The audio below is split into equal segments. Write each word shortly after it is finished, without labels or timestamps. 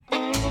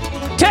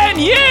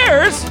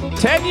years?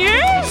 10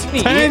 years?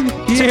 10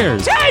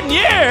 years. 10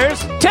 years?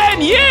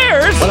 10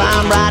 years? Well,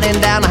 I'm riding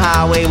down the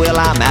highway, well,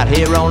 I'm out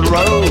here on the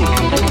road.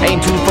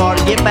 Ain't too far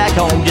to get back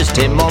home, just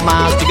 10 more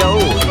miles to go.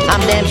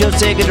 I'm damn sure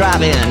sick of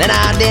driving, and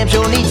I damn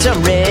sure need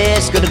some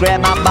rest. Gonna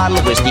grab my bottle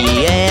of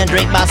whiskey and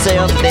drink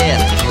myself to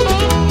death.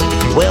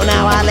 Well,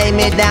 now I lay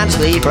me down to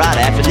sleep right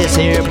after this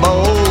here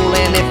bowl.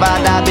 And if I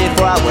die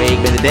before I wake,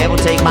 may the devil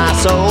take my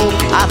soul.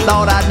 I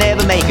thought I'd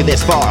never make it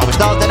this far, always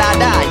thought that I'd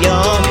die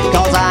young.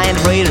 Cause I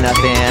ain't afraid of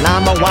nothing,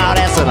 I'm a wild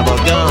ass son of a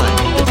gun.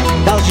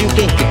 Cause you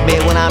can kick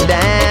me when I'm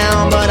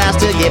down, but I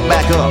still get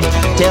back up.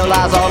 Tell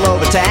lies all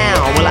over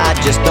town, well I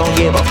just don't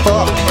give a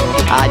fuck.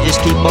 I just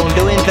keep on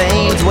doing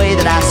things the way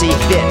that I see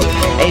fit.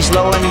 Ain't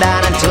slowing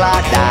down until I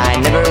die,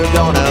 never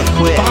gonna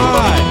quit.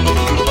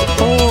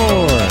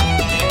 5, 4.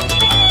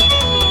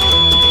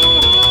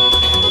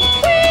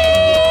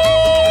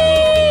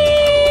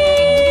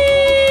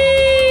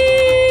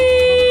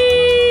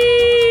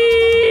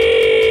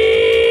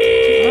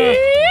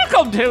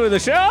 Welcome to the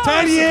show.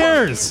 10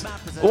 years.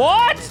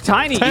 What?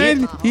 Tiny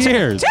 10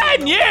 years.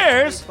 10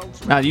 years?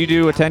 Now, you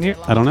do a 10 year?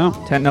 I don't know.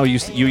 10? No, you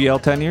yell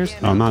 10 years?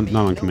 Oh, not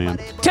on command.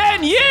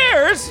 10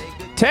 years?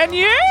 10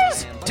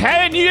 years?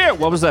 10 years?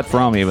 What was that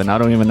from even? I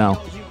don't even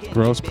know.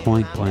 Gross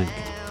Point Blank.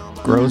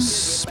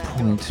 Gross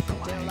Point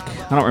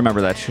Blank. I don't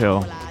remember that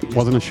show.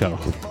 Wasn't a show.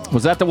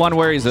 Was that the one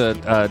where he's a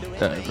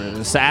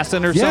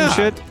assassin or some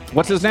shit?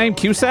 What's his name?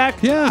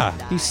 Cusack? Yeah.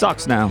 He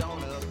sucks now.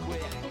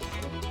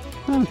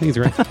 I don't think he's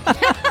right.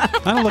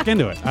 I don't look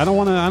into it. I don't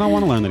want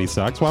to learn that he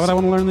sucks. Why would I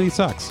want to learn that he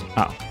sucks?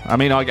 Oh, I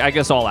mean, I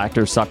guess all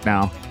actors suck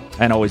now,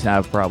 and always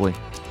have probably.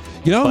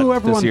 You know But who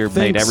everyone this year thinks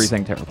made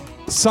everything terrible.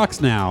 sucks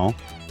now.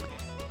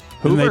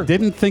 And Hoover? they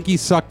didn't think he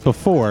sucked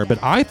before,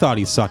 but I thought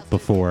he sucked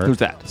before. Who's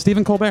that?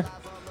 Stephen Colbert.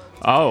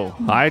 Oh,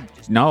 I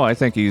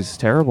think he's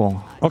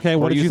terrible. Okay,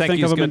 what Or did you think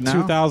he's of him in good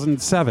now?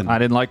 2007? I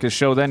didn't like his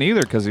show then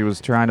either because he was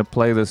trying to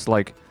play this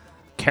like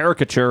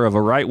caricature of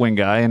a right-wing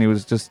guy, and he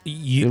was just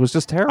it was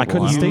just terrible. I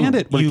couldn't stand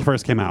it when you- it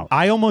first came out.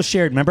 I almost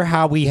shared. Remember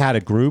how we had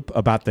a group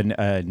about the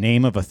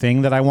name of a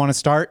thing that I want to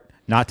start,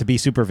 not to be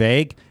super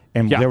vague,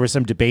 and Yeah. there was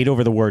some debate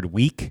over the word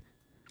weak.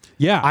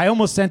 Yeah. I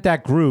almost sent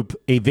that group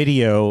a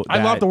video.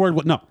 I love the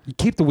word. No,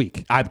 keep the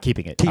week. I'm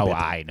keeping it. Keep oh, it.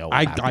 I know. I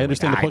what I'm doing.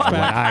 understand the I know pushback.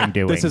 what I'm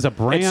doing. This is a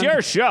brand. It's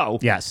your show.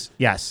 yes.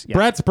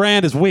 Brett's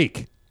brand is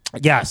weak.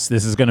 Yes,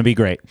 this is going to be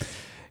great.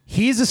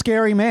 He's a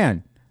scary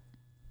man.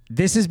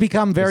 This has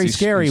become very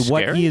scary, he's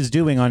what scary? he is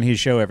doing on his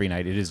show every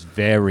night. It is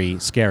very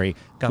scary.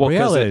 'cause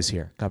Gabriella it- is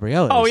here.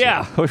 Gabriella Oh is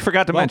yeah, here. we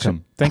forgot to mention.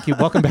 Welcome. Thank you.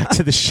 Welcome back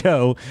to the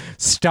show.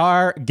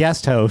 Star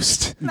guest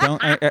host.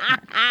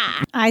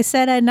 I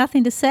said I had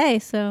nothing to say,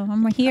 so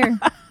I'm here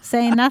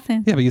saying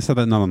nothing. Yeah, but you said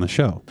that not on the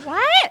show.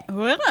 What?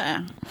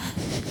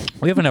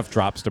 We have enough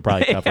drops to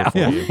probably cover for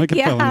Yeah, you. we can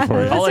fill in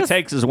for you. All it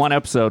takes is one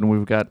episode, and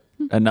we've got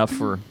enough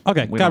for.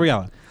 Okay, we don't-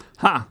 Gabriella.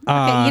 Huh?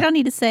 Okay, you don't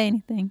need to say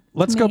anything.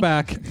 Let's go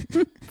back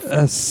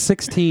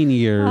 16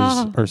 years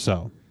or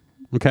so.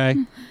 Okay?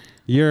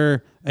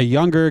 You're a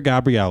younger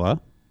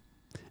Gabriella,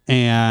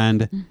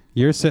 and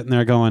you're sitting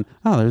there going,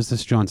 oh, there's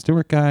this Jon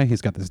Stewart guy.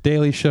 He's got this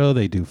daily show.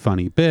 They do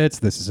funny bits.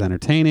 This is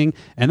entertaining.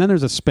 And then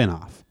there's a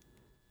spinoff.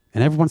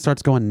 And everyone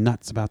starts going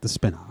nuts about the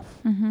spinoff,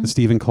 the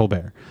Stephen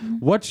Colbert.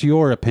 What's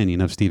your opinion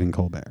of Stephen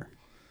Colbert?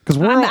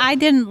 Because I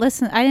didn't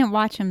listen. I didn't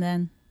watch him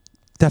then.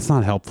 that's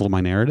not helpful to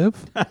my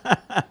narrative.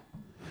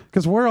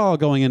 Because we're all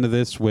going into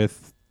this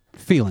with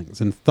feelings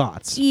and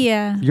thoughts.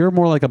 Yeah. You're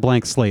more like a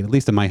blank slate, at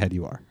least in my head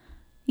you are.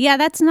 Yeah,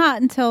 that's not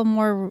until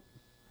more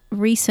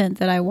recent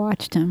that I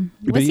watched him.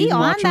 But Was you he didn't on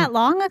watch him? that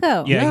long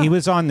ago? Yeah, he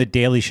was on The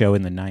Daily Show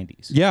in the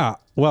 90s. Yeah,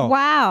 well,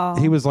 Wow.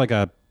 he was like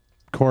a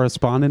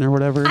correspondent or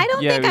whatever. I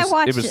don't think I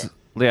watched it.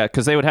 Yeah,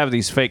 because they would have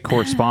these fake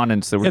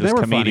correspondents that were Yeah, they just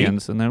were funny.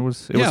 comedians, and it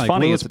was like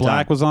funny Louis at the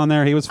Black time. was on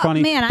there. He was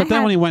funny. man, but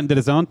then when he went and did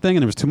his own thing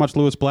and there was too much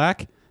Louis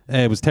Black,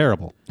 it was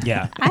terrible.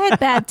 Yeah. I had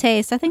bad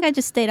taste. I think I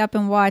just stayed up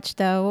and watched.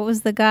 What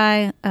was the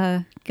guy,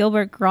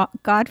 Gilbert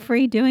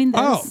Godfrey, doing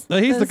this? Oh,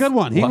 he's the good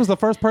one. He was the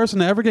first person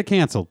to ever get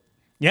canceled.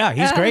 Yeah,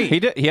 he's great. He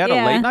did. He had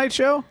Yeah. a late night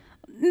show.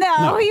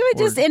 No, he would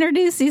just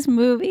introduce these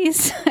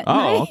movies. at Oh,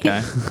 night.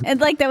 okay. And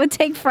like that would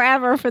take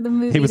forever for the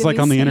movie. He was to like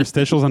be on the seen.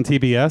 interstitials on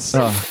TBS. Oh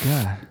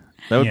god,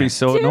 that would Yeah. be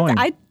so Dude, annoying.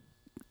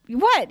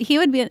 What he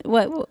would be?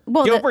 What?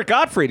 Well, Gilbert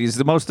Gottfried, he's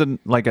the most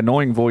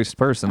annoying voiced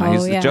person.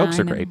 The jokes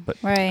are great, but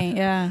right,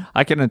 yeah.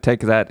 I can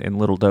take that in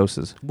little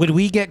doses. Would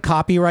we get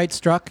copyright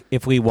struck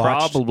if we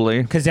watched?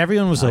 Probably. Because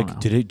everyone was like,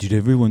 did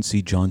everyone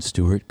see Jon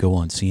Stewart go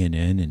on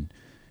CNN and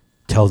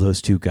tell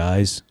those two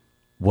guys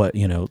what,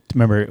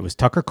 remember it was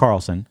Tucker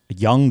Carlson,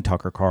 young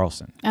Tucker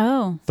Carlson,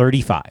 Oh,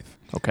 35,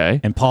 Okay.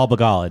 and Paul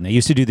Begala. And they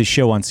used to do this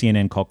show on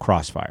CNN called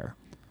Crossfire.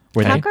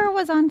 Where Tucker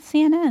was on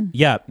CNN.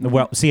 Yeah,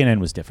 well, CNN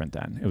was different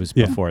then. It was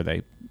before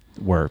they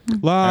were.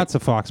 Lots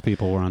of Fox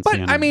people were on But,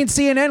 CNN. I mean,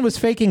 CNN was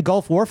faking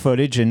Gulf War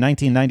footage in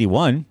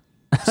 1991.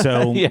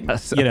 So,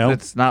 Yes.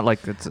 it's not like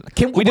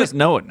we just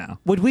know it now.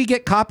 Would we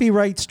get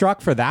copyright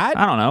struck for that?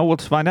 I don't know.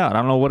 Let's find out. I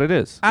don't know what it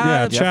is.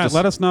 yeah, you chat. have to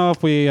Let us know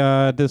if we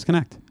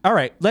disconnect. All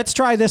right, let's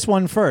try this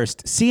one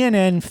first.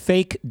 CNN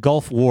fake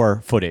Gulf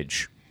War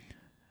footage.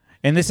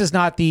 And this is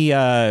not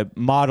the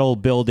model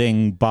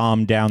building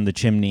bomb down the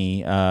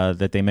chimney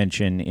that they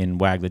mention in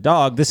Wag the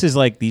Dog. This is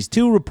like these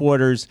two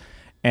reporters,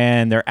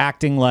 and they're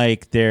acting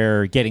like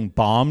they're getting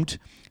bombed.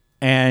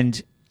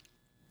 And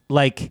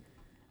like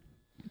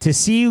to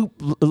see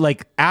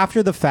like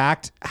after the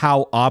fact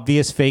how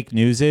obvious fake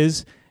news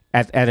is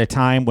at a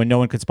time when no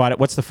one could spot it.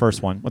 What's the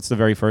first one? What's the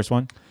very first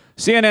one?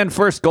 CNN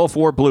first Gulf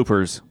War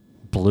bloopers.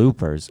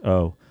 Bloopers.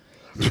 Oh.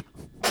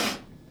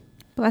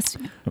 Bless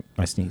you.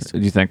 I sneezed. Do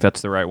you think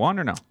that's the right one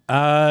or no?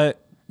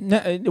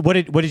 No, what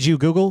did you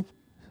Google?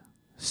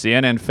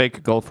 CNN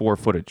fake Gulf War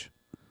footage.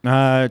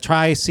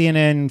 Try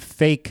CNN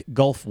fake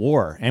Gulf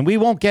War. And we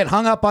won't get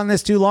hung up on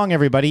this too long,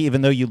 everybody,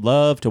 even though you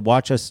love to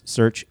watch us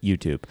search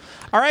YouTube.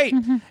 All right.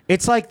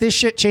 It's like this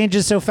shit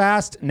changes so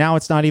fast. Now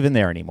it's not even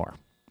there anymore.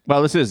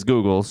 Well, this is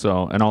Google,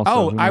 so, and also,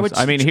 Oh,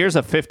 I mean, here's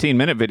a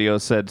 15-minute video that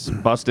said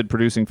busted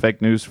producing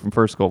fake news from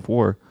first Gulf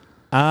War.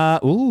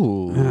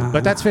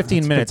 But that's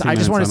 15 minutes. 15 I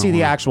just want to minutes, see I the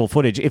don't actual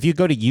footage. If you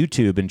go to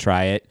YouTube and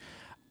try it,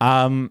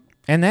 and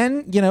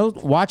then,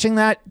 watching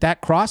that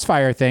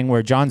crossfire thing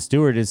where Jon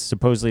Stewart is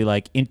supposedly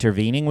like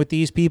intervening with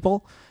these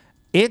people,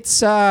 it's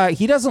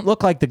he doesn't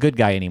look like the good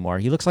guy anymore.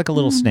 He looks like a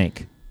little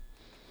snake.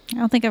 I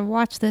don't think I've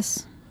watched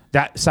this.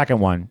 That second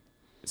one,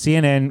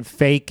 CNN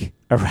fake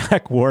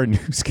Iraq War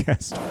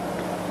newscast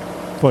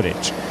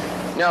footage.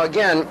 Now,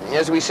 again,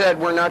 as we said,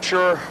 we're not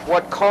sure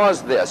what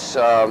caused this.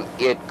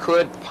 It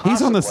could possibly...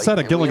 He's on the set of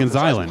and we Gilligan's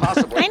emphasize Island.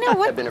 possibly, I know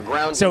what- have been a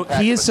ground So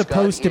impact he of is a Scud.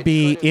 supposed to It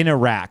be could- in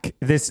Iraq.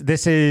 This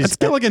is It's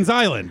Gilligan's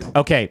Island.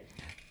 okay.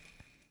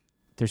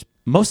 There's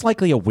most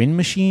likely a wind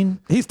machine.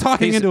 He's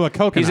talking into a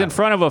coconut. He's in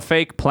front of a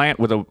fake plant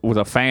with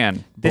a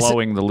fan This-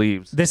 blowing the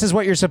leaves. This is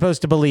what you're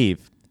supposed to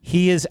believe.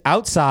 He is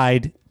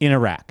outside in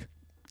Iraq.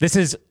 This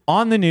is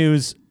on the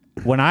news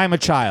when I'm a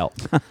child.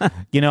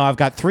 I've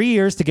got 3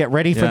 years to get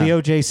ready for Yeah. the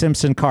O.J.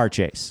 Simpson car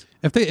chase.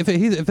 If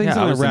he's I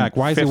in was in Iraq,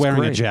 why is he 5th wearing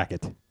a grade.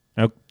 jacket?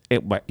 Oh,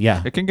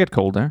 yeah, It can get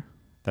cold there.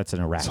 that's an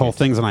Iraq. This whole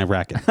thing's an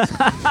Iraq.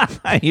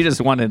 You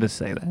just wanted to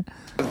say that.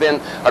 have been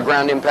a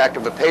ground impact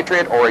of a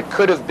Patriot, or it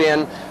could have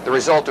been the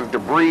result of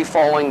debris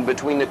falling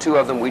between the two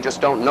of them. We just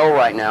don't know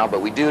right now,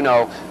 but we do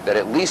know that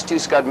at least 2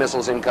 Scud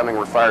missiles incoming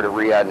were fired at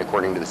Riyadh, and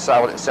according to the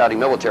Saudi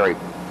military,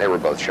 they were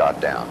both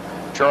shot down.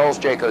 Charles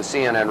Jaco,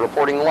 CNN,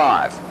 reporting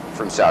live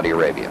from Saudi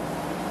Arabia.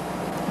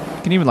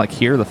 You can even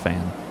hear the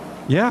fan.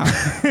 Yeah.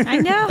 I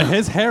know.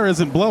 His hair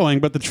isn't blowing,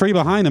 but the tree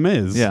behind him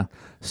is. Yeah.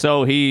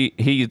 So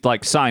he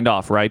signed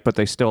off, right? But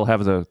they still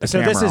have the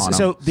camera on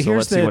him.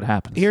 Let's see what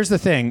happens. Here's the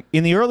thing.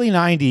 In the early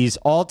 90s,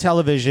 all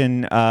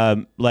television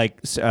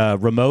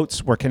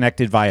remotes were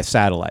connected via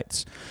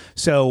satellites.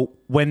 So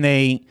when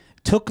they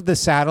took the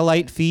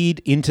satellite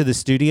feed into the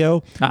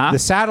studio, the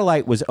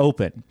satellite was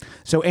open.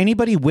 So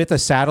anybody with a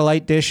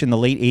satellite dish in the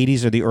late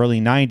 80s or the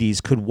early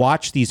 90s could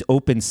watch these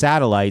open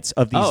satellites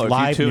of these if you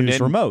live tuned news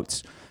in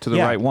remotes. to the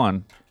right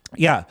one.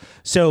 Yeah.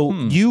 So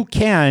you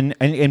can,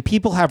 and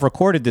people have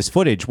recorded this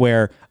footage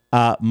where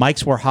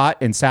mics were hot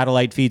and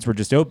satellite feeds were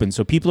just open.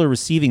 So people are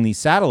receiving these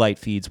satellite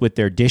feeds with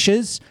their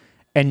dishes,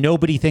 and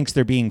nobody thinks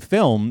they're being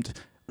filmed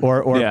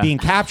or being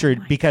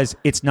captured because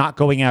it's not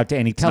going out to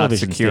any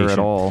television not secure station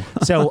at all.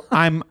 So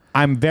I'm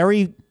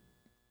very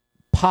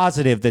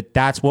positive that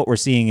that's what we're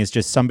seeing is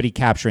just somebody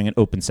capturing an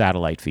open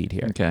satellite feed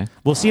here. Okay.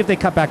 We'll see if they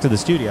cut back to the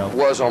studio. It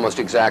was almost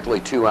exactly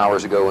 2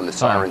 hours ago when the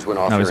sirens went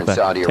off no, here it's in back.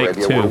 Saudi Take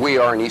Arabia. 2. Where we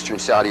are in eastern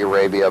Saudi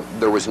Arabia,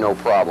 there was no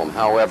problem.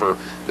 However,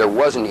 there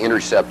was an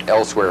intercept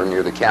elsewhere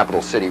near the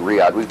capital city,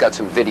 Riyadh. We've got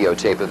some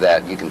videotape of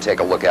that you can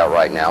take a look at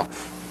right now.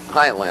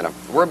 Hi, Atlanta.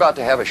 We're about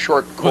to have a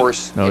short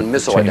course in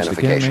missile changed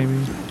identification.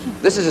 again, maybe?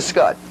 This is a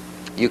Scud.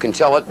 You can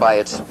tell it by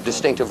its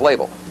distinctive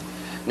label.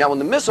 Now, when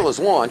the missile is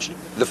launched,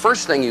 the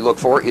first thing you look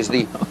for is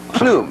the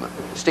plume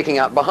sticking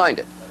out behind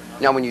it.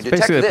 Now, when you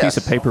detect Basically, a this, piece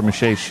of paper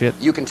mache shit.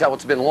 you can tell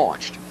it's been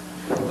launched.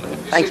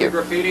 Thank you.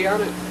 Graffiti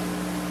on it?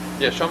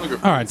 Yeah, show me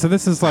graffiti. All right, so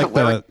this is like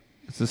the...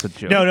 Is this a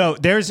joke? No.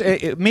 There's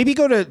maybe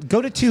go to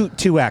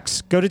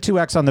 2x. Go to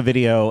 2x on the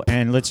video,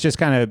 and let's just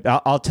kind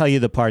of. I'll tell you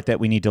the part that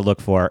we need to look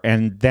for,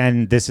 and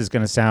then this is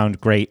going to sound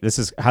great. This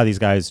is how these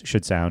guys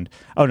should sound.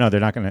 Oh no,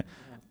 they're not going to.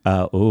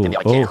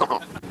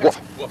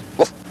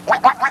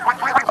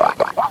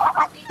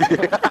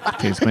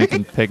 He's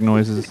making pig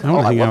noises. I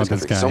want to hang love out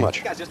with this country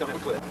guy. so much.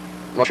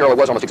 Well, Cheryl, it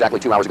was almost exactly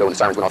 2 hours ago when the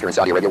sirens went off here in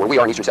Saudi Arabia. Where we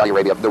are in eastern Saudi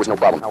Arabia, there was no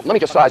problem. Let me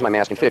just size my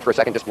mask and fit it for a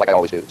second, just like I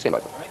always do. Stand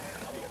by.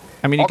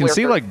 I mean, you All can clear,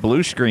 see sir.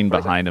 blue screen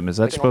behind him. Is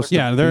that supposed to?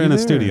 Yeah, they're be in a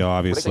there? studio,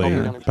 obviously,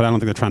 Yeah. but I don't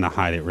think they're trying to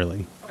hide it,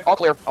 really. All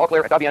clear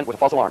at Fabian with a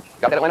false alarm.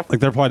 Got that, Atlanta? Like,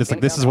 they're probably just like,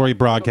 this is where he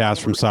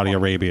broadcasts from Saudi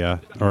Arabia,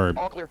 or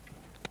All clear.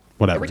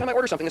 whatever. Every time I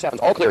order something, this happens.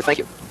 All clear, thank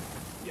you.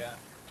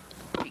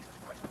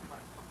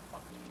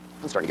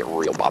 I'm starting to get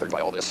real bothered by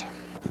all this.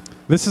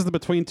 This is the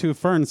Between Two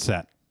Ferns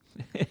set.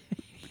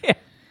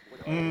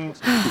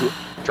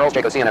 Charles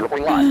Jaco, CNN,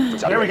 reporting live from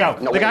Saudi There we go.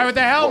 Arabia. No, The guy wait. with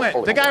the helmet.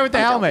 Hold it, The guy hold with the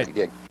it. helmet.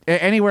 Dig.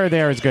 Anywhere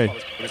there is good.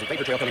 There's a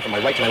vapor trail coming from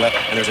my right to my left,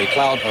 and there's a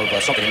cloud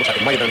of something. It looks like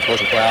it might have been an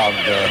explosion cloud.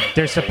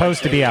 They're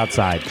supposed to be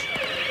outside.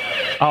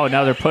 Oh,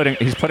 now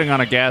he's putting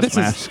on a gas This is-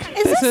 mask.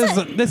 Is this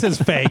This is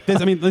fake.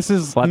 This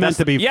is meant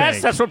to be fake.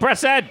 Yes, that's what Brett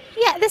said.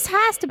 Yeah, this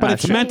has to be. But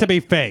it's meant to be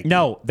fake.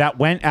 No, that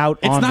went out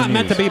It's on not the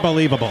meant to news. be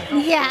believable.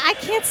 Yeah, I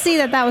can't see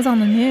that was on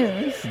the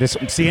news. This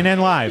CNN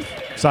Live,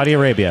 Saudi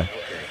Arabia.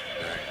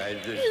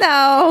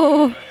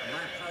 No.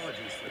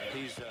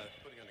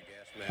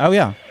 Oh,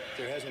 yeah.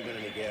 There hasn't been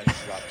any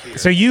gas dropped here.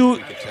 So you We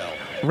could tell.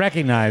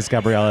 recognize,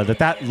 Gabriella,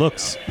 that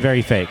looks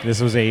very fake. This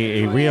was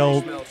a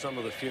real... Smell some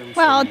of the fumes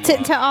Well,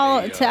 from,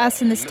 to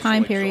us in this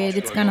time period,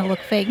 it's gonna look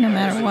fake no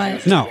matter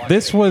what. No,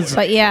 this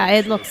But yeah,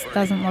 it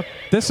doesn't look.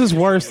 This is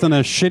worse than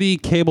a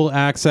shitty cable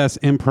access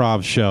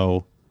improv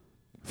show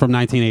from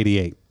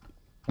 1988.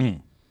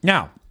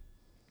 Now,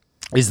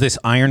 is this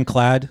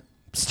ironclad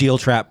steel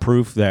trap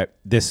proof that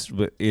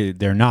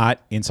they're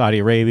not in Saudi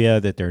Arabia,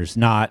 that there's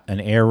not an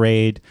air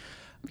raid?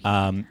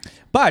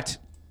 But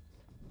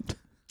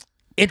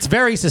it's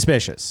very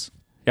suspicious.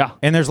 Yeah.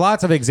 And there's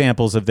lots of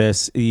examples of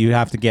this. You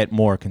have to get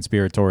more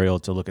conspiratorial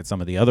to look at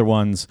some of the other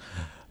ones,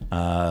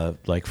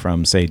 like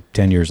from, say,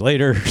 10 years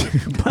later.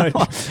 But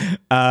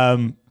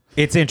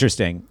it's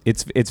interesting.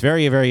 It's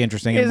very, very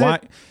interesting. Is and why?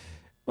 it?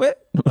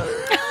 What?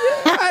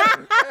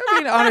 I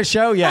mean, on a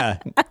show, yeah.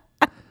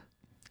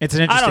 It's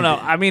an interesting. I don't know.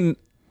 I mean,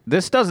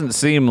 this doesn't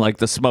seem like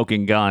the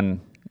smoking gun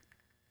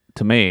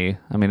to me.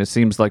 I mean, it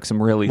seems like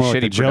some really More like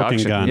shitty the joking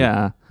production. gun.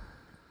 Yeah.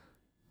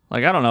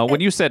 Like, I don't know.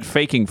 When you said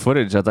faking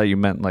footage, I thought you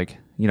meant like,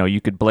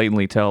 you could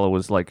blatantly tell it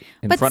was like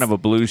in But front of a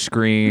blue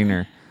screen,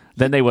 or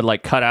then they would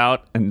like cut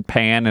out and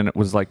pan and it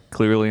was like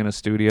clearly in a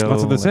studio.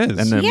 That's what this like, is.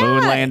 And the Yeah.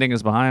 moon landing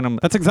is behind them.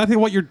 That's exactly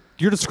what you're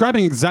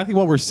describing. Exactly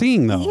what we're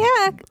seeing, though.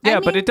 Yeah. Yeah, I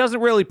but mean, it doesn't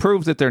really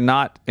prove that they're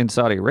not in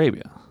Saudi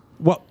Arabia.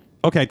 Well,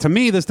 okay. To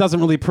me, this doesn't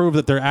really prove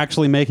that they're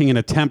actually making an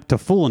attempt to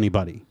fool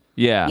anybody.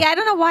 Yeah. Yeah, I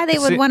don't know why they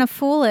would See- want to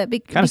fool it Kind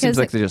of because seems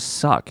like they just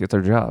suck at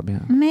their job. Yeah.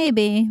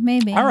 maybe.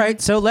 All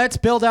right, so let's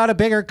build out a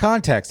bigger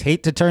context.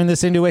 Hate to turn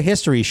this into a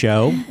history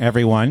show,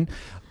 everyone,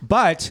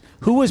 but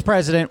who was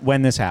president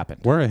when this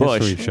happened? We're a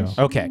Bush. history show.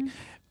 Okay.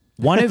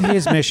 One of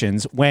his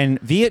missions, when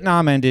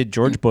Vietnam ended,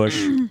 George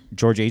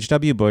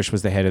H.W. Bush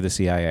was the head of the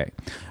CIA.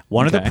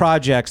 One of the Okay.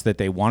 projects that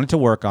they wanted to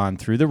work on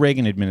through the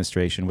Reagan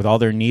administration with all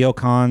their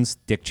neocons,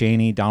 Dick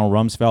Cheney, Donald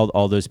Rumsfeld,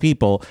 all those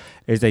people,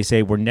 is they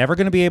say, we're never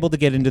going to be able to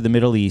get into the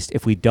Middle East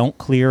if we don't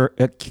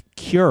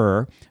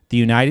cure the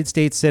United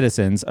States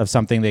citizens of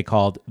something they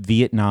called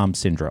Vietnam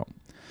syndrome.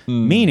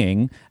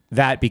 Meaning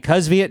that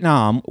because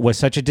Vietnam was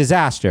such a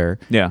disaster,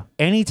 Yeah.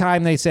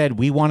 anytime they said,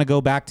 we want to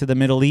go back to the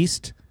Middle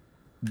East,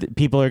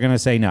 people are going to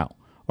say no.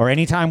 Or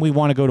anytime we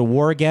want to go to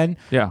war again,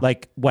 Yeah.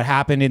 like what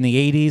happened in the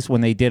 80s when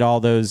they did all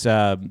those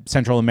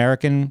Central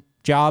American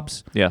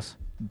jobs, Yes.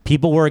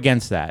 people were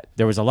against that.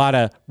 There was a lot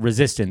of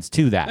resistance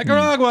to that.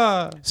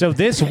 Nicaragua. So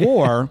this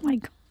war My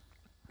God.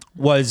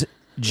 was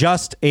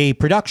just a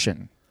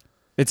production.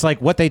 It's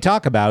like what they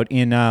talk about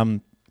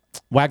in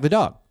Wag the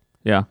Dog.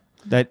 Yeah.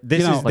 That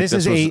this know, is like this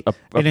this is was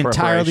a an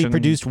entirely preparation.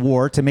 produced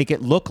war to make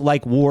it look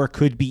like war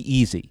could be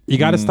easy. You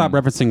got to stop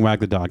referencing Wag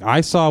the Dog.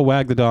 I saw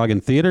Wag the Dog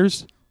in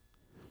theaters.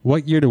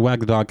 What year did Wag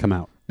the Dog come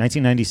out?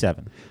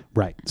 1997.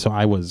 Right. So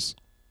I was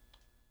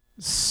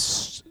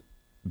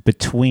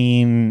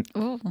Between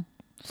Ooh.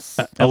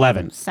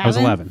 11. I was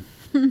 7?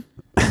 11.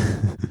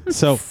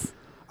 So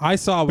I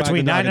saw Wag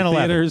Between the Dog 9 and in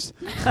 11. theaters.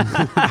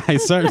 I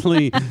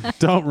certainly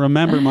don't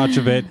remember much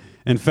of it.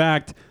 In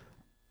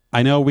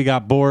I know we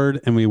got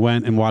bored and we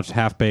went and watched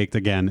Half Baked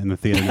again in the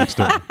theater next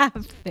door.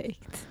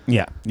 Faked.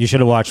 Yeah, you should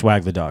have watched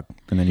Wag the Dog,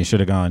 and then you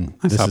should have gone.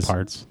 I this saw is-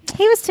 parts.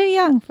 He was too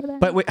young for that.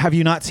 But wait, have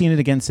you not seen it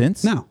again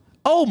since? No.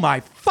 Oh my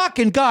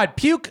fucking God,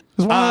 Puke! It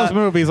was one of those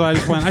movies I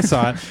just went, I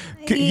saw it.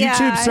 Yeah,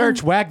 YouTube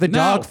search Wag the No.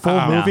 Dog full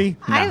Oh. movie.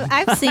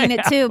 I've seen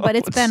it too, but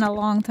it's been a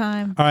long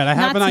time. All right, I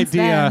have Not an since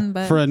idea then,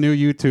 but- for a new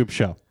YouTube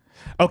show.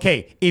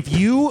 Okay, if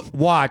you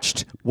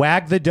watched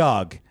Wag the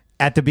Dog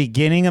at the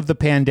beginning of the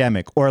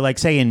pandemic, or like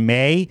say in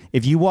May,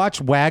 if you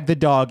watched Wag the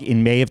Dog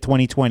in May of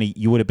 2020,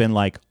 you would have been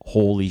like,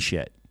 holy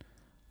shit.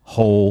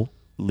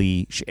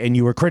 Holy shit. And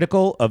you were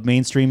critical of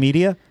mainstream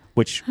media,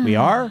 which we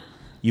are,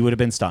 you would have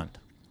been stunned.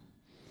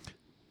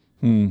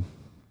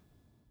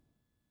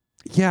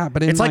 Yeah,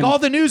 but It's like all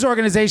the news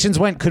organizations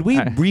went, could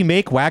we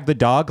remake Wag the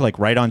Dog like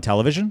right on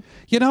television?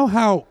 You know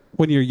how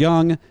when you're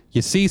young,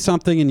 you see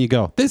something and you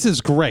go, this is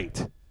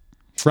great,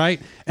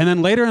 right? And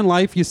then later in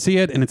life, you see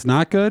it and it's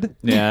not good,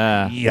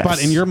 Yeah. Yes.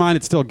 but in your mind,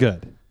 it's still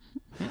good.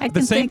 I The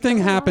can same think thing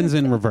of a lot happens of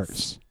in things.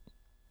 reverse,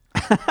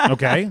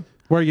 Okay.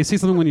 where you see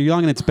something when you're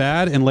young and it's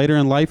bad, and later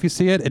in life you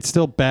see it, it's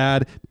still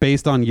bad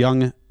based on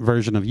young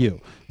version of you.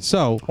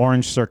 So,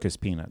 Orange Circus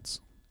peanuts.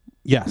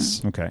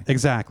 yes. Okay.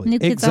 Exactly. New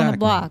Kids exactly. on the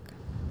Block.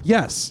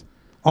 Yes.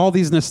 All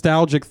these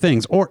nostalgic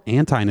things or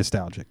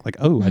anti-nostalgic. Like,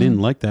 oh, I didn't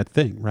like that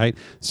thing, right?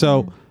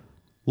 So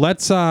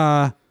let's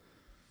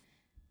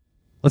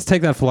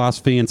take that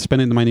philosophy and spin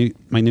it into my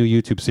new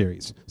YouTube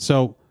series.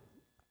 So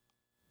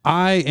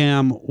I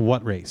am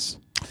what race?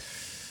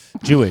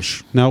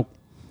 Jewish. Nope.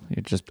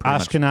 You're just pretty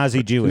much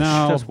Ashkenazi Jewish.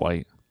 No. just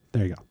white.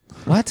 There you go.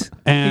 What?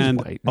 And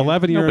He's white.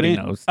 11-year-old Nobody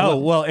knows. Oh,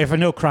 well, if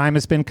no crime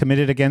has been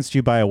committed against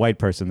you by a white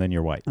person, then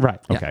you're white. Right.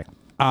 Okay.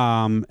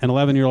 And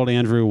 11-year-old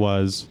Andrew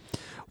was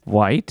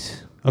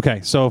White.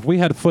 Okay, so if we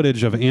had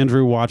footage of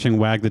Andrew watching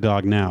Wag the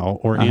Dog now,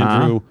 or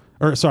Andrew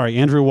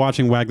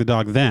watching Wag the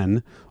Dog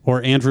then,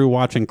 or Andrew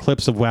watching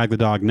clips of Wag the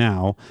Dog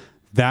now,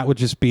 that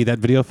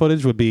video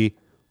footage would be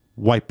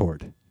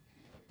whiteboard.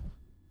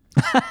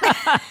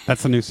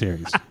 That's the new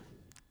series.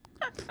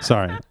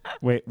 Sorry.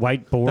 Wait,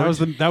 whiteboard?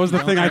 That was the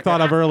thing I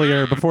thought of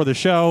earlier before the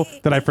show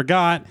that I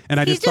forgot, and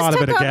I just thought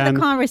of it took again. Over the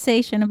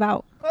conversation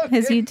about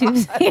his YouTube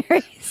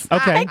series.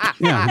 Okay.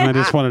 Yeah, and I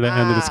just wanted to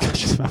end the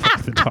discussion about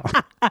Wag the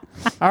Dog.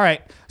 All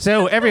right.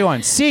 So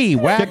everyone, see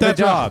Wag the that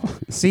Dog.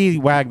 See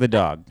Wag the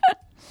Dog.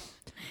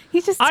 He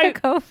just took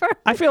over.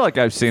 I feel like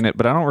I've seen it,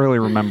 but I don't really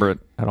remember it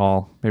at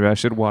all. Maybe I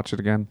should watch it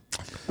again.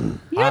 You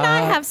and I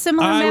have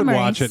similar I would memories.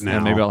 watch it now.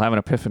 And maybe I'll have an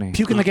epiphany.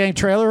 Puke in the Gang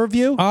trailer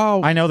review?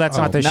 Oh. I know that's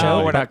not the No,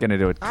 show. we're not going to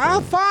do it. Oh,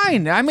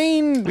 fine. I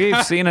mean,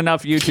 We've seen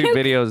enough YouTube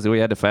videos that we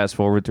had to fast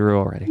forward through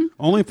already.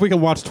 Only if we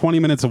can watch 20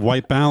 minutes of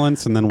white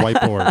balance and then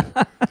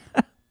whiteboard.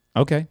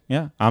 okay,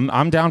 yeah,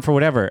 I'm down for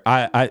whatever.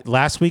 I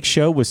last week's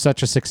show was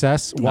such a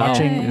success.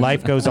 Watching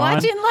Life Goes On.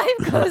 Watching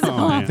Life Goes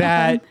On.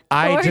 That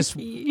I just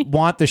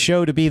want the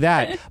show to be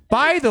that.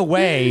 By the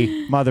way,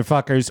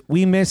 motherfuckers,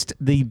 we missed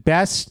the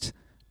best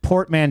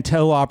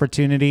portmanteau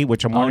opportunity,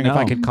 which I'm wondering if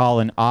I could call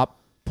an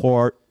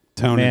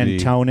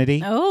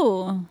portmantonity.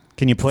 Oh,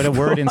 Can you put a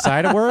word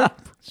inside a word?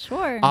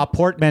 sure. A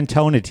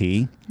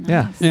portmantonity.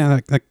 Yeah. Yeah,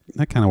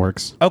 that kind of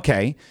works.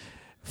 Okay.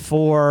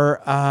 For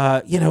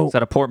Is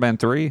that a Portman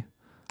 3?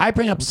 I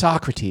bring up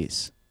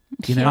Socrates,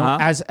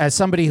 as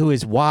somebody who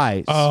is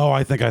wise. Oh,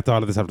 I think I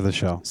thought of this after the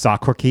show.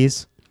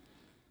 Socrates.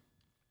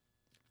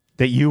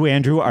 That you,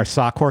 Andrew, are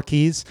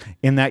Socrates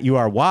in that you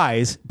are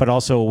wise, but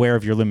also aware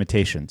of your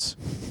limitations.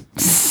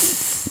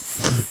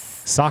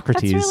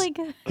 Socrates That's really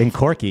good. and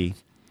Corky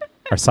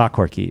are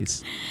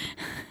Socrates.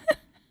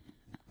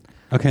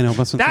 Okay, no,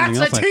 that's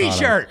That's a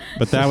T-shirt.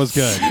 But that was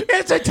good.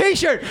 It's a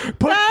T-shirt.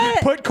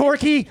 Put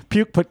Corky.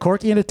 Put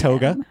Corky in a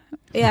toga.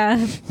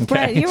 Yeah.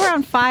 Brett, you were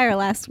on fire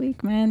last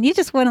week, man. You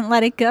just wouldn't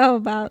let it go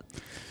about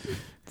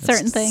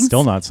certain things.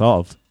 Still not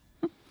solved.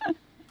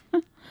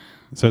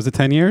 So is it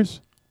 10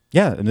 years?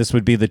 Yeah, and this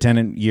would be the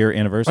 10-year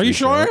anniversary. Are you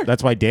sure? show.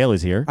 That's why Dale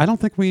is here. I don't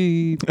think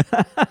we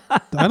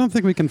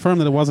confirmed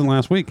that it wasn't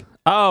last week.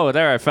 Oh,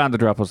 there, I found the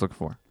drop I was looking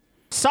for.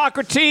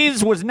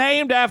 Socrates was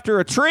named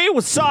after a tree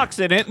with socks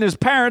in it, and his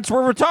parents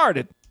were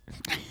retarded.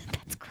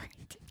 That's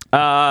great.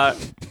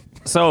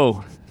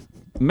 So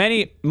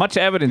much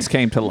evidence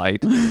came to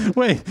light.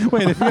 Wait, if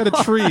you had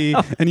a tree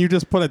and you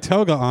just put a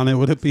toga on it,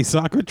 would it be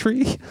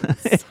Socrates?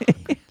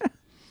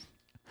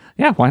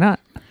 Yeah, why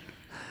not?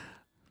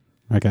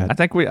 Okay. I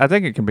think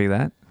it can be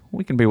that.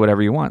 We can be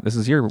whatever you want. This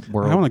is your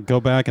world. I want to go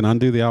back and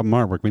undo the album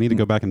artwork. We need to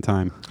go back in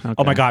time. Okay.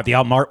 Oh my God, the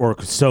album artwork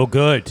was so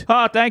good.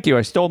 Oh, thank you.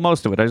 I stole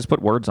most of it. I just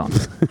put words on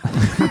it.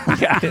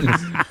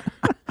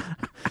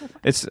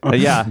 It's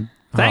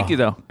Thank you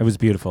though. It was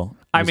beautiful.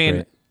 I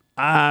mean,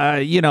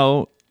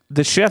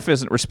 the chef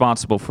isn't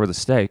responsible for the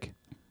steak,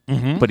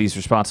 but he's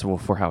responsible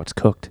for how it's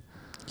cooked.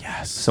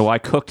 yes. So I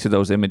cooked to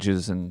those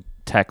images and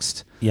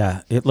text.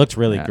 Yeah, it looked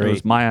really It great.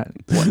 was my.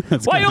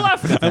 Why are you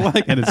laughing? I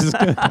like it. It's just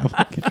good. I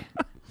like it.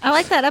 I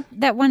like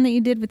that one that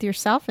you did with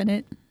yourself in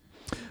it.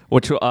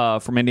 Which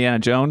from Indiana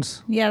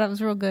Jones? Yeah, that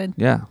was real good.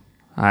 Yeah,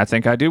 I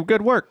think I do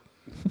good work.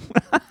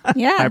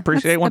 Yeah. I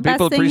appreciate that's when the best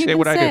people thing you appreciate can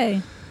what I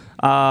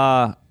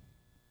do. say.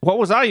 What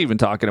was I even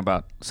talking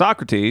about?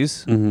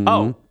 Socrates. Mm-hmm.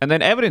 Oh, and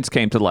then evidence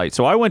came to light.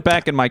 So I went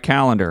back in my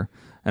calendar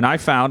and I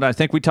found, I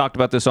think we talked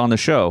about this on the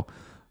show,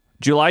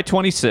 July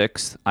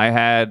 26th, I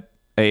had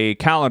a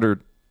calendar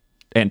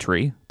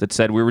entry that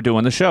said we were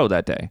doing the show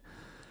that day.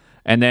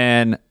 And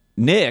then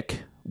Nick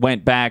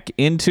went back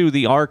into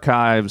the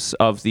archives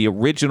of the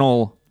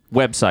original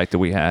website that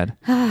we had.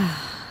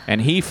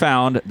 And he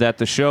found that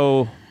the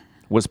show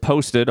was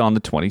posted on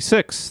the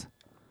 26th.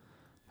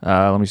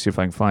 Let me see if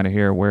I can find it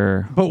here.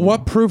 But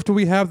what proof do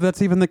we have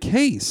that's even the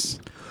case?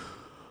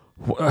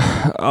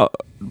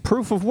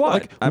 Proof of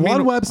what?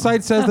 One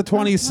website says the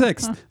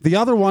 26th. The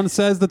other one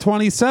says the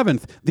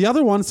 27th. The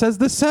other one says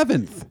the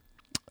 7th.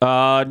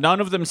 None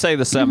of them say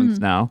the 7th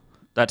now.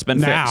 That's been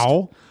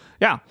Now? fixed.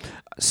 Yeah.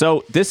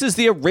 So this is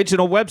the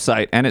original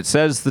website, and it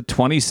says the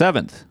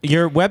 27th.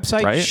 Your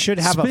website Right? should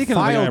have Speaking a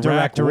file of the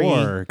Iraq directory.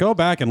 War, go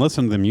back and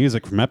listen to the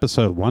music from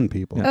episode 1,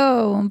 people.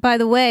 Oh, and by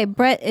the way,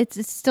 Brett, it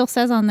still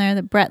says on there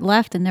that Brett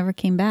left and never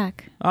came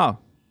back. Oh.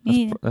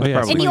 Yeah. That's yeah,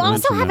 probably And you Someone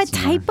also have a mentioned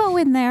that typo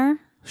in there.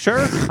 Sure.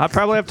 I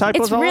probably have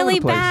typos It's all really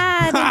over the place.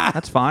 bad.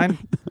 That's fine.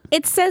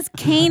 It says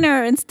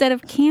Caner instead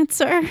of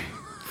cancer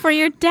for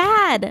your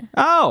dad.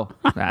 Oh,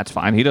 that's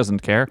fine. He doesn't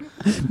care.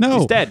 No.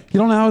 He's dead. You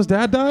don't know how his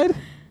dad died?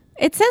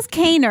 It says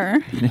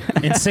Caner.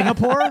 In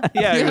Singapore?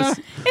 Yeah. He Yeah. was,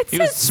 It he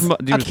was says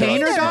he was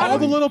caner got All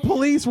the little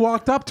police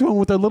walked up to him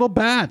with their little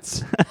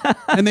bats.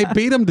 And they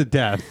beat him to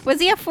death. Was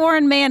he a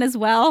foreign man as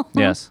well?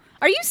 Yes.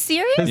 Are you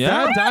serious? His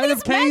dad What are died of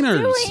these men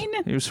caners.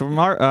 doing? He was from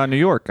New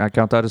York. I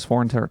count that as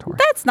foreign territory.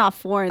 That's not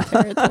foreign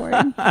territory.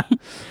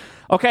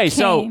 Okay,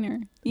 so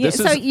Caner. Yeah, this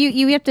so is-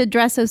 you have to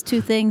address those two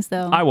things,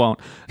 though. I won't.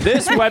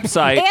 This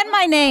website, and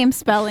my name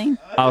spelling.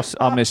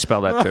 I'll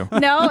misspell that too.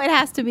 No, it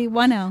has to be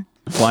one L.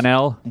 One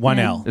L. One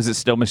L. Is it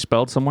still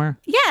misspelled somewhere?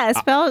 Yeah,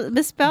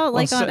 misspelled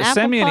like on Apple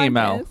Send me an Podcasts.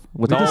 email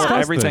with We all discussed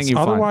everything this. you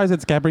find. Otherwise,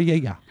 it's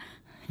Gabriella.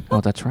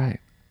 Oh, that's right.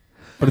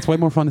 But it's way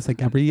more fun to say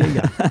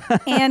Gabriella.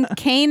 And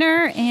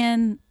Kaner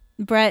and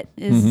Brett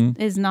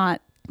is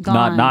not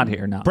gone. Not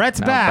here. No. Brett's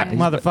No, back, Brett-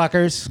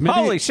 motherfuckers.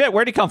 Holy shit!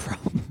 Where'd he come from?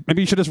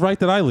 Maybe you should just write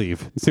that I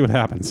leave and see what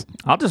happens.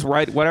 I'll just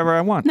write whatever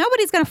I want.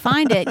 Nobody's gonna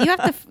find it. You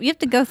have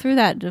to go through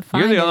that to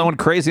find You're it. the only one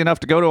crazy enough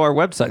to go to our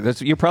website.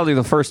 You're probably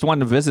the first one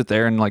to visit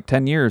there in like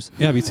 10 years.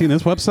 Yeah, have you seen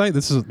this website?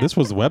 This was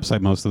the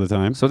website most of the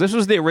time. So this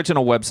was the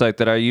original website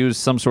that I used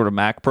some sort of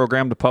Mac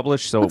program to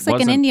publish. So Looks it like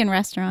wasn't an Indian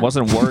restaurant.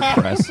 wasn't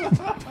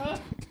WordPress.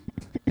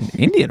 An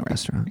Indian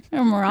restaurant.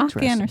 Or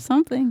Moroccan or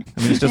something.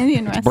 I mean, it's just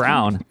Indian it's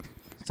restaurant. brown.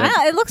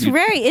 It looks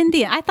very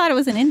Indian. I thought it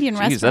was an Indian Jeez,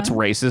 restaurant. that's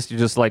racist. You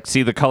just like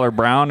see the color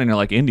brown and you're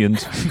like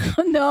Indians.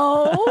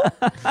 No,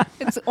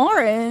 it's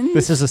orange.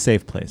 This is a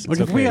safe place. Look,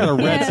 It's if we okay. had a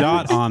red Yeah.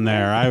 dot on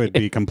there, I would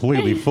be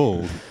completely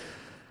fooled.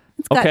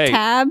 It's got Okay.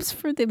 tabs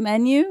for the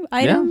menu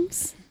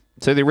items.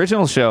 So the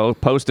original show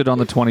posted on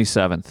the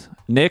 27th.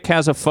 Nick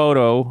has a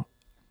photo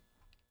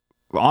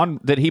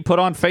that he put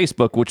on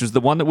Facebook, which is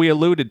the one that we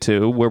alluded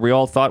to, where we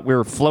all thought we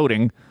were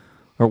floating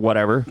or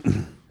whatever.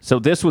 So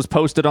this was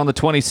posted on the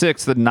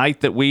 26th, the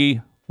night that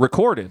we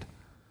recorded.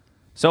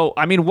 So,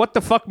 I mean, what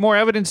the fuck more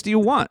evidence do you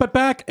want? But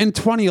back in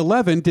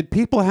 2011, did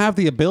people have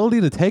the ability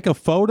to take a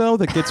photo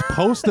that gets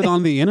posted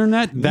on the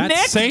internet that Nick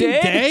same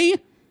did. day?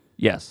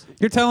 Yes.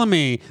 You're telling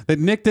me that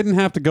Nick didn't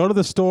have to go to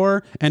the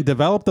store and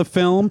develop the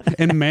film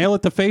and mail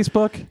it to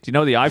Facebook? Do you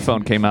know the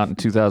iPhone came out in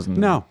 2000?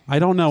 No, I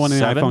don't know when the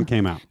Seven? iPhone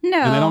came out. No,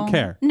 And I don't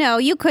care. No,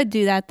 you could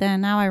do that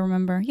then. Now I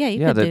remember. Yeah,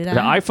 you Yeah, could the do that.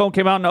 iPhone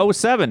came out in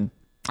 07.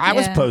 I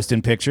was Yeah.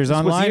 posting pictures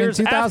online in years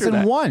after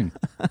that. 2001.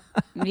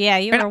 Yeah,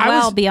 you And were I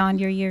well was-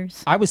 beyond your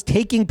years. I was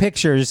taking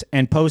pictures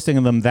and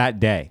posting them that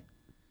day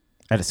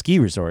at a ski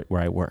resort where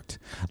I worked.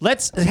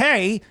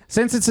 Hey,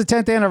 since it's the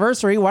 10th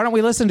anniversary, why don't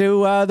we listen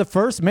to the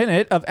first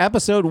minute of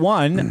episode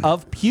 1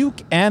 of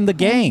Puke and the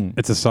Gang?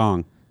 It's a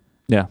song.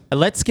 Yeah.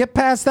 Let's skip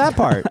past that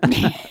part.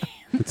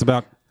 It's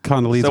about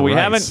Condoleezza So we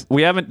Rice.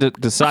 haven't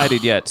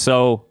decided yet.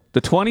 So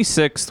the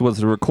 26th was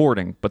the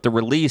recording, but the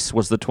release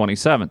was the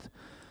 27th.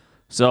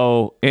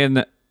 So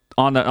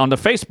on the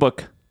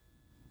Facebook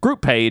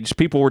group page,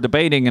 people were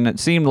debating, and it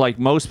seemed like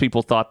most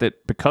people thought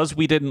that because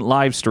we didn't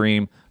live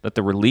stream, that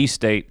the release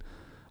date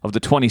of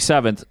the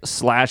 27th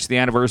 / the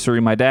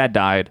anniversary my dad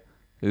died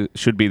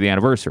should be the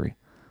anniversary.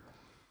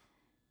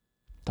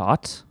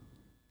 Thoughts?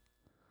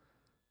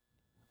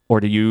 Or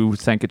do you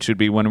think it should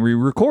be when we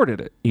recorded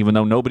it, even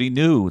though nobody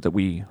knew that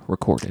we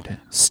recorded it?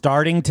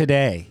 Starting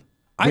today,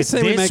 I with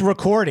say we this make-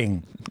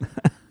 recording,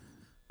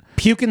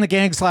 Puke and the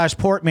Gang /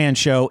 Portman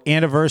Show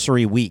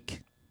anniversary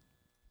week.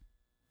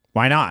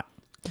 Why not?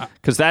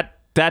 Because that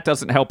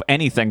doesn't help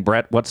anything,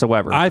 Brett,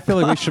 whatsoever. I feel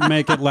like we should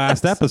make it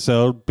last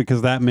episode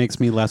because that makes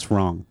me less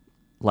wrong.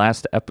 the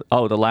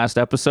last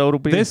episode will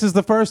be. This is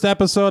the first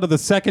episode of the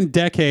second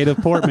decade of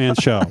Portman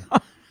Show.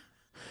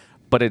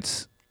 But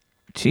it's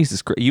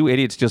Jesus Christ! You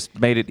idiots just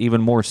made it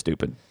even more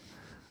stupid.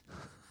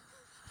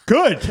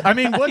 Good. I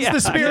mean, what's Yeah, the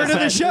spirit of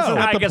the Isn't show?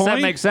 that I the guess that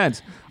point? makes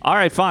sense. All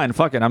right, fine.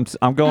 Fuck it.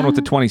 I'm going with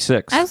the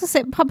 26th. I was gonna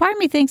say, part of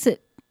me thinks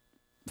it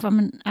from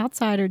an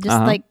outsider, just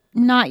Uh-huh. like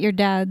not your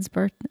dad's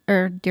birth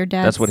or your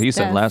dad's. That's what he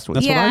said death. last week.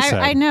 That's what yeah, I said.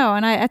 I know,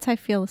 and that's how I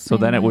feel. The So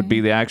same then it would way.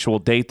 be the actual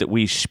date that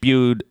we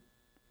spewed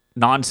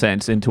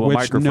nonsense into a Which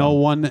microphone. no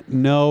one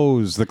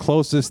knows. The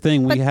closest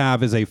thing we But-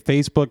 have is a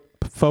Facebook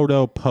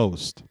photo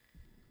post.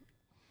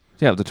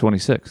 Yeah, the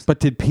 26th. But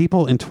did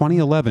people in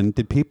 2011,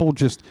 did people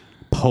just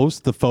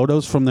post the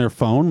photos from their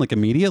phone like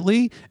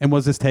immediately? And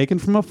was this taken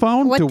from a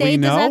phone? What Do we date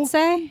know? does that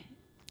say?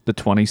 The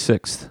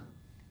 26th.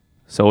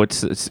 So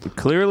it's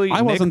clearly I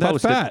Nick wasn't that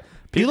posted, fat.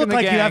 Puke You look and the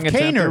like you Gang have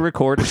attempted to Kaner.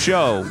 record a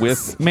show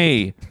with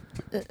me.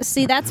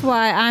 See, that's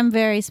why I'm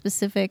very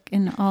specific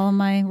in all of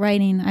my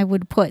writing. I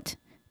would put,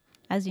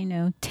 as you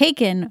know,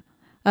 taken.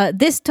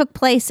 This took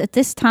place at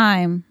this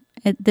time,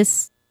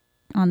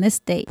 on this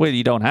date. Wait,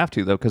 you don't have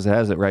to though, because it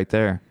has it right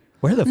there.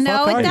 Where the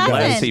No, fuck it are you doesn't.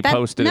 guys? Unless he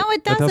posted no, it.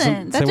 it That doesn't.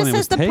 doesn't That say when just it says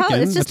was the post.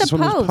 taken. It's just That's a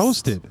when it was post.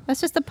 posted.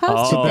 That's just a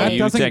post. Oh, that you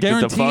doesn't think that the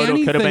guarantee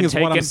photo could have anything been is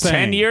what I'm taken 10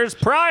 saying. years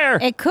prior?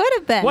 It could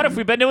have been. What if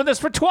we've been doing this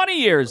for 20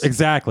 years?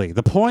 Exactly.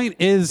 The point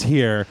is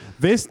here,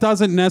 this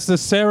doesn't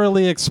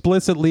necessarily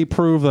explicitly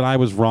prove that I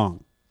was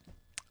wrong.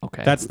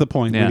 Okay. That's the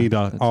point Yeah, we need to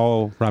that's-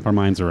 all wrap our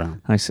minds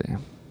around. I see.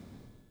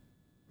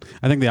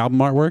 I think the album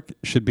artwork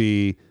should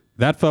be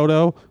that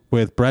photo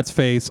with Brett's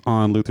face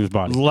on Luther's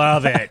body.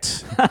 Love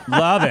it.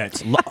 Love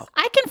it.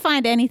 I can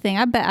find anything.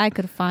 I bet I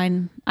could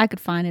find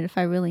it if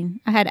I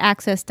had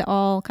access to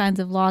all kinds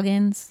of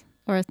logins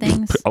or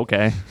things.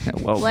 Okay.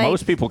 Well, Like-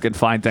 most people can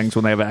find things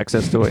when they have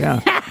access to it. Yeah.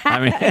 I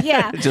mean,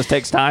 Yeah. it just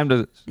takes time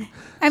to.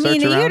 I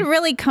mean, search around. you'd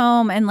really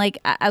comb and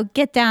I'll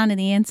get down to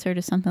the answer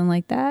to something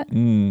like that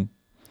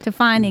to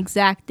find the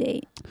exact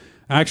date.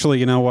 Actually,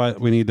 you know what?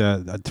 We need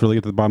to really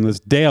get to the bottom of this.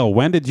 Dale,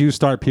 when did you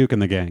start puking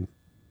the gang?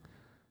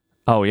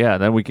 Oh yeah,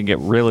 then we can get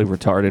really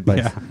retarded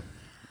by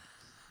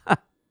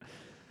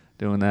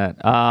doing that.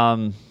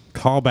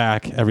 Call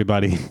back,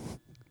 everybody.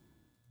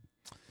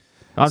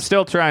 I'm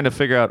still trying to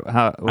figure out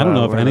how. I don't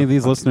know if any of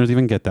these listeners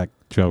even get that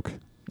joke.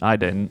 I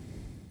didn't.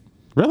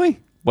 Really?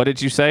 What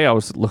did you say?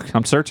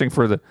 I'm searching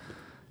for the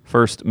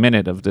first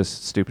minute of this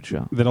stupid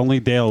show. That only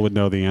Dale would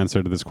know the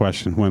answer to this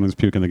question. When was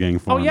Puke and the gang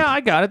formed? Oh yeah,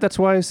 I got it. That's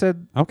why I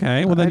said.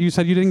 Okay. Well, then you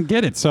said you didn't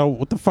get it. So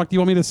what the fuck do you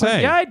want me to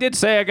say? Yeah, I did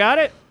say I got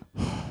it.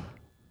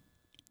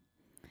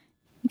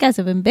 You guys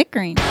have been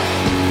bickering.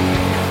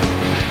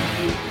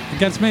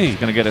 Against me.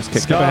 Gonna get us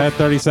kicked Skip off. ahead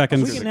 30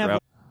 seconds.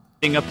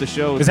 Up the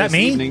show. Is that this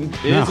me? evening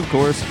is of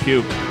course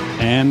Puke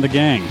And the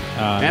gang.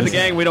 and the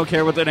gang. We don't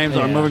care what their names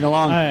are. Moving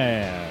along.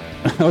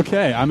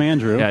 Okay, I'm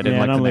Andrew. Yeah, I didn't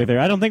like and I'm the name. Luther.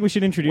 I don't think we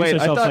should introduce Wait, I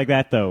ourselves thought- like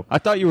that, though. I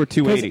thought you were Because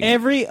 280.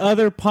 every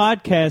other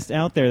podcast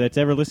out there that's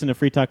ever listened to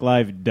Free Talk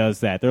Live does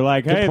that. They're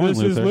like, hey, point,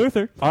 this is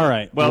Luther. All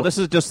right. Well, this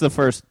is just the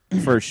first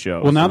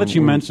show. Well, now so that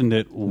you we're mentioned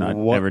it, not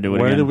ever do it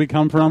where again. did we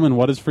come from and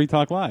what is Free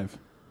Talk Live?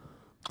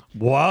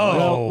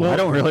 Whoa. I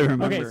don't really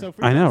remember. Okay, so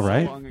I know,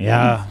 right?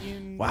 Yeah.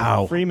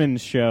 Wow.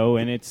 Freeman's show,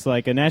 and it's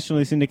like a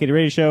nationally syndicated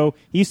radio show.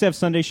 He used to have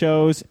Sunday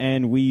shows,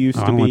 and we used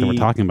I to don't be. like that we're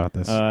talking about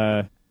this.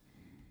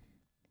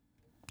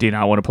 Do you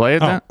not want to play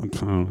it? oh,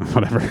 then?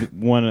 whatever.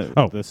 one of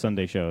Oh. the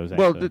Sunday shows.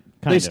 Well, actually. they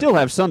Kind of. still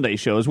have Sunday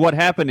shows. What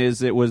happened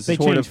is it was They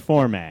sort changed of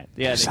format.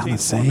 yeah, they sound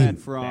changed the same. format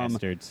from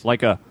Bastards.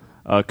 like a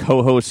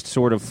co-host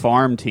sort of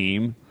farm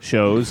team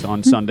shows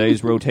on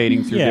Sundays,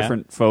 rotating through Yeah.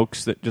 different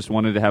folks that just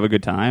wanted to have a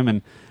good time,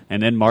 and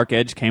then Mark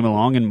Edge came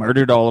along and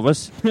murdered all of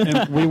us.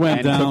 And we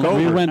went And took down.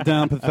 We over. went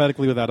down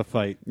pathetically without a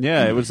fight.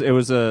 Yeah, it was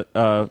a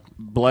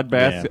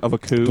bloodbath Yeah. of a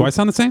coup. Do I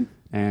sound the same?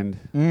 And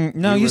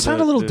No, we you were sound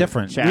the- a little the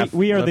different. chaff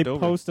We are the left over.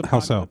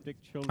 post-apocalyptic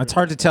children. It's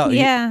hard to tell.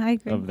 Yeah, I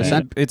agree. Of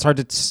that. It's hard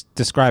to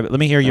describe it. Let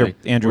me hear your Right.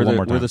 Andrew We're one the,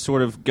 more time. We're the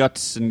sort of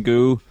guts and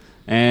goo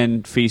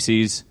and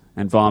feces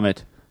and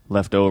vomit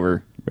left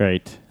over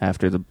Right.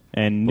 after the.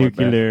 And Bloodbath.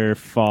 nuclear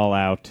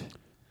fallout.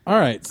 All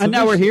right. So And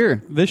now this- we're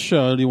here. This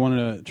show, do you want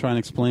to try and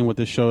explain what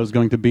this show is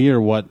going to be or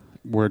what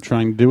we're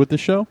trying to do with this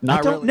show? Not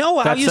I don't really. know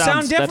how That you sounds-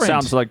 sound different. That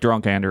sounds like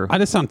drunk Andrew. I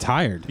just sound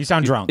tired. You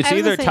sound drunk. It's I was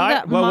either gonna say, you tired.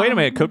 got Well, wait a mom-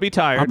 minute. It could be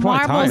tired. I'm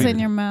probably Marbles tired. in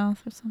your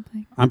mouth or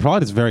something. I'm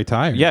probably just very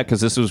tired. Yeah, because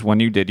this was when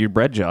you did your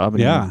bread job.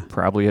 And Yeah. you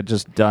probably had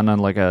just done on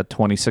like a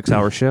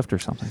 26-hour shift or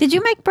something. Did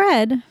you make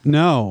bread?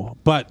 No,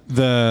 but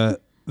the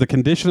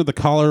condition of the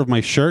collar of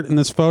my shirt in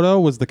this photo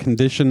was the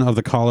condition of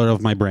the collar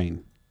of my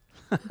brain.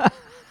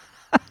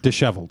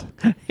 Disheveled.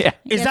 Yeah.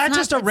 Is It's that not-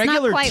 just a it's not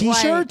regular quite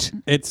T-shirt?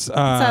 It's It's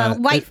a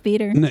wife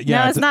beater. No,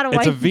 it's not a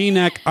It's a wife.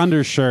 V-neck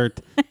undershirt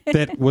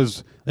that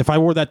was. If I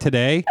wore that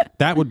today,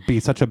 that would be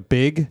such a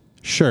big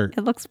shirt.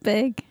 It looks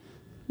big.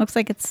 Looks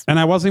like it's. And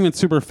I wasn't even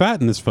super fat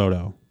in this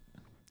photo.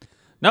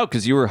 No,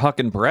 because you were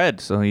hucking bread,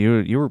 so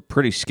you were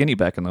pretty skinny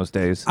back in those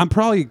days. I'm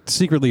probably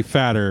secretly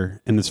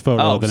fatter in this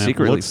photo Oh, than it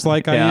secretly. looks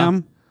like I Yeah.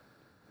 am.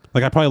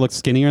 Like I probably look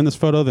skinnier in this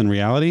photo than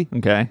reality,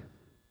 Okay.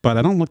 but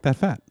I don't look that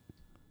fat.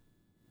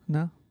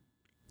 No.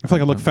 I feel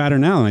like I look fatter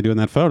now than I do in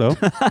that photo.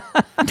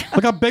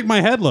 Look how big my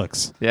head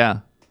looks Yeah.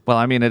 Well,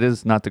 I mean, it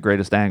is not the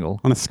greatest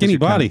angle. on a skinny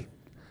body.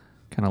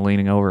 Kind of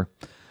leaning over.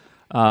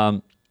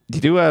 You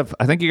do have,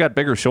 I think you got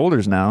bigger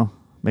shoulders now.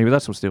 Maybe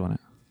that's what's doing it.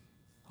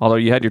 Although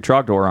you had your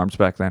trogdor arms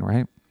back then,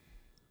 right?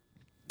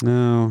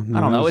 No, I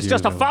don't know. It's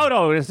just a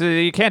photo.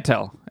 You can't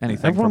tell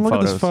anything Everyone from look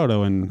photos. at this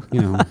photo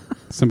and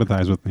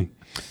sympathize with me.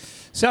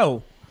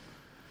 So,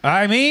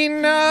 I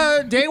mean,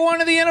 day one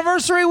of the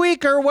anniversary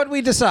week, or what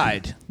we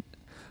decide?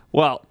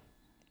 Well,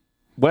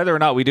 whether or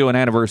not we do an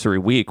anniversary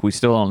week, we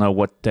still don't know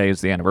what day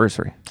is the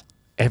anniversary.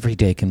 Every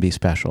day can be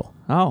special.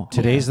 Oh.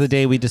 Today's the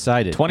day we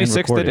decided. and 26th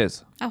recorded. it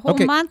is. A whole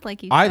Okay. month,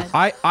 like you said.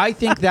 I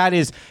think that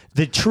is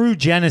the true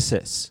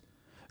genesis.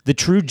 The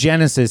true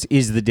genesis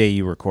is the day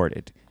you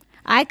recorded.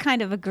 I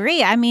kind of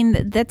agree. I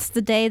mean, that's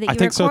the day that I you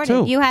think so,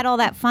 recorded. too. You had all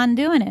that fun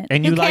doing it.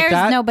 And Who you like cares?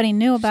 that? Nobody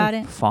knew about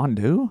it.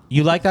 Fondue?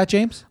 You like that,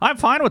 James? I'm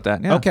fine with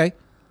that. Yeah. Okay.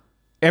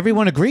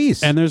 Everyone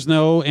agrees. And there's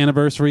no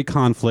anniversary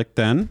conflict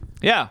then.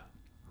 Yeah.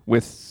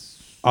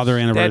 With Other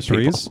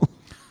anniversaries. people.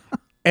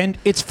 And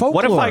it's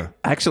folklore.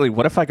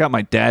 What if I got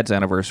my dad's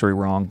anniversary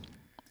wrong?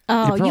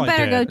 Oh, you probably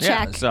better go did.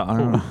 check. Yeah, so I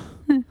don't know.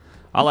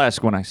 I'll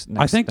ask when I.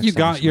 I think you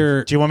got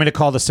your. Do you want me to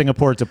call the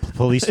Singapore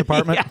police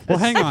department? Well,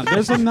 hang on.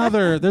 There's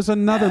another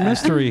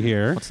mystery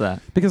here. What's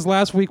that? Because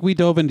last week we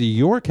dove into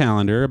your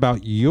calendar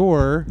about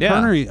your Yeah.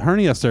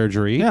 hernia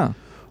surgery, Yeah.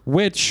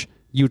 which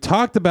you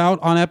talked about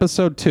on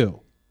episode 2,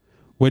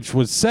 which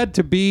was said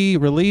to be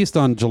released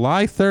on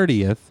July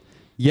 30th,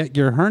 yet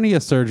your hernia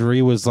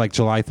surgery was like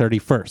July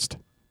 31st.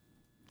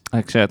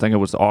 Actually, I think it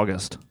was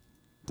August.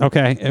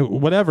 Okay,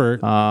 whatever.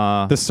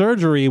 The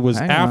surgery was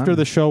hang after on.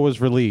 the show was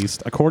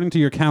released, according to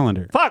your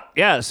calendar. Fuck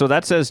yeah! So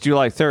that says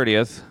July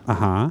 30th.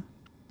 Uh-huh.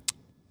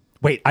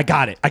 Wait, I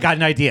got it. I got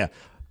an idea.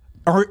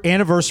 Our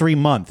anniversary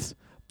month,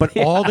 but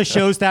all the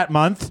shows that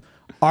month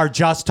are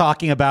just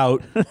talking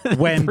about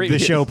when the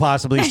Previous. show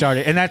possibly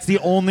started. And that's the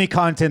only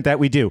content that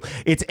we do.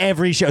 It's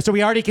every show. So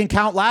we already can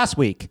count last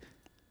week.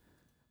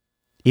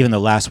 Even though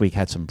last week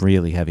had some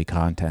really heavy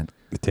content.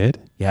 It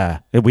did? Yeah,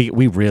 we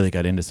really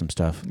got into some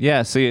stuff.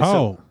 Yeah, see.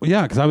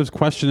 Yeah, because I was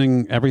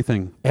questioning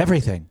everything.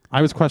 Everything.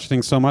 I was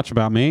questioning so much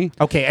about me.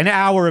 Okay, an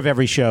hour of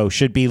every show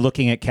should be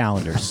looking at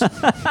calendars.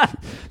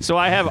 So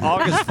I have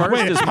August 1st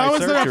Wait, as my how is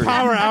there a surgery.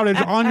 power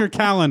outage on your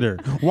calendar?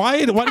 Why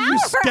did you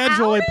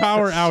schedule a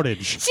power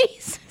outage?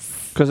 Jesus.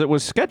 Because it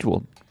was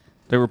scheduled.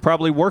 They were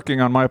probably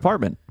working on my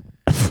apartment.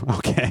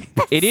 Okay.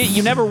 Idiot,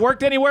 you never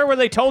worked anywhere where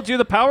they told you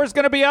the power's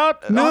going to be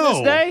out on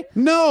this day?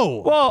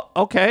 No. Well,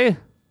 okay.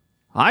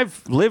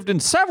 I've lived in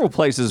several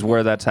places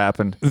where that's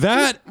happened.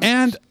 That,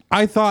 and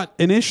I thought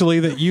initially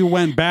that you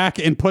went back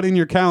and put in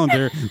your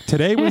calendar,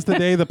 today was the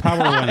day the power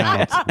went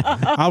out.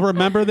 I'll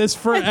remember this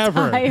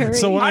forever. Diary.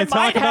 So when I talk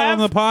might about it on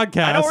the have.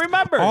 podcast, I don't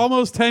remember.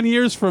 Almost 10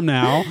 years from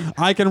now,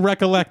 I can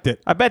recollect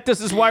it. I bet this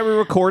is why we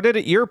recorded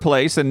at your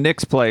place and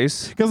Nick's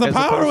place. Because the as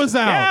power opposed- was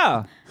out.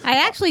 Yeah.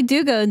 I actually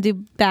do go and do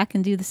back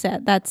and do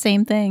that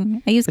same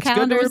thing. I use It's good to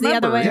calendars the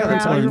other remember. way Yeah,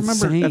 that's how you around.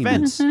 remember Insane.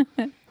 events.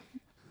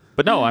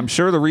 But no, I'm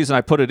sure the reason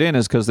I put it in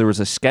is because there was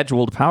a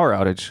scheduled power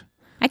outage.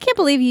 I can't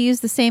believe you use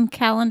the same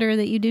calendar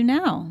that you do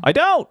now. I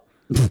don't.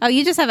 Oh,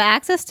 you just have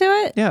access to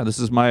it? Yeah, this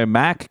is my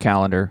Mac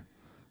calendar.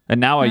 And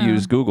now I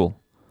use Google.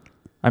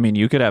 I mean,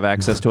 you could have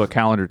access to a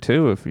calendar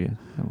too if you.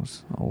 It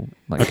was old.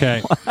 Like,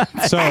 Okay.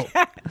 So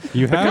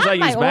you Because I have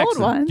My use Macs old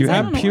now. ones. you I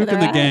have don't know Puke where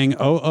and the they're Gang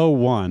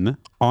 001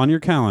 on your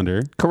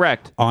calendar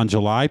Correct. on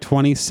July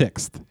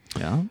 26th.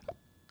 Yeah.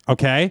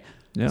 Okay?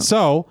 Yeah.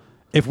 So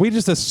if we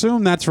just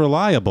assume that's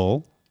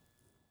reliable,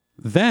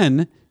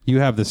 then you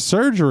have the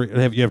surgery,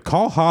 you have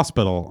call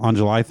hospital on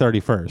July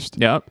 31st.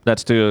 Yeah.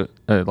 That's to,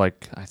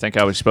 I think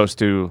I was supposed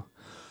to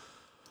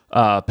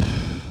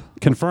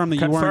Confirm that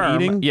you weren't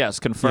confirm. eating. Yes,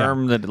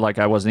 confirm that,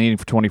 I wasn't eating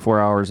for 24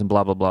 hours and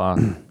blah, blah, blah.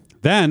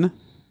 Then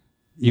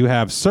you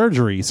have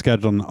surgery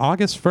scheduled on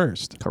August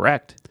 1st.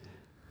 Correct.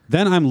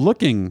 Then I'm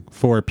looking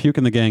for Puke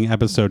and the Gang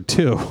episode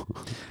 2.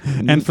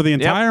 And for the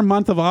entire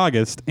month of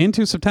August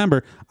into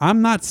September,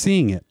 I'm not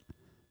seeing it.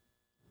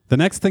 The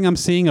next thing I'm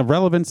seeing of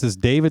relevance is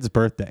David's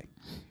birthday.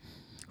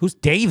 Who's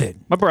David?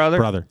 My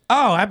brother.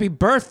 Oh, happy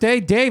birthday,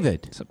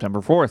 David. September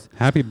 4th.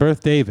 Happy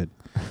birthday, David.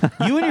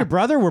 You and your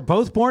brother were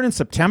both born in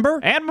September?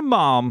 And my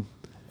mom.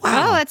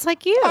 Oh, that's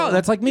like you. Oh,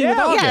 that's like me with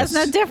August. yeah, it's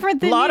no different A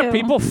than lot you. of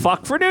people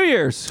fuck for New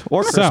Year's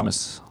or So-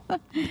 Christmas.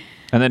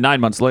 And then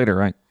 9 months later,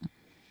 right?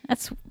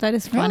 That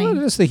is funny.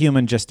 Well, it's the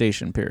human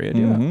gestation period.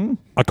 Yeah.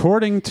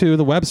 According to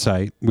the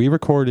website, we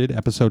recorded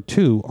episode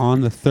 2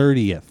 on the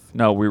 30th.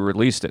 No, we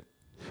released it.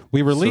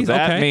 We released.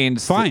 that okay,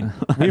 means- fine.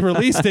 We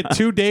released it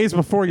 2 days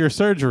before your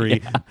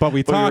surgery, but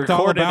we talked all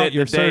recorded about it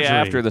your the day surgery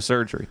after the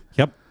surgery.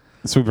 Yep.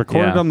 So we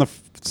recorded Yeah. on the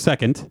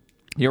 2nd,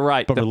 You're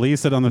right. but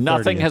released it on the 30th.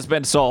 Nothing has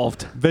been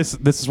solved. This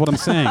is what I'm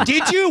saying.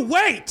 Did you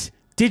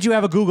Did you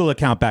have a Google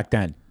account back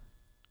then?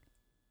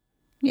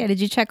 Yeah,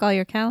 did you check all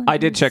your calendars? I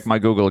did check my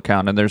Google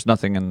account, and there's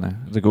nothing in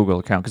the Google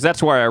account because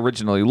that's where I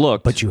originally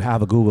looked. But you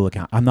have a Google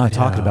account. I'm not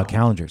talking about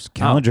calendars.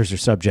 Calendars are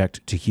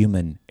subject to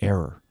human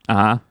error.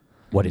 uh-huh.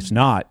 What it's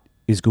not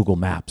is Google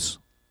Maps.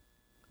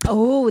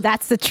 Oh,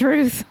 that's the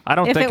truth. I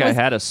don't If think it I was-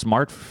 had a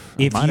smart.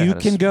 If you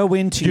can go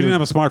into You didn't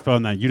have a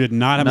smartphone then. You did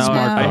not have No, a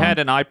smartphone. I had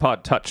an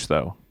iPod Touch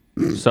though,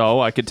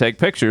 so I could take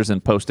pictures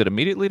and post it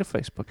immediately to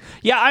Facebook.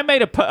 Yeah, I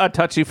made a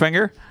touchy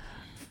finger,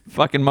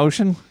 fucking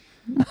motion.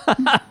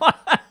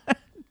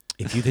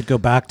 if you could go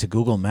back to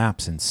Google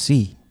Maps and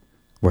see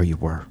where you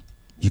were,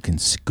 you can.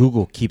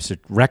 Google keeps a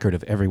record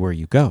of everywhere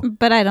you go.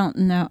 But I don't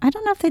know. I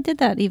don't know if they did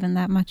that even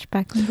that much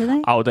back then, did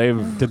they? Oh,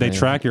 they've. Did they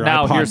track your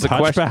Now iPod here's the Touch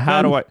question: back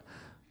How then? do I?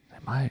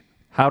 Am I?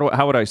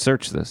 How would I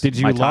search this? Did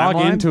you My log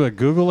timeline? into a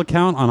Google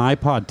account on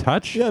iPod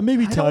Touch?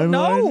 maybe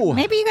No,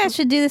 Maybe you guys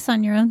should do this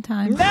on your own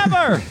time.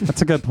 never.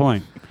 That's a good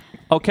point.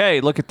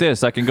 Okay, look at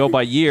this. I can go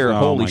by year. Oh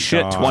Holy my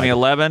shit, God.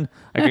 2011.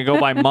 I can go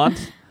by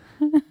month.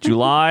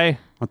 July.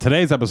 On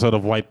today's episode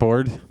of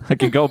Whiteboard, I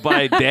can go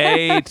by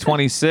day.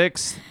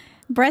 26th.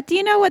 Brett, do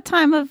you know what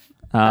time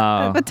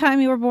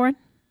you were born?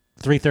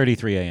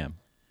 3:33 a.m.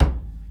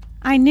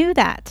 I knew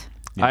that.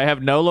 I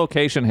have no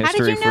location How did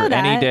history you know for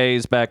any that?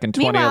 days back in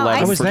Meanwhile,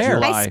 2011 I was for there.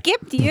 July. I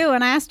skipped you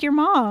and asked your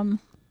mom.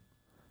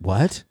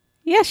 What?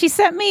 Yeah, she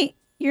sent me.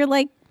 You're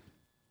like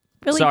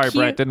really Sorry,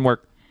 cute. Brett, didn't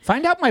work.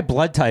 Find out my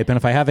blood type and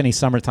if I have any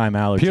summertime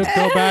allergies. Puke,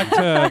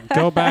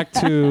 go back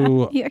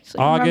to You actually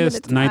remember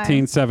August the time.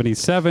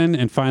 1977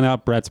 and find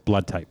out Brett's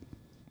blood type.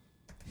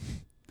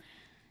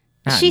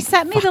 She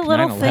sent me the Fuck,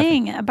 little 9/11.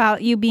 thing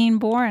about you being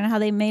born and how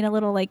they made a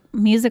little like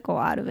musical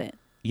out of it.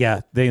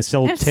 Yeah, they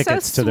sold It was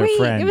tickets so to their sweet.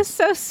 friends. It was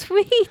so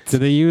sweet. Did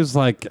they use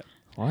like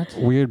What?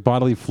 weird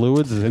bodily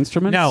fluids as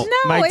instruments? No, No,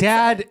 my it's-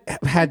 dad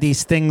had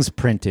these things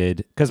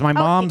printed because my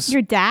mom's.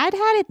 Your dad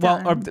had it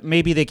done. Well, or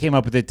maybe they came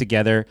up with it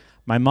together.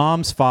 My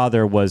mom's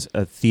father was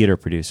a theater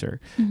producer.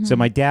 So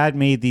my dad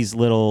made these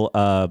little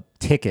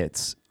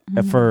tickets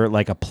for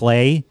like a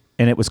play,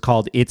 and it was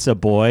called It's a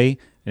Boy,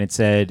 and it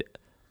said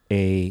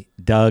a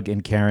Doug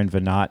and Karen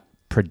Vanott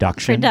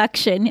production.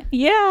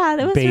 Yeah,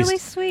 that was Based- really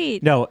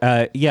sweet. No,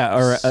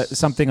 or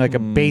something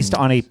like based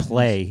on a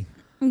play.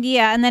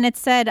 Yeah, and then it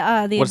said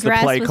the Was the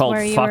address play was called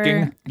where you Fucking?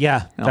 were.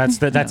 Yeah, that's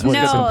what's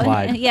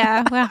implied.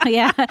 Yeah, well,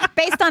 yeah,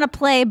 based on a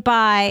play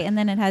by, and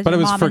then it has But your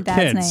it was mom for and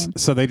dad's kids, name.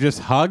 so they just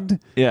hugged.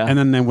 Yeah. And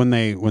then when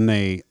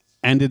they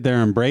ended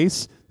their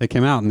embrace, they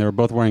came out and they were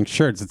both wearing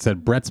shirts that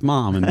said Brett's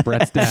mom and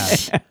Brett's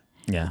dad.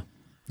 Yeah,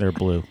 they're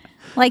blue.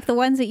 Like the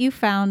ones that you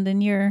found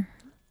in your.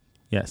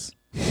 Yes.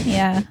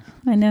 Yeah,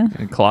 I know.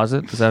 In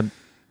closet? Is that?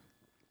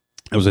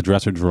 It was a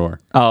dresser drawer.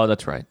 Oh,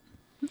 that's right.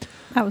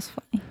 That was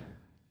funny.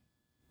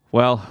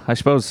 Well, I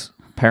suppose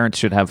parents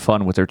should have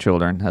fun with their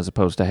children as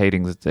opposed to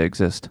hating that they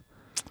exist.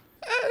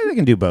 They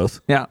can do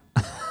both. Yeah.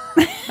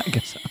 I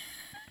guess so.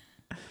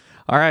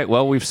 All right.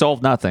 Well, we've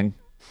solved nothing.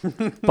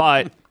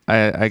 But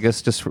I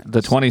guess just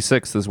the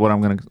 26th is what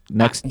I'm going to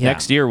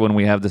next year when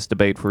we have this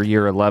debate for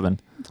year 11.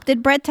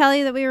 Did Brett tell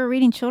you that we were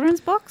reading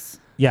children's books?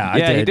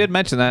 Yeah, He did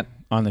mention that.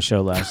 on the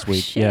show last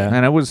week. Shit. Yeah.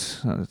 And it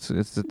was that's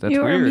You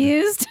were weird.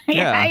 amused?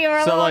 Yeah. You were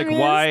a So little like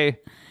amused?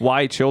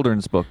 why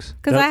children's books?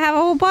 Because I have a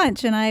whole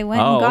bunch, and I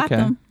went and got okay.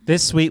 them.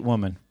 This sweet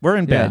woman. We're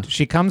in bed. Yeah.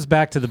 She comes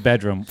back to the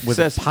bedroom with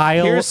Says, a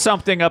pile here's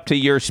something up to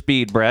your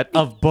speed, Brett.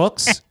 of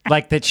books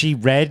like that she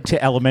read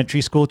to elementary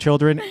school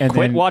children, and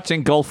Quit then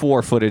watching Gulf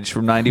War footage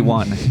from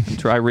 91 and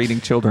try reading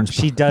children's books.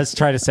 she does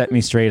try to set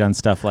me straight on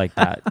stuff like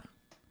that.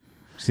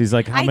 She's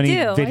like, "How I many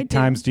do, I do.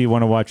 times do you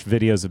want to watch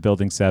videos of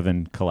Building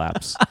 7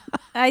 collapse?"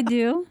 I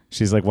do.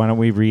 She's like, "Why don't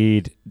we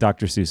read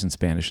Dr. Seuss in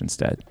Spanish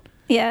instead?"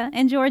 Yeah,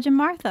 and George and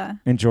Martha.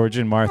 And George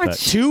and Martha,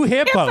 Which- two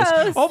hippos.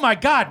 hippos. Oh my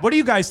God! What do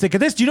you guys think of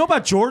this? Do you know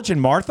about George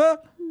and Martha?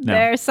 No.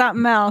 There's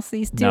something else.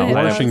 These two No,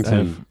 hippos.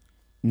 Washington.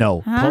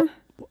 No. Huh?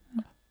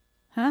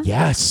 Huh?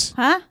 Yes.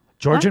 Huh?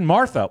 George and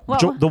Martha.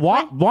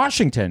 What?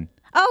 Washington.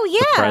 Oh,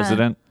 yeah.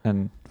 President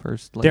and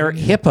first lady. They're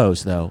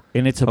hippos though,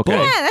 and it's a Okay.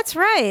 book. Yeah, that's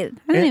right. I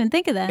didn't And- even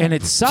think of that. And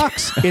it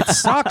sucks. It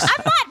sucks.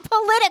 I'm not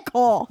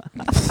political.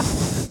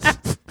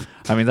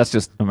 I mean, that's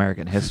just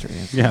American history.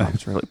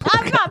 It's really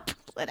I'm not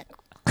political.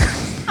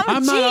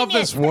 I'm not of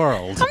genius. this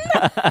world.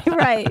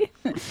 Right.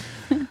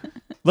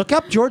 Look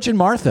up George and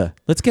Martha.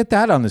 Let's get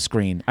that on the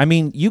screen. I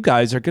mean, you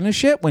guys are gonna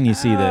shit when you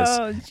see this,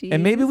 Oh,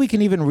 and maybe we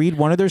can even read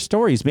one of their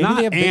stories. Maybe Not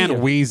they have Aunt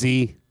video.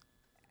 Wheezy.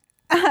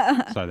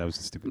 Sorry, that was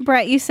stupid.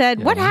 Brett, you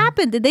said, what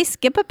happened? Did they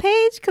skip a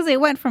page? Because they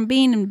went from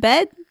being in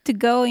bed to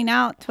going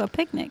out to a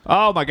picnic.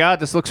 Oh my God,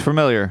 this looks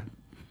familiar.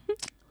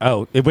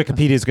 Oh,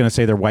 Wikipedia is going to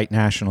say they're white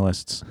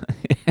nationalists.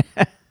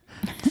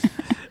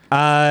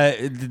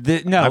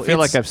 No, I feel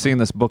like I've seen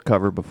this book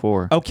cover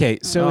before. Okay,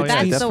 so Oh, it's yeah,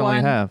 I these, That's the definitely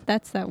one. have.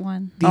 That's that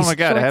one. Oh my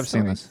God, I short have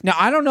seen stories. this. now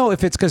I don't know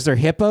if it's because they're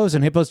hippos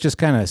and hippos just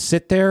kind of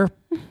sit there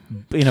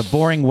in a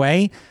boring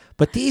way,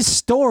 but these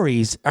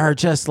stories are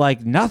just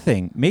like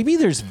nothing. Maybe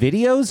there's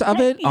videos of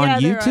it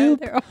on YouTube.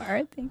 There are,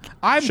 I think.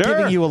 I'm Sure.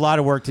 giving you a lot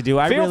of work to do.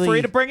 I Feel really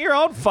free to bring your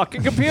own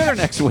fucking computer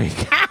next week.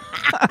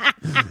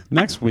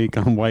 Next week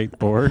on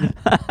Whiteboard.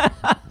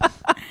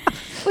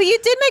 Well, you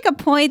did make a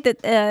point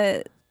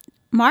that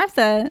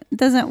Martha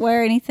doesn't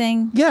wear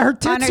anything. Yeah, her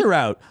tits her- are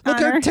out. Look,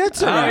 on her her-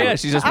 tits are Oh out. yeah,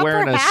 she's just Upper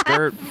wearing a half.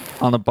 skirt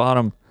on the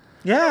bottom.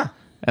 Yeah.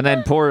 And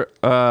then poor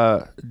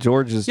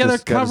George is Yeah, they're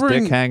just got his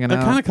covering. dick hanging They're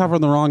out. kind of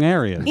covering the wrong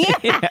areas.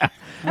 Yeah.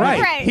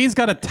 Right. Right. He's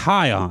got a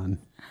tie on.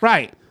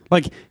 Right.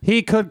 Like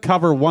he could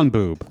cover one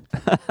boob.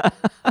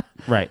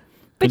 Right.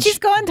 But she's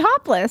going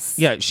topless.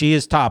 Yeah, she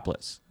is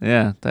topless.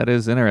 Yeah, that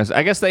is interesting.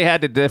 I guess they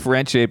had to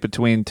differentiate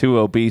between two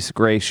obese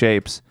gray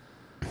shapes.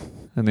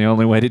 And the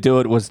only way to do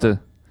it was to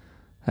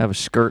have a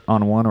skirt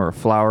on one or a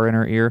flower in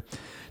her ear.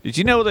 Did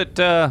you know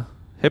that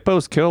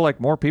hippos kill like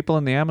more people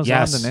in the Amazon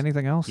Yes. than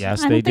anything else?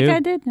 Yes, I they don't think do. I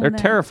did know They're that.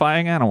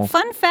 terrifying animals.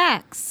 Fun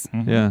facts.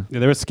 Yeah. Yeah,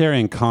 they were scary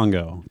in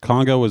Congo.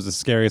 Congo was the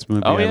scariest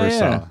movie Oh, I ever yeah.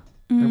 saw.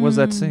 There was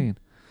that scene.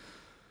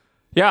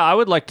 Yeah, I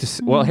would like to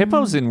see. Well,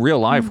 hippos in real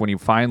life, when you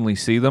finally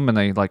see them and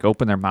they like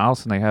open their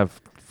mouths and they have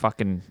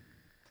fucking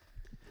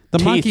The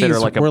teeth monkeys that are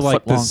like a were like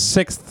foot the long.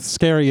 sixth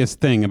scariest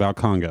thing about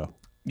Congo,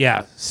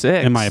 Yeah.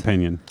 six. in my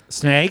opinion.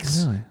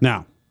 Snakes?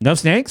 Now, No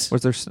snakes?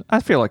 Was there? I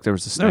feel like there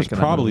was a snake. there was in that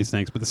probably movie.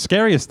 snakes, but the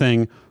scariest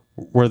thing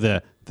were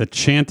the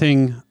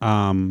chanting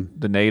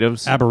The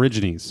natives.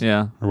 Aborigines,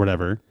 Yeah. or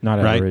whatever.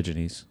 Not right?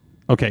 Aborigines.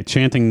 Okay,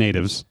 chanting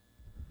natives.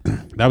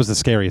 That was the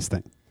scariest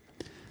thing.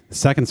 The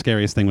second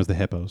scariest thing was the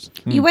hippos.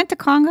 You went to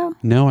Congo?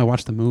 No, I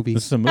watched the movie.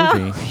 This is a movie.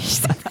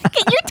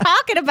 You're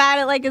talking about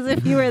it like as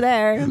if you were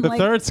there. I'm The like,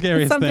 third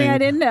scariest something thing I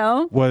didn't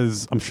know.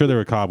 was, I'm sure there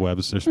were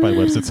cobwebs or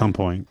spiderwebs at some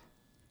point.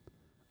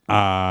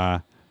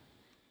 The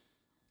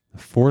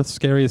fourth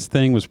scariest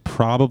thing was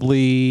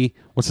probably,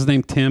 what's his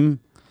name, Tim?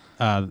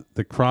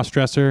 The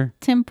cross-dresser?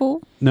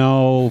 Temple.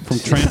 No, from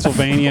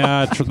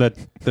Transylvania,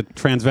 the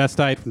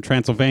transvestite from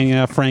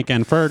Transylvania, Frank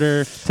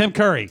Anfurter, Tim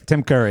Curry.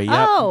 Tim Curry. Yep.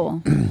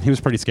 Oh. He was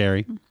pretty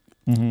scary.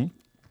 The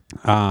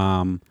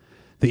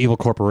Evil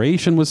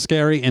Corporation was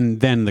scary, and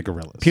then the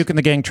gorillas. Puke and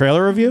the Gang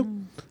trailer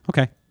review?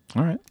 Okay,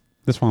 All right.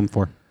 this one I'm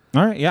for.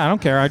 All right. Yeah, I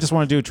don't care. I just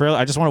want to do a trailer.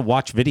 I just want to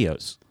watch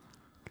videos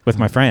with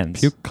my friends.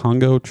 Puke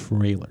Congo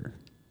trailer.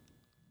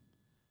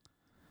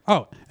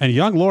 Oh, and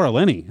young Laura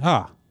Linney.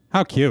 Ah,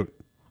 how cute.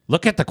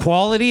 Look at the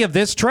quality of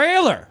this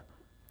trailer.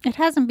 It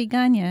hasn't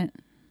begun yet.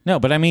 No,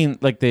 but I mean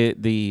like the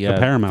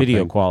Paramount video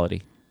thing.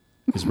 quality.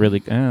 is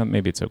really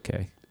maybe it's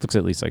okay. Looks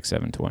at least like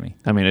 720.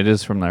 I mean, it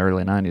is from the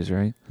early 90s,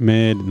 right?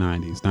 Mid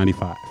 90s,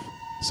 95.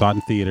 Saw it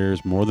in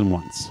theaters more than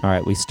once. All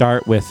right, we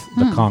start with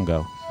the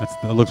Congo.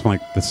 That looks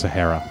like the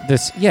Sahara.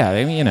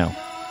 I mean,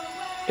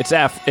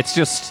 It's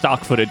just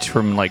stock footage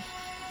from like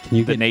Can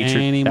you the get nature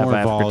any of more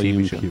Africa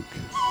volume, TV show. Puke?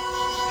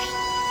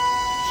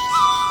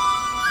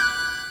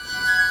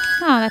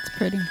 Oh, that's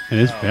pretty. It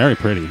is very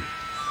pretty.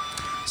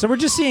 So we're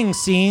just seeing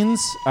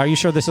scenes. Are you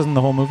sure this isn't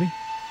the whole movie?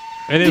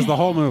 It is the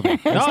whole movie.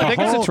 No, I think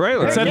it's a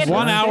trailer. It said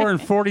 1 hour and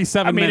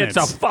 47 I mean, minutes.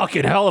 it's a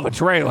fucking hell of a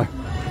trailer.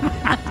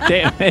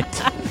 Damn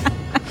it.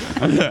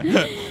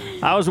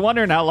 I was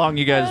wondering how long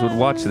you guys would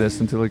watch this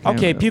until it came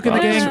Okay, out. Puke and the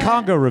Gang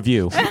Congo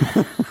review.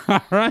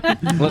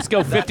 Let's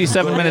go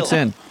 57 minutes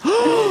in.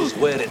 Knows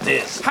where it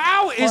is.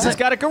 How is He's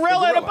got a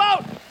gorilla in a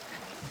boat.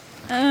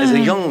 As a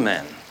young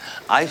man,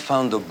 I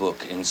found a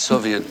book in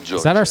Soviet Georgia.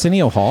 Is that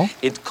Arsenio Hall?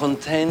 It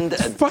contained a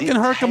fucking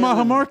Herka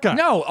Mahamorka.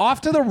 No,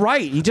 off to the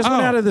right. He just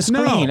went out of the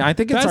screen. No, I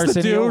think it's that's the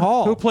Arsenio dude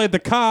Hall. who played the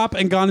cop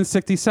and Gone in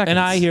 60 Seconds. And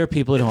I hear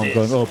people at home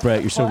going, "Oh,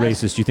 Brett, you're so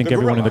racist. You think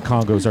everyone in the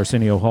Congo is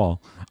Arsenio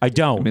Hall?" I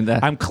don't.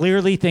 I'm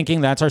clearly thinking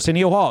that's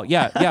Arsenio Hall.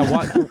 Yeah.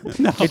 What?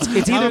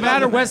 It's either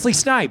that or Wesley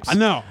Snipes.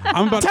 No,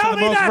 I'm about to Tell say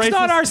the me most that's racist.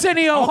 not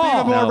Arsenio I'll be Hall.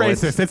 even more No,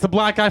 racist. It's the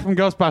black guy from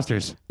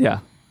Ghostbusters. Yeah.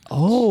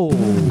 Oh,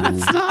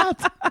 It's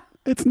not.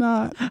 It's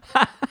not.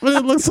 But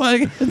it looks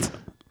like it.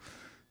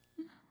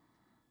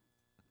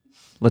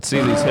 Let's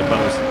see these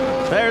hippos.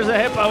 There's a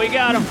hippo. We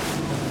got him.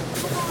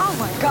 Oh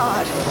my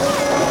God.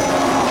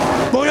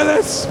 Look at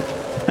this.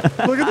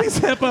 Look at these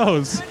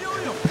hippos.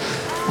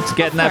 Let's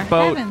get in that For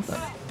boat. heavens.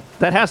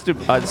 That has to.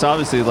 It's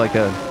obviously like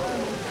a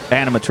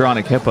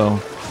animatronic hippo.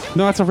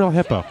 No, it's a real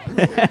hippo.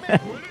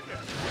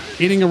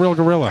 Eating a real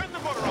gorilla.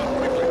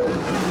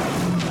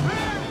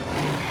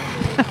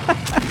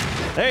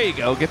 There you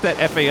go. Get that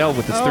FAL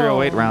with his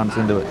 308 rounds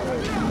into it.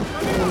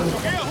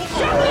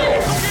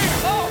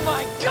 Oh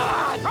my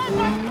God!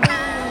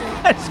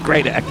 That's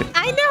great acting.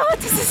 I know it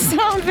doesn't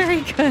sound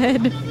very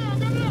good.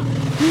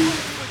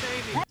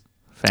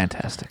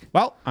 Fantastic.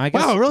 well, I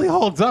guess. Wow, it really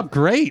holds up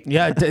great.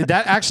 Yeah,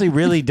 that actually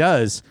really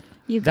does.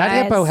 You That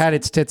guys. hippo had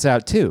its tits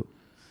out too,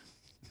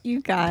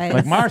 You guys.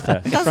 like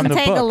Martha Doesn't from the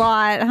take book. a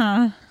lot,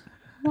 huh?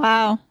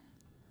 Wow.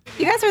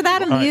 You guys are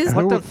that amused?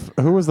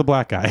 Who was the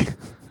black guy?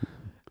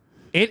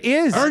 It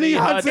is Ernie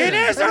Hudson. It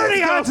is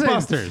Ernie Hudson.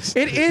 Ghostbusters.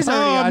 It is Ernie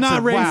Oh, I'm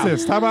Hudson. not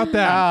racist. How about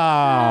that?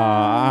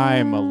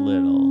 I'm a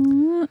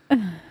little.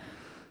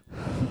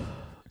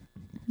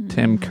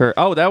 Tim Curry.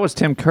 Oh, that was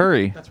Tim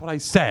Curry. That's what I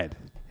said.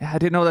 Yeah, I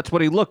didn't know that's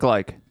what he looked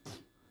like.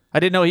 I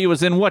didn't know he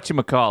was in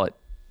whatchamacallit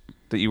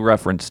that you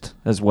referenced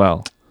as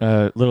well.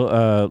 Not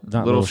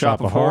Little Shop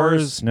of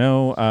Horrors?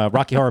 No,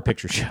 Rocky Horror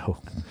Picture Show.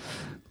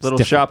 Little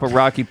different. Shop of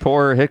Rocky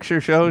Horror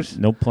Picture Shows.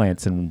 No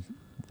plants in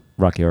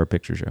Rocky Horror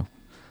Picture Show.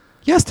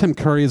 Yes, Tim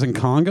Curry is in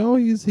Congo.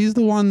 He's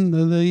the one.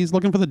 He's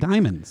looking for the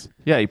diamonds.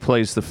 Yeah, he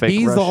plays the fake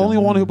He's Russian. the only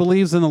one who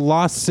believes in the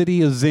lost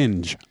city of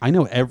Zinj. I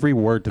know every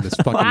word to this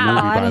fucking movie,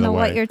 Wow, by I don't the know way.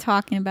 what you're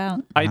talking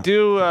about. I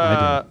do.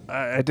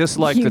 I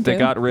dislike You that they do?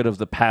 got rid of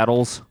the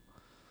paddles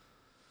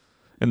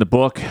in the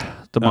book.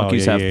 The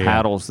monkeys have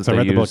paddles that so they I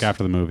read the use. book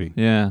after the movie.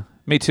 Yeah,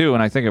 me too.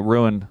 And I think it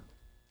ruined,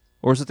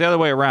 or was it the other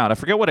way around? I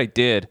forget what I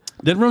did.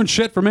 Didn't ruin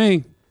shit for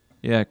me.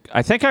 Yeah,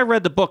 I think I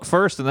read the book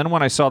first, and then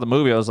when I saw the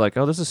movie, I was like,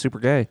 "Oh, this is super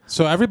gay."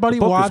 So everybody The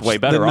book was watched way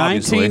better, the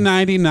obviously.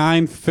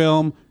 1999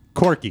 film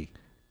Corky.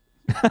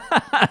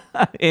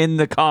 In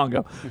the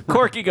Congo,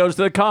 Corky goes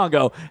to the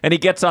Congo, and he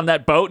gets on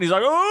that boat, and he's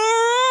like,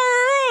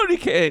 "Oh!"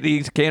 And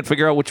he can't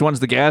figure out which one's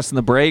the gas and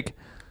the brake,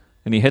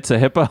 and he hits a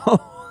hippo.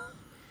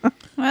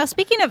 Well,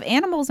 speaking of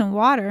animals and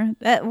water,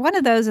 one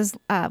of those is,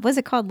 was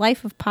it called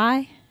Life of Pi?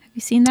 Have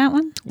you seen that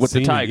one? With the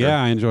Seen it. tiger.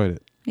 Yeah, I enjoyed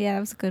it. Yeah, that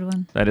was a good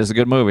one. That is a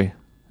good movie.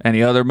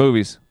 Any other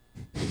movies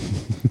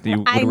that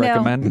you I would know.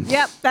 recommend?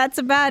 Yep, that's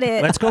about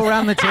it. Let's go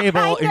around the table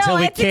I know, until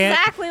we it's can't.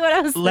 exactly what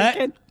I was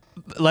thinking.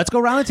 Let's go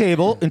around the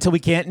table until we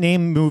can't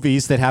name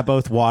movies that have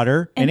both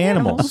water and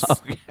animals.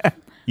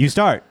 You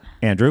start,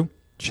 Andrew.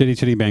 Chitty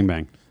Chitty Bang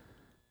Bang.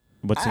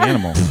 What's the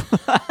animal?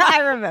 I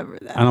remember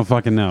that. I don't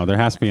fucking know. There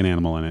has to be an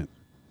animal in it.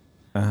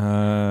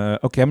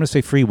 Okay, I'm going to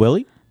say Free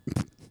Willy.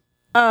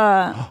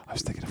 I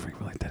was thinking of Free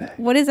Willy today.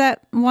 What is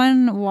that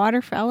one?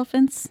 Water for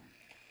elephants?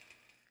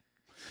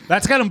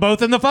 That's got them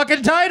both in the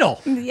fucking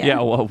title. Yeah,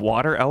 well,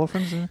 water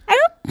elephants. I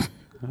don't.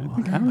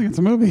 I don't think it's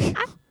a movie.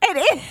 It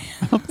is.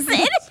 It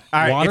is. All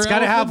right, Water it's got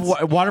to have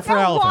elephants? water for No,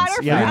 elephants.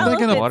 water for yeah. I'm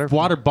thinking elephants. of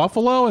water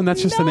buffalo, and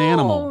that's just an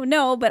animal.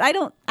 No, but I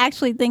don't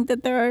actually think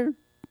that there are.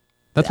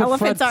 That's what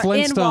Fred elephants are in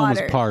Flintstone was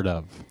water. part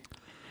of.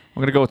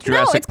 I'm gonna go with No,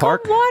 Jurassic it's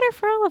Park. called Water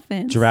for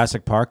Elephants.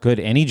 Jurassic Park, good.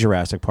 Any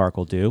Jurassic Park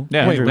will do.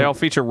 Yeah, Wait, they all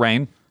feature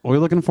rain. What are we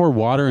looking for?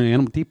 Water and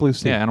animal. Deep Blue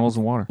Sea. Yeah, animals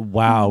and water.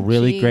 Wow,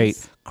 really Jeez.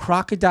 great.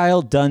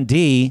 Crocodile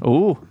Dundee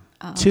Ooh,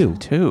 2.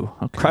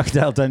 Okay.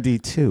 Crocodile Dundee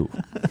 2.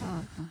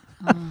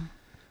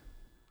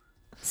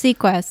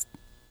 Sequest.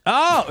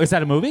 Oh, is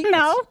that a movie?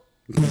 No.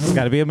 It's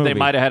got to be a movie. They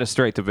might have had a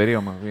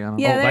straight-to-video movie. I don't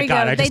Yeah, know. there my you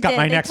God, go. I just They got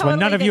my did. They next one. None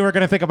totally of you did. are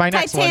going to think of my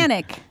next one.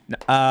 Titanic.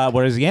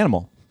 What is the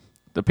animal?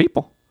 The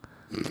people.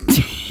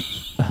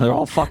 They're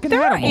all fucking There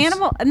were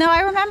animals. No,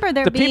 I remember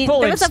there The being. people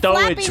there in was a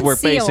stowage flapping were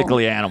seal.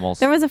 basically animals.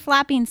 There was a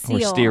flapping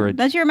seal. steerage.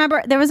 Don't you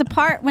remember? There was a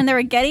part when they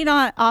were getting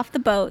off the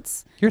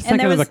boats. You're and thinking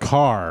there of the was-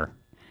 car.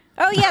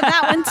 Oh yeah,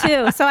 that one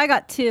too. So I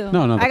got 2.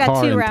 No, I the got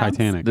car 2 in rounds.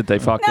 Titanic. Did they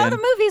fuck No, in? the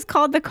movie's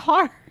called The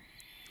Car.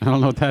 I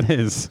don't know what that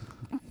is.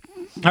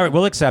 All right,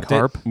 we'll accept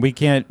Carp. it. We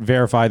can't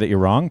verify that you're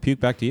wrong. Puke,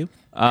 back to you.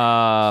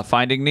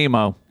 Finding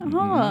Nemo.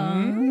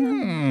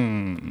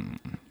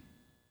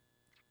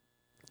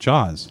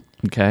 Jaws.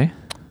 Okay.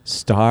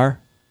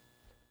 Star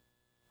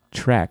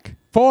Trek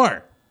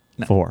 4.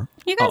 4.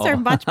 You guys are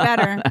much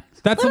better.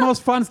 That's the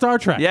most fun Star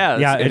Trek. Yeah,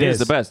 Yeah, it it is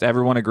is. the best.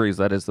 Everyone agrees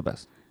that is the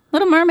best.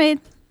 Little Mermaid.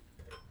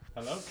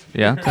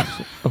 Yeah.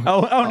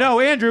 Oh no,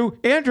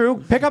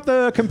 Andrew, pick up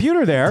the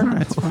computer there.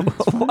 It's fine.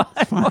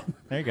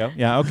 There you go.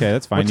 Yeah, okay,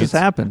 that's fine. What just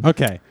happened?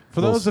 Okay. For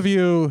those of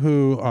you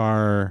who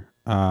are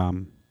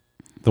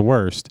the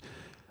worst,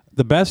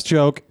 the best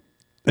joke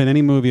in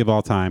any movie of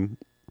all time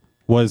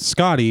was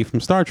Scotty from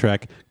Star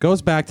Trek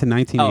goes back to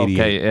 1988.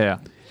 Okay, yeah.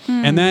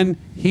 And then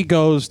he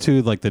goes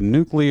to like the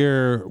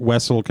nuclear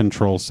vessel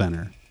control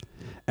center,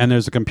 and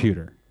there's a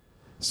computer.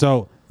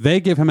 So they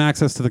give him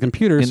access to the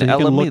computer In so he can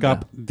look Alameda.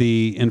 up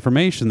the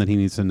information that he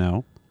needs to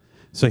know.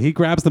 So he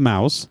grabs the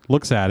mouse,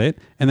 looks at it,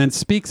 and then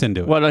speaks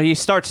into it. Well, he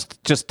starts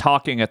just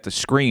talking at the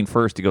screen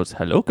first. He goes,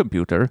 "Hello,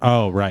 computer,"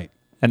 Oh, right.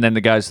 and then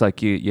the guy's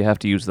like, "You have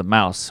to use the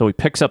mouse." So he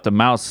picks up the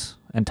mouse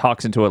and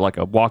talks into it like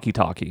a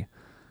walkie-talkie.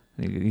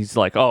 He's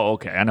like, "Oh,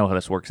 okay, I know how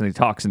this works," and he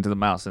talks into the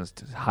mouse, and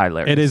it's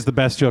hilarious. It is the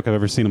best joke I've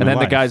ever seen in And my then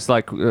life. the guy's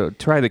like,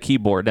 "Try the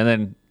keyboard,"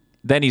 and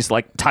then he's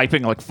like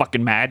typing like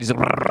fucking mad. He's like,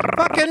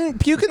 Fucking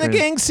Puke and the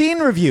Gang scene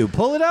review.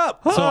 Pull it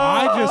up. So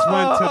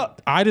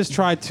I just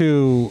tried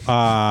to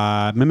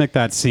mimic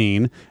that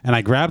scene, and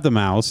I grabbed the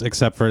mouse,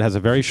 except for it has a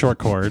very short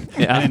cord,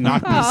 and it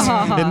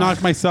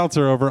knocked my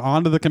seltzer over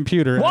onto the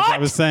computer as I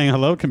What? was saying,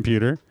 "Hello,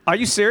 computer." "Are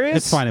you serious?"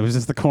 It's fine. It was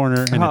just the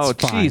corner, and Oh,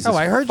 it's fine. Jesus. Oh,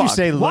 I heard you Fuck.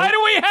 say. Why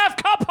do we have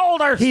cup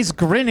holders? He's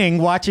grinning,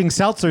 watching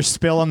seltzer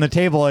spill on the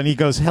table, and he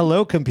goes,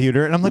 "Hello,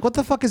 computer." And I'm like, "What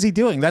the fuck is he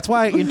doing?" That's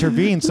why I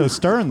intervened so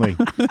sternly.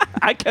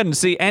 I couldn't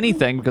see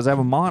anything because I have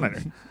a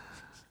monitor.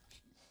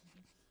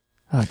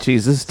 Oh,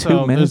 jeez, this is 2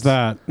 So minutes. there's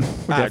that.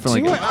 We're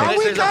definitely gonna take-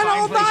 we got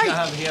all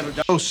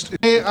night.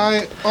 May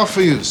I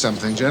offer you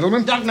something,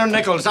 gentlemen? Dr.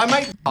 Nichols, I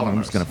might. I'm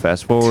just gonna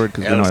fast forward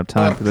because we don't have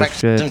time for this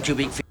shit.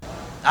 Cubic feet.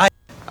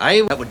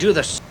 I would do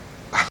this.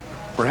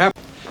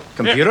 Perhaps.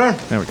 Computer?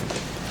 There we go.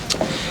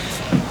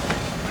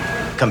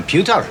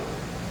 Computer.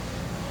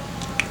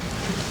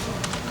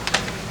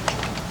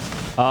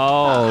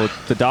 Oh,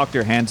 the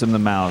doctor hands him the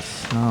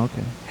mouse. Oh,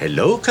 okay.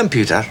 Hello,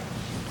 computer.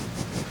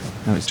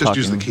 Now he's Just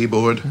use the talking.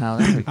 keyboard. Oh,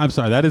 there we go. I'm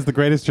sorry. That is the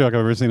greatest joke I've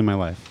ever seen in my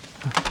life.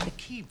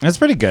 That's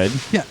pretty good.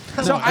 Yeah.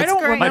 So I don't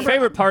great. My remember.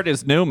 favorite part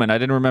is Newman. I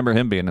didn't remember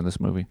him being in this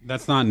movie.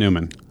 That's not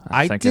Newman.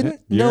 I think it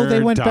didn't know they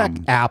You're went back.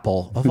 dumb.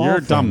 Apple. Of all You're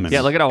things. dumb.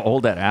 Yeah, look at how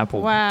old that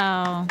Apple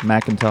Wow.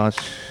 Macintosh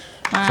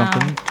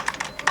something.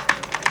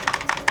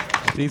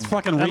 He's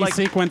fucking I like-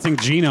 resequencing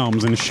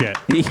genomes and shit.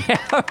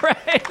 Yeah,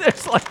 right.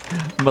 There's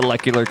like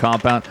molecular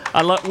compound.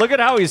 Look at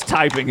how he's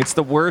typing. It's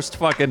the worst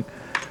fucking.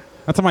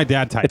 That's how my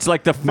dad typed. It's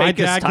like the my fakest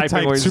dad could typing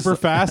where type he's super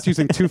just- fast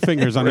using 2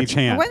 fingers on each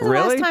hand. When's the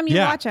Really? last time you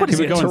Yeah. watched What it? Is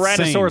he a Go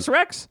insane. Tyrannosaurus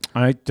Rex?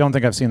 I don't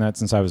think I've seen that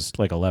since I was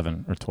like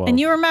 11 or 12. And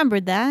you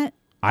remembered that?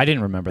 I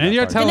didn't remember that. And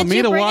you're part. telling Didn't me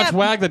you to bring watch up-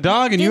 Wag the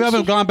Dog, and you Didn't haven't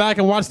you- gone back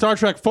and watched Star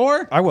Trek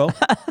 4? I will.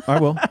 I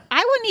will.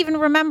 I wouldn't even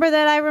remember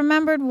that I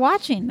remembered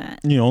watching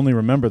that. You only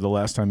remember the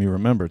last time you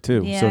remember,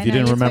 too. Yeah, so if I you know,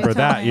 didn't you remember told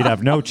that, me. you'd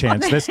have no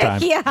chance this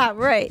time. Yeah,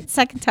 right.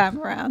 Second time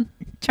around.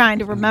 Trying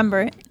to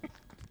remember it.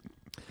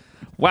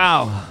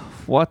 Wow.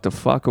 What the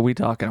fuck are we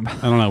talking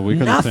about? I don't know. We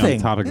could have Nothing. stayed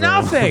on topic.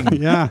 Nothing.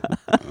 Yeah.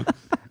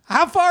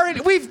 How far?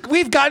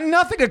 We've gotten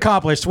nothing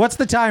accomplished. What's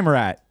the timer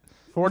at?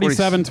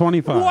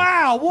 47:25.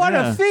 Wow, what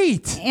Yeah. a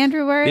feat.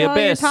 Andrew, where The are all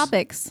your abyss.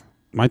 topics?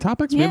 My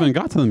topics? We Yeah. haven't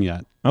got to them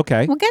yet.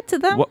 Okay. We'll get to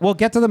them. We'll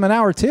get to them in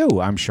hour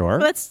 2, I'm sure.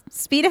 Let's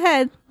speed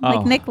ahead, like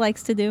Oh. Nick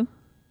likes to do.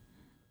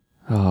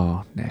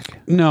 Oh,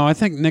 Nick. No, I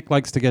think Nick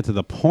likes to get to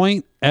the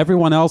point.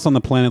 Everyone else on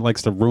the planet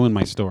likes to ruin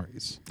my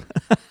stories.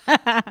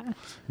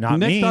 Not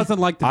Nick me. doesn't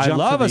like to I jump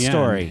love to a the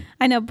story. end.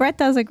 I know Brett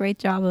does a great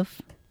job of.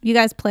 You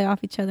guys play off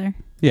each other.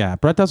 Yeah,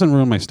 Brett doesn't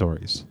ruin my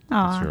stories.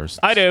 Aw. Yours.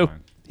 I do.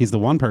 He's the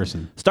one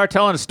person. Start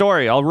telling a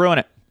story. I'll ruin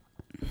it.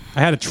 I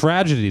had a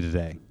tragedy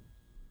today.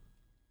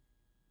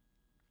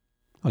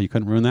 Oh, you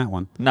couldn't ruin that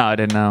one. No, I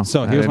didn't know.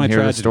 So I here's didn't my hear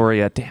the tragedy. story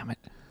yet. Damn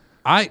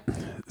it.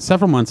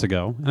 Several months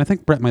ago, and I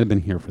think Brett might have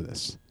been here for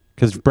this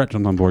because Brett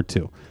jumped on board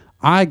too.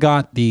 I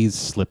got these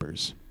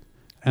slippers,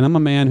 and I'm a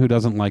man who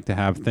doesn't like to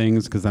have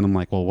things because then I'm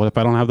like, well, what if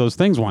I don't have those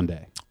things one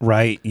day,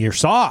 Right. You're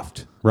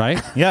soft.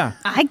 right? Yeah.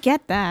 I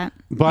get that.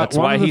 But That's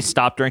one why of the- he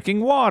stopped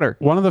drinking water.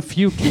 One of the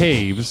few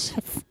caves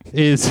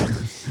is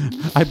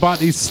I bought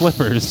these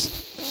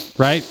slippers,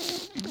 right?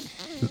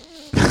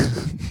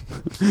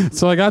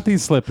 So I got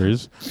these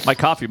slippers, My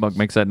coffee mug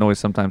makes that noise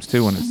sometimes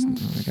too when it's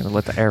you gotta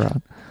let the air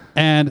out.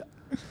 and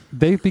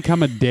they've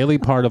become a daily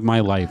part of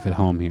my life at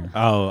home here.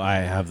 Oh, I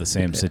have the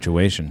same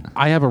situation.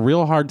 I have a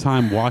real hard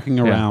time walking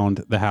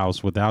around the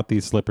house without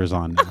these slippers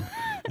on now.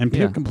 And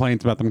Puke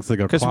complains about them because they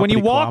go Because when you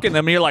walk in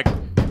them, you're like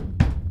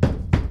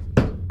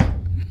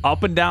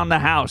up and down the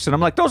house, and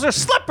I'm like, those are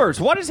slippers.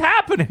 What is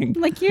happening?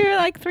 Like you're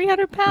like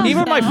 300 pounds.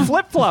 Even my now.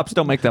 flip flops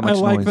don't make that much I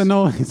like noise. the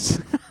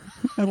noise.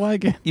 I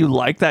like it. You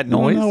like that I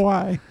noise? don't know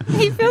why.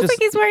 He feels like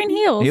he's wearing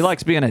heels. He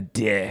likes being a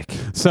dick.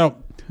 So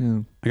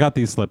I got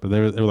these slippers. They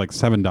were like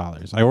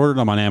 $7. I ordered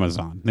them on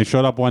Amazon. They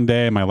showed up one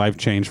day, and my life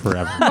changed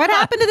forever. What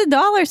happened to the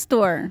dollar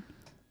store?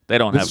 They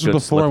don't This have was good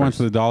before I went slippers.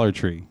 to the Dollar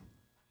Tree.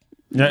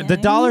 The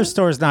dollar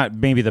store is not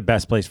maybe the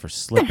best place for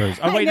slippers.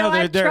 Oh wait, I know, no,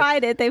 I've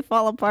tried it. They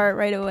fall apart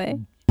right away.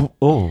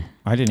 Oh,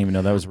 I didn't even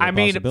know that was a real I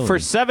mean, possibility. for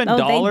 $7,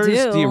 Oh, they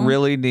do you do.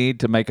 really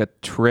need to make a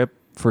trip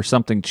for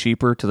something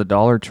cheaper to the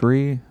Dollar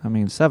Tree? I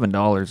mean,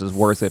 $7 is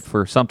worth it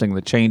for something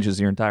that changes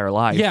your entire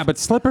life. Yeah, but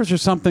slippers are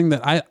something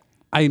that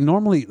I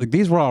normally, like,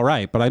 these were all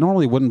right, but I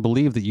normally wouldn't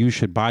believe that you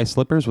should buy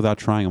slippers without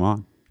trying them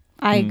on.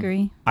 I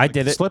agree. I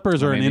did it.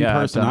 Slippers are I mean, an yeah,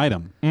 in-person I've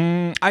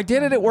item. I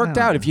did it. It worked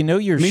out. If you know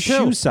your Me too.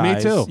 shoe Me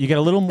size, too. you get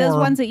a little more. Those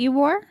ones that you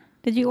wore?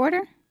 Did you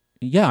order?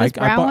 Yeah, Those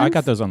brown I got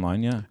ones? those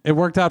online. Yeah. It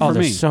worked out Oh, for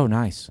they're me. so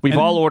nice. We've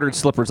all ordered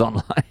slippers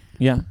online.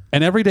 Yeah.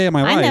 And every day of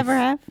my life, I never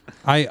have.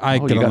 I Oh, get you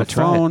on the gotta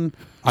try it. phone.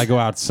 I go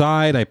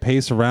outside. I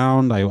pace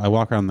around. I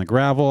walk around the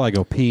gravel. I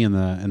go pee in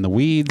the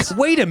weeds.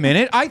 Wait a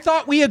minute. I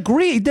thought we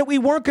agreed that we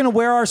weren't going to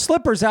wear our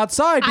slippers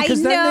outside because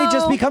I then they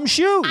just know. become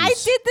shoes. I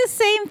did the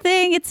same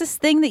thing. It's this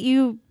thing that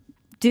you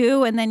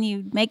do, and then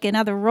you make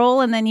another roll,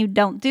 and then you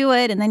don't do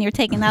it, and then you're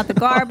taking out the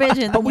garbage,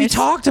 and But we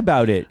talked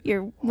about it.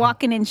 You're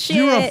walking in shit.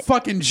 You're a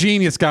fucking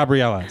genius,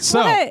 Gabriella.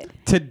 So What?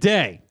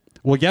 today,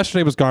 well,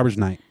 yesterday was garbage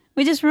night.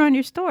 We just ruined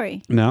your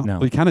story. No, No.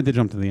 we kind of did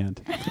jump to the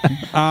end.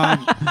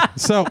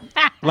 So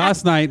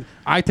last night,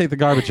 I take the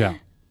garbage out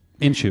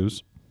in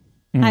shoes.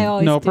 I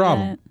always No do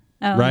problem.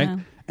 that. Oh, right?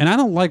 no. And I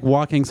don't like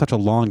walking such a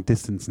long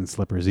distance in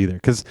slippers either,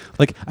 because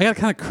like I gotta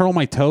kind of curl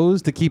my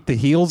toes to keep the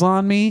heels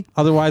on me.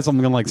 Otherwise, I'm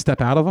gonna like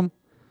step out of them.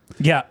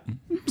 Yeah.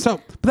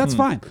 So, but that's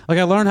fine. Like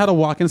I learned how to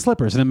walk in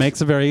slippers, and it makes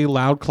a very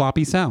loud,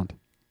 cloppy sound,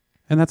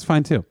 and that's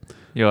fine too.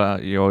 You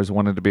always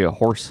wanted to be a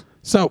horse.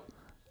 So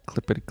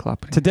Clippity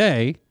cloppity.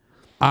 today,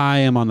 I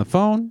am on the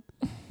phone,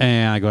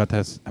 and I go out to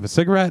have a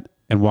cigarette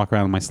and walk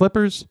around in my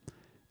slippers,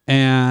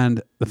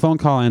 and the phone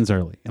call ends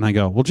early, and I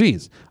go, well,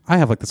 geez, I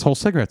have like this whole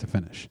cigarette to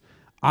finish.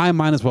 I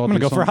might as well gonna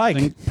do go for a hike.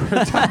 something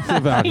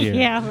productive out here.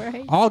 Yeah,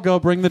 right. I'll go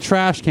bring the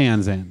trash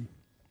cans in.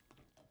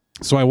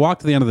 So I walk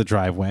to the end of the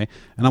driveway,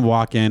 and I'm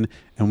walking,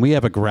 and we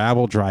have a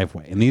gravel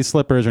driveway. And these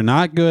slippers are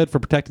not good for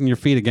protecting your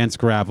feet against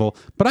gravel,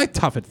 but I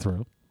tough it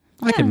through.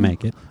 I can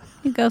make it.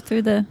 You go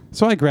through the.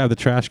 So I grab the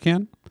trash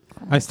can.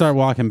 I start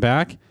walking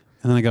back,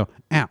 and then I go,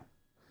 ow,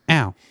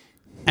 ow,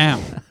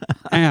 ow,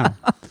 ow.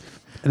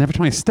 And every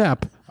time I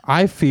step,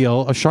 I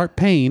feel a sharp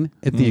pain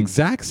at the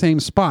exact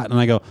same spot. And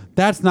I go,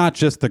 that's not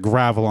just the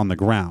gravel on the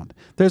ground.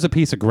 There's a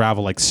piece of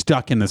gravel like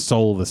stuck in the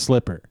sole of the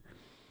slipper.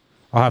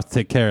 I'll have to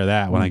take care of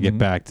that when I get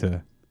back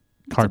to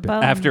carpet.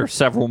 bone. After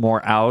several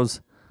more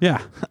hours.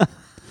 Yeah.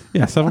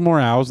 Yeah, several more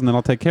hours, and then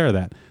I'll take care of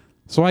that.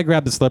 So I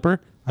grab the slipper.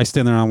 I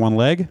stand there on one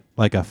leg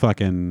like a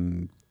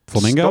fucking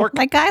flamingo. Stork.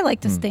 Like I like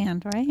to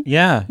stand, right?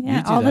 Yeah. Yeah,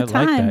 you do all the that. I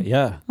like time. that.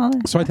 Yeah. All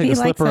the- So I take he the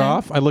likes slipper that.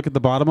 off. I look at the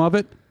bottom of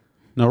it.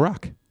 No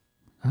rock.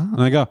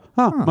 And I go,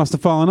 must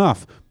have fallen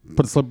off.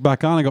 Put the slipper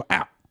back on. I go,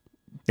 ow.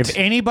 If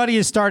anybody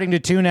is starting to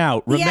tune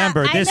out,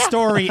 remember I this know.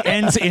 story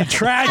ends in I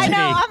tragedy.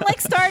 know. I'm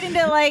like starting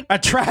to like. A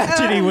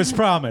tragedy was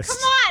promised. Come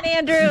on,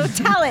 Andrew,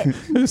 tell it.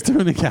 Who's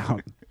tuning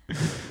out?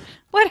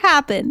 What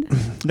happened?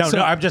 No,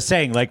 I'm just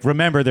saying, like,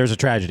 remember there's a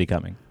tragedy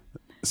coming.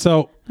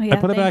 So Oh, yeah, I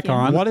put it thank back you.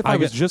 on. What if I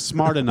was just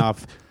smart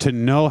enough to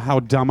know how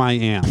dumb I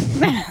am?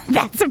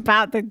 That's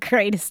about the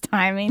greatest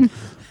timing.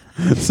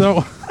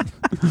 So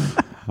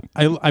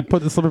I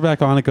put the slipper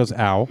back on. It goes,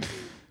 ow.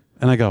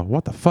 And I go,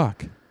 what the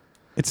fuck?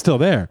 It's still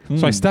there.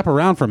 So I step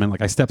around for a minute.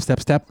 Like I step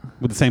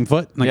with the same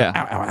foot. And I go,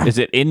 ow, ow, ow. Is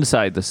it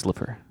inside the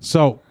slipper?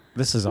 So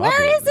This is Where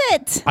awkward. is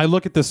it? I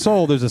look at the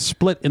sole. There's a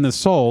split in the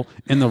sole,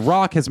 and the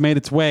rock has made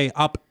its way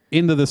up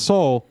into the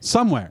sole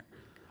somewhere.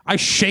 I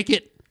shake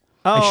it.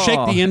 I shake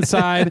the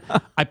inside.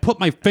 I put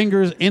my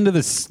fingers into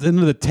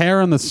the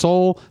tear in the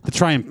sole to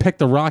try and pick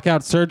the rock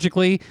out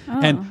surgically,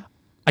 and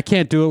I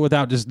can't do it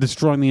without just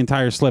destroying the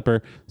entire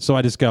slipper. So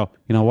I just go,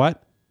 you know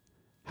what?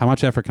 How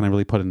much effort can I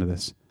really put into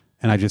this?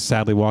 And I just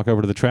sadly walk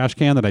over to the trash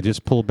can that I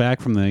just pulled back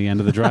from the end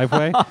of the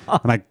driveway,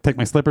 and I take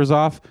my slippers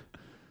off.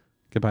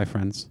 Goodbye,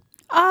 friends.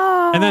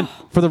 Oh. And then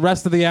for the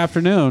rest of the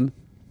afternoon,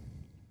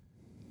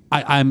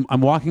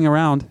 I'm walking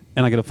around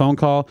and I get a phone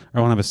call or I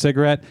want to have a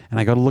cigarette and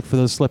I go to look for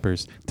those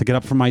slippers to get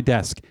up from my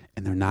desk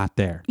and they're not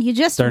there. You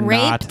just They're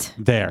raped not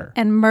there.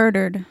 and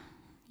murdered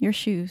your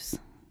shoes.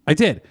 I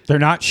did. They're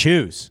not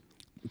shoes.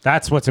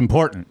 That's what's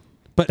important.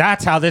 But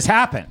that's how this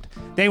happened.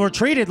 They were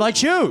treated like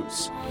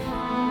shoes.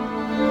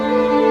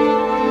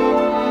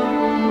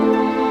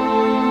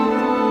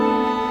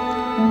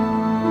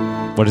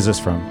 What is this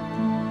from?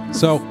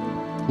 So,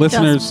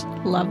 listeners,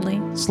 Just lovely.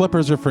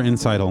 slippers are for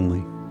inside only.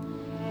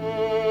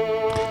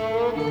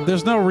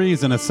 There's no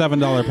reason a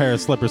 $7 pair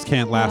of slippers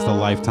can't last a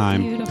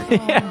lifetime. Beautiful.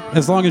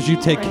 As long as you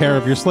take care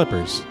of your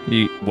slippers.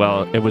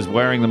 Well, it was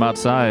wearing them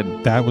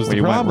outside. That was where the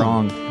you went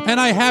problem. wrong. And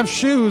I have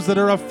shoes that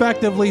are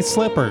effectively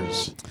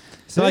slippers.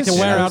 So I can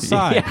wear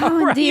outside. Yeah,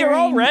 Oh, right. You're endearing.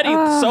 already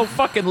Oh. so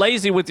fucking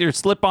lazy with your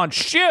slip-on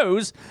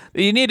shoes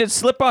that you needed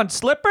slip-on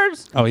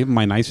slippers? Oh, even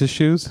my nicest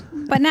shoes?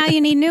 But now you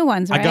need new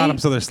ones, right? I got them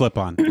so they're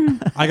slip-on.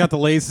 I got the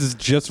laces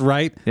just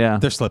right. Yeah.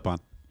 They're slip-on.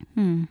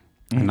 And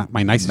not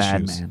my nicest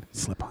shoes. Madman.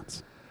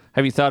 Slip-ons.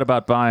 Have you thought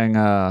about buying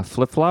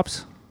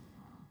flip-flops?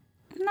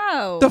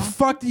 No. The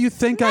fuck do you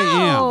think I am?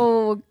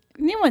 No.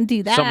 You wouldn't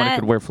do that. Somebody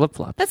could wear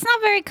flip-flops. That's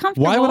not very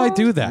comfortable. Why would I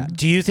do that?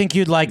 Do you think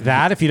you'd like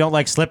that if you don't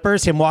like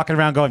slippers? Him walking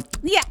around going,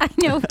 Yeah, I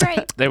know,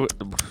 right?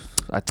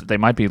 They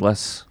might be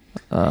less.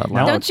 No.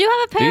 Don't you have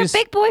a pair These- of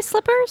big boy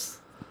slippers?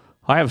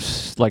 I have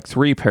like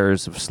 3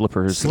 pairs of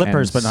slippers.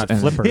 Slippers, but not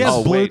flippers. He has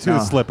Oh, wait, Bluetooth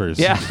no. slippers.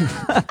 Yeah.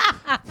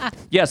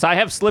 Yes, I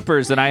have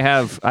slippers, and I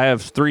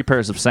have 3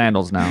 pairs of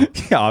sandals now.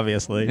 yeah,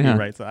 obviously. Yeah. You're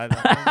right. So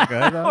that's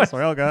good. That's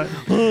real good.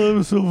 Oh, that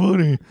was so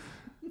funny.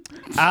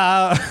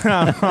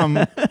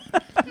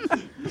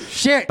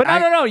 Shit. But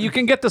no. You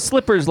can get the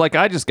slippers like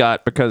I just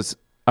got because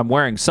I'm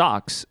wearing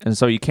socks, and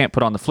so you can't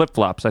put on the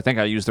flip-flops. I think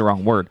I used the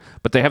wrong word.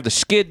 But they have the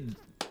skid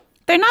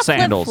They're not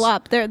sandals.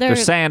 flip-flop. They're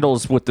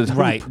sandals with the hoop.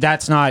 Right.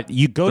 That's not.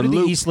 You go The to the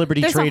loop. East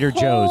Liberty There's Trader a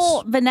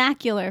whole Joe's.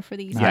 vernacular for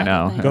these. I kind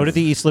of know. things. Go to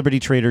the East Liberty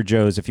Trader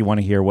Joe's if you want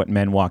to hear what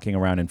men walking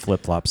around in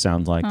flip flops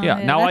sound like. Oh, Yeah.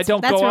 yeah, Now I that's-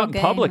 don't that's go real out in gay,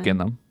 public man. in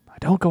them. I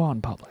don't go out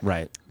in public.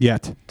 Right.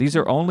 Yet. These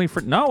are only for.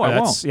 No, I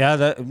won't.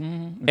 Yeah.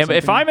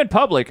 If I'm in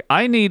public,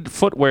 I need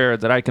footwear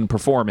that I can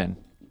perform in.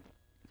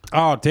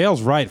 Oh,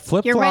 Dale's right.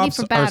 You're ready Flip-flops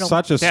for are battle.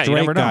 such a Yeah, you straight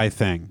never know. guy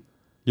thing.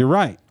 You're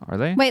right. Are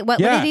they? Wait,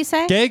 what Yeah. did he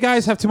say? Gay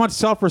guys have too much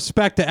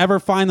self-respect to ever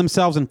find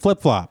themselves in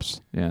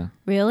flip-flops. Yeah.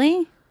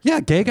 Really? Yeah,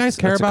 gay guys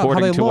care That's about how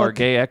according they to our look.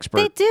 gay expert.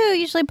 They do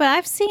usually, but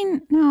I've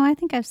seen. No, I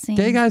think I've seen.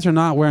 Gay guys are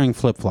not wearing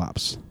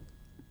flip-flops.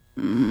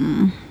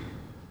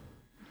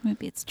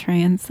 Maybe it's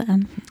trans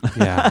then.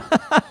 Yeah.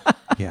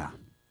 Yeah.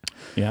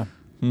 Yeah.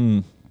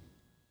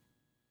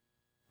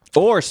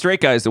 Or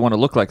straight guys that want to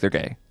look like they're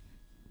gay.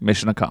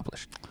 Mission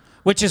accomplished.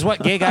 Which is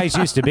what gay guys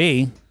used to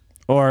be.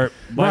 Or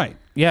Right.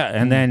 Yeah,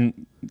 and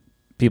then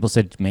people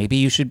said maybe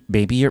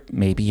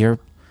you're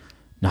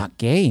not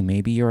gay,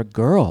 maybe you're a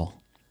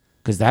girl.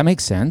 Cuz that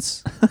makes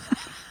sense.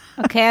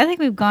 Okay, I think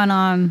we've gone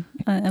on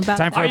about.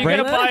 Time for Are a you break?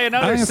 going to buy I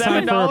another think it's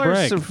time for a $7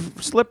 break. of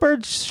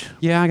slippers?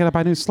 Yeah, I gotta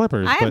buy new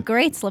slippers. I have but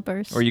great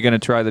slippers. Or are you going to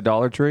try the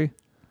Dollar Tree?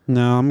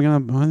 no, I think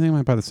I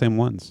might buy the same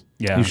ones.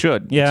 Yeah. You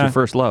should. It's Yeah. your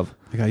first love.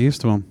 I got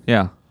used to them.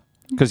 Yeah.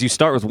 Because you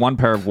start with 1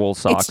 pair of wool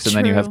socks It's and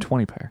then you have true.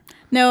 20 pair.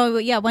 No,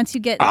 yeah. Once you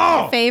get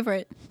your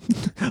favorite,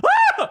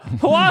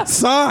 What?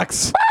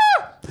 Socks.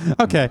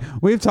 Okay,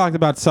 we've talked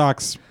about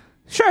socks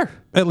Sure.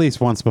 at least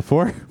once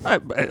before.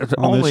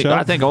 Only, show?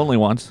 I think only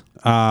once.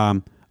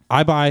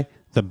 I buy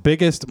the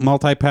biggest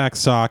multi-pack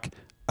sock,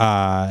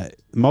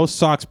 most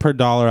socks per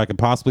dollar I could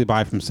possibly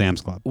buy from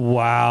Sam's Club.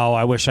 Wow,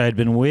 I wish I had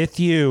been with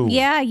you.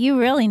 yeah, you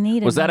really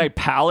needed. Was that them. a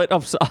pallet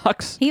of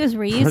socks? He was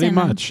reusing Pretty them.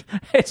 much.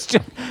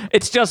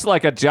 It's just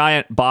like a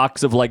giant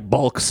box of like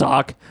bulk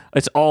sock.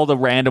 It's all the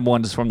random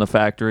ones from the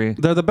factory.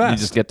 They're the best. You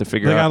just get to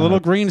figure They out. got a little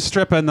green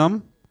strip in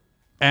them,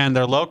 and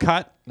they're low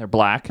cut, They're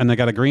black. and they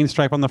got a green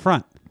stripe on the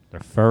front They're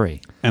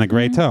furry. and a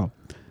gray toe.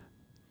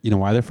 You know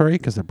why they're furry?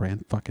 Because they're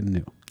brand fucking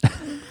new.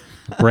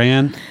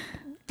 Brand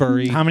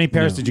furry. How many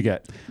pairs new. did you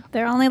get?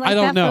 They're only like I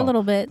don't that know. for a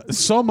little bit.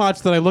 So much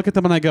that I look at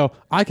them and I go,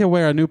 I can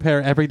wear a new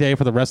pair every day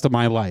for the rest of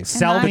my life.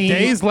 Sell I- me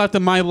Days left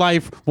in my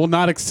life will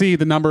not exceed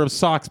the number of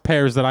socks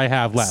pairs that I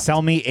have left.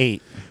 Sell me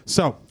 8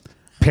 So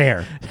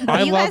pair.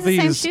 I you love guys the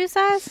same these. shoe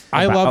size?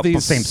 I love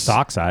these same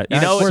sock size.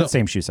 You know, we're so- the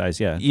same shoe size.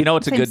 Yeah. You know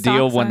it's a Same good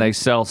deal sock when they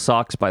size. sell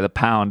socks by the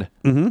pound.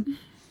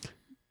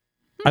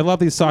 I love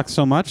these socks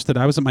so much that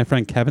I was at my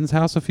friend Kevin's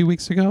house a few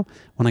weeks ago.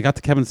 When I got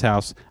to Kevin's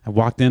house, I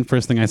walked in.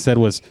 First thing I said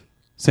was,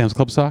 Sam's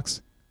Club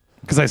socks?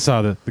 Because I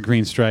saw the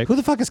green stripe. Who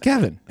the fuck is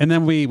Kevin? And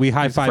then we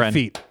high He's a five friend.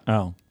 feet.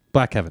 Oh.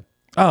 Black Kevin.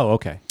 Oh,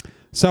 okay.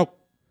 So,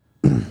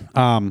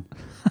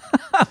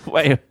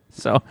 Wait,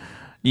 so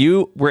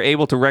you were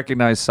able to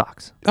recognize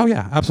socks? oh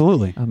yeah,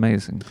 absolutely.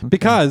 Amazing. Okay.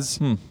 Because,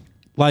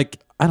 like,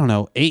 I don't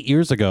know, 8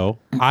 years ago,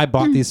 I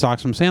bought these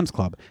socks from Sam's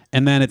Club.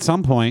 And then at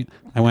some point,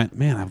 I went,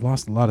 man, I've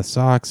lost a lot of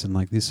socks, and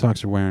like these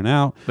socks are wearing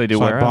out. They do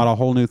so wear I bought out. a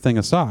whole new thing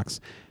of socks.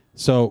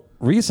 So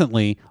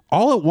recently,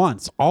 all at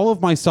once, all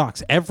of my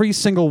socks, every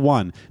single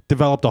one,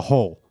 developed a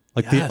hole.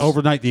 Like the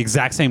overnight, the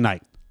exact same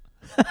night.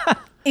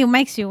 It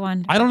makes you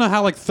wonder. I don't know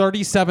how like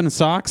 37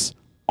 socks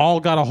all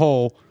got a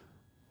hole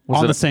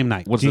on it the a- same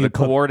night. Was Do it you a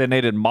put-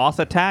 coordinated moth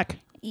attack?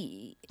 Do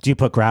you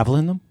put gravel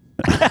in them?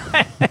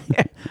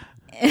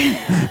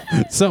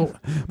 So,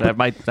 That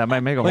might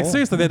make a like hole.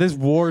 seriously, that just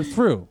wore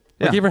through.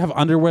 Like, Yeah. you ever have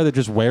underwear that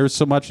just wears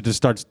so much it just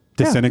starts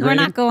disintegrating?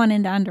 We're not going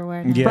into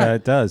underwear. Now. Yeah, Right.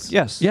 it does.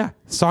 Yes. Yeah,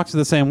 socks are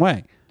the same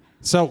way.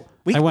 So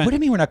I What went. do you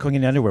mean we're not going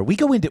into underwear? We've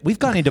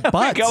gone into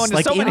butts go into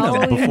like so in many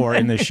them things. before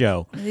in this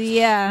show.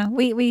 Yeah,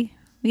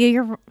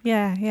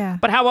 yeah.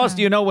 But how else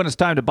do you know when it's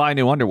time to buy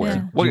new underwear?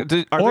 Yeah. What,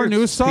 are Or there new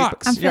peop-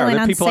 socks. I'm yeah, are feeling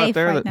there people out unsafe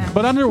there right that now.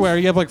 But underwear,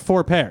 you have like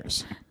 4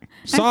 pairs.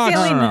 I'm Socks,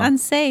 feeling no.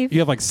 unsafe. you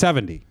have like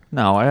 70.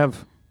 No, I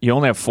have. You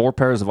only have 4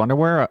 pairs of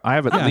underwear. I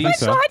have at I think least.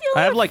 so.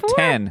 I have like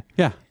 10.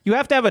 Yeah. You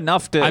have to have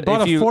enough to. I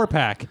bought if a you,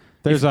 4-pack.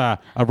 There's a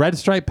red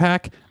stripe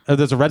pack.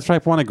 There's a red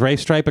stripe one, a gray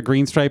stripe, a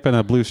green stripe, and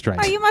a blue stripe.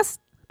 Oh, you must.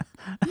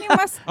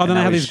 Oh, then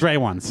I have he's- these gray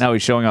ones. Now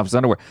he's showing off his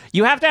underwear.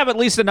 You have to have at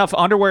least enough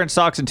underwear and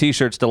socks and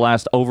T-shirts to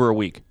last over a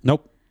week.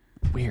 Nope.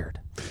 Weird.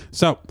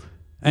 So,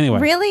 anyway.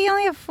 Really? You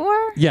only have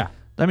 4? Yeah.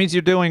 That means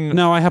you're doing.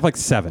 No, I have like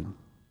 7.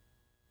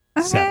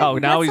 Okay, Oh,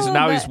 now that's he's a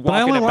now little he's bit- But I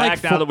walking only it like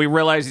back now 4 that we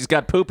realize he's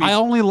got poopy. I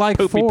only like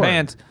poopy 4.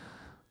 pants.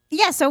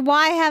 Yeah. So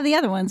why have the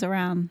other ones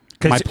around?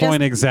 My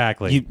point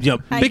exactly. I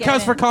because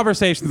get for it.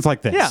 conversations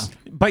like this. Yeah.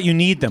 But you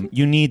need them.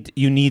 You need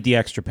the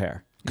extra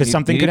pair because You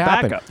something need could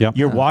happen. backup. Yep.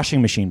 Your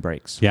washing machine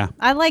breaks. Yeah.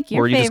 I like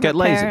your Or you favorite just get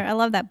lazy. pair. I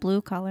love that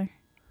blue color.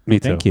 Me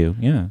too. Thank you.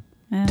 Yeah.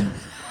 Yeah.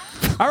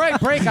 All right,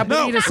 break. I'm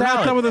gonna eat a We're not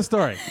salad. done with the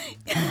story.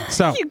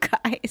 So You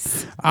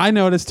guys. I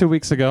noticed 2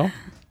 weeks ago,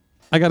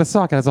 I got a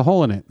sock that has a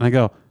hole in it, and I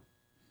go,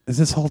 "Is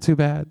this hole too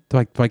bad?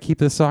 Do I keep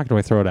this sock? Or do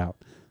I throw it out?"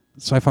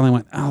 So I finally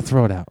went, "I'll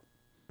throw it out."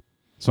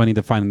 So I need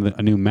to find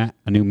a new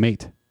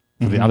mate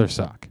for the other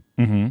sock,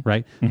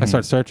 right? I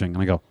start searching,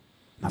 and I go,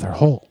 "Another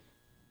hole.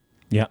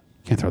 Yeah.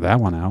 Can't throw that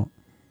one out."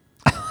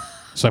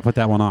 So I put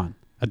that one on.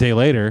 A day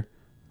later,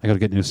 I go to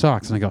get new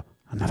socks, and I go,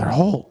 "Another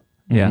hole."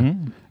 Yeah.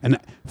 And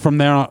from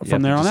there on, to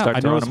out, start I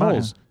throwing noticed them out,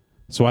 holes.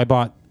 So I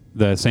bought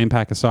the same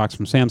pack of socks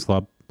from Sam's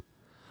Club.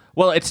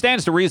 Well, it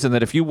stands to reason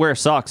that if you wear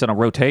socks on a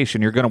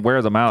rotation, you're going to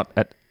wear them out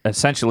at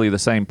essentially the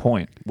same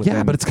point. Yeah,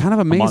 within but it's kind of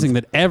a amazing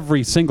month. that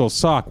every single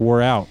sock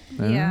wore out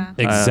Yeah.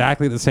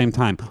 exactly at the same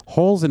time.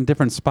 Holes in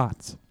different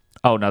spots.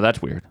 Oh no,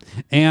 that's weird.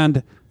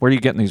 And Where are you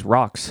getting these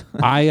rocks?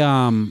 I've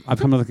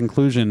come to the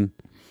conclusion,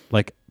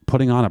 like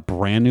putting on a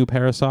brand new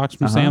pair of socks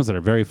from Sam's that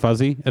are very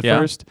fuzzy at Yeah.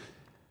 first,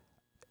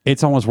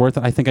 it's almost worth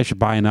it. I think I should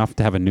buy enough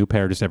to have a new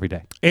pair just every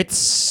day.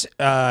 It's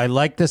I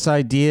like this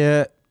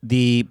idea.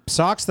 The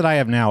socks that I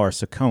have now are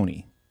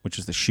Saucony, which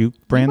is the shoe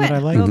brand that I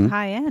like. Real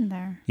high end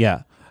there.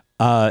 Yeah.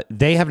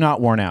 They have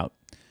not worn out.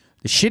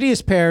 The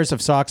shittiest pairs of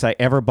socks I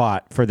ever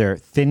bought for their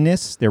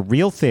thinness, they're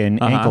real thin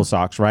ankle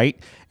socks, right?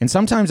 And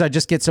sometimes I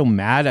just get so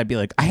mad, I'd be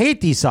like, I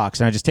hate these socks,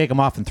 and I just take them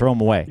off and throw them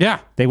away. Yeah.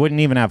 They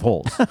wouldn't even have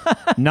holes.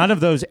 None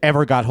of those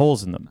ever got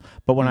holes in them.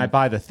 But when I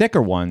buy the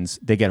thicker ones,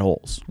 they get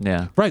holes.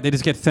 Yeah. Right, they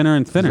just get thinner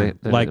and thinner.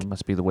 It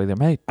must be the way they're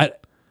made.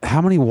 How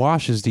many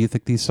washes do you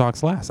think these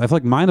socks last? I feel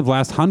like mine have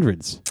last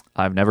hundreds.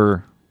 I've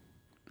never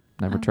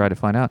tried to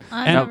find out.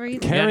 I And never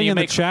either. Carrie you in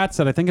the make- chat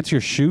said, I think it's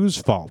your shoes'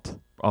 fault.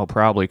 Oh,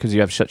 probably because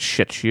you have such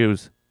shit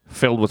shoes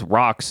filled with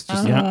rocks.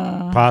 Just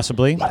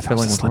Possibly. What if it was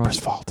Filling the with slipper's rocks.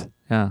 fault?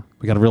 yeah.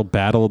 We got a real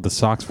battle of the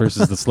socks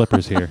versus the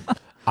slippers here.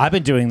 I've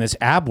been doing this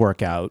ab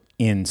workout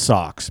in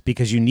socks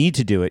because you need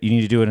to do it. You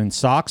need to do it in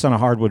socks on a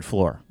hardwood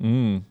floor.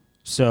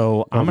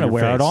 So I'm going to your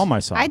wear out face. all my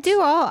socks. I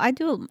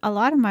do a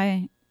lot of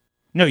my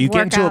No, you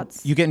get into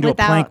workouts a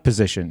without- plank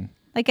position.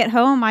 like at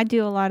home. I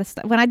do a lot of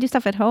stuff. When I do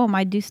stuff at home,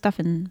 I do stuff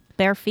in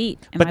bare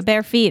feet, my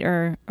bare feet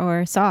or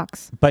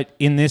socks. But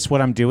in this,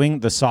 what I'm doing,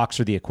 the socks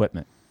are the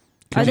equipment.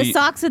 Are the you-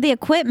 socks are the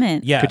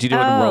equipment? Yeah. Could you do it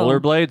in Oh.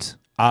 rollerblades?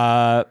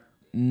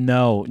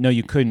 No,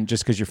 you couldn't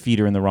just because your feet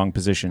are in the wrong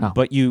position.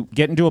 But you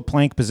get into a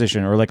plank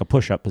position or like a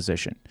push-up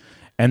position,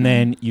 and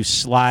then you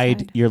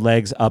slide your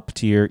legs up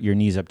to your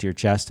knees up to your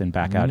chest and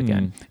back out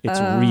again. It's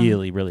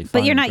really, really fun.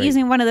 But you're and not great.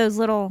 using one of those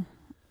little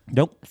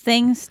Nope.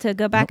 things to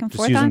go back and Just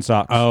forth using on.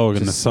 socks. Oh, and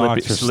the Just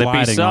socks slippy- are slippy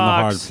sliding on the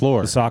hard socks.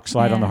 floor. The socks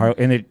slide on the Yeah. hard,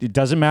 and it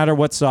doesn't matter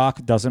what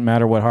sock, doesn't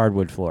matter what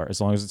hardwood floor.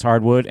 As long as it's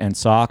hardwood and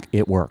sock,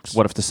 it works.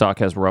 What if the sock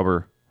has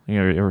rubber? You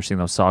ever seen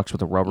those socks with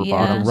the rubber Yeah.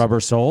 bottoms? Rubber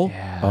sole?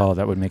 Oh,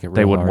 that would make it really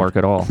They wouldn't hard. work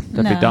at all.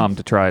 That'd be No. dumb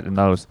to try it in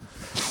those.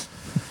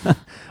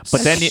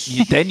 But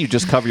then you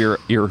just cover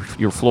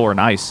your floor in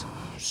ice.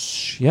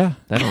 Yeah.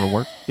 Then it'll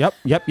work. Yep.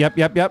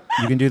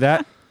 You can do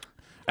that.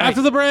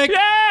 After the break,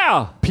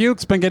 Yeah.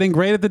 Puke's been getting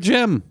great at the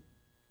gym.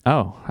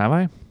 Oh, have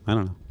I? I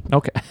don't know.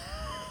 Okay.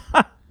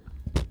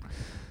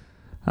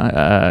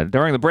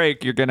 During the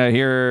break, you're gonna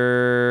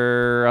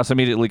hear us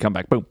immediately come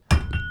back. Boom.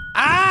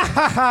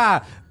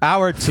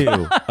 Hour 2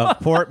 of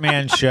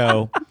Portman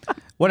Show.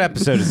 What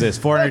episode is this?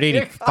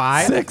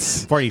 485?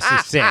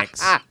 46.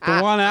 The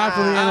one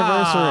after the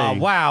anniversary.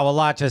 Wow, a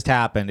lot just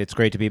happened. It's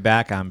great to be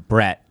back. I'm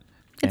Brett.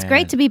 It's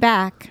great to be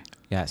back.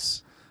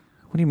 Yes.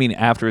 What do you mean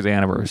after the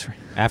anniversary?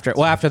 After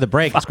the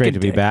break, it's great to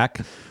be Fucking back.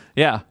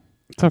 Yeah.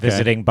 It's okay.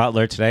 Visiting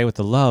Butler today with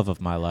the love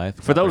of my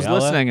life. For those Gabriella.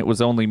 listening, it was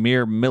only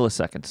mere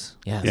milliseconds.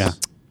 Yes. Yeah.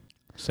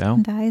 So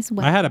And I as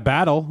well. I had a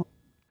battle.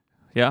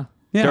 Yeah.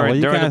 Yeah, During, well,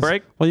 you during guys, the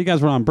break, Well, you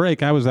guys were on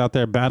break. I was out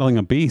there battling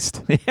a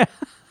beast.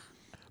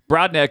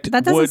 broad-necked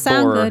That doesn't wood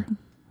sound borer.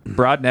 good.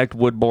 Broad-necked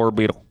wood borer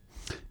beetle.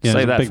 Yeah,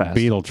 Say there's that a big fast.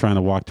 beetle trying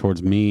to walk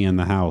towards me and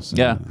the house.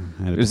 Yeah.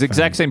 I had It was the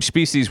exact same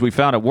species we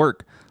found at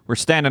work. We're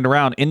standing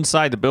around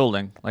inside the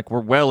building, like we're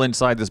well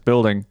inside this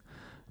building.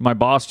 My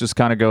boss just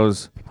kind of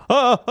goes,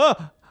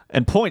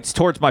 and points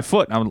towards my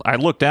foot. And I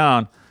look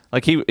down,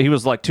 like he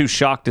was like too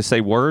shocked to say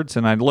words.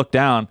 And I look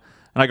down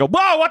and I go,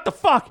 whoa, what the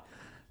fuck?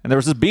 And there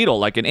was this beetle,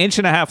 like an inch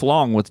and a half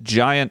long with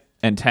giant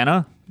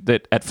antenna,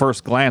 that at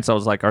first glance I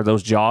was like, are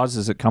those jaws?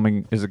 Is it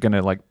coming? Is it going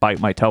to like bite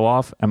my toe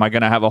off? Am I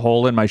going to have a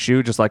hole in my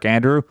shoe just like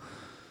Andrew?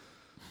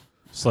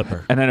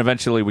 Slipper. And then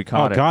eventually we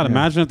caught Oh it. God!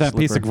 Imagine if that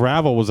piece of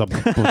gravel was a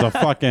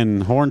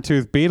fucking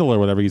horn-toothed beetle or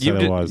whatever you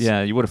said it was.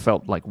 Yeah, you would have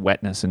felt like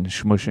wetness and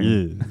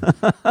smushing.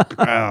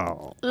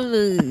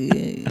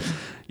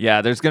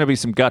 Yeah, there's going to be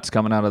some guts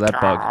coming out of that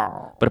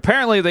bug. But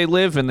apparently they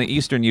live in the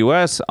eastern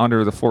U.S.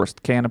 under the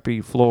forest canopy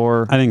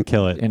floor. I didn't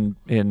kill it.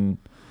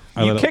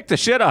 You kicked the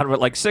shit out of it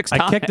like 6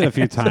 times. I kicked it a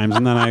few times,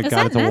 and then I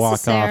got it to walk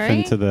off necessary?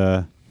 into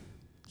the.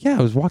 Yeah,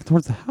 I was walking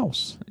towards the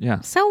house. Yeah.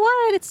 So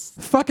what? It's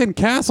Fucking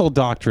castle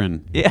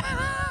doctrine.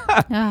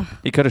 Yeah.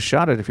 He could have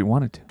shot it if he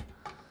wanted to.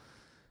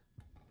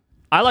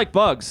 I like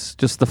bugs.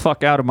 Just the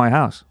fuck out of my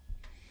house.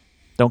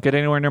 Don't get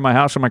anywhere near my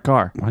house or my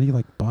car. Why do you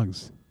like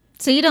bugs?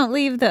 so you don't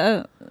leave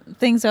the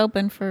things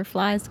open for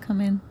flies to come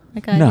in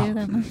like I No. do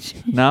that much.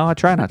 No, I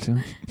try not to.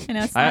 I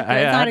know it's not,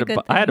 it's not a good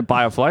thing. I had to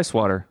buy a fly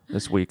swatter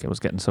this week. It was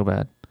getting so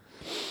bad.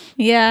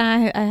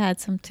 Yeah, I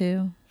had some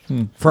too.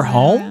 For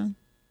home?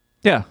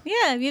 Yeah.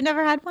 Yeah, have you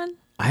never had one?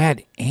 I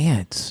had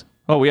ants.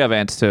 Oh, we have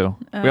ants too.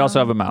 We also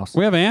have a mouse.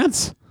 We have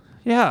ants?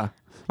 Yeah.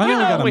 I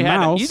know we got a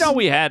mouse. You know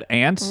we had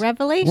ants.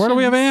 Revelation. Where do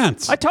we have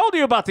ants? I told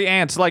you about the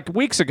ants like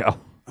weeks ago.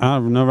 I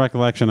have no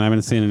recollection. I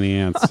haven't seen any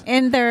ants.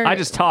 And they're I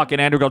just talk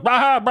and Andrew goes,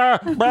 bah, bah,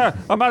 bah,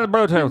 I'm on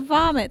Bluetooth.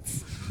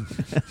 vomits.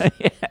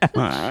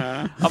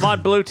 I'm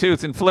on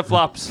Bluetooth and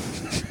flip-flops.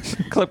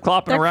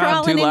 Clip-clopping They're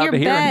around too crawling in loud your to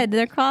hear. bed.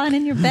 They're crawling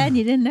in your bed.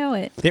 You didn't know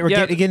it. They were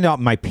getting out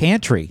my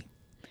pantry.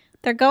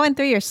 They're going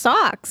through your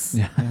socks.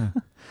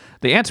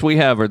 The ants we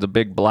have are the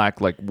big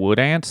black like wood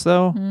ants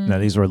though. No,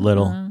 these were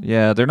little.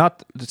 Yeah, they're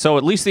not. So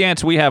at least the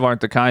ants we have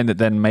aren't the kind that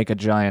then make a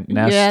giant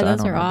nest. Yeah, I those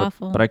don't are know, but-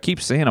 awful. But I keep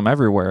seeing them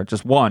everywhere.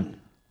 Just one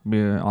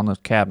on the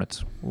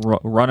cabinets,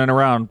 running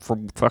around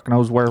from fucking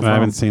knows where. I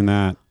haven't seen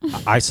that.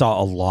 I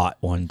saw a lot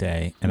one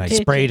day, and I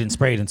Did sprayed you? and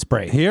sprayed and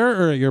sprayed. Here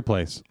or at your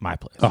place? My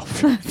place. Oh,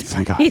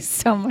 thank God. He's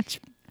so much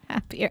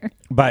happier.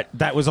 But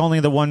that was only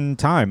the one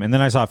time, and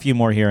then I saw a few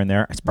more here and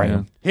there. I sprayed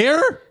them.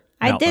 Here?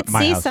 I No, did my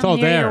see house. some Oh,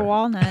 near there. your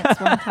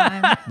walnuts one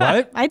time.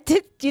 What? I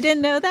did. You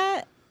didn't know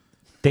that?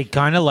 They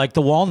kind of like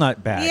the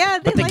walnut bag. Yeah,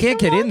 but they like can't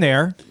the get in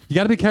there. You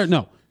got to be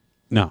careful.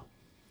 No.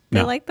 They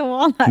No. like the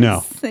walnuts.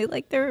 No. They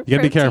like their. You got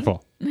to be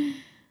careful.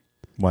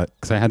 What?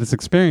 Because I had this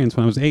experience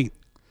when I was 8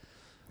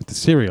 with the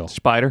cereal.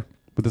 Spider.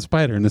 With the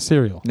spider in the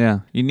cereal. Yeah,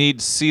 you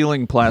need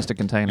sealing plastic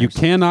containers. You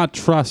cannot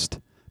trust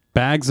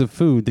bags of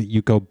food that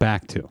you go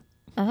back to.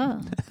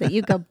 Oh, that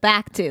you go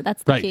back to.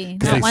 That's the Right. key.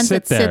 Because Not they ones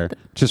sit that there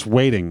just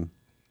waiting.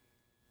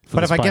 for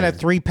But the if I get a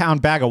spider.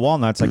 3-pound bag of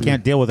walnuts, I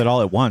can't deal with it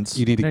all at once.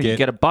 You need to No, you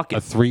get a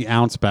bucket.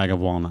 3-ounce bag of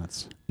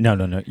walnuts. No.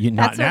 Not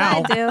That's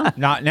now. what I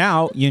do. Not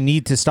now. You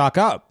need to stock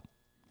up.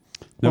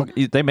 Well,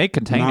 they make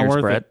Not containers,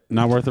 worth Brett. it.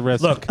 Not worth the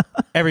risk. Look,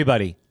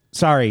 everybody.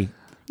 Sorry.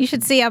 You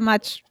should see how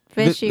much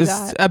fish you This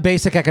got. is a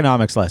basic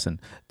economics lesson.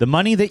 The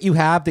money that you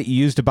have that you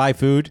use to buy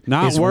food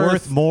Not is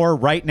worth more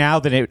right now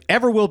than it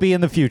ever will be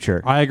in the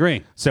future. I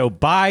agree. So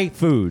buy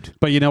food.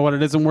 But you know what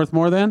it isn't worth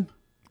more than?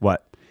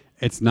 What?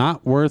 It's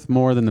not worth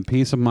more than the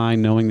peace of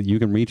mind knowing that you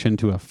can reach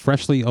into a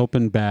freshly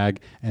opened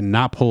bag and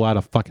not pull out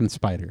a fucking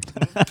spider.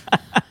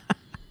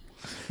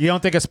 You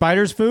don't think a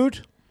spider's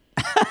food?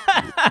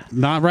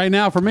 Not right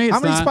now for me. It's How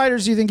many not.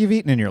 spiders do you think you've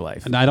eaten in your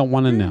life? And I don't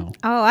want to know.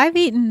 Oh, I've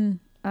eaten.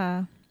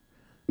 Well,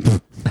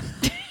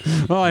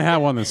 I had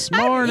one this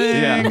morning.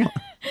 Yeah.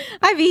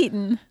 I've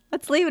eaten.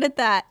 Let's leave it at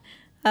that.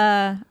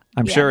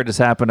 I'm sure it has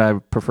happened. I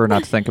prefer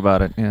not to think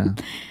about it. Yeah.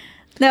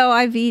 No,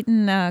 I've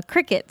eaten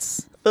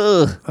crickets.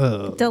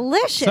 Ugh.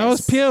 Delicious. So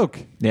is puke.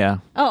 Yeah.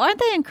 Oh, aren't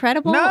they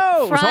incredible?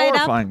 No, it was Fried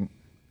horrifying.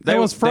 That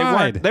was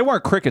fried. They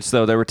weren't crickets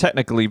though. They were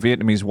technically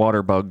Vietnamese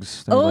water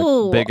bugs. They were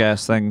Oh. like big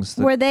ass things.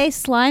 Were they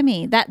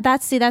slimy?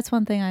 That's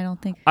one thing I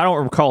don't think. I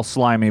don't recall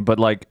slimy, but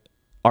like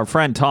our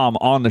friend Tom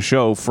on the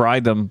show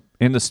fried them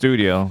in the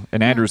studio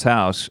in Andrew's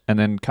house, and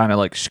then kind of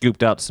like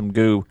scooped out some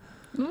goo,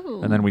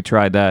 and then we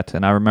tried that.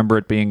 And I remember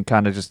it being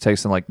kind of just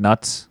tasting like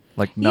nuts,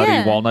 like nutty,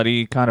 Yeah.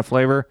 walnutty kind of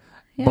flavor.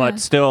 Yeah. But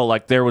still,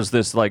 like there was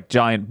this like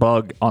giant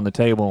bug on the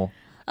table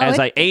as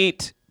I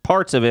ate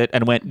parts of it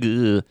and went,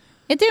 ugh.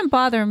 It didn't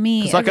bother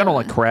me. It's like I don't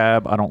like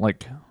crab. I don't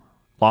like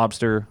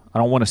lobster. I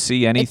don't want to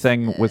see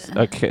anything with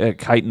a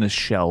chitinous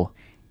shell.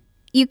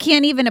 You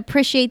can't even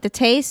appreciate the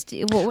taste.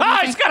 What do you Ah,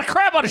 think? he's got a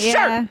crab on his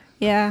shirt.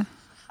 Yeah.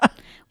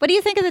 What do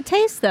you think of the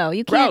taste, though?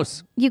 You can't.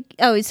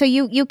 Gross. So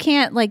you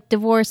can't like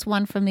divorce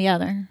one from the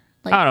other.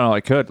 Like, I don't know.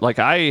 I could. Like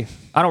I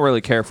don't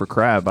really care for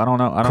crab. I don't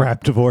know. I don't.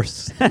 Crab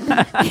divorce.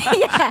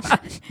 yeah.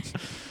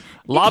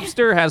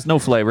 Lobster has no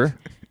flavor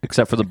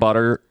except for the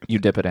butter you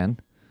dip it in.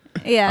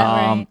 Yeah.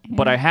 Right.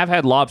 But I have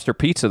had lobster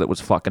pizza that was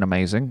fucking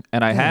amazing,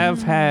 and I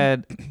have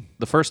had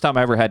the first time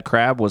I ever had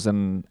crab was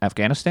in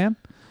Afghanistan.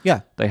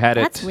 Yeah. They had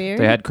it. That's weird.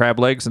 They had crab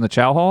legs in the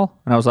chow hall,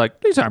 and I was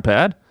like, these aren't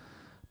bad.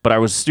 But I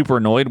was super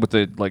annoyed with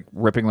the like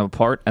ripping them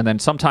apart. And then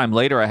sometime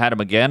later, I had them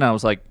again. And I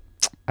was like,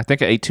 I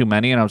think I ate too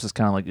many, and I was just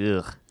kind of like,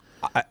 ugh.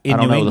 I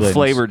don't know. The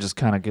flavor just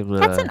kind of gives.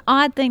 That's an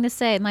odd thing to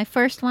say. My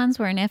first ones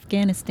were in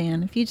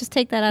Afghanistan. If you just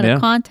take that out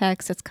of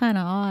context, it's kind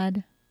of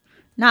odd.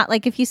 Not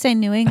like if you say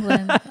New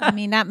England. I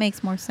mean, that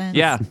makes more sense.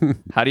 Yeah.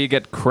 How do you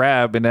get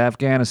crab into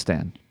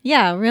Afghanistan?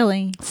 Yeah,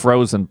 really.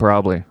 Frozen,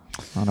 probably,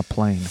 on a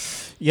plane.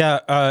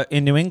 Yeah,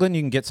 in New England,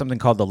 you can get something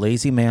called the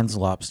lazy man's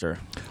lobster.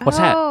 What's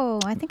that? Oh,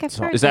 I think I've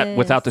heard Is that this.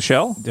 without the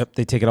shell? Yep,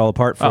 they take it all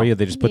apart for Oh. you.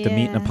 They just put the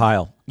meat in a Yeah.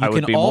 pile. You I would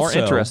can be more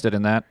also interested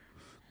in that.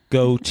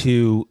 go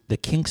to the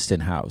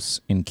Kingston House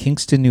in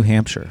Kingston, New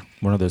Hampshire.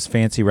 One of those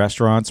fancy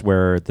restaurants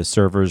where the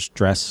servers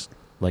dress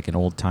like an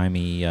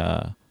old-timey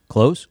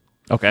clothes.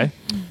 Okay.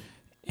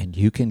 And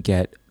you can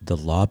get the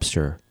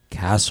lobster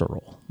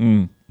casserole,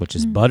 which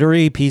is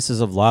buttery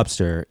pieces of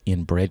lobster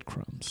in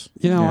breadcrumbs.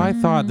 You know, I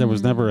thought there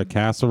was never a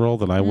casserole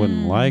that I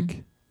wouldn't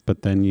like,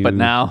 but then you. But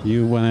now-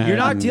 you went ahead. You're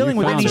not and dealing you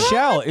with found any it.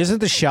 shell. Isn't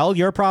the shell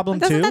your problem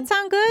Doesn't too? that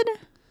sound good?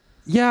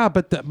 Yeah,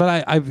 but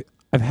I've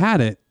had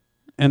it,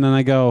 and then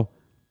I go,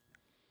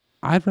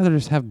 I'd rather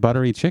just have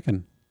buttery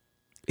chicken.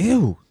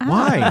 Ew.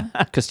 Why?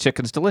 Because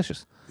chicken's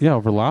delicious. Yeah,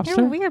 over lobster.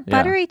 You're weird.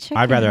 Buttery chicken.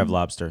 I'd rather have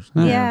lobsters.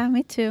 Yeah,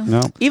 me too.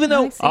 No, Even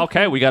though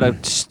Okay, we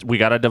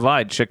gotta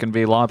divide chicken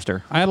v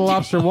lobster. I had a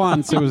lobster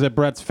once. It was at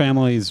Brett's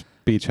family's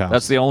beach house.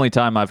 That's the only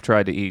time I've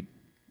tried to eat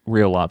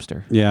real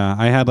lobster. Yeah,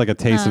 I had like a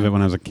taste of it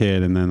when I was a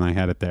kid, and then I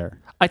had it there.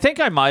 I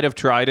think I might have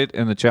tried it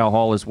in the chow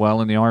hall as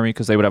well in the army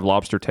because they would have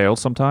lobster tails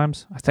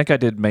sometimes. I think I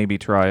did maybe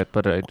try it,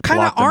 but I what kind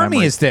of blocked the army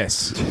memory. is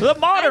this? The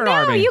modern No,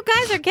 army. you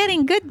guys are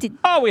getting good.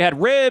 Oh, we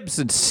had ribs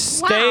and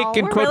steak Wow,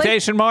 in we're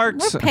quotation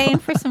marks. We're paying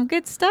for some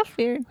good stuff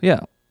here. Yeah.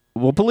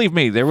 Well, believe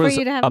me, there was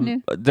you to have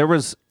new- there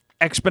was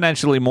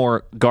exponentially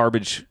more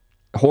garbage,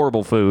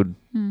 horrible food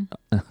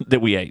that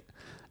we ate.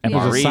 And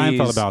Yeah. There's a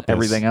Seinfeld about this.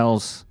 everything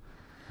else.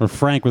 Where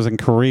Frank was in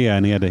Korea,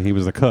 and he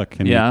was a cook,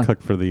 and Yeah. he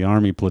cooked for the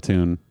army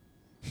platoon.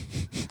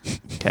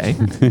 Okay.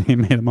 He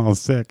made them all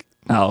sick.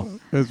 Oh.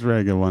 It was a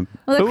very good one.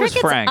 Well, the Who was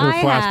crickets Frank?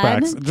 I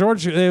Flashbacks. had,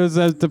 George, it was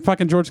the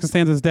fucking George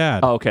Costanza's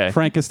dad. Oh, okay.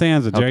 Frank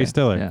Costanza, Jerry Okay.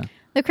 Stiller. Yeah.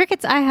 the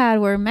crickets I had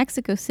were in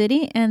Mexico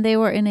City, and they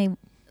were in a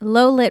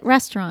low lit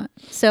restaurant,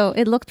 so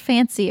it looked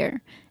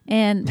fancier.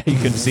 And You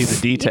couldn't see the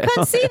you detail.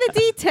 couldn't see the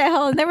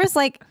detail, and there was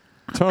like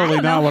Totally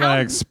don't not know what how- I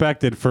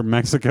expected from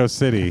Mexico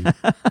City.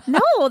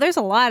 no. There's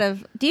a lot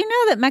of. Do you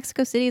know that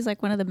Mexico City is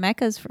like one of the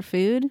meccas for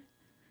food?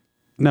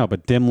 No,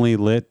 but dimly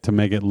lit to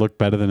make it look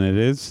better than it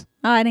is.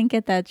 Oh, I didn't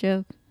get that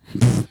joke.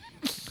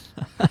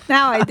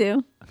 Now I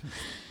do.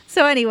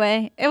 So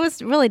anyway, it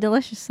was really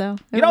delicious. Though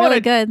they You know were what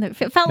really good.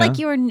 It felt like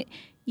Yeah.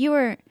 you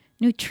were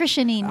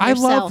nutritioning I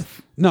yourself.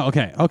 love. No,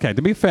 okay.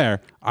 To be fair,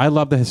 I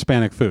love the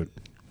Hispanic food.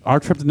 Our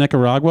trip to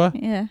Nicaragua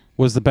Yeah.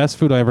 was the best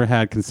food I ever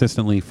had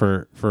consistently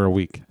for a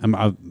week.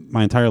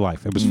 My entire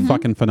life. It was Mm-hmm.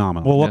 fucking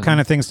phenomenal. Well, what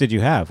kind of things did you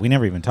have? We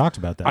never even talked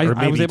about that. I Or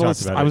maybe was you able talked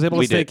to. about I was it. able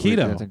to stay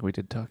keto I think we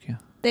did talk, yeah.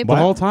 They the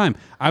whole time.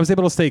 I was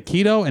able to stay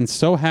keto and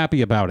so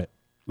happy about it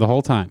the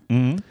whole time.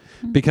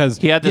 Mm-hmm. Because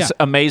He had this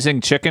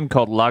amazing chicken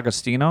called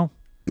Lagostino.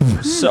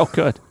 So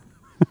good.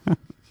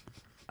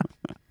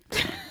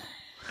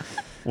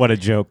 What a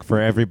joke for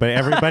everybody.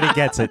 Everybody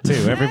gets it, too.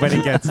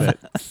 Everybody gets it.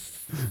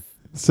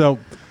 So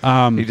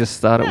He just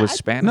thought it was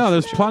Spanish. no,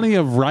 there's plenty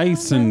of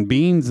rice and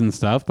beans and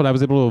stuff, but I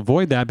was able to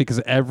avoid that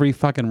because every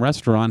fucking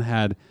restaurant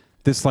had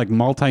this like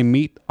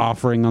multi-meat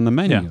offering on the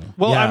menu. Yeah.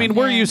 Well, Yeah. I mean,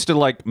 we're Yeah. used to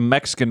like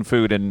Mexican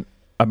food in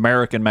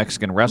American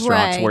Mexican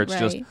restaurants Right, where it's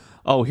just, right.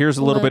 oh, here's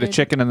a little bit of Loaded.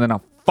 chicken and then a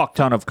fuck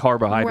ton of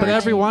carbohydrates. But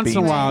every Right. once in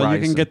a Beans, while, you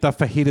rice, can get the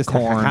fajitas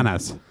corn.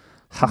 tejanas.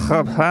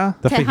 Huh?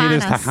 The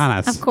fajitas Tejanas.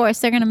 tejanas. Of course,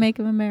 they're going to make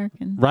them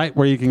American. Right?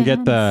 Where you can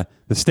get the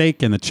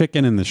steak and the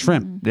chicken and the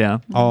shrimp Yeah.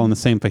 all in the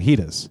same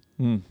fajitas.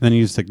 Then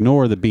you just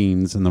ignore the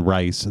beans and the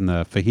rice and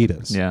the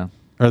fajitas. Yeah.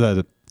 Or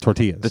the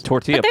tortillas. The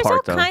tortilla But there's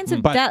part, all though. kinds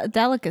of But-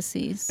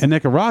 delicacies. In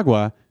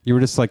Nicaragua, you were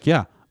just like,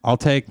 yeah, I'll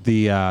take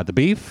the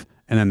beef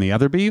and then the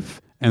other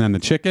beef and then the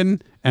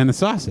chicken and the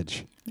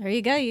sausage. There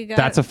you go. You got.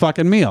 That's a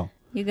fucking meal.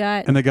 You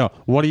got. And they go,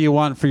 what do you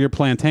want for your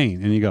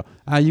plantain? And you go,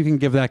 you can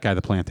give that guy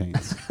the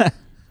plantains.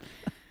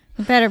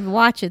 You better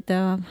watch it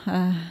though.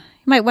 You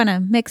might want to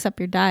mix up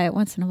your diet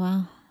once in a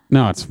while.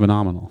 No, it's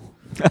phenomenal.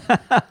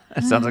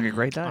 That sounds like a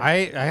great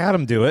diet. I had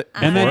him do it.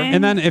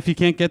 And then if you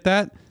can't get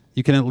that,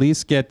 you can at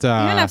least get You're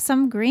gonna have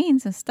some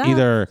greens and stuff.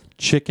 either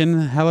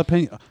chicken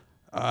jalapeno,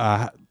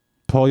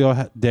 pollo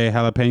de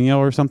jalapeno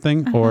or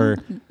something, or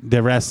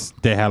de res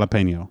de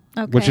jalapeno,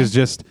 which Okay. is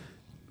just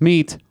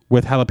meat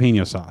with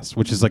jalapeno sauce,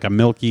 which is like a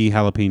milky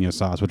jalapeno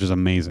sauce, which is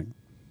amazing.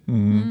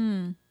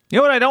 You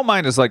know what I don't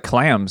mind is like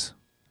clams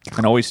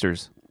and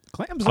oysters.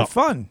 Clams are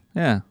fun.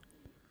 Yeah.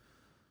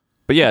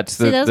 But yeah, it's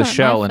See, those the aren't my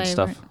shell and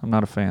favorite. stuff. I'm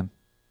not a fan.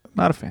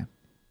 Not a fan.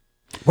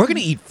 We're going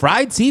to eat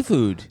fried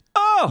seafood.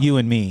 Oh! You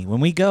and me. When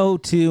we go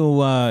to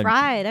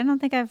Fried. I don't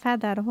think I've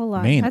had that a whole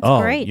lot. Maine. That's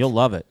Oh, great. you'll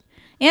love it.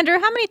 Andrew,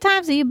 how many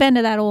times have you been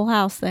to that old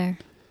house there?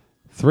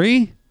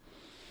 3?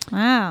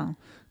 Wow.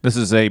 This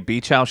is a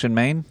beach house in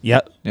Maine?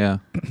 Yep. Yeah.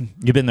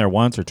 You've been there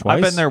once or twice?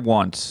 I've been there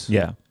once.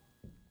 Yeah.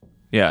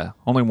 Yeah,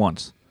 only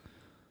once.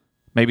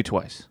 Maybe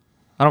twice.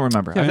 I don't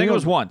remember. Yeah, I think maybe it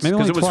was once maybe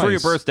because only it was for your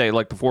twice. birthday,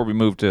 like before we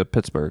moved to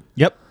Pittsburgh,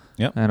 Yep.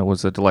 Yep. and it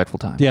was a delightful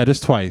time. Yeah,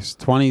 just twice,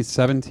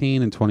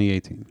 2017 and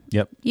 2018.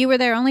 Yep. You were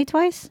there only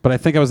twice? But I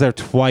think I was there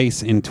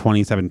twice in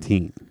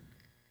 2017.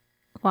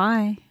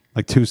 Why?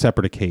 like 2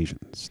 separate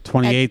occasions.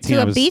 2018 to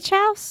I a was, beach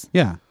house?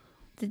 Yeah.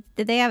 Did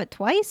they have it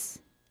twice?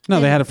 No,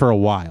 they had it for a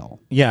while.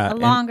 Yeah. A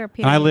longer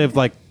period. And I lived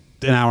like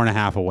an hour and a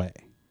half away.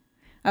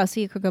 Oh, so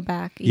you could go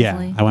back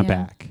easily. Yeah, I went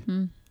back.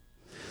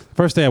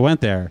 First day I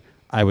went there,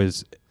 it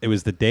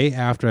was the day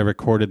after I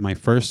recorded my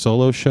first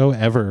solo show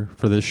ever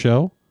for this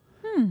show.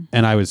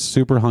 And I was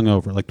super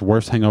hungover, like the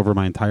worst hangover of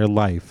my entire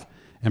life.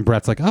 And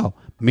Brett's like, "Oh,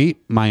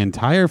 meet my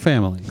entire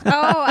family."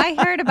 Oh, I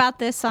heard about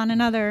this on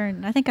another,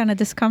 I think on a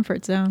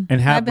Discomfort Zone. And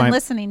I've been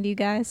listening to you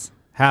guys.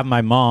 Have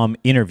my mom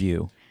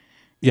interview.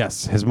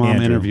 Yes, his mom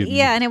Andrew. interviewed me.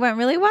 Yeah, and it went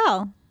really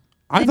well.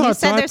 I And thought you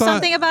said so. there's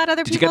something about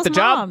other Did you get people's the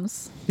job?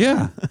 moms.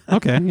 Yeah.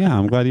 Okay. Yeah.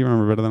 I'm glad you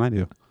remember better than I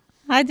do.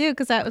 I do,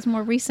 because that was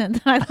more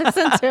recent than I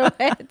listened to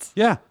it.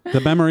 Yeah. The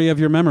memory of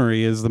your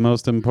memory is the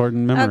most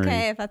important memory.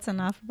 Okay, if that's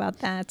enough about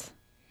that.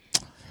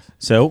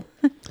 So,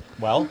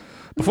 well,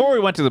 Before we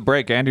went to the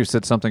break, Andrew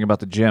said something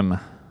about the gym.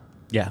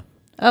 yeah.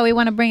 Oh, we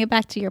want to bring it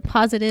back to your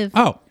positive.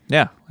 Oh.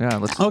 Yeah.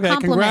 Let's. Okay.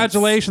 Compliments.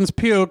 Congratulations,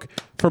 Puke,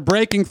 for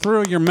breaking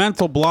through your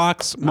mental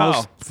blocks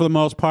for the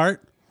most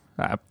part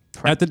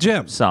at the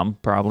gym. Some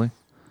probably.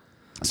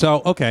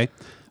 So, okay.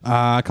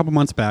 A couple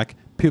months back,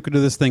 Puke would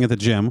do this thing at the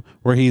gym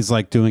where he's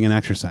like doing an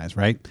exercise,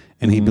 right?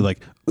 And he'd be like,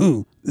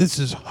 "Ooh, this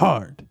is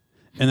hard."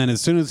 And then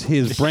as soon as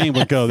his brain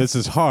would go, "This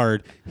is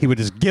hard," he would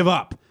just give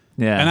up.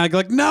 Yeah. And I'd go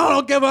like, "No,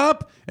 don't give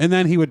up." And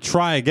then he would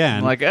try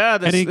again. Like,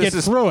 and he'd get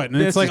this through it. And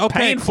this it's like, is okay,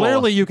 painful.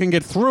 clearly you can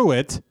get through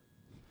it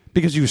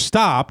because you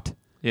stopped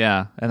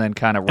Yeah, and then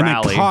kind of and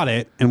rally. then caught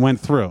it and went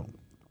through.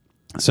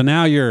 So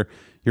now you're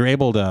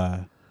able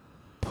to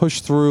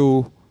push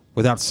through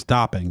without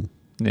stopping.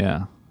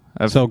 Yeah.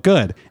 So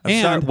good.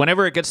 And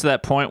Whenever it gets to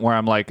that point where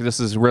I'm like, this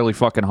is really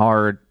fucking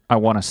hard, I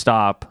want to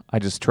stop, I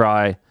just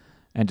try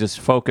and just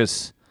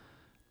focus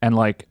and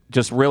like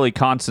just really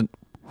concentrate.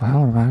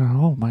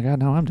 Oh my God,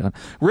 now I'm done.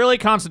 Really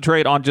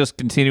concentrate on just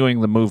continuing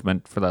the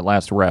movement for that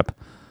last rep.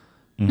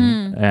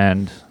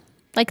 And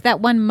Like that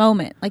one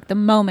moment, like the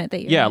moment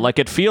that you're yeah, in. like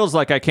it feels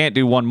like I can't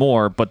do one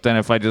more, but then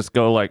if I just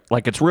go like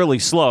it's really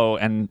slow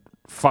and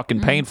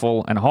fucking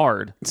painful and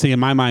hard. see, in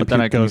my mind, But then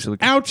Puke I can goes, usually-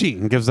 ouchie,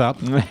 and gives up.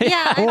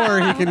 Yeah, I Or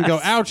he know. can go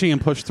ouchie and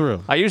push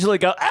through. I usually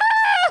go,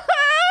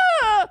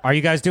 ah! Are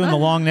you guys doing the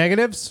long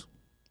negatives?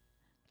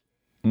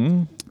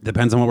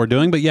 Depends on what we're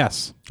doing, but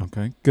yes.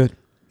 Okay, good.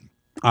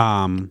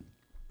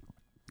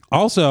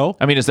 Also,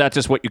 I mean, is that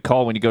just what you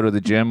call when you go to the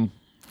gym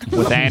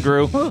with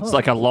Andrew? It's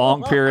like a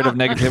long period of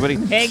negativity.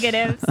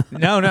 Negatives.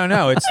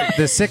 No. It's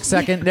the 6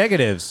 second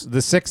negatives.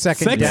 The 6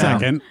 second 6 down.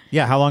 second?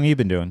 Yeah, how long have you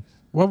been doing?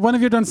 well, when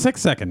have you done 6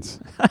 seconds?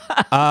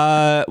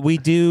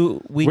 We've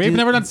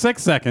Never done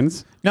 6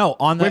 seconds. No,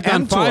 on the We've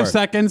done M 5 tour.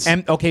 seconds.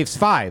 Okay, it's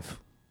 5.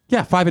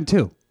 Yeah, 5 and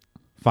 2.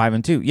 5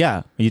 and 2. Yeah.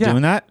 Are you Yeah.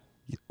 doing that?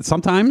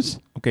 Sometimes.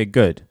 Okay,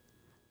 good.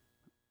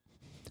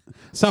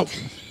 So,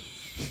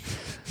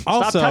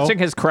 Stop also, touching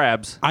his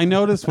crabs. I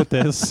noticed with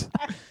this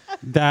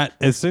that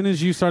as soon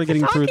as you started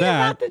getting through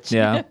that,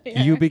 Yeah.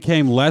 you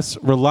became less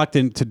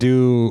reluctant to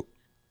do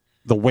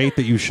the weight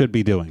that you should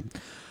be doing.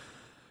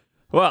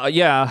 Well,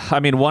 yeah. I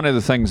mean, one of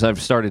the things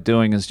I've started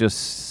doing is just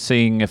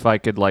seeing if I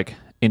could, like,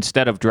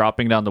 instead of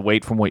dropping down the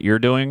weight from what you're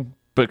doing,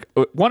 but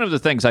one of the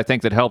things I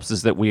think that helps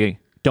is that we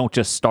don't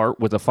just start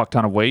with a fuck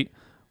ton of weight.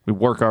 We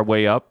work our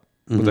way up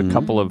with a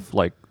couple of,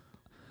 like,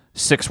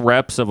 6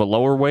 reps of a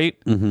lower weight.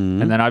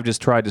 And then I've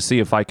just tried to see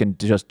if I can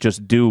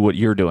just do what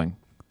you're doing.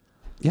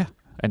 Yeah.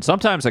 And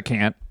sometimes I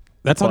can't.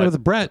 That's all but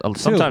with Brett. too.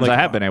 Sometimes Like,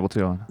 I have been able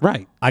to.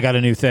 Right. I got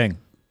a new thing.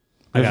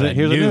 Here's a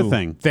new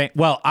thing.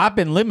 Well, I've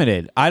been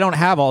limited. I don't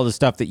have all the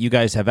stuff that you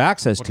guys have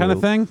access What to. kind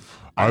of thing?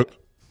 A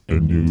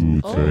new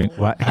thing.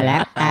 What?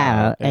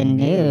 Hello, a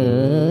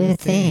new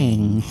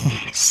thing.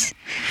 Yes.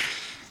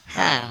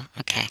 Oh,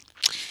 okay.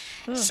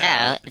 So,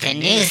 the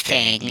new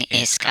thing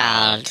is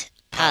called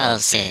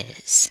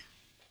pulses.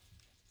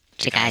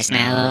 Do you guys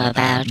know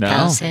about No,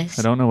 pulses?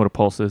 I don't know what a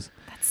pulse is.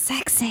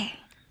 Sexy.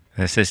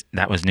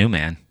 That was new,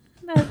 man.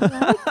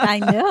 I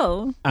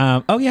know.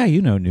 Oh yeah,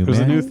 you know, new It was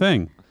a man. new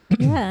thing.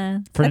 Yeah.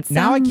 For,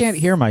 now I can't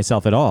hear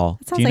myself at all.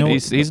 That sounds Do you know?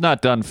 like- He's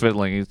not done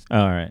fiddling. He's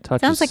all right.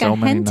 touches Sounds like so a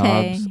many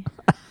hentai.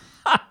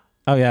 knobs.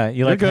 Oh yeah,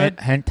 you like good.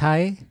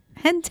 hentai?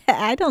 Hentai.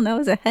 I don't know.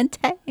 Is it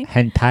hentai?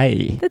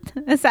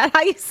 Hentai. Is that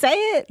how you say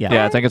it? Yeah.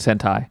 Yeah, I think it's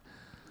hentai.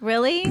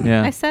 Really?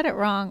 Yeah. I said it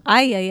wrong.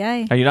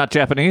 Ay. Are you not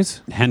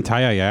Japanese?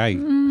 Hentai.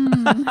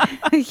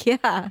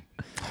 Yeah.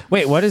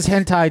 Wait, what is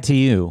hentai to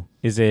you?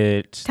 Is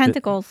it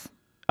Tentacles.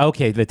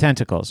 Okay, the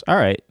tentacles. All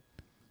right.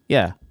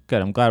 Yeah,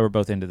 good. I'm glad we're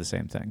both into the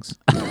same things.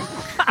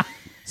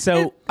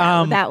 So,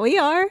 that we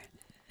are.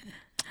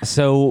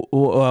 So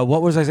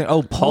what was I saying?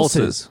 Oh,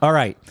 pulses. Pulses. All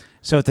right.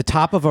 So at the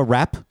top of a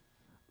rep,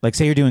 like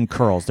say you're doing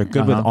curls, they're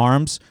good with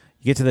arms.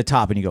 You get to the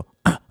top and you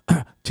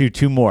go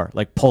two more,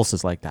 like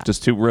pulses like that.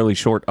 Just 2 really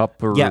short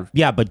upper.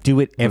 Yeah, but do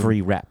it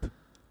every rep.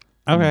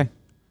 Okay.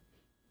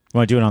 You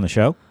want to do it on the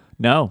show?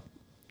 No,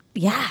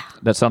 Yeah.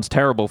 that sounds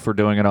terrible for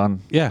doing it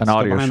on Yeah. an Go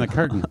audio behind show. the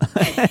curtain.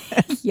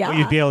 Yeah. Will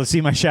you be able to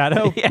see my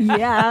shadow?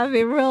 Yeah.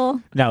 Be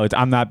real. No,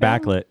 I'm not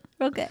backlit.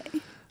 Okay.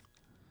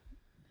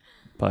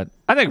 But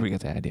I think we get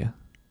the idea.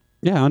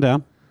 Yeah, I'm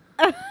down.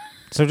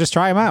 So just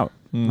try them out.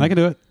 I can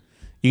do it.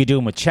 You can do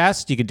them with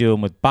chest. You can do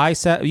them with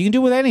bicep. You can do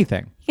it with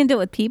anything. You can do it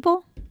with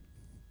people.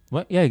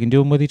 What? Yeah, you can do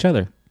them with each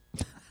other.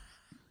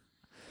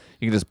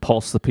 You can just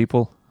pulse the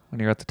people when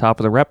you're at the top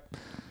of the rep.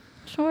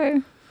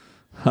 Sure.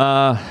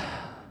 Well,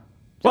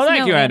 thank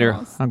no you, Andrew.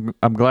 animals.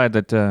 I'm glad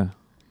that You're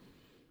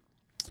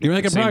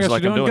making it seems progress.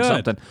 like You're I'm doing doing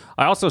good. something.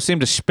 I also seem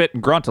to spit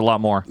and grunt a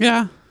lot more.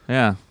 Yeah.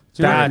 Yeah.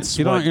 So you're not- That's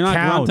you don't, what you're not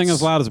counts. grunting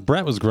as loud as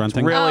Brett was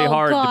grunting. really oh,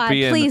 hard God, to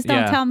be in. please don't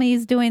yeah. tell me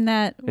he's doing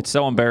that. It's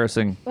so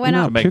embarrassing When to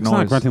I'm- make Puke's noise.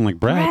 not grunting like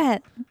Brett.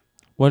 Brett.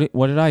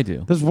 What did I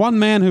do? There's one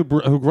man who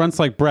grunts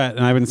like Brett,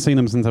 and I haven't seen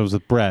him since I was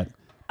with Brett.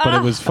 But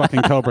it was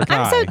fucking Cobra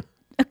Kai.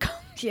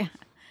 Yeah.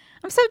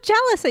 I'm so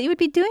jealous that you would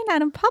be doing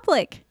that in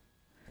public.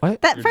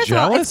 What? That You're first of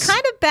all, jealous? it's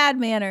kind of bad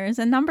manners,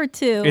 and number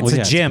two, It's Well, a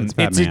yeah, gym. it's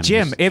bad It's a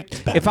gym.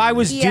 manners. If I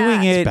was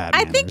doing it, bad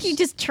I think manners. you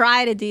just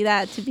try to do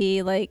that to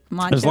be like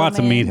macho. There's lots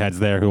of man. meatheads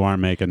there who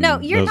aren't making No,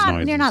 you're those not.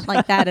 noises. You're not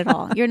like that at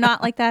all. You're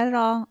not like that at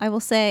all. I will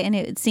say, and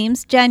it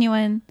seems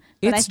genuine.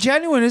 but it's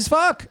genuine as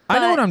fuck. I know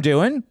but- what I'm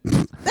doing.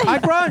 I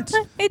grunt.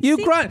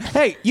 You grunt.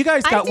 Hey, you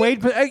guys got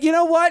weight. You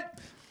know what?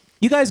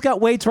 You guys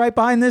got weights right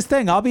behind this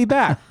thing. I'll be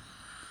back.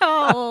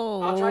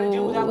 Oh, I'll try to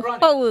do it without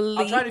grunting. Holy,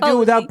 I'll try to do it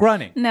without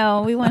grunting.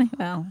 No, we want to.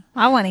 Well,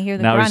 I want to hear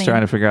the Now grunting. he's trying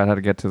to figure out how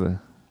to get to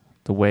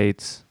the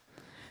weights.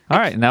 All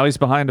right, now he's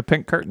behind a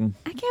pink curtain.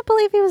 I can't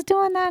believe he was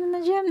doing that in the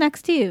gym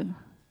next to you.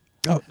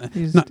 Oh,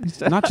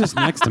 not just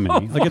next to me.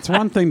 Like, it's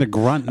one thing to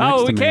grunt next Oh,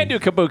 to we me. can't do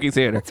Kabuki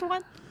theater. That's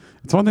one.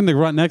 It's one thing to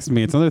grunt next to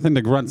me. It's another thing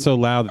to grunt so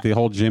loud that the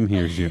whole gym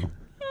hears you.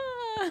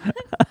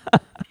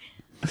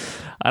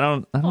 I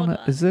don't know.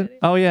 Is it?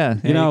 Oh, yeah.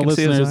 You know, can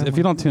see us listeners, on- if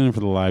you don't tune in for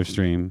the live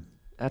stream,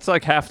 That's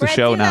like half the Brett,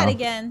 show do now. that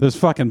again. there's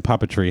fucking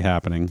puppetry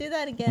happening. Do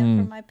that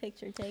again for my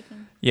picture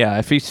taking. Yeah,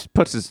 if he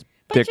puts his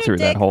Put dick your through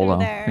that dick hole, through though.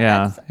 there.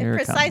 Yeah, That's here it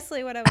comes.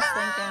 precisely what I was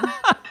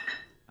thinking.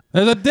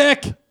 There's a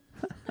dick.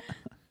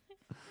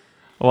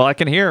 Well, I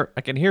can hear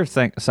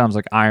sounds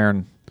like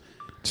iron.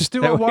 Just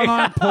do a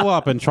one-arm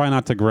pull-up and try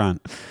not to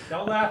grunt.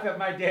 Don't laugh at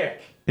my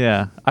dick.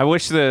 Yeah, I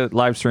wish the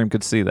live stream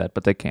could see that,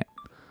 but they can't.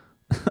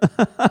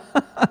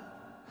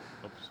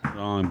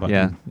 Wrong button.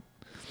 Yeah.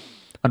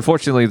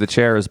 Unfortunately, the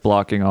chair is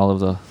blocking all of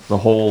the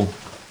whole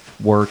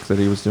work that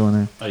he was doing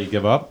there. Oh, you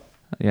give up?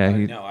 Yeah,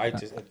 No, I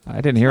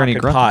didn't hear any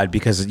grunt. pod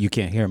because you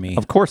can't hear me.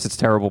 Of course, it's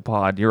terrible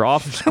pod. You're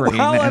off screen.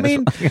 Well, I and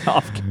mean, it's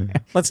off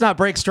let's not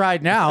break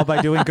stride now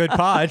by doing good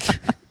pod.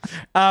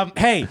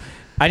 Hey,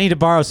 I need to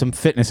borrow some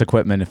fitness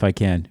equipment if I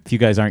can. If you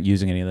guys aren't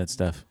using any of that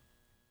stuff,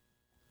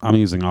 I'm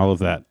using all of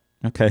that.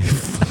 okay,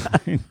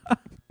 fine.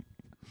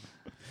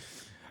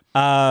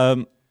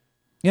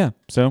 Yeah.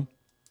 So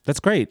that's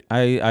great.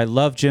 I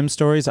love gym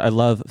stories. I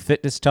love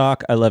fitness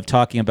talk. I love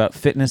talking about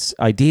fitness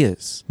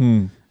ideas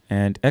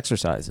and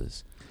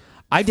exercises.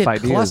 I did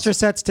Ideas. cluster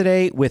sets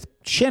today with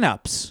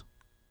chin-ups.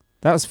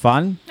 That was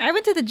fun. I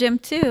went to the gym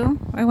too.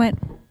 I went,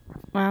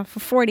 for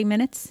 40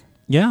 minutes.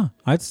 Yeah,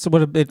 that's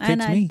what it takes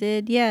And I me.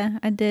 did,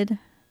 I did.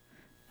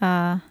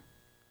 I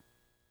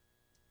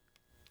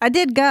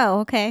did go,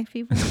 okay.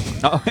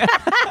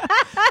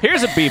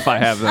 Here's a beef I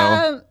have,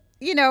 though.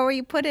 Where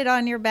you put it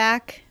on your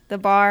back, the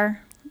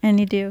bar, and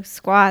you do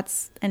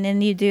squats, and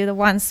then you do the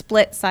one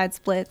split, side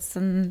splits,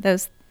 and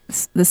those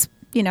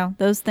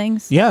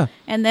things. Yeah.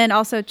 And then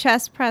also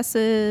chest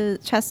presses,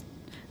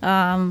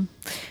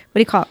 what do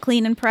you call it?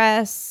 Clean and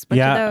press. Bunch of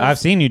Yeah, those. I've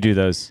seen you do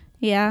those.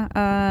 Yeah.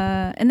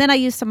 And then I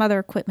used some other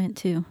equipment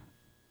too.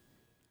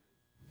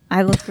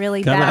 I look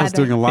really Kevin bad. was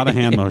doing a lot of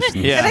hand motions.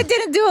 Yeah. And I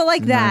didn't do it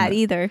like that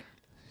either.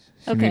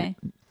 Okay.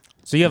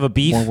 So you have a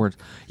beef? More words.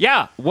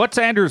 Yeah. What's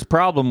Andrew's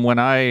problem when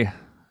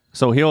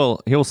So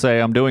he'll say,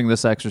 I'm doing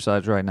this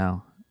exercise right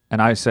now.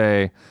 And I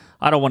say,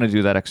 I don't want to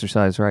do that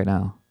exercise right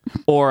now.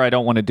 Or I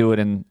don't want to do it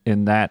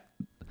in that.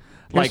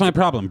 Here's my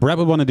problem. Brett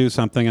would want to do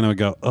something, and I would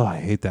go, oh, I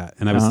hate that.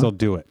 And I would still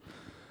do it.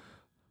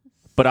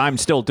 But I'm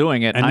still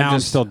doing it. And now I'm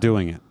still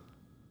doing it.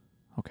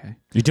 Okay.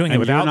 You're doing it And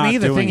without you're me,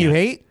 not the doing thing you it.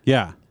 hate?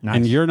 Yeah. Nice.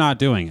 And you're not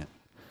doing it.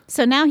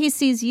 So now he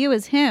sees you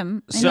as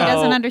him, and he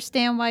doesn't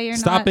understand why you're not.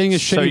 Stop being a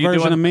shitty you're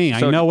version doing- of me.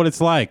 so I know what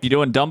it's like. You're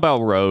doing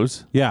dumbbell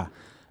rows. Yeah.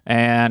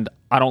 And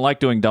I don't like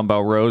doing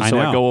dumbbell rows, so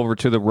I know. go over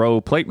to the row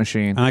plate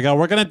machine. And I go,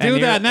 we're going to do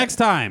And that you're- next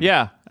time.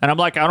 Yeah. And I'm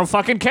like, I don't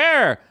fucking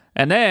care.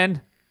 And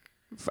then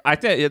I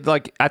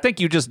think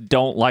you just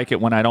don't like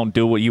it when I don't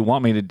do what you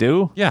want me to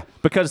do. Yeah.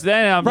 Because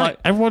then I'm Right. like,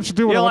 Everyone should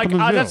do what you're I like, want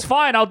them to do. that's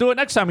fine. I'll do it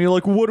next time. You're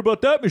like, what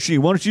about that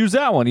machine? Why don't you use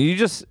that one? You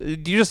just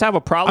have a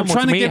problem I'm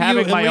trying with to me give you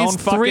having at my own least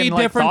fucking 3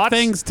 different thoughts?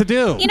 things to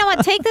do. You know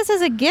what? Take this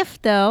as a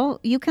gift,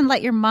 though. You can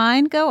let your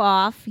mind go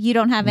off. You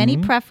don't have any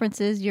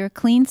preferences. You're a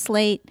clean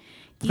slate.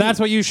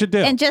 That's what you should do.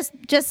 And just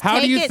How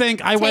take do you it-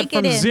 think I went take it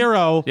from in.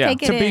 0 Yeah.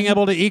 Take it to being in.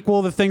 able to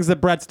equal the things that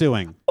Brett's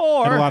doing?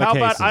 Or in a lot of how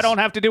about cases. I don't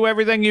have to do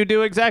everything you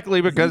do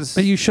exactly because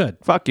But you should.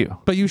 fuck you.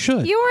 But you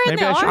should. You were in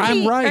Maybe the I should.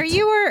 army, I'm right. or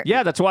you were.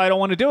 Yeah, that's why I don't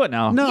want to do it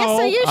now. No. Yeah,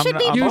 so you should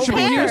be You should be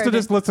prepared. used to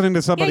just listening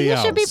to somebody yeah, you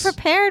else. should be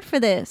prepared for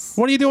this.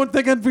 What are you doing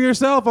thinking for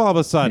yourself all of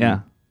a sudden? Yeah.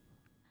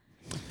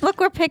 Look,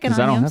 we're picking 'Cause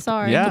I on don't you. I'm have to-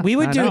 sorry. Yeah. We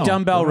would I do know.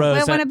 dumbbell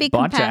rows. I want to be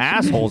Bunch of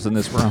compassionate. assholes in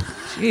this room.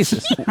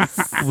 Jesus.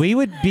 We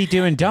would be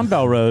doing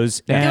dumbbell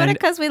rows, Doing it and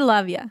because we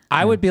love you.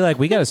 I would be like,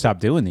 we got to stop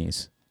doing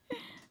these.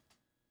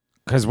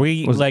 Because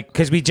we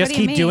just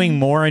do you keep doing mean?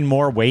 more and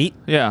more weight.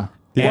 Yeah.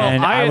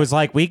 And I was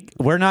like,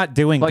 we're not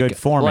doing good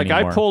form like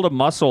anymore. I pulled a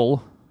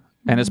muscle,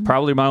 and it's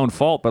probably my own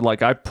fault, but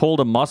like I pulled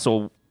a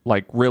muscle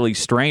like really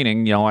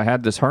straining. You know, I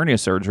had this hernia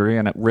surgery,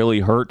 and it really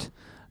hurt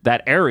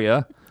that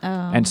area. Oh.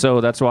 And so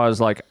that's why I was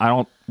like, I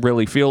don't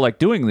really feel like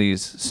doing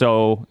these.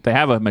 So they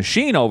have a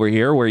machine over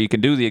here where you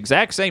can do the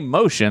exact same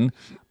motion,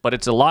 but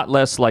it's a lot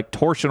less like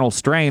torsional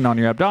strain on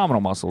your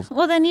abdominal muscles.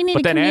 Well, then you need But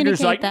to then communicate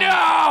Andrew's like, that.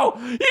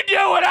 no, you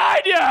do what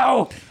I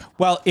do.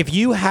 Well, if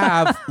you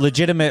have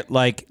legitimate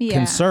like Yeah.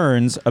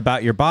 concerns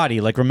about your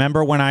body, like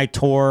remember when I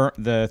tore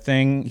the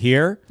thing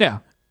here? Yeah.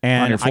 On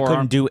And your I couldn't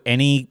forearm? do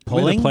any We had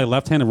pulling. to play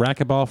left-handed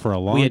racquetball for a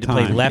long time. We had to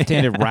play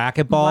left-handed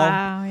racquetball.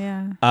 Wow,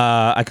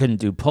 yeah. I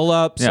couldn't do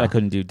pull-ups. Yeah. I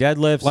couldn't do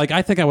deadlifts. Like,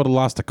 I think I would have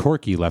lost a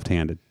corky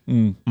left-handed.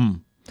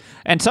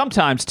 And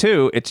sometimes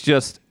too, it's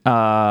just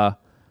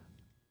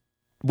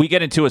we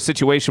get into a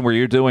situation where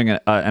you're doing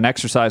an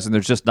exercise and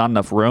there's just not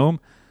enough room.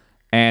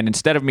 And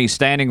instead of me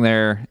standing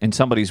there in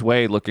somebody's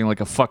way looking like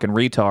a fucking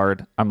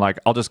retard, I'm like,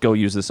 I'll just go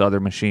use this other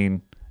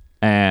machine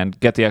and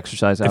get the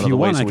exercise out If of you the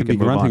way want, so I we could can be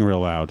move grunting on. real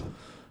loud.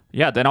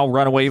 Yeah, then I'll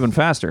run away even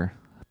faster.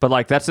 But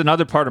like that's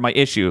another part of my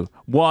issue.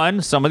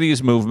 One, some of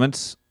these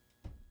movements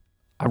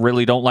I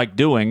really don't like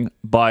doing,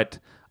 but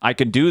I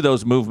can do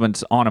those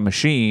movements on a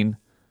machine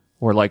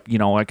or like, you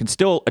know, I can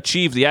still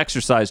achieve the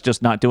exercise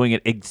just not doing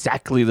it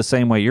exactly the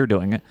same way you're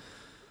doing it.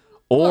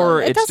 Or Well,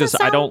 it it's just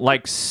doesn't I sound- don't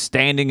like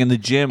standing in the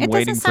gym It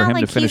waiting doesn't for him sound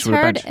like to finish he's with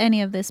a heard bench.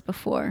 any of this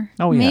before.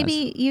 Oh, he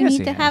Maybe has. you Yes, need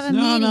he to has. have a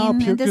meeting and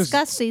Puke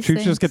discuss these Puke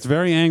things. just gets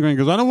very angry and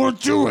goes, I don't want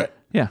to do it.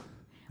 Yeah.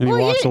 And well,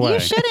 he walks away. you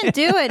shouldn't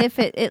do it if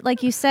it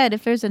like you said,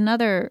 if there's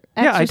another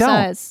Yeah, I don't.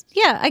 exercise.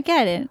 Yeah, I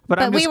get it. But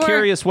I'm we just were,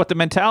 curious what the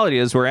mentality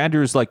is where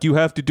Andrew's like, you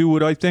have to do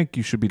what I think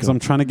you should be Because doing. I'm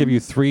trying to give you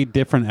 3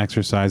 different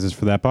exercises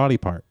for that body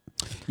part.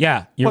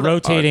 yeah, you're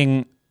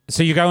rotating.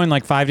 So you're going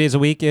like 5 days a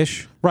week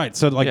ish. Right.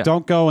 So like, Yeah.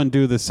 don't go and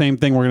do the same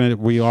thing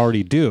we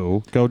already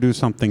do. Go do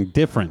something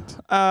different.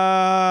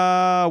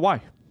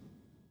 Why?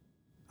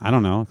 I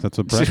don't know. That's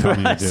what Brett told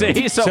me to do.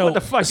 See, so what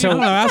the fuck? I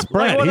don't know. Ask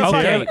Brett. Like, He's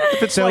okay,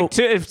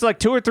 here. if it's like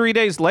 2 or 3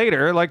 days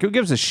later, like who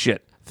gives a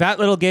shit? Fat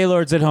little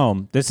gaylords at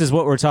home. This is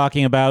what we're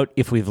talking about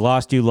if we've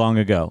lost you long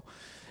ago.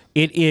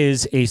 It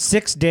is a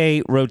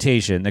 6-day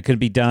rotation that could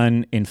be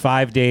done in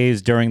 5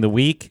 days during the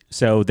week.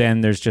 So then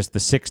there's just the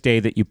 6th day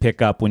that you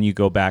pick up when you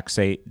go back,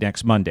 say,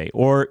 next Monday.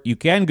 Or you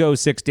can go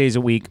 6 days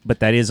a week, but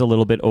that is a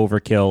little bit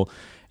overkill,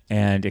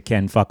 and it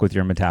can fuck with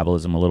your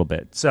metabolism a little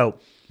bit. So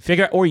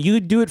or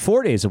you do it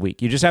 4 days a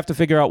week. You just have to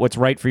figure out what's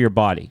right for your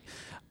body.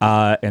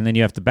 And then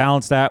you have to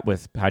balance that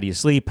with how do you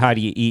sleep, how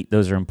do you eat.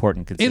 Those are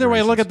important considerations. Either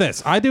way, look at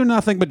this. I do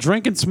nothing but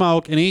drink and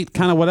smoke and eat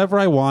kind of whatever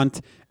I want,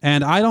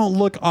 and I don't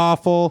look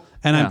awful,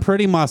 and I'm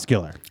pretty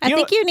muscular. I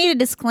think you need a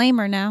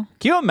disclaimer now.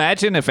 Can you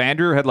imagine if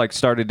Andrew had like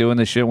started doing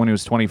this shit when he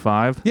was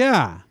 25?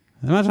 Yeah.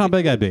 Imagine how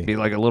big I'd be. Be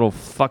like a little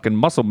fucking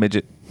muscle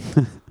midget.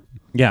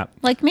 Yeah.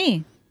 Like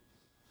me.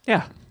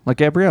 Yeah, like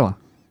Gabriella.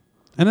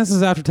 And this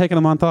is after taking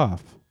a month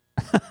off.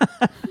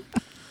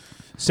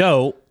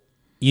 So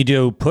you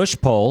do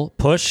push-pull.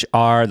 Push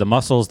are the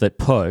muscles that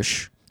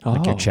push,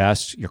 like your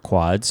chest, your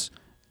quads,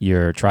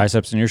 your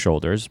triceps, and your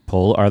shoulders.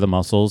 Pull are the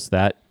muscles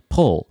that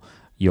pull,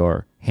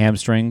 your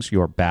hamstrings,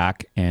 your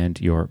back, and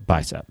your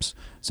biceps.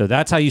 So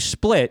that's how you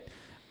split,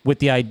 with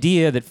the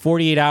idea that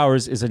 48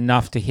 hours is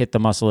enough to hit the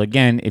muscle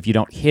again if you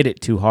don't hit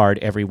it too hard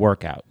every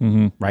workout,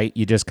 right?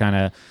 You just kind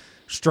of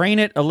strain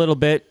it a little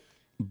bit,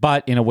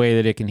 but in a way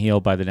that it can heal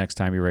by the next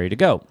time you're ready to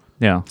go.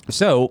 Yeah.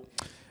 So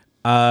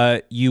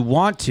you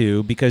want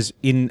to, because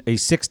in a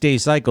 6-day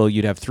cycle,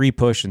 you'd have 3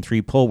 push and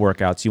 3 pull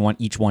workouts. You want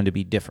each one to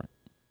be different.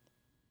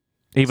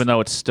 Even though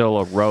it's still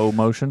a row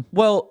motion?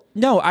 Well,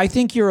 no, I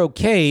think you're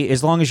okay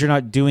as long as you're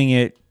not doing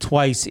it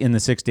twice in the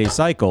 6-day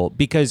cycle,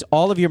 because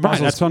all of your Right,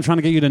 muscles... that's what I'm trying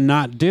to get you to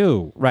not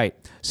do. Right.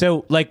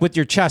 So like with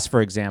your chest, for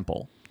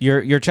example,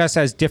 your chest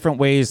has different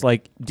ways,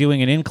 like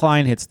doing an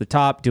incline hits the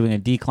top, doing a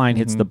decline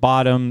hits the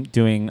bottom,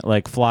 doing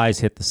like flies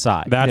hit the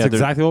side. That's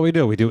exactly what we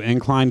do. We do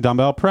incline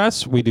dumbbell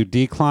press. We do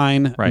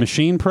decline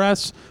machine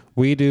press.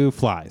 We do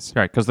flies.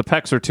 Right, because the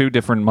pecs are 2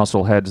 different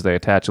muscle heads. They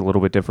attach a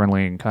little bit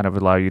differently and kind of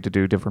allow you to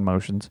do different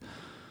motions.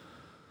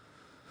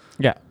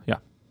 Yeah. Yeah.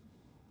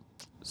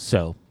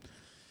 So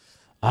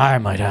I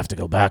might have to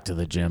go back to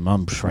the gym.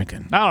 I'm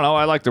shrinking. I don't know.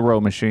 I like the row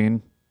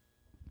machine.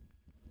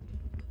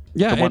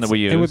 Yeah, The one that we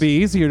use. It would be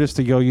easier just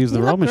to go use the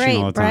You row look machine great,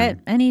 all the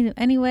Brett. time.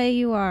 Any way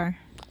you are.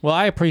 Well,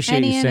 I appreciate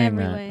Any you and saying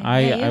every that. way.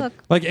 Yeah, you look-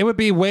 Like, it would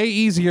be way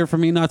easier for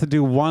me not to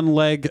do one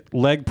leg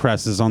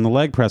presses on the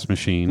leg press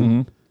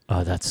machine.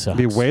 Oh, that sucks.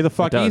 It'd be way the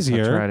fuck It does.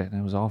 easier. I tried it, and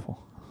it was awful.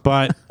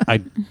 But I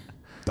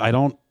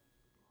don't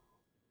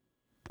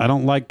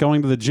like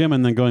going to the gym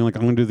and then going like,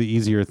 I'm going to do the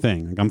easier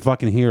thing. Like, I'm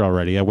fucking here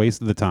already. I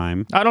wasted the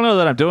time. I don't know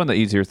that I'm doing the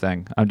easier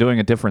thing. I'm doing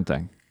a different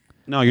thing.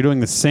 No, you're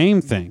doing the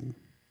same thing.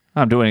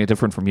 I'm doing it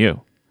different from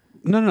you.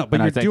 No, but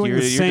And I you're think doing the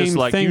you're same just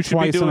like, thing you should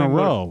be twice in a doing what-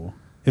 row,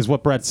 is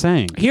what Brett's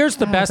saying. Here's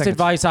the I best think it's-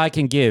 advice I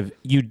can give.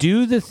 You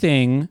do the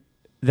thing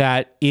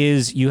that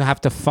is, you have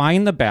to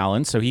find the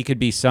balance. So he could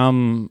be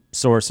some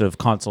source of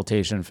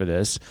consultation for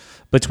this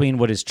between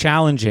what is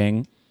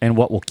challenging and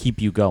what will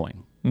keep you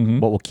going,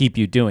 what will keep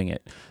you doing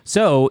it.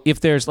 So if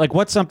there's like,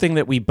 what's something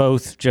that we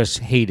both just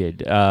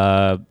hated?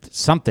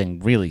 Something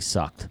really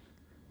sucked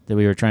that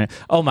we were trying to.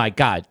 Oh my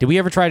God. Did we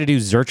ever try to do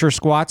Zercher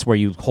squats where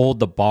you hold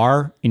the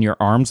bar in your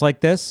arms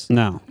like this?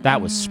 No.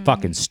 That was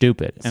fucking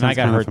stupid. And I Sounds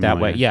got kinda hurt that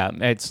way. familiar.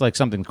 Yeah. It's like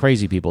something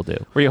crazy people do.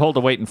 Where you hold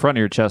the weight in front of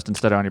your chest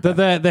instead of on your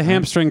back. The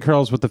hamstring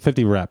curls with the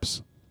 50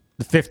 reps.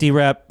 The 50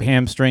 rep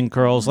hamstring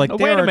curls. Like, Oh,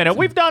 there wait a are- minute.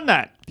 We've done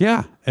that.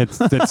 Yeah, it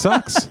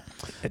sucks.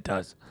 It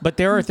does. But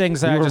there are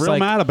things that You are were just real like,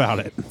 mad about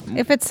it.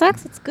 If it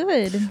sucks, it's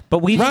good. but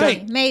we've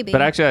Right. done, Maybe.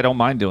 But actually, I don't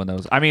mind doing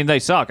those. I mean, they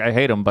suck. I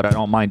hate them, but I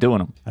don't mind doing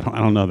them. I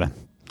don't know that.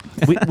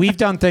 we've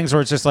done things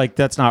where it's just like,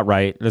 that's not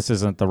right. This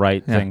isn't the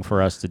right thing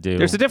for us to do.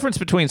 There's a difference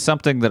between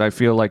something that I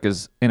feel like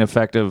is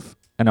ineffective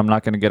and I'm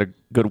not going to get a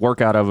good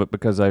workout of it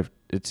because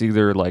it's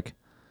either like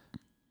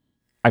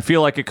I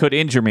feel like it could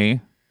injure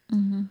me.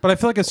 But I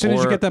feel like as soon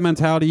as you Or- get that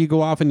mentality, you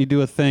go off and you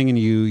do a thing and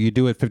you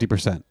do it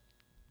 50%.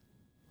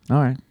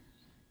 All right.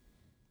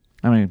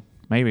 I mean,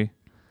 maybe.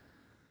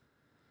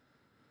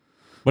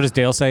 What does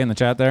Dale say in the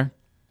chat there?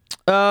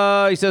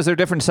 He says they're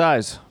different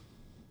size.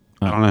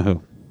 I don't know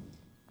who.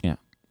 Yeah.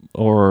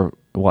 Or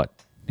what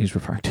he's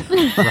referring to.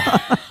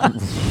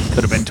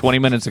 Could have been 20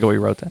 minutes ago he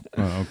wrote that.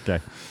 Oh,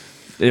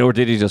 okay. Or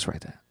did he just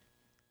write that?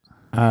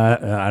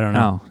 I don't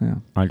know. Oh, yeah.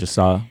 I just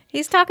saw.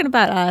 He's talking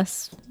about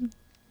us.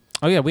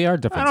 Oh, yeah, we are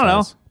different. I don't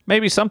know. size.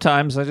 Maybe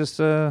sometimes I just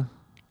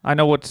I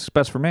know what's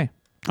best for me.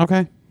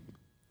 Okay.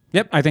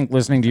 Yep. I think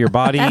listening to your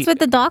body. That's what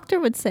the doctor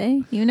would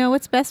say. You know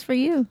what's best for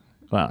you.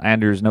 Well,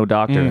 Andrew's no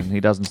doctor, and he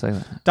doesn't say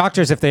that.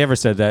 Doctors, if they ever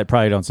said that,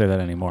 probably don't say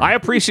that anymore. I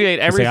appreciate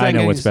They say, everything. I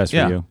know what's he's- best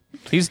for you.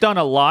 He's done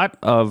a lot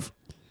of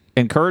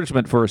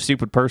encouragement for a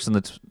stupid person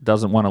that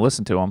doesn't want to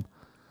listen to him.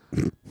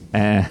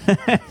 And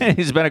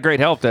he's been a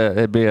great help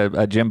to be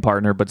a gym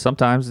partner, but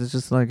sometimes it's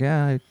just like,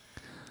 yeah,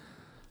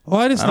 Well,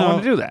 I I don't know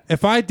want to do that.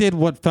 if I did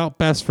what felt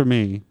best for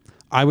me,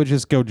 I would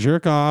just go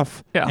jerk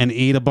off and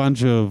eat a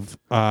bunch of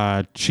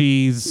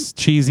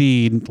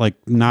cheesy like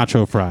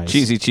nacho fries.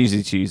 cheesy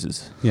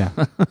cheeses. Yeah.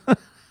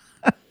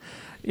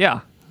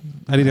 Yeah.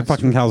 I'd eat a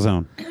fucking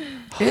calzone.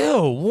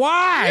 Ew,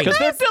 why? Because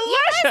they're You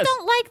guys delicious.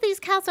 don't like these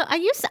calzones.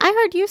 I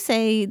heard you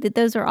say that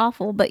those are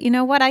awful, but you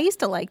know what? I used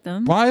to like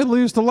them. Well, I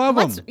used to love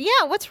them.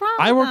 What's wrong?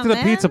 I with worked them,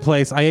 at a pizza man?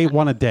 place. I ate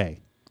one a day.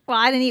 Well,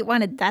 I didn't eat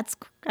one.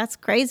 That's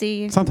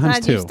crazy. Sometimes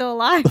Glad you're two. still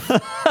alive.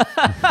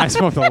 I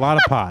smoked a lot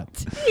of pot.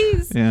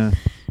 Jeez. Yeah.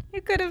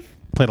 You could have.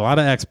 Played a lot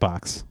of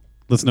Xbox.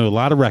 Listened to a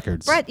lot of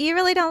records. Brett, you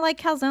really don't like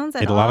calzones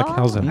at Ate a all? lot of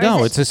calzones. Or No,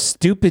 is it's a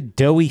stupid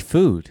doughy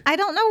food. I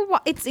don't know.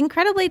 It's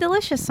incredibly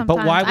delicious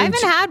sometimes. why I wouldn't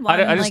haven't you- had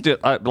one. I just do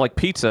like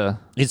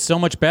pizza It's so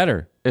much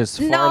better. is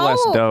far No. less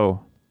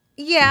dough.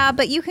 Yeah,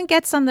 but you can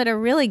get some that are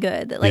really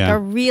good, that, like Yeah. are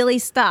really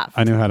stuffed.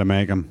 I knew how to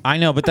make them. I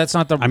know, but that's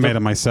not the. I made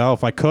them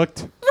myself. I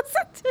cooked.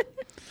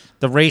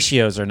 The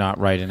ratios are not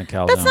right in a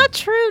calzone. That's not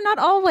true. Not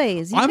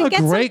always. You I'm can a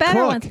get great some better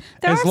cook. ones.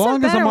 There As are some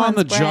long as I'm better on the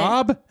ones, Brett.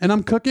 job and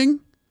I'm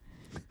cooking,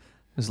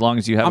 As long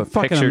as you have I'm a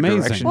fucking picture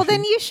amazing. direction. Well,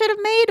 then you should have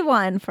made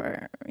one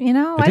for,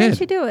 Why I didn't did.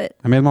 you do it?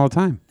 I made them all the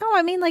time. No,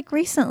 I mean like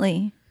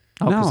recently.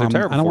 Oh, 'cause they're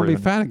terrible I don't for want to you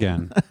be then. fat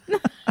again.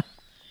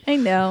 I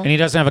know. And he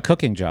doesn't have a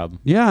cooking job.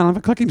 Yeah, I don't have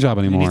a cooking job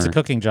He anymore. needs a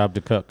cooking job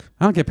to cook.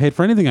 I don't get paid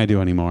for anything I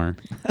do anymore.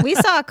 We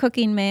saw a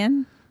cooking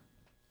man.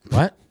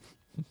 What?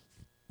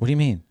 What do you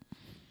mean?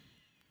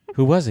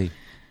 Who was he?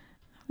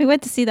 We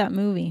went to see that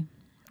movie.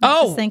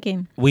 I was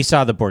thinking. We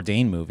saw the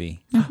Bourdain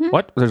movie.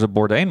 What? There's a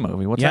Bourdain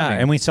movie. What's Yeah, that? mean?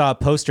 and we saw a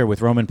poster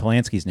with Roman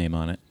Polanski's name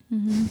on it.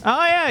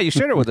 Oh yeah, you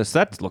shared it with us.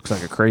 That looks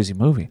like a crazy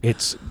movie.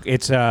 It's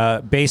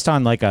based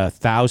on like a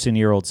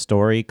 1,000-year-old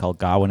story called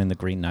Gawain and the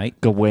Green Knight.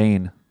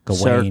 Gawain.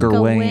 Sir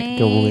Gawain.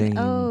 Gawain.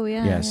 Oh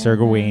yeah. Yeah, Sir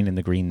Gawain and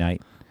the Green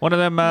Knight. One of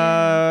them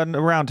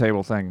round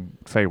table thing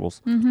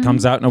fables.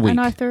 Comes out in a week. An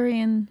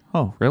Arthurian.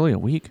 Oh, really? A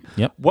week?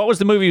 Yep. What was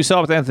the movie you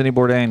saw with Anthony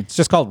Bourdain? It's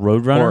just called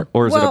Roadrunner.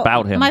 Or is it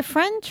about him? My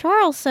friend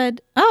Charles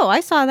said, "Oh, I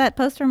saw that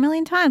poster a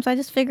million times. I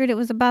just figured it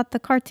was about the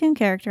cartoon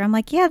character." I'm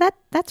like, "Yeah,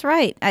 that's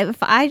right." I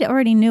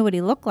already knew what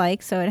he looked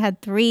like, so it had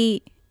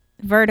 3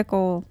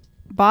 vertical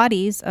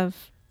bodies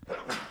of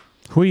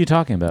Who are you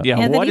talking about? Yeah,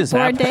 Anthony what is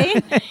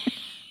happening? Bourdain.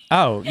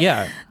 Oh,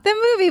 yeah.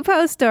 The movie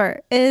poster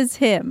is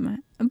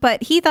him,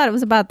 but he thought it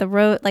was about the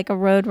road, like a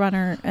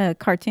Roadrunner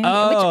cartoon.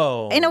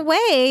 Oh. Which, in a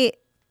way,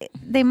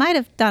 they might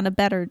have done a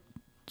better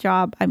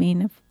job. I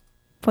mean, of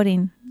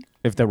putting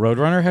If the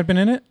Roadrunner had been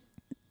in it?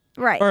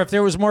 right. Or if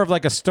there was more of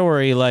like a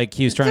story, like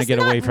he was trying to get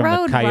away from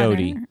the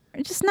coyote.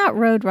 Just not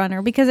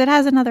Roadrunner because it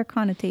has another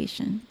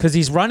connotation. Because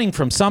he's running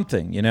from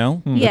something, the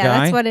Yeah, guy?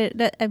 that's what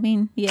it. I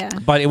mean, yeah.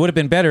 But it would have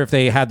been better if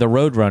they had the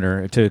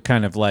Roadrunner to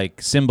kind of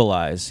like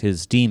symbolize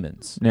his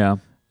demons. Yeah.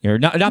 Or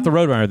not the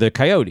Roadrunner, the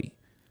coyote.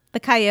 The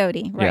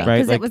coyote, right? Yeah.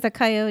 Because Right, it was a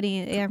coyote.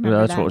 Yeah, I remember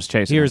that's that. what was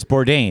chasing. Here's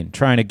Bourdain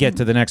trying to get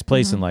to the next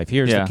place in life.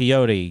 Here's Yeah. the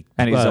coyote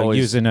And he's always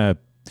using a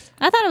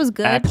I thought it was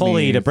good. A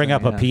pulley to bring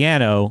up a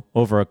piano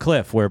over a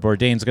cliff where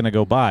Bourdain's going to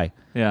go by.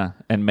 Yeah,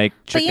 and make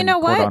chicken but you know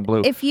cordon what?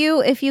 bleu. If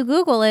you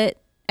Google it,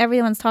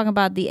 everyone's talking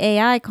about the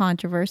AI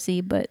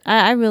controversy, but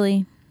I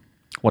really...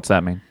 What's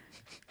that mean?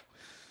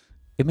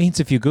 It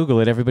means if you Google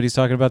it, everybody's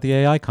talking about the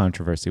AI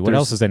controversy. What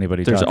else is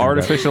anybody talking about? There's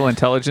artificial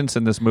intelligence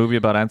in this movie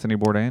about Anthony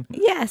Bourdain?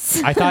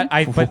 Yes.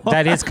 But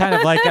that is kind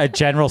of like a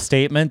general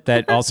statement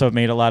that also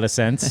made a lot of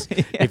sense.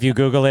 Yeah. If you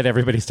Google it,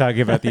 everybody's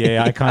talking about the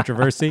AI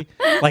controversy.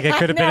 Like it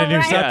could have been a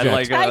new subject. Yeah,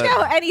 like, I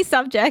know any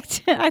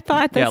subject. I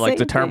thought the like same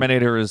the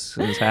Terminator is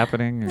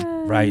happening.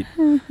 Right.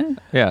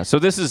 Yeah, so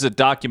this is a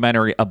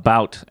documentary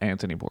about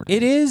Anthony Bourdain.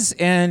 It is,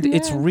 and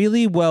it's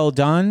really well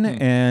done,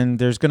 and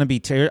there's going to be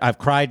I've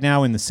cried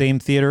now in the same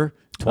theater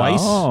twice.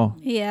 Oh.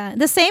 Yeah.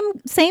 The same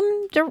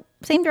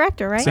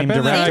director, right? Same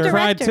director. I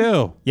cried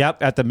too.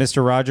 Yep, at the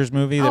Mr. Rogers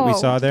movie that we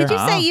saw there. Did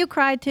you say you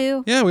cried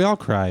too? Yeah, we all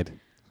cried.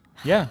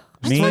 Yeah.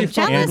 I'm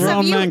jealous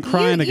of you. Men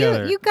crying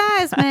together. You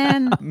guys,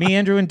 man. Me,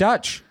 Andrew, and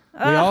Dutch. We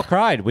all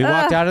cried. We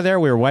walked out of there.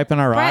 We were wiping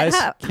our eyes.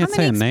 How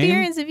many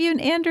experience have you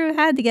and Andrew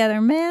had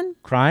together, man?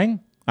 Crying?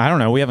 I don't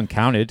know. We haven't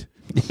counted.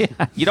 Yeah,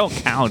 you don't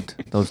count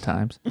those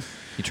times.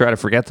 You try to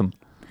forget them.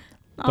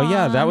 But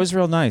yeah, that was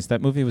real nice.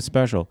 That movie was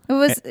special. It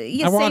was.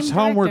 I watched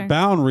Homeward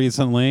Bound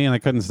recently, and I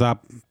couldn't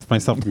stop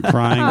myself from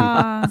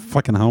crying.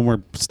 Fucking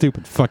Homeward,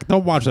 stupid fuck.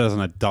 Don't watch that as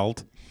an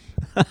adult.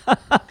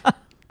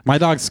 My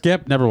dog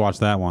Skip never watched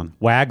that one.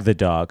 Wag the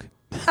Dog.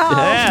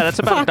 Yeah, that's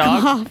about a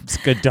dog. Off. It's a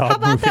good dog How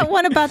about movie. that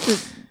one about the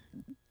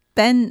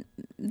Ben?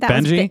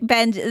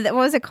 Benji? What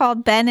was it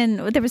called? Ben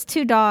and there was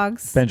two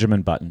dogs.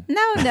 Benjamin Button.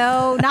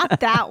 No, not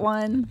that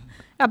one.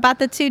 About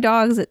the two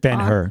dogs.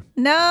 Ben-Hur.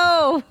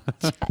 No.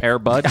 Air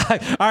Bud. All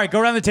right,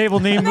 go around the table.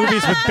 Name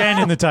movies with Ben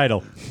in the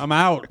title. I'm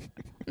out.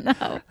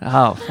 No.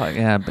 Oh, fuck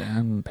yeah.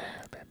 Ben.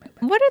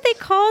 What are they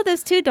called?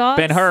 Those two dogs?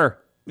 Ben-Hur.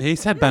 He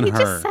said He Ben-Hur.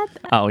 just said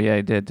that. Oh, yeah,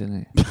 he did,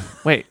 didn't he?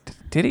 Wait,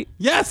 did he?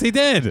 Yes, he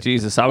did.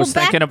 Jesus, I was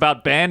thinking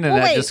about Ben, and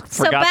I just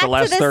forgot the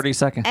last 30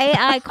 seconds.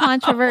 AI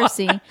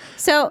controversy.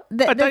 So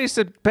I thought you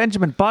said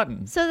Benjamin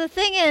Button. So the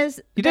thing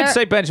is, You did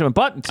say Benjamin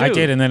Button, too. I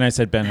did, and then I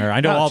said Ben-Hur.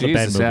 I know all the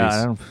Ben Jesus, movies.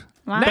 yeah, I don't...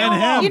 Wow. Ben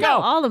Him. You know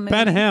all the movies.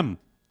 Ben Him.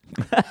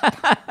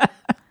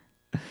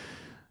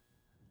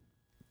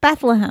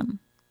 Bethlehem.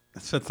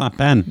 That's not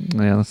Ben.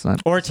 Yeah, that's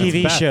not. Or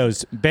TV Beth.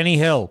 shows. Benny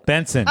Hill,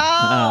 Benson.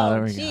 Oh,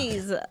 there we go.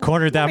 jeez.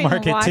 Cornered that Never even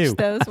market, watched too.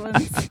 Those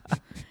ones.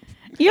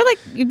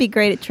 You'd be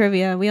great at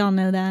trivia. We all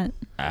know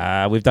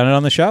that. We've done it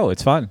on the show.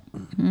 It's fun.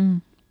 Mm-hmm.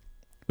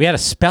 We had a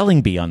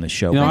spelling bee on the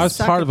show. You know, I was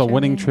suck part at of a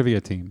winning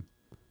trivia. trivia team.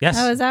 Yes.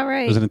 Oh, is that It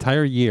right? was an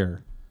entire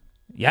year.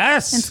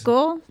 Yes. In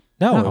school?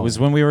 No, No. it was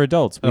when we were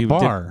adults. At a We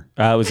bar.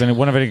 It was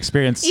one of an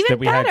experience Even that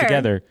we had better.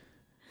 together.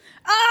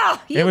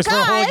 Oh, It was for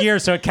a whole year,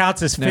 so it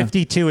counts as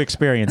 52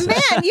 experiences.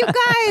 Man, you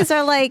guys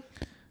are like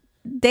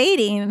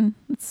dating.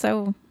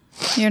 So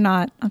you're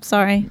not. I'm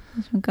sorry.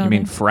 You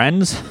mean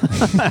friends?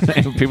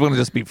 People can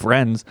just be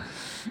friends.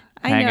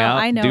 Hang out,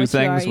 I know do what you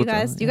are.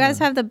 things. You guys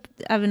have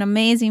an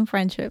amazing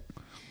friendship.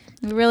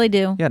 We really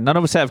do. Yeah, none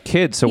of us have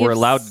kids, so we're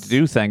allowed to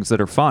do things that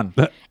are fun.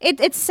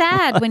 It's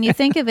sad when you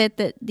think of it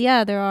that,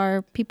 yeah, there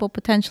are people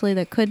potentially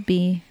that could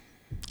be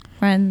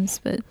friends,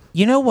 but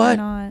You know what?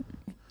 not.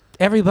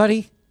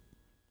 Everybody,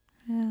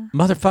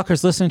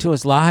 motherfuckers listening to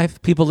us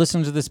live, people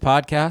listening to this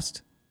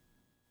podcast,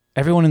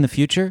 everyone in the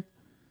future,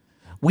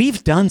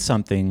 we've done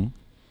something,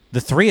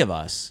 the three of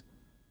us,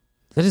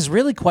 that is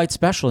really quite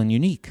special and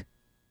unique.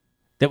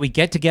 That we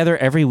get together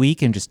every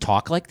week and just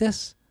talk like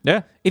this.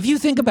 Yeah. If you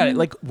think about it,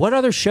 like what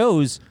other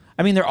shows?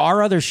 I mean, there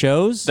are other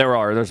shows. There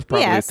are. There's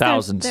probably Yes,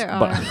 thousands. there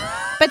but,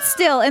 are. But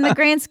still, in the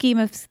grand scheme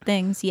of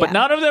things, yeah. but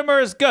none of them are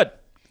as good.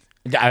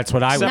 That's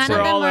what I would None say. of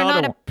them all the are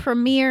not other a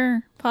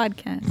premier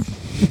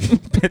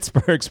podcast.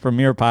 Pittsburgh's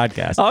premier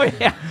podcast. Oh,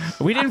 yeah.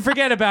 We didn't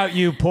forget about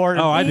you, poor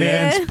I did.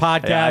 man's Yeah.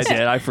 podcast. Yeah, I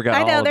did. I forgot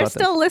I all know, about they're that.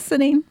 still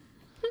listening.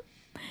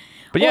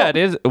 But yeah, it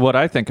is. What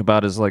I think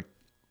about is like,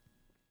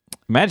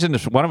 imagine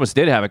if one of us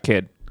did have a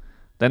kid,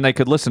 then they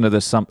could listen to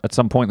this at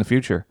some point in the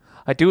future.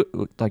 I do.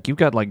 Like, you've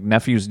got like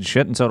nephews and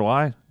shit, and so do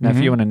I.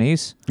 Nephew and a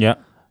niece. Yeah.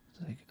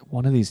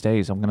 One of these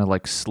days, I'm gonna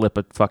like slip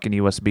a fucking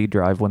USB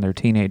drive when they're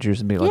teenagers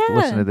and be like, Yeah.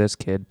 "Listen to this,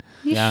 kid,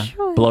 You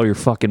should. blow your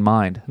fucking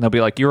mind." And they'll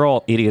be like, "You're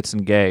all idiots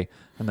and gay,"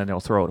 and then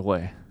they'll throw it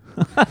away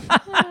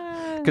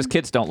because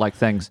kids don't like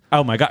things.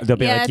 Oh my God. They'll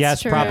be Yeah, like, it's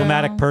yes, true.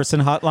 problematic person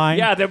hotline.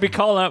 Yeah, they'll be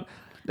calling up.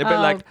 They'll be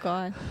like,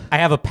 God. I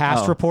have a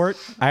past Oh. report.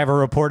 I have a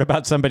report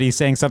about somebody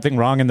saying something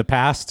wrong in the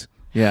past.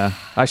 "Yeah,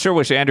 I sure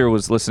wish Andrew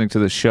was listening to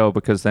this show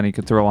because then he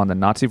could throw on the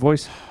Nazi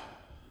voice."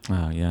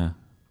 Oh, yeah.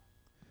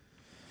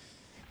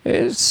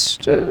 It's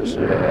hello,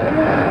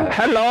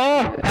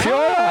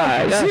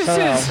 Führer.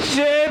 This is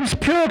James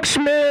Puke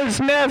Smith's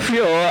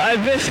nephew. I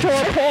wish to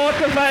report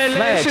the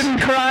violation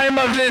crime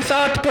of the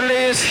thought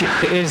police.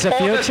 Is the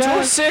Order future?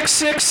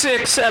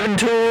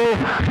 266672.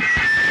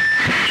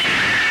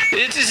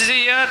 It is the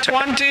year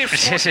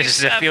 2047. This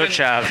is the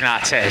future of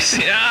Nazis.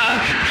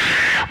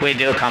 Yeah, We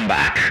do come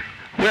back.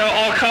 we're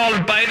all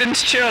called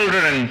Biden's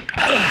children.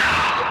 No.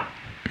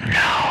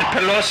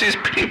 Pelosi's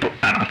people.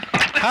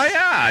 Oh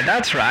yeah,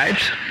 that's right.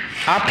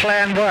 Our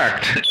plan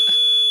worked.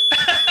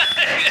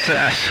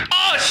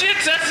 Oh shit,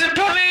 that's the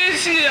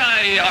police! You're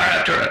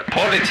after it.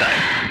 Police.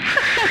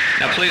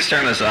 Now please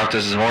turn this off.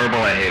 This is horrible.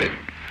 I hate it.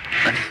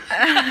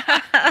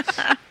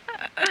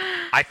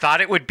 I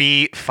thought it would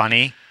be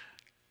funny.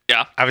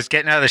 Yeah. I was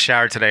getting out of the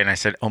shower today and I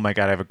said, oh my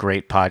God, I have a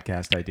great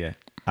podcast idea.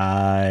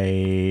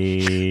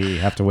 I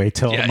have to wait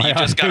till Yeah, my you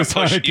just gotta audio's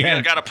on push. You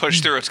again. gotta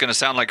push through. It's gonna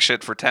sound like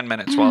shit for 10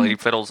 minutes while he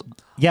fiddles.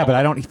 Yeah, but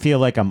I don't feel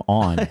like I'm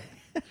on.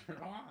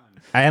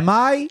 Am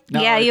I?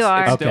 Yeah, you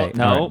are. It's still, Okay,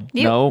 no, all right.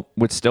 no,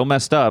 it's still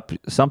messed up.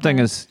 Something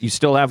is. You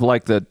still have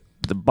like the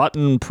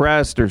button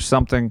pressed or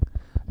something.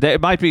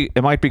 It might be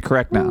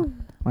correct now.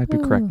 Might be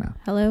correct now.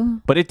 Hello.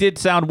 But it did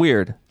sound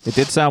weird.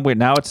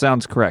 Now it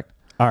sounds correct.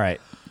 All right.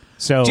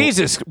 So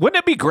Jesus, wouldn't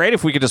it be great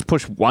if we could just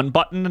push one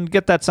button and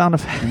get that sound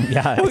effect?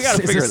 Yeah, we gotta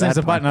figure that There's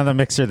a out. button on the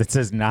mixer that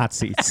says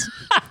Nazis.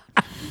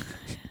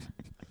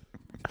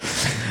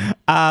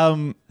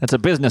 That's a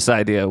business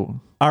idea. All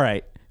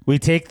right. We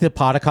take the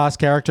podcast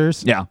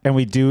characters, and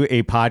we do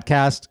a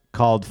podcast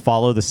called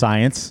Follow the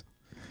Science.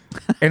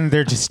 And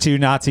they're just two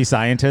Nazi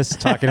scientists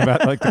talking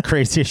about like the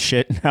craziest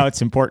shit and how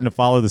it's important to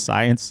follow the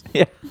science.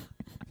 Yeah.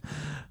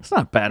 It's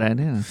not a bad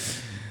idea.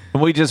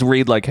 We just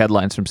read like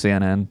headlines from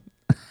CNN.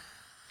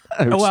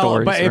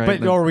 Stories,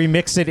 right? Or we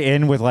mix it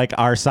in with like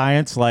our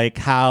science, like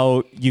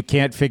how you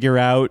can't figure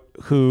out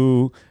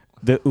who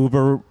the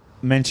Uber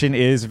mention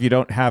is if you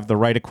don't have the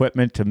right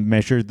equipment to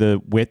measure the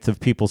width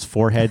of people's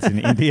foreheads in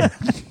India.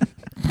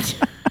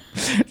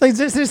 Like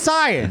this is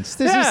science.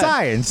 This is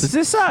science. This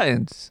is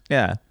science.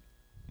 Yeah.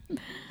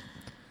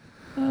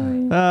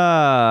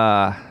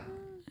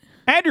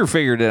 Andrew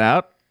figured it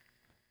out.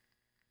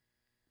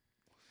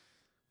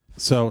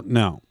 So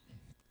no.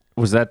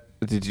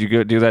 Did you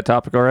go do that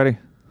topic already?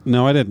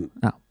 No, I didn't.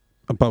 No.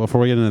 But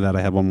before we get into that,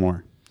 I had one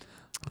more.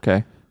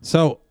 Okay.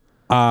 So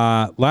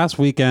last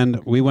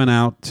weekend we went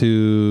out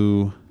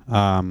to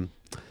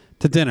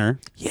dinner.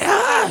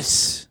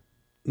 Yes.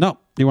 No,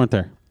 you weren't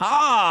there.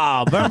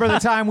 Ah, remember the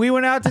time we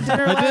went out to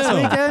dinner last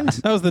weekend?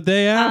 That was the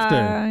day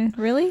after.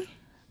 Really?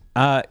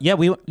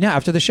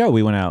 After the show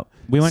we went out.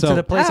 We went to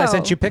the place I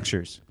sent you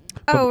pictures.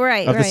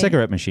 Right. Of the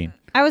cigarette machine.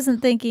 I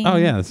wasn't thinking. Oh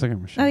yeah, the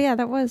cigarette machine. Oh yeah,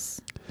 that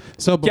was.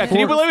 So before, can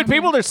you believe it,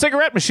 people? There's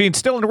cigarette machines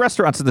still in the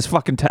restaurants in this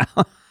fucking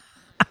town.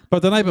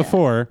 But the night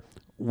before,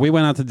 we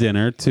went out to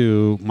dinner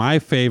to my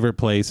favorite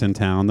place in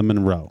town, the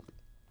Monroe.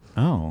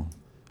 Oh.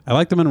 I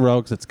like the Monroe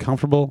because it's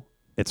comfortable,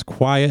 it's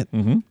quiet,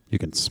 Mm-hmm. you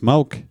can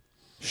smoke,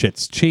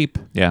 shit's cheap.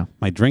 Yeah.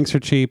 My drinks are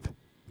cheap.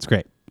 It's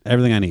great.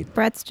 Everything I need.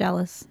 Brett's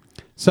jealous.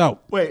 So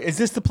wait, is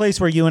this the place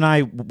where you and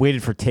I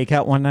waited for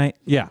takeout one night?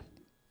 Yeah.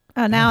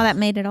 Oh, now that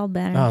made it all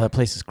better. Oh, that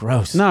place is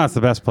gross. No, it's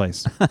the best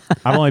place.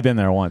 I've only been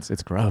there once.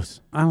 It's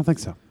gross. I don't think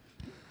so.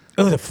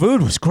 Oh, the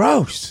food was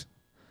gross.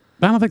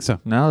 I don't think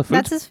so. No, the food's,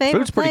 That's his favorite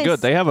food's pretty place.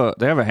 good. They have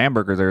a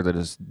hamburger there that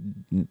is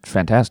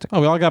fantastic.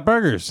 Oh, we all got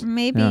burgers.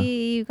 Maybe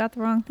you got the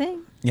wrong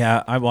thing.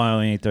 Yeah, I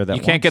only ate there that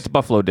You can't get the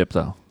buffalo dip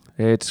though.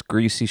 It's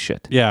greasy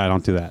shit. Yeah, I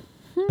don't do that.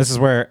 This is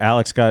where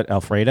Alex got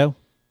Alfredo.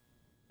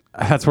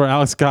 That's where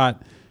Alex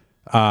got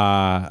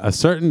a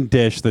certain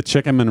dish, the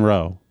chicken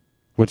Monroe,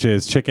 which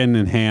is chicken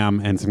and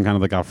ham and some kind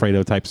of like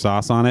Alfredo type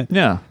sauce on it.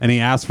 Yeah. And he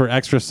asked for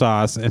extra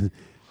sauce, and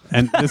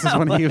this is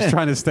when he was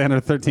trying to stay under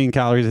 13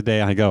 calories a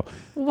day. And I go,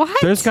 what?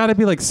 There's got to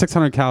be like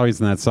 600 calories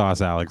in that sauce,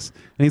 Alex.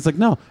 And he's like,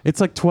 no,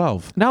 it's like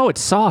 12. No, it's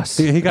sauce.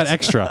 He got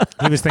extra.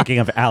 He was thinking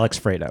of Alex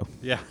Fredo.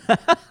 Yeah.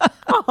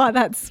 Oh,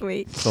 that's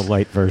sweet. The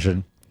light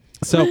version.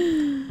 So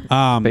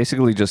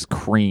basically just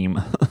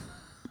cream.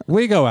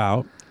 We go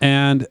out,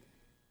 and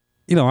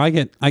I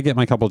get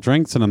my couple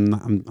drinks, and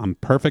I'm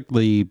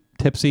perfectly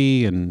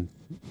tipsy and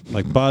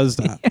like buzzed.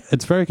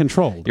 It's very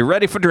controlled. You're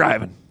ready for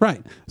driving.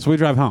 Right. So we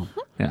drive home.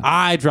 Yeah.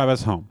 I drive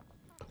us home.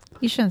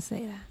 You shouldn't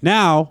say that.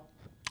 Now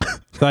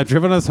that I've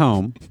driven us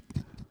home,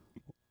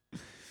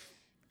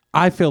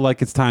 I feel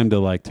like it's time to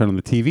like turn on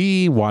the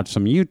TV, watch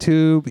some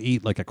YouTube,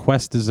 eat like a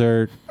Quest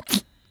dessert,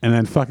 and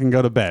then fucking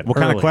go to bed. What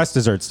kind of Quest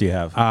desserts do you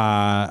have?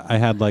 I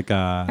had like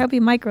I hope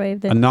you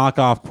microwaved it. a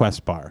knockoff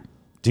Quest bar.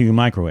 Do you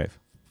microwave?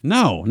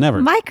 No,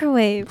 never.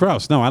 Microwave.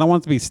 Gross. No, I don't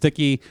want it to be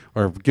sticky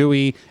or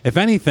gooey. If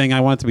anything,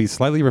 I want it to be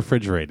slightly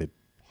refrigerated.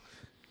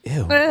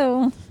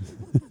 Ew.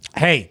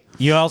 Hey,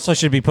 you also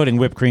should be putting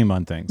whipped cream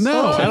on things. No,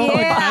 Oh, I don't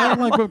yeah. I don't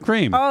like whipped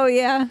cream. Oh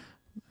yeah.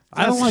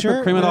 I don't like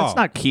whipped cream at all. It's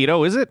not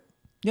keto, is it?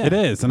 Yeah. It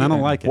is, and I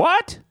don't like it.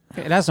 What?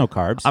 It has no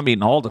carbs. I'm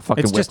eating all the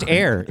fucking It's just whipped cream.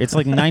 air. It's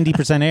like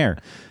 90% air.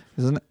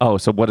 Isn't it? Oh,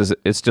 so what is it?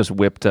 It's just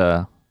whipped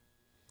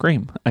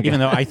cream. I Even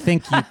though guess. I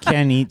think you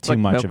can eat too Like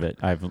much milk. of it.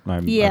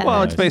 Yeah.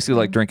 Well, it's basically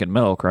like drinking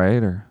milk,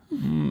 right? Or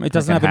It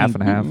doesn't have half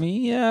any, and half.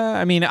 Yeah,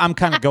 I mean, I'm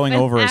kind of going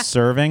over a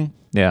serving.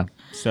 Yeah.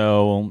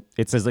 So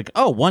it says like,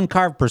 1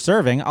 carb per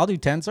serving. I'll do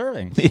 10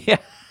 servings. Yeah.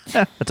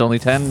 It's only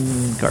 10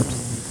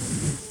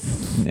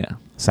 carbs. Yeah.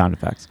 Sound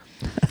effects.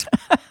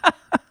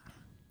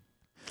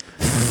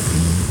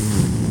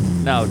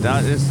 No,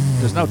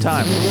 there's no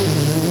time.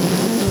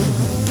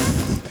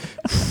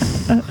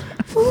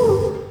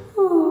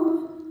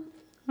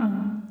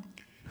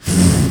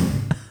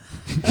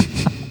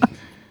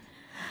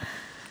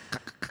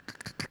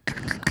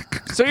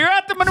 So you're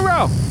at the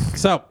Monroe.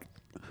 So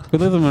we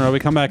live in Monroe. We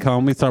come back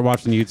home. We start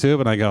watching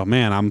YouTube, and I go,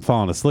 man, I'm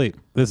falling asleep.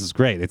 This is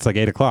great. It's like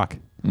 8 o'clock.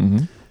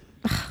 Mm-hmm.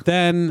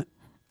 Then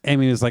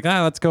Amy was like,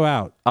 let's go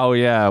out. Oh,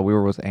 yeah. We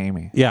were with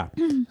Amy. Yeah.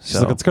 She's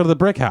like, let's go to the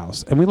brick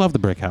house. And we love the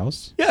brick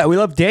house. Yeah, we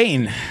love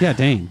Dane. Yeah,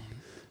 Dane.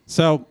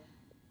 So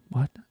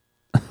what?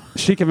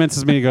 She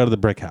convinces me to go to the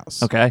brick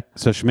house. Okay.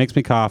 So she makes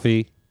me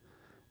coffee,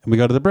 and we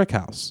go to the brick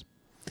house.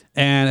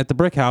 And at the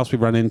brick house, we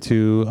run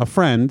into a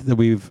friend that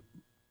we've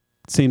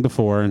seen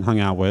before and hung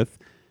out with.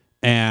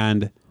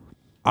 And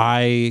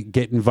I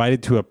get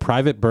invited to a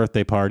private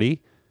birthday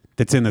party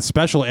that's in the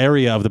special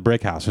area of the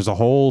brick house. There's a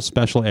whole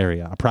special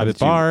area, a private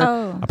bar,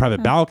 a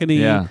private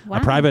balcony, a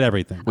private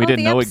everything. We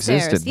didn't the know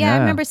upstairs. existed. Yeah, I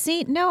remember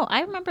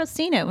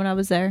seeing it when I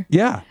was there.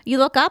 Yeah. You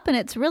look up and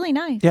it's really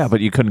nice. Yeah, but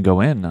you couldn't go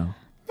in, though.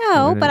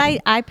 No, but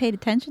I paid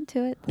attention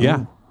to it.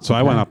 Yeah. So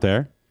I went up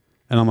there,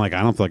 and I'm like,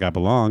 I don't feel like I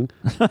belong.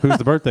 Who's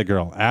the birthday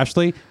girl?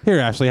 Ashley? Here,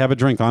 Ashley, have a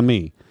drink on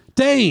me.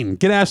 Dane,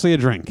 get Ashley a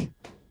drink.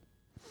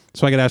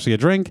 So I get Ashley a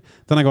drink.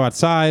 Then I go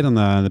outside on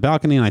the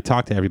balcony, and I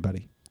talk to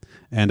everybody.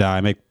 And I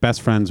make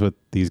best friends with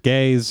these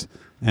gays,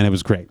 and it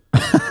was great.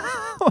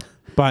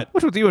 But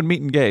what's with you and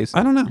meeting gays?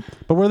 I don't know.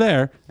 But we're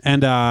there,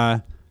 and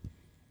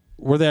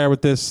we're there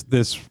with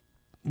this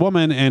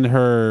woman and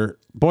her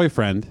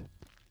boyfriend,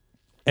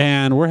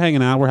 and we're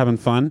hanging out. We're having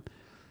fun.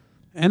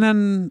 And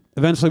then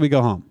eventually we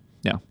go home.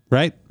 Yeah.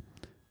 Right?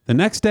 The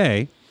next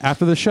day,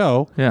 after the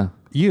show,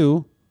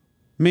 you,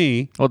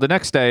 me. Well, the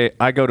next day,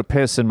 I go to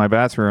piss in my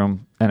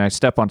bathroom, and I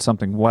step on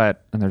something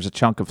wet, and there's a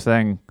chunk of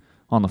thing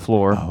on the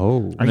floor.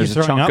 Oh. Are you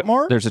throwing up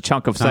more? There's a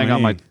chunk of thing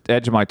on my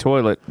edge of my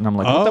toilet, and I'm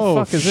like, what the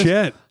fuck is this?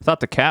 Shit. I thought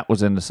the cat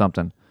was into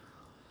something.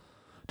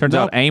 Turns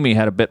out Amy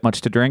had a bit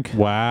much to drink.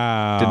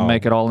 Wow. Didn't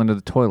make it all into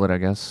the toilet, I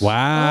guess.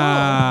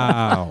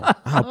 Wow.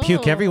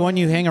 Puke, everyone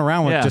you hang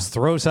around with just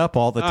throws up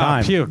all the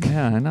time. Puke.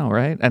 Yeah, I know,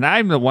 right? And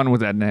I'm the one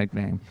with that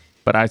nickname,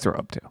 but I throw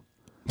up too.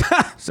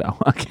 So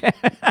I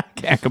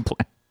can't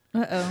complain.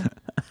 Uh-oh.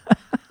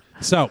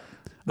 So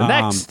The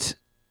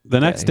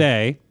next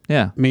day,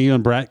 me, you,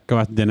 and Brett go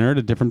out to dinner at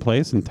a different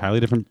place,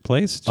 entirely different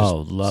place. Just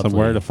lovely.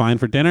 somewhere to find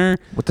for dinner.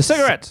 With the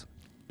cigarettes.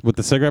 With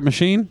the cigarette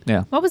machine.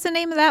 Yeah. What was the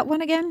name of that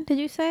one again? Did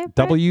you say?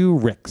 Brett? W.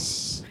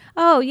 Ricks.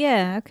 Oh,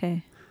 yeah.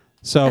 Okay.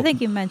 So I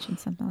think you mentioned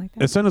something like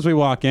that. as soon as we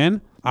walk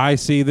in, I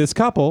see this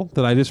couple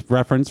that I just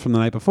referenced from the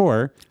night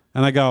before,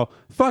 and I go,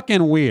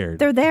 fucking weird.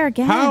 They're there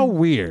again. How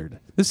weird.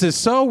 This is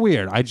so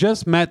weird. I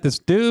just met this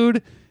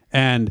dude,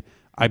 and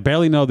I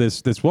barely know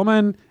this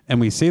woman,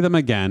 and we see them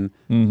again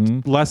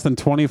less than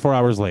 24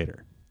 hours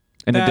later.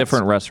 In a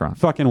different restaurant.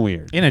 Fucking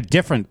weird. In a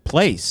different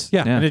place.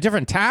 Yeah. In a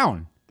different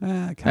town.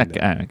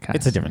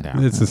 It's a different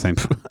town. It's the same.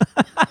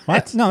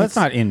 What? No, that's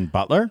not in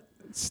Butler.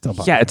 It's still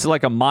Butler. Yeah, it's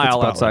like a mile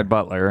Butler. outside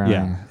Butler.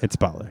 Yeah, it's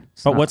Butler.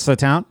 But what's the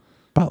town?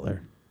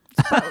 Butler.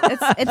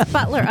 It's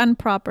Butler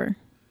unproper.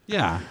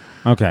 Yeah.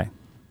 Okay.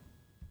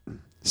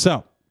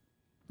 So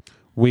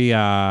we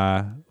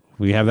have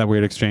that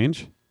weird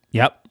exchange.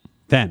 Yep.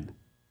 Then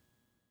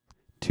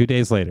 2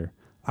 days later,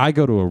 I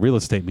go to a real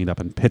estate meetup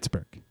in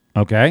Pittsburgh.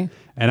 Okay.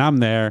 And I'm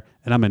there,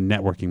 and I'm in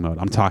networking mode.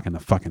 I'm talking to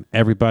fucking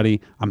everybody.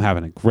 I'm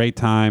having a great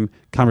time.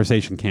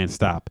 Conversation can't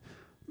stop.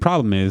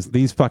 Problem is,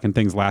 these fucking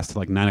things last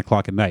till like 9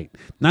 o'clock at night.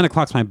 9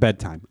 o'clock's my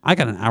bedtime. I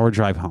got an hour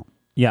drive home.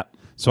 Yep.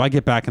 So I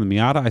get back in the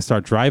Miata. I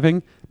start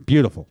driving.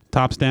 Beautiful.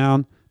 Tops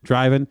down,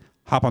 driving,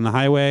 hop on the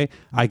highway.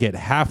 I get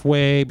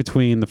halfway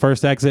between the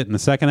first exit and the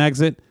second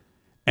exit,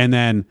 and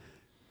then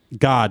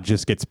God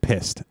just gets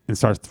pissed and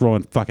starts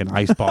throwing fucking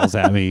ice balls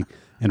at me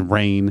and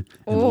rain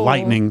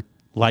and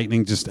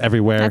lightning just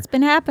everywhere. That's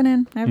been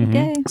happening every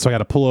day. So I got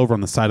to pull over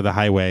on the side of the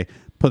highway,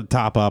 put the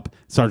top up,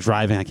 start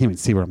driving. I can't even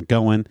see where I'm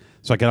going.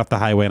 So I get off the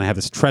highway, and I have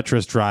this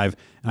treacherous drive,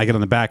 and I get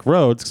on the back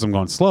roads because I'm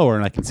going slower,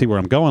 and I can see where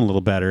I'm going a little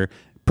better.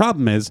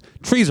 Problem is,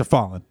 trees are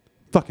falling.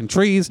 Fucking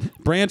trees,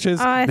 branches,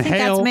 I and think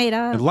hail, that's made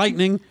up. and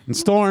lightning, and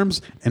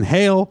storms, and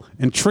hail,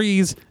 and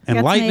trees, and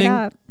That's lightning. made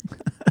up.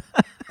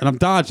 And I'm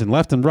dodging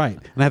left and right.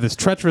 And I have this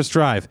treacherous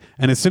drive.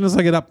 And as soon as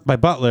I get up by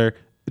Butler,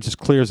 it just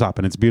clears up,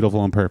 and it's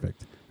beautiful and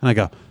perfect. And I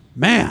go,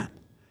 man,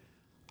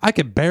 I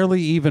could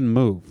barely even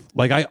move.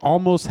 Like, I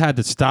almost had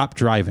to stop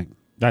driving.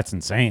 That's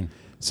insane.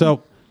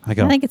 So I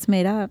go, I think it's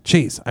made up.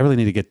 geez, I really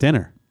need to get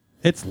dinner.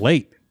 It's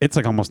late. It's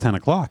like almost 10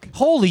 o'clock.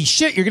 Holy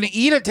shit, you're going to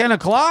eat at 10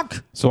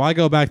 o'clock? So I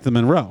go back to the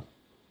Monroe.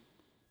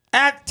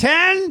 At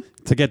 10?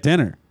 To get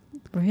dinner.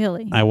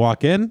 Really? I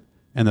walk in,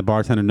 and the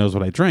bartender knows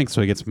what I drink,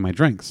 so he gets me my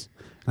drinks.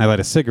 And I light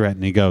a cigarette,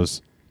 and he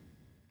goes,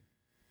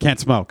 can't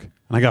smoke.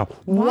 And I go,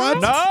 what?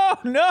 No.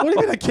 What do you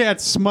mean I can't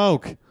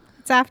smoke?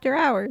 It's after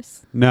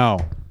hours. No,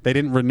 they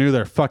didn't renew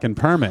their fucking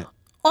permit.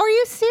 Are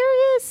you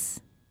serious?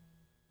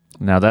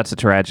 Now that's a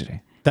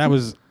tragedy. That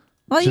was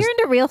Well, just you're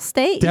into real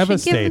estate. You should give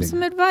devastating. him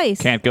some advice.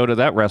 Can't go to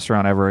that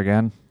restaurant ever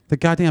again. the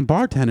goddamn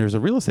bartender is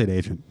a real estate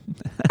agent.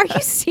 Are you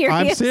serious?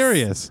 I'm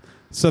serious.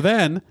 So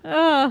then,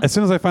 as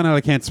soon as I find out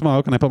I can't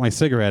smoke and I put my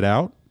cigarette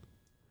out,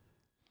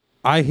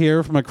 I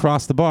hear from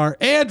across the bar,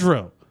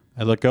 Andrew.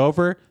 I look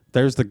over.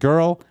 There's the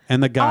girl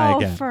and the guy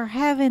again. For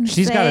heaven's sake.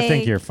 She's got to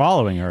think you're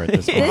following her at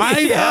this point.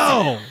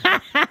 I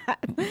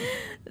know.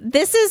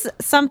 This is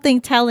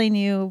something telling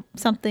you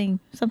something.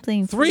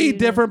 3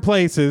 different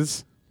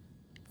places,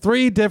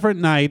 3 different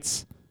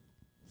nights,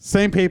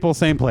 same people,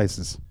 same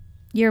places.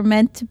 You're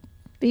meant to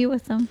be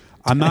with them.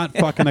 I'm not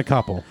fucking a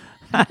couple.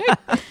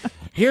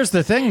 Here's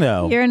the thing,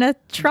 though. You're in a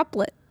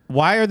triplet.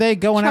 Why are they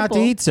going out to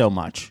eat so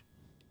much?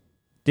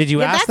 Did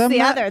you ask them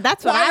that?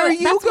 That's what Why are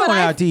you going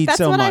out to eat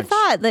so much? That's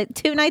what I thought. Like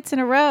 2 nights in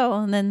a row,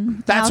 and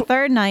then now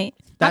third night.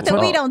 Not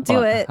that we don't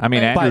do it. I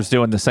mean, Andrew's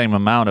doing the same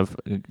amount of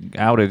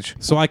outage.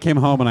 So I came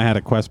home and I had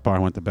a Quest bar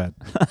and went to bed.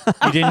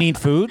 You didn't eat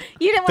food?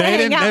 You didn't want to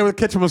hang out. The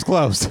kitchen was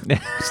closed.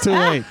 It's too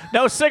late.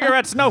 No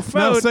cigarettes, no food.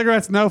 No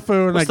cigarettes, no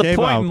food. What's and I the gave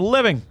point up. in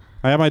living?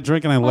 I had my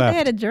drink and I Well, left. they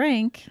had a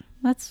drink.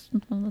 That's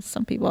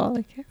some people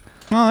like it.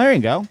 Well, there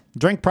you go.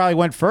 Drink probably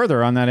went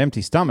further on that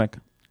empty stomach.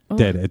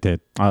 It did.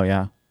 Oh,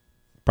 yeah.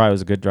 Probably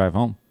was a good drive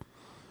home.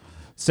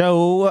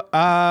 So,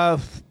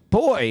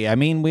 boy, I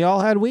mean, we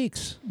all had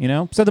weeks, you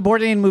know? So the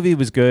Bourdain movie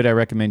was good. I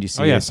recommend you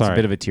see it. It's a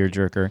bit of a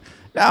tearjerker.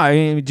 No, I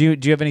mean, do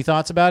you have any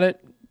thoughts about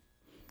it,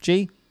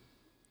 G?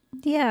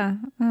 Yeah.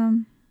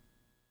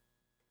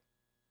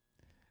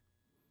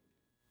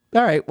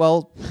 All right,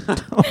 well,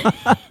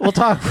 we'll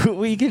talk.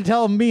 You can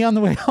tell me on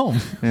the way home.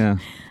 Yeah.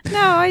 No,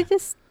 I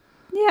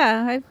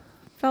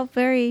felt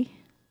very...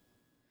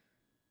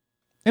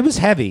 It was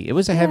heavy. It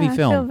was a heavy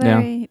film. I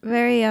feel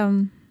very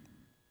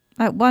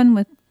at one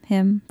with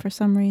him for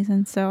some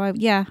reason. So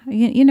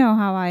you know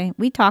how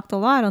we talked a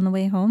lot on the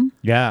way home.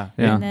 Yeah.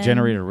 Then,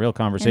 generated a real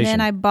conversation. And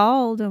then I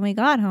bawled when we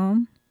got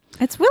home.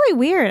 It's really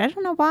weird. I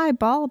don't know why I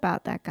bawl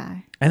about that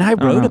guy. And I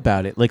wrote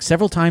about it like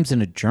several times in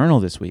a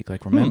journal this week,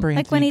 like remembering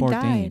like when he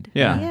Bourdain. died.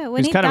 Yeah, when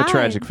he's he kind of a died.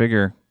 tragic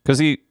figure because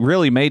he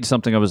really made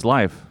something of his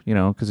life, you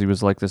know, because he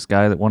was like this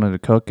guy that wanted to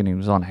cook and he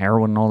was on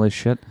heroin and all this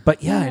shit.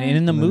 But yeah, and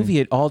in the movie,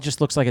 it all just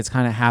looks like it's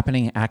kind of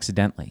happening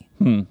accidentally.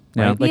 Yeah.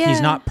 Right? Like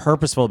he's not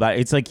purposeful about it.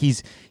 It's like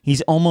he's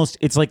almost,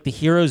 it's like the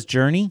hero's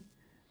journey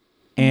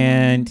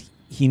and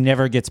he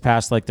never gets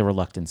past like the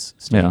reluctance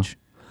stage.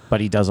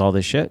 But he does all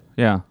this shit.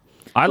 Yeah.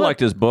 I liked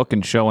his book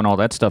and show and all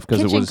that stuff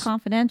because it Kitchen was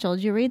Confidential.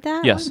 Did you read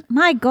that? Yes. one?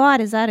 My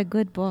God, is that a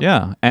good book?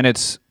 Yeah, and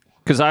it's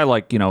because I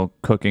like, you know,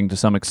 cooking to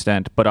some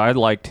extent, but I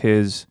liked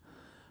his,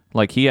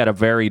 like he had a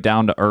very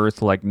down to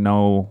earth, like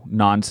no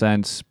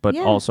nonsense, but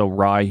also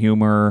wry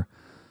humor,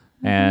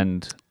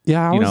 and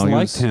Yeah, I you always know, he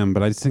liked was- him,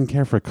 but I just didn't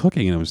care for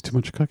cooking, and it was too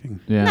much cooking.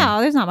 Yeah. No,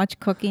 there's not much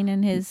cooking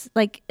in his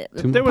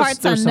There was- parts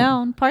there was some-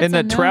 unknown. Parts in the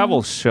unknown.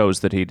 travel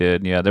shows that he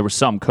did, yeah, there was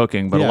some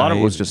cooking, but a Yeah, lot of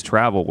it he- was just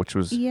travel, which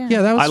was Yeah.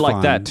 Yeah, that was I like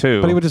fun. that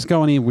too. But he would just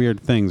go and eat weird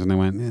things, and they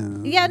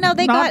went, Yeah, no,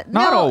 they Not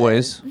got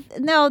always.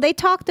 No, they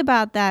talked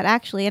about that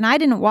actually, and I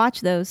didn't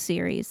watch those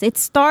series. It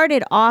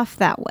started off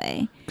that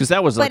way. because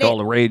that was like but all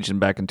the rage in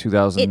back in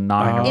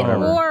 2009 or It whatever.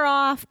 wore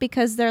off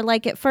because they're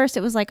like at first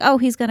it was like, oh,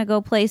 he's gonna go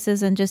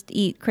places and just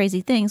eat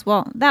crazy things.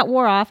 Well, that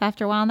wore off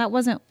after a while,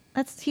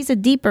 and he's a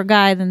deeper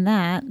guy than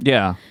that.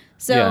 Yeah.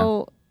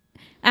 So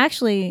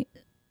actually,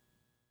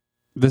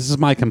 this is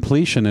my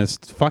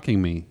completionist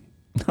fucking me.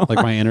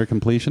 Like my inner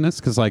completionist,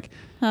 because like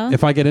Huh?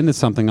 if I get into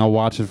something, I'll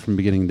watch it from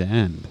beginning to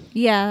end.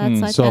 yeah,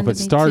 that's like So if that it to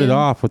me, started too.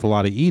 off with a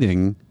lot of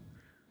eating,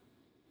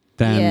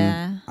 then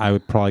Yeah. I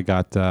would probably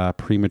got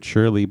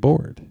prematurely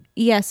bored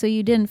Yeah, so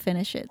you didn't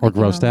finish it. or like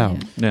you grossed out.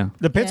 normally do. Yeah.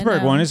 The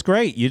Pittsburgh no. one is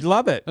great. You'd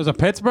love it. There's a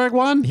Pittsburgh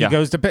one? He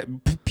goes to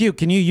Puke.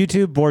 Can you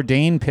YouTube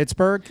Bourdain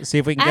Pittsburgh? See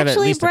if we can get at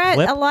Actually, least Brett, a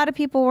clip. a lot of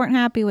people weren't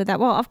happy with that.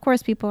 Well, of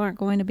course, people aren't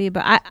going to be,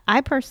 but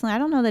I personally, I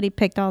don't know that he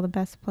picked all the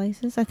best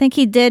places. I think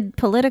he did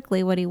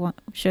politically what he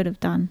should have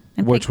done.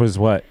 And Which was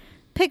what?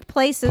 picked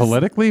places.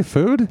 Politically,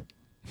 food?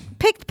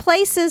 Picked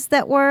places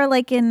that were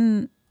like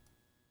he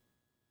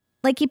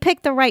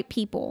picked the right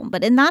people,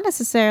 but not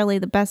necessarily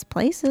the best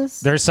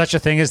places. There's such a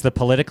thing as the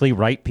politically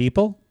right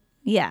people?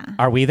 Yeah.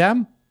 Are we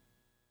them?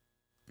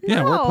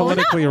 Yeah, we're No,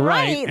 politically not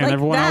right, right and like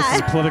everyone else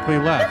that. is politically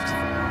left.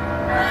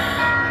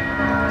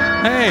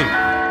 Hey,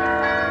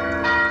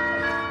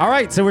 All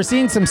right, so we're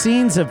seeing some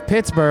scenes of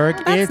Pittsburgh.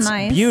 That's It's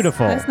nice.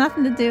 beautiful. That's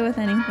nothing to do with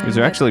anything. These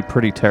are but- actually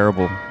pretty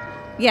terrible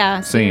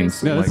yeah, scenes.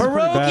 seriously. Yeah, this is pretty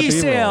bad Pierogi people.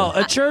 sale,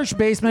 a church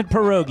basement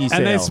pierogi sale.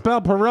 and they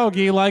spell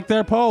pierogi like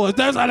they're Polish.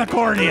 There's an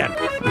accordion.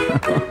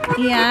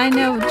 Yeah, I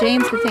know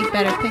James could take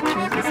better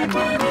pictures of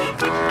somebody.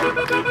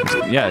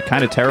 Yeah,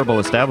 kind of terrible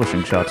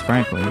establishing shots,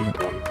 frankly.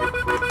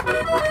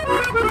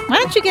 Why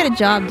don't you get a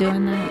job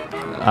doing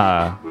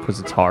that? Because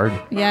it's hard.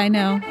 Yeah, I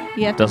know.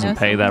 You have Doesn't to know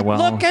pay that well.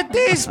 Look at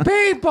these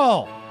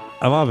people.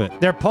 I love it.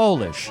 They're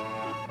Polish.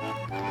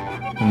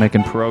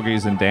 Making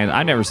pierogies and dance.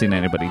 I've never seen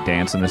anybody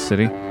dance in this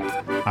city.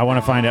 I want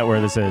to find out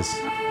where this is.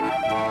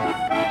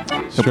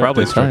 He'll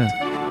probably tell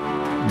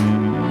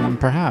you.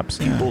 Perhaps.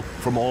 People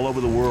from all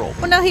over the world.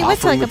 Well, no, he went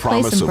to offering like a the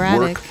place promise in of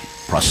Braddock. work,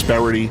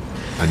 prosperity,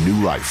 a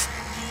new life.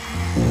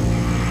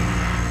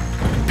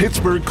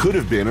 Pittsburgh could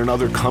have been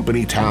another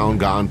company town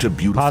gone to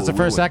beautiful Pause it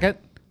for a ruin. second.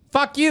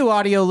 Fuck you,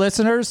 audio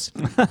listeners.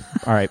 All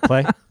right,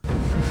 play.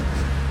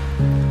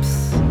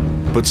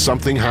 But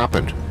something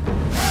happened.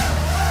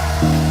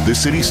 the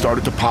city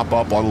started to pop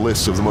up on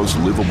lists of the most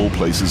livable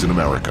places in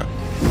America.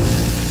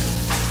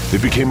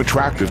 It became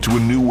attractive to a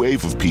new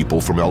wave of people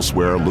from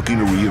elsewhere looking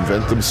to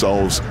reinvent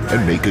themselves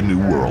and make a new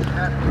world.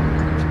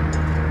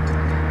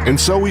 And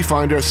so we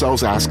find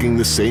ourselves asking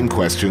the same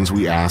questions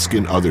we ask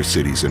in other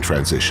cities in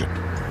transition.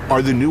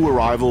 Are the new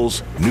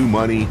arrivals, new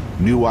money,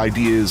 new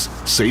ideas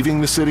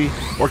saving the city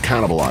or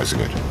cannibalizing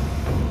it?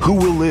 Who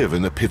will live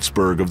in the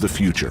Pittsburgh of the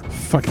future?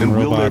 Fucking and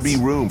will there robots. be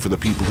room for the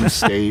people who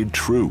stayed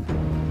true,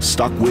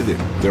 stuck with it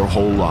their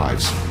whole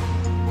lives?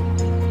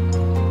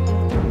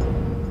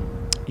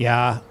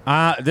 Yeah,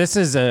 this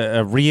is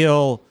a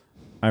real.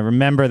 I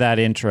remember that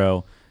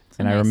intro,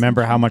 and I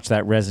remember how much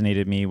that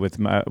resonated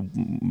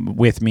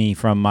with me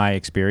from my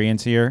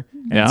experience here.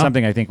 And it's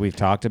something I think we've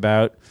talked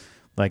about,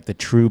 like the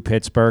true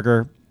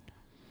Pittsburgher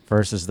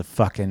versus the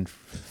fucking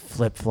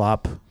flip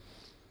flop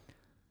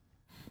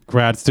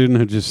grad student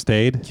who just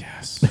stayed.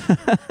 Yes,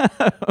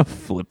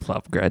 flip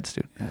flop grad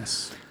student.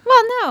 Yes.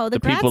 Well, no, the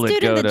grad people that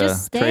student go that to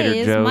just Trader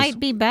stays Joe's. might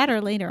be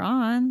better later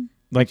on.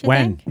 Like Don't you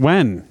when? think?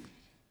 When?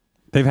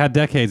 They've had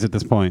decades at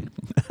this point.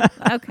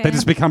 Okay. They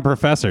just become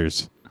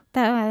professors.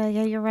 Yeah,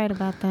 you're right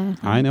about that.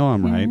 I know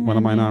I'm right. When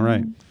am I not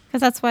right?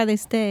 Because that's why they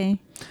stay.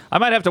 I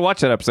might have to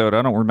watch that episode.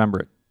 I don't remember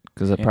it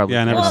because I probably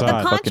I never Well, saw the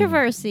it.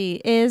 controversy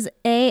is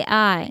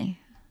AI.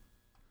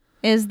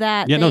 Is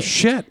that Yeah, no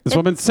shit. That's what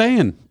I've been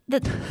saying.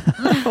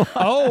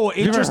 Oh,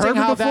 You ever interesting heard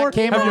me how before? that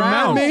came Have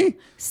around. you met me?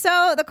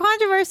 So the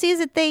controversy is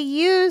that they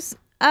use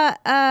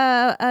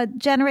a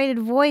generated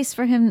voice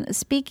for him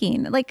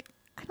speaking. Like,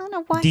 I don't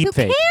know why. Deep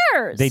fake. Who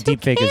cares? They Who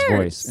deep fake his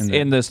cares? voice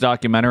in this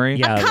documentary.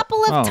 Yeah. A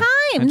couple of Oh, times,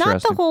 not the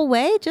interesting. whole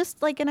way,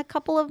 just like in a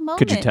couple of moments.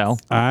 Could you tell?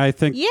 I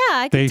think Yeah,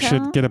 I could they tell.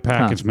 should get a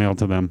package mailed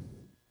to them.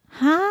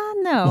 Huh?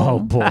 No. Oh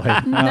boy.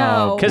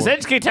 No.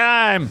 Kaczynski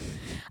time.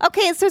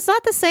 Okay, so it's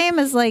not the same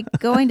as like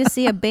going to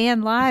see a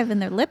band live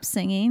and they're lip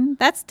singing.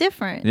 That's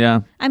different.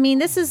 Yeah. I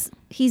mean,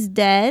 he's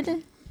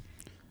dead.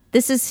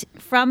 This is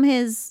from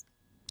his.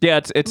 Yeah,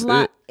 it's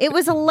It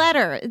was a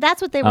letter.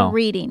 That's what they were Oh.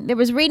 reading. They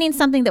was reading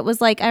something that was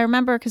like, I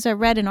remember because I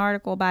read an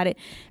article about it.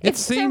 It If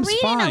seems they're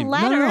reading fine. a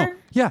letter, No.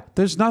 Yeah,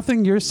 there's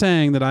nothing you're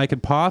saying that I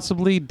could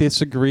possibly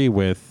disagree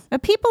with.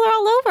 but people are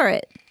all over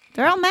it.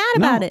 They're all mad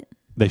about it.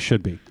 They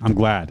should be. I'm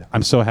glad.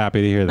 I'm so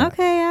happy to hear that.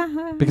 Okay,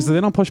 yeah. Because if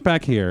they don't push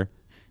back here,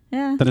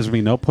 Yeah. then there's going to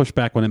be no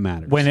pushback when it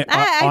matters. When it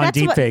on that's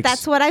deepfakes.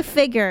 That's what I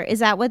figure. Is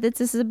that what this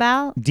is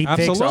about?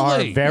 Deepfakes are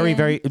Absolutely. very,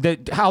 Yeah. very.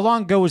 How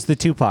long ago was the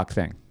Tupac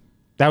thing?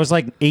 That was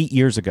like 8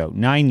 years ago,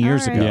 9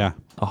 years All right. ago. Yeah.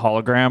 a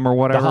hologram or The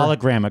whatever.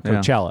 hologram at Yeah.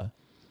 Coachella.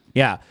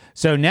 Yeah.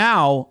 So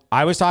now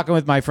I was talking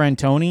with my friend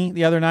Tony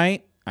the other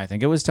night. I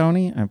think it was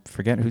Tony. I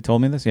forget who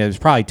told me this. Yeah, it was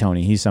probably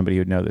Tony. He's somebody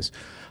who'd know this.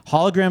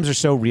 Holograms are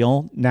so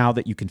real now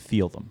that you can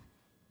feel them.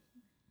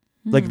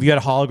 Like if you had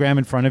a hologram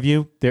in front of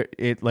you, and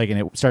it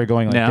started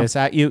going like Yeah. this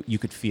at you, you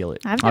could feel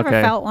it. I've never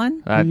Okay. felt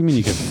one. What do you mean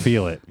you can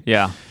feel it?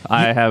 Yeah,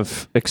 I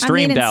have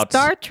extreme I mean, doubts in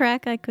Star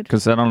Trek, I could.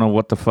 because I don't know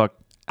what the fuck.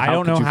 I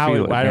don't know how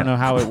it. I don't know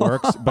how it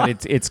works,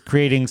 but it's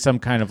creating some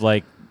kind of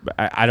like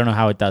I don't know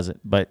how it does it,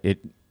 but it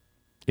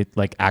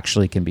like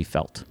actually can be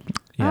felt.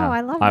 Yeah. Oh,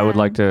 I love I would that.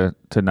 like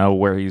to know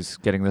where he's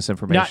getting this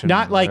information.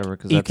 Not or like whatever,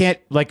 'cause you that's- can't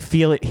like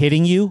feel it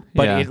hitting you,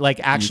 but Yeah. it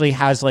like actually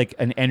has like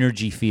an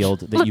energy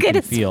field that Look you at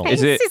can his feel. face.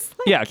 Is it? It's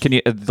like- Yeah. Can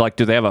you like?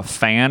 Do they have a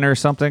fan or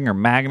something or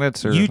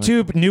magnets or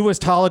YouTube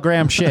newest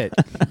hologram shit.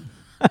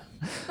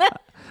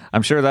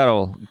 I'm sure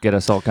that'll get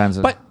us all kinds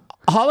of. But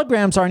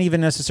holograms aren't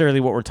even necessarily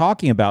what we're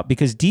talking about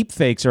because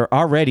deepfakes are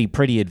already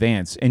pretty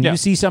advanced. And Yeah. you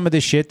see some of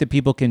the shit that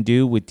people can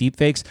do with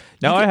deepfakes.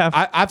 No, I have.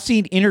 I've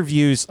seen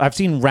interviews, I've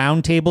seen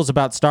roundtables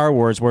about Star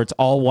Wars where it's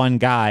all one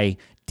guy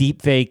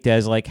deepfaked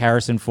as like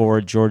Harrison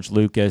Ford, George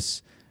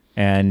Lucas,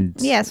 and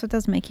Yes, it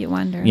does make you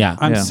wonder. yeah.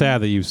 I'm Yeah.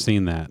 sad that you've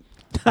seen that.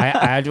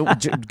 I'm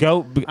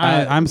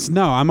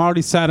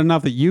already sad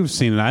enough that you've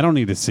seen it. I don't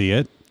need to see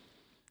it.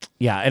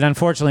 Yeah, and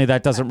unfortunately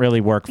that doesn't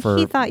really work for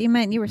He thought you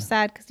meant you were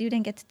sad because you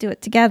didn't get to do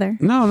it together.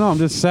 No, I'm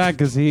just sad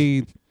because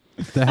he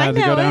had to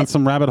know go down it.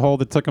 some rabbit hole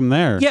that took him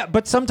there. Yeah,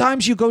 but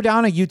sometimes you go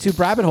down a YouTube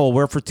rabbit hole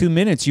where for 2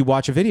 minutes you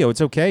watch a video. It's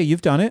okay.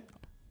 You've done it.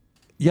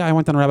 Yeah, I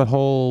went down a rabbit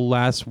hole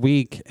last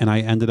week, and I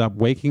ended up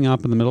waking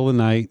up in the middle of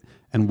the night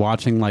and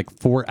watching like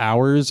 4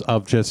 hours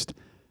of just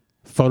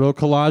photo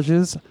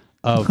collages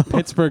of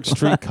Pittsburgh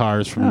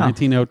streetcars from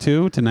 1902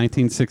 to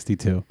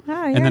 1962.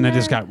 And then I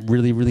just got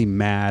really, really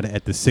mad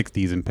at the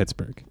 60s in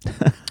Pittsburgh.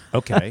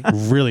 Okay.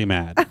 Really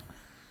mad.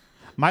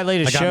 My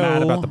latest I got show.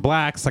 mad about the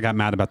blacks. I got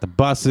mad about the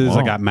buses.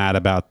 I got mad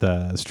about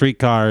the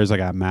streetcars. I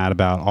got mad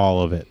about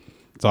all of it.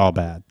 It's all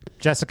bad.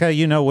 Jessica,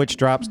 you know which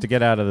drops to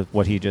get out of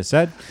what he just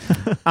said.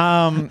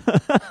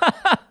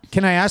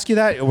 Can I ask you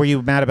that? Were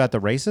you mad about the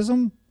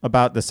racism?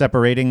 About the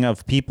separating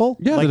of people?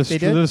 Yeah, like the they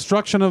did?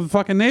 destruction of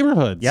fucking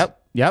neighborhoods. Yep.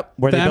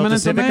 Where The they built the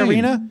eminent Civic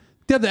domain. Arena?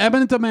 Yeah, the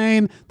eminent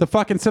domain, the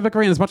fucking civic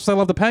arena, as much as I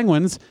love the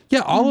Penguins,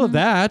 yeah, all of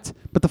that,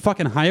 but the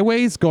fucking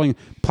highways plowing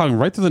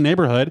right through the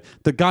neighborhood,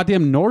 the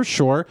goddamn North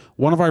Shore,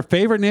 one of our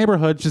favorite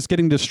neighborhoods just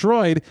getting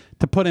destroyed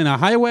to put in a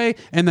highway,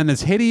 and then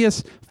this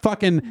hideous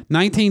fucking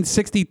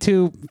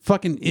 1962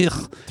 fucking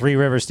Three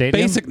River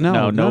Stadium?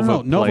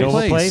 Nova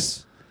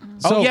Place.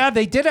 So yeah,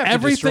 they did have to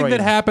everything destroy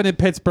that it. happened in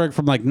Pittsburgh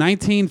from like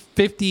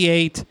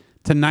 1958 to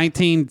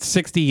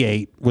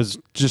 1968 was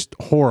just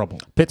horrible.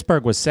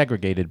 Pittsburgh was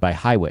segregated by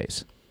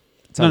highways.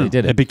 That's how they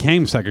did it. It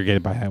became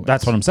segregated by highways.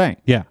 That's what I'm saying.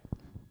 Yeah.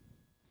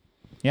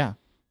 Yeah.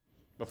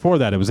 Before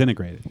that, it was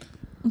integrated.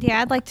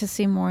 Yeah, I'd like to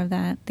see more of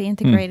that, the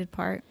integrated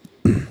part.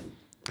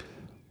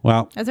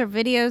 Well, Is there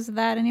videos of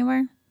that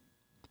anywhere?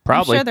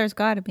 Probably. I'm sure there's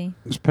got to be.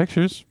 there's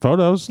pictures,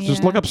 photos.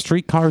 Just Yeah. look up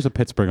streetcars of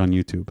Pittsburgh on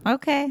YouTube.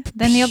 Okay.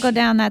 Then you'll go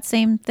down that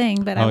same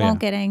thing, but I Oh, yeah. won't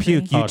get angry.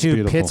 Puke, Oh, it's YouTube,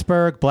 beautiful.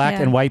 Pittsburgh, black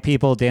Yeah. and white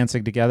people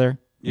dancing together.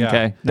 Yeah.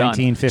 Okay, done.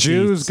 1956.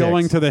 Jews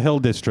going to the Hill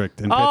District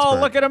in Pittsburgh. Oh,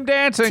 look at him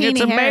dancing. Teeny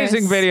It's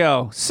amazing Harris.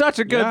 video. Such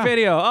a good Yeah.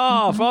 video.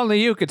 Oh, if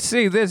only you could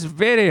see this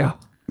video.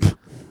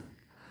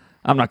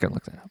 I'm not going to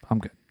look that up. I'm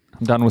good.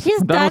 I'm done with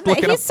He's I'm done done with that.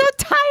 looking He's up.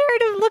 so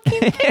tired of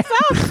looking things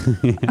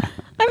up.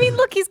 I mean,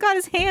 look, he's got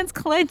his hands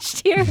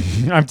clenched here.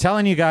 I'm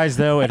telling you guys,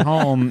 though, at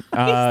home,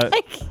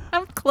 Like,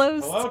 I'm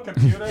close. Hello,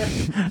 computer.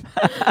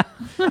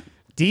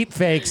 deep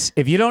fakes.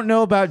 If you don't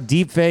know about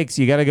deep fakes,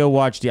 you got to go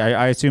watch.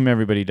 I assume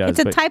everybody does. It's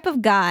a but, type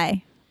of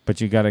guy.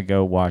 but you got to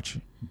go watch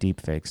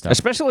deep fake stuff.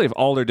 Especially if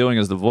all they're doing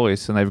is the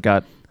voice and they've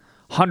got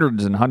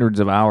hundreds and hundreds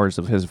of hours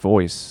of his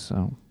voice.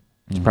 So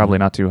it's probably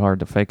not too hard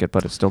to fake it,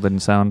 but it still didn't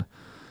sound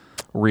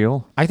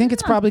real. I think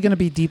it's probably going to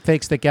be deep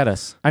fakes that get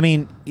us. I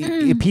mean,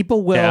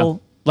 people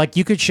will, like,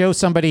 you could show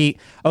somebody.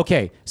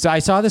 Okay, so I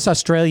saw this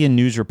Australian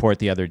news report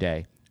the other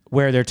day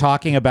where they're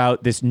talking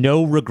about this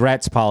no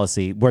regrets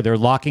policy where they're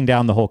locking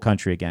down the whole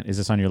country again. Is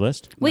this on your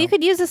list? Well, you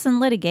could use this in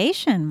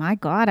litigation. My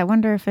God, I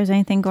wonder if there's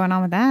anything going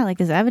on with that,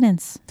 like as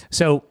evidence.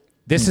 So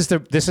this is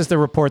the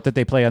report that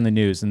they play on the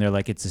news, and they're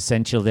like, it's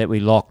essential that we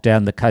lock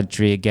down the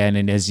country again.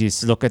 And as you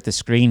look at the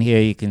screen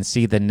here, you can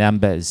see the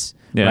numbers,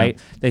 right?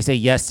 They say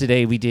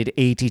yesterday we did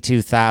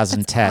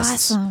 82,000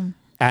 tests. Awesome.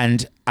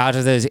 And out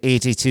of those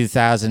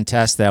 82,000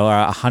 tests, there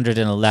were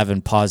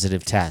 111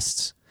 positive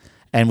tests.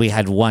 And we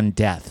had one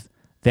death.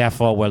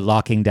 Therefore, we're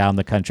locking down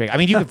the country. I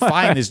mean, you can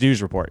find this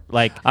news report.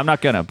 Like, I'm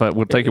not gonna, but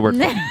we'll take your word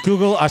for it.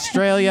 Google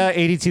Australia,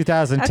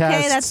 82,000 tests.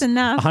 Okay, that's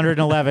enough.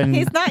 111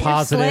 He's not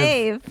positive.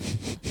 your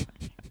slave.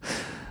 Do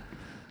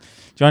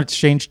you want to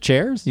change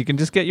chairs? You can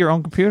just get your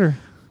own computer.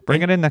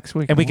 Bring it in next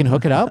week. And we can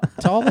hook it up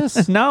to all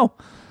this? No.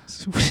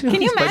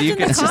 Can you imagine can-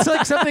 the It's just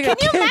like something Can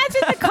you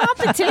imagine the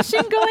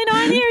competition going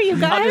on here, you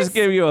guys? I'll just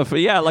give you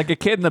like a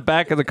kid in the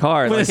back of the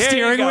car. With like, a "Here you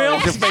steering go." wheel?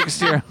 Just fake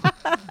steering.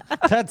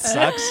 That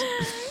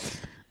sucks.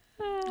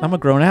 I'm a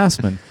grown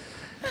ass man.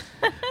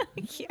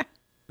 Yeah.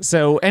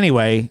 So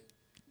anyway,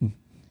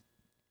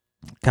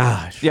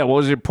 gosh. Yeah, what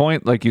was your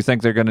point? Like, you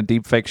think they're going to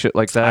deep fake shit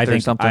like that or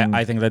something?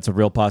 I think that's a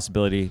real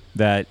possibility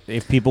that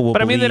if people will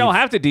But I mean, they believe- don't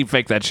have to deep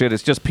fake that shit.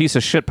 It's just piece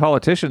of shit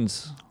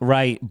politicians.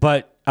 Right,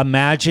 but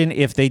imagine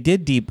if they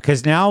did deep,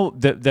 because now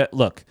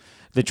look,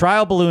 the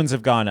trial balloons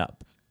have gone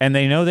up, and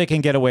they know they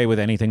can get away with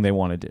anything they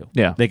want to do.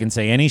 Yeah. They can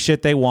say any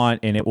shit they want,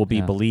 and it will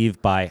be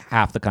believed by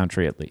half the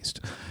country at least.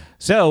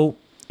 So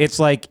it's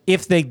like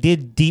if they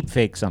did deep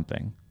fake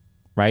something,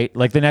 right?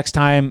 Like the next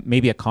time,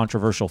 maybe a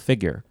controversial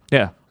figure.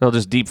 Yeah, they'll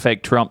just deep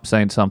fake Trump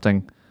saying something.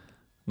 And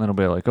then it'll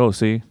be like, oh,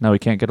 see, now he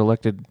can't get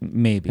elected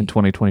Maybe in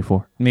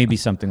 2024. Maybe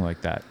something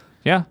like that.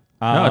 Yeah.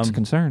 No, it's a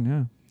concern,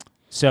 yeah.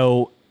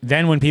 So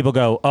then when people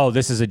go, oh,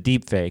 this is a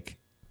deep fake,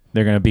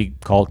 they're going to be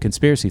called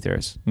conspiracy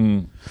theorists.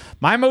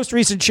 My most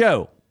recent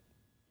show,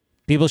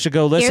 people should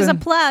go listen. Here's a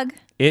plug.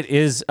 It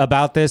is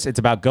about this. It's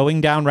about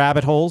going down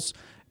rabbit holes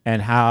and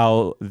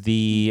how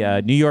the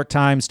New York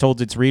Times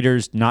told its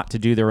readers not to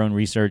do their own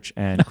research,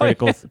 and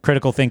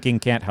critical thinking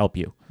can't help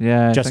you.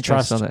 Yeah, I just think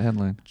trust I saw that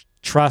headline.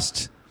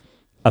 Trust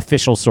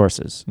official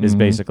sources is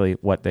basically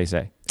what they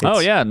say. Oh,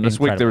 yeah, and this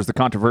week there was the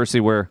controversy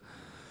where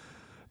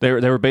they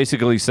were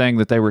basically saying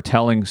that they were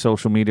telling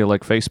social media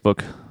like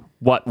Facebook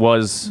what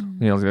was,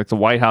 like the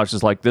White House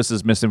is like, this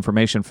is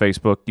misinformation,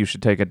 Facebook, you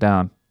should take it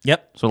down.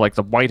 Yep. So like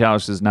the White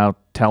House is now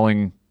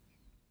telling,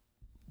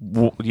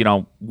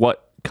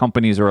 what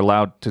companies are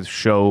allowed to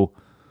show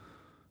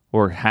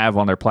or have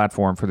on their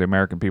platform for the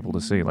American people to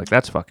see. Like,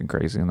 that's fucking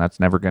crazy, and that's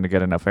never going to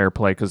get enough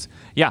airplay because,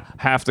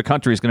 half the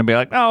country is going to be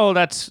like, oh,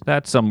 that's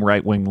some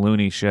right-wing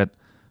loony shit.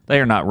 They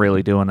are not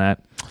really doing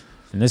that.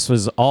 And this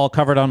was all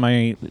covered on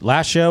my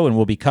last show and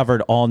will be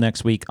covered all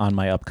next week on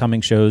my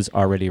upcoming shows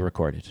already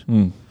recorded.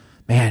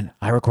 Man,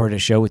 I recorded a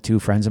show with two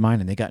friends of mine,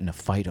 and they got in a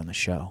fight on the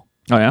show.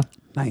 Oh, yeah?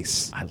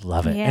 Nice. I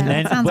love it. Yeah, and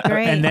that sounds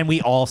great. And then we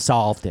all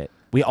solved it.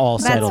 We all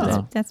settled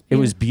it. That's It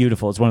was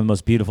beautiful. It's one of the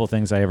most beautiful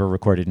things I ever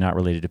recorded, not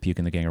related to Puke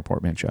and the Gang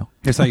Report Man show.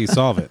 Here's how you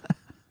solve it.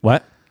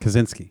 What?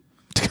 Kaczynski.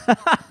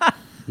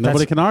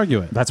 Nobody can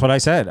argue it. That's what I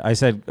said. I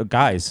said,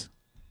 guys.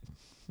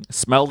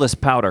 Smell this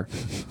powder.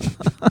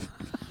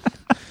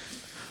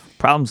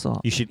 Problem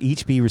solved. You should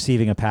each be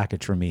receiving a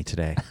package from me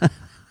today.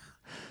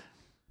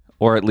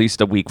 or at least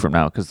a week from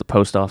now, because the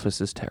post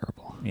office is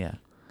terrible. Yeah.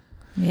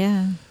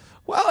 Yeah.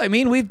 Well, I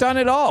mean, we've done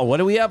it all. What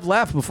do we have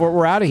left before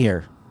we're out of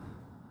here?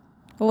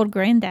 Old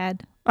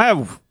granddad. I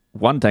have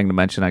one thing to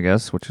mention, I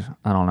guess, which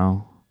I don't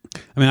know.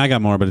 I mean, I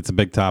got more, but it's a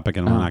big topic,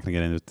 and we're not going to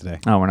get into it today.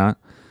 Oh, we're not?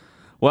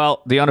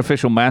 Well, the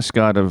unofficial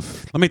mascot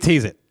of... Let me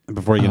tease it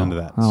before you get into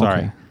that. Sorry.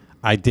 Okay.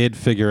 I did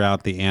figure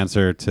out the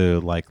answer to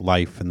like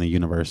life and the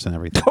universe and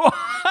everything.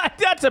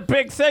 That's a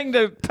big thing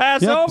to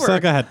pass Yep, over. so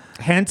go ahead.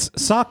 Hence,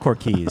 sock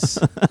keys.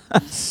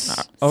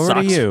 Over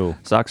to you.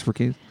 Socks for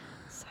keys.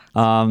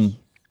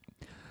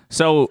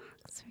 So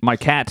my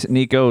cat,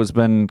 Niko, has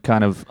been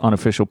kind of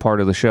unofficial part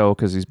of the show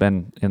because he's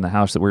been in the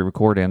house that we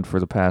record in for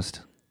the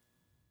past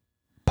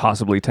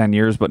possibly 10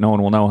 years, but no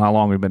one will know how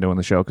long we've been doing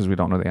the show because we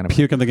don't know the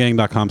anniversary.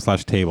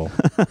 Pukeandthegang.com/table.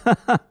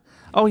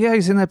 Oh, yeah,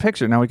 he's in that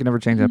picture. Now we can never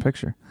change that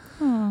picture.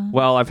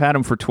 Well, I've had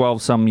him for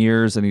 12-some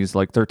years, and he's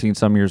like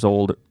 13-some years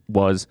old,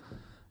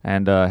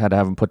 and had to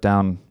have him put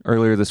down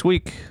earlier this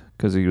week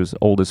because he was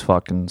old as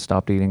fuck and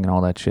stopped eating and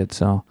all that shit.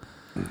 So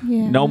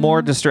no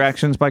more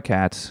distractions by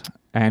cats.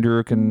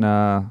 Andrew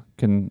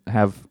can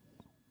have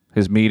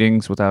his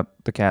meetings without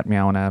the cat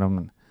meowing at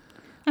him.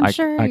 And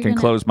I can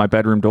close my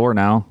bedroom door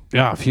now.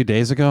 Yeah, a few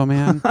days ago,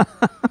 man,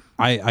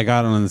 I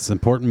got on this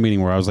important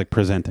meeting where I was like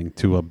presenting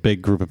to a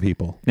big group of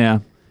people. Yeah.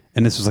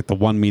 And this was like the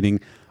one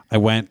meeting I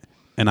went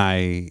and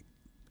I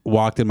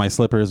walked in my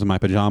slippers and my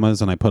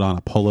pajamas and I put on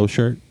a polo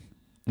shirt.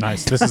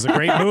 Nice. This is a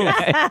great move.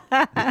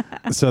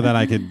 So that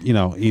I could,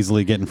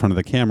 easily get in front of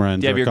the camera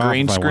and Do you have jerk your off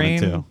green if I wanted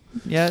screen to.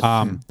 yet?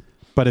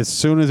 But as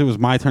soon as it was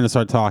my turn to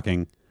start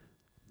talking,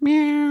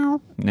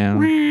 meow,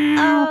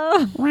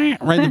 Oh.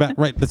 right in the back,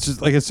 right. That's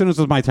just like as soon as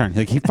it was my turn,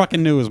 like he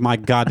fucking knew it was my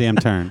goddamn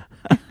turn.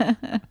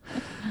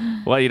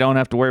 Well, you don't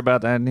have to worry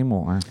about that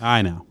anymore.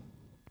 I know.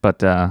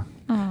 But yeah,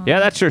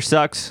 that sure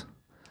sucks.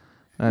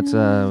 That's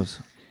was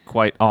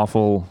quite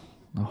awful,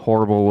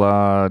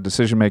 horrible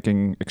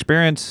decision-making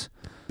experience.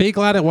 Be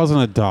glad it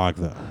wasn't a dog,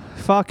 though.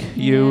 Fuck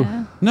you.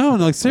 No,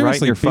 like seriously.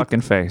 Right in your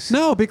fucking face.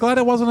 No, be glad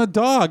it wasn't a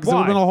dog. 'Cause it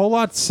would have been a whole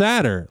lot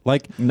sadder.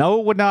 Like, no,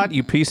 it would not,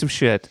 you piece of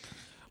shit.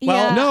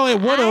 Well, no,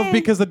 it would have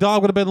because the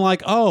dog would have been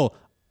like, oh,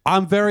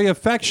 I'm very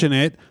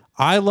affectionate.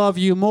 I love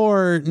you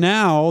more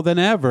now than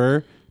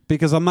ever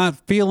because I'm not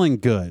feeling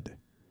good.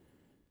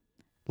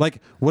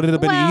 Like, would it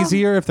have been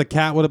easier if the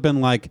cat would have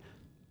been like,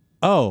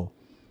 oh,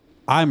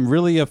 I'm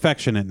really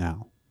affectionate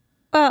now?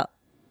 Well,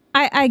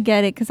 I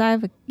get it because I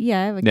have a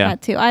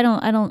cat too.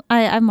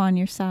 I'm on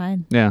your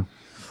side. Yeah.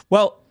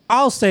 Well,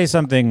 I'll say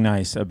something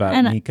nice about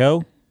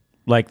Niko.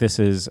 Like this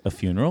is a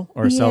funeral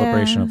or a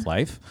celebration of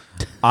life.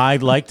 I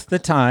liked the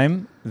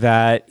time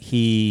that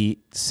he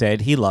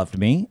said he loved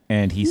me,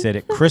 and he said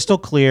it crystal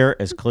clear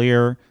as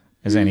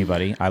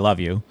anybody. I love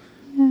you.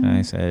 And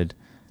I said,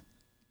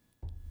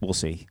 we'll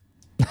see.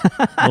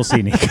 We'll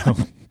see,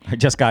 Niko. I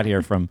just got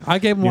here from I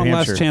gave him New one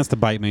Hampshire. last chance to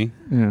bite me.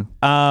 Yeah.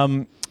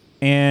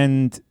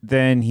 And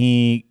then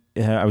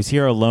I was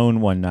here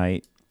alone one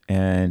night,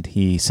 and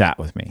he sat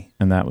with me,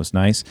 and that was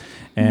nice.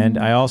 And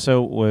I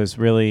also was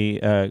really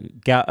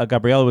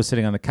Gabriella was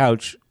sitting on the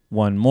couch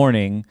one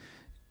morning,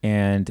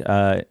 and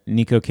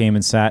Niko came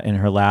and sat in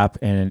her lap,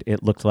 and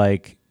it looked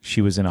like she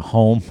was in a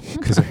home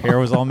because her hair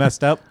was all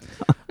messed up,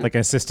 like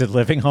an assisted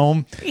living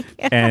home,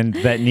 and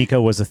that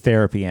Niko was a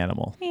therapy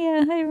animal.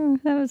 Yeah,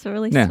 that was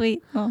really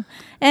sweet. Well,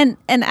 and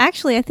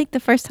actually, I think the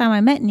first time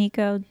I met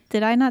Niko,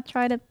 did I not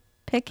try to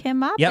pick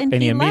him up? Yep,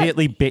 and he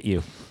immediately bit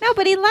you. No,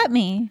 but he let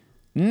me.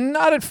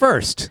 Not at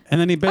first. And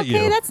then he bit you.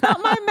 Okay, that's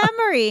not my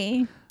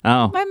memory.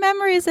 Oh. My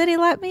memory is that he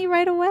let me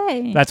right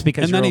away. That's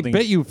because and then he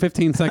bit you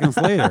 15 seconds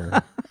later.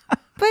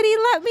 But he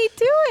let me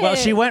do it. Well,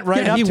 she went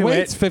right up to it. He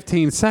waits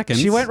 15 seconds.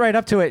 She went right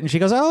up to it, and she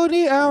goes, "Oh, all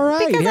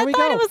right, because here I we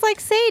thought go." it was like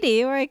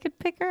Sadie, where I could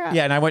pick her up.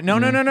 Yeah, and I went, no.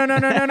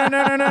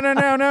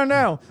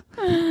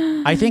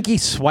 I think he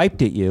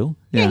swiped at you.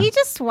 Yeah, he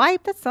just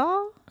swiped. That's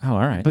all. Oh, all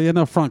right. But he had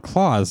no front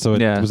claws, so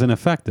it was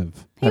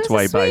ineffective. That's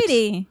why he bites.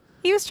 Sweetie.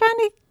 He was trying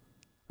to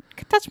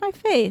touch my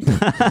face.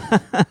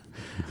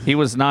 He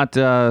was not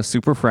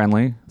super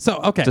friendly.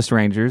 To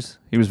strangers,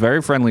 he was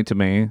very friendly to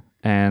me,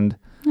 and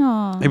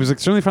he was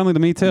extremely friendly to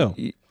me too.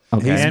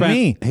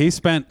 Okay. He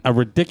spent a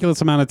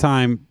ridiculous amount of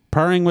time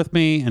purring with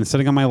me and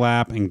sitting on my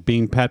lap and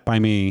being pet by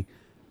me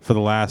for the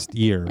last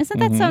year. Isn't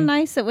that so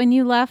nice that when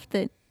you left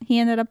that he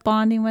ended up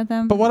bonding with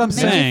him? But what I'm made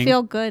saying you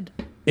feel good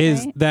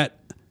is that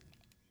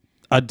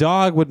a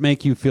dog would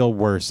make you feel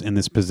worse in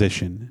this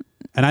position.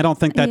 And I don't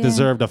think that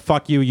deserved a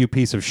fuck you, you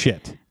piece of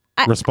shit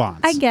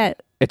response. I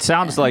get. It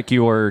sounds like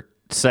you were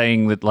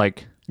saying that,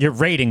 like, you're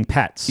rating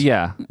pets.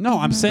 Yeah. No,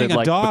 I'm saying that,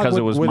 a dog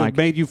would my have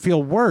made you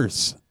feel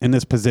worse in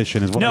this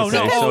position. Is what I'm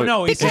saying.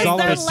 No. He says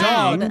they're the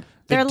loud. dog.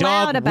 They're The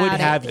loud dog about would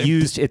have it.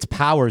 used its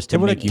powers to It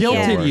would make have you feel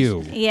guilted worse.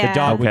 you. Yeah. The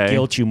dog would Okay.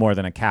 guilt you more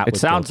than a cat It would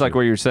sounds guilt like you.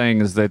 what you're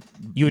saying is that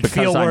You would because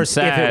feel I'm worse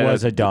if it sad,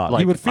 was a dog.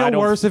 You would feel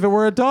worse if it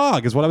were a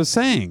dog, is what I was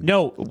saying.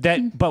 No,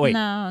 but wait.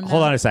 No.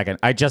 Hold on a second.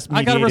 I just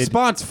I got a mediated-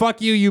 response. Fuck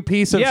you, you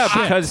piece of Yeah,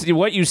 shit. because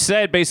what you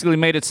said basically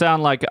made it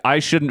sound like I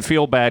shouldn't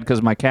feel bad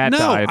because my cat No,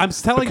 died. I'm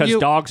telling because you-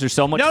 dogs are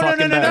so much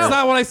fucking better. That's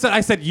not what I said. I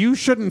said you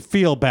shouldn't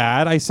feel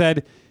bad. I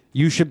said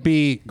you should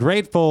be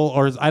grateful,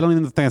 or I don't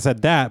even think I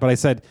said that, but I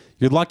said,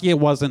 you're lucky it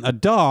wasn't a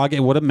dog.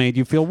 It would have made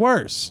you feel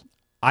worse.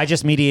 I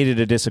just mediated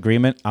a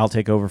disagreement. I'll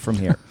take over from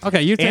here.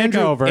 Okay, you take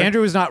over.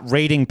 Andrew is not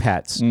rating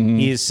pets.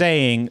 He is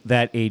saying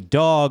that a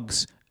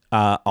dog's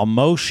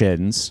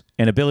emotions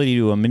and ability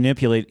to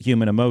manipulate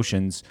human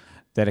emotions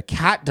that a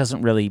cat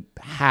doesn't really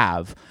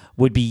have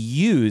would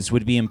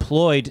be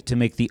employed to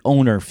make the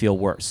owner feel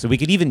worse. So we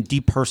could even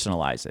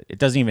depersonalize it. It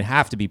doesn't even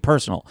have to be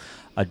personal.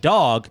 A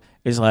dog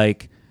is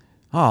like,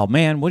 oh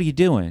man, what are you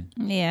doing?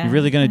 Yeah. You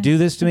really going to do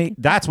this to me?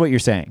 That's what you're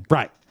saying.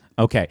 Right.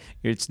 Okay.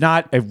 It's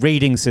not a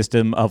rating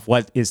system of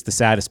what is the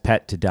saddest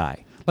pet to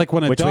die. Like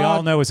when a which dog, we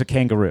all know is a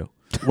kangaroo.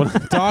 When a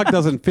dog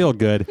doesn't feel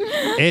good,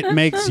 it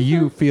makes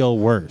you feel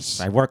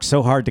worse. I worked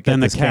so hard to get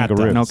this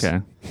kangaroo.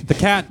 Okay. The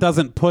cat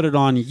doesn't put it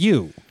on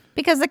you.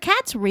 Because the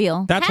cat's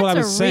real. That's Cats what I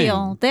was are saying.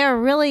 real.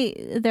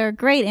 They're a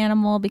great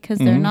animal because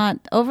they're not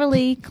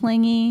overly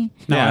clingy.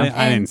 No,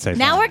 I didn't say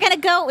Now that.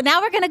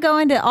 we're gonna go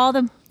into all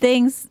the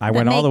things. I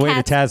went all the way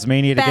to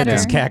Tasmania to get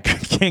this better.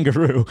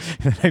 kangaroo,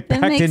 and I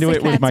backed makes into the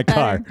it with my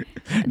cats car.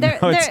 They're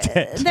It's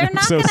dead. not I'm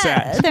so gonna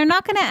sad. they're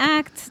not gonna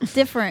act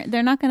different.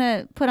 They're not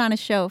gonna put on a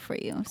show for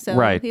you. So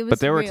Right. he was But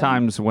there were real.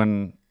 times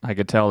when I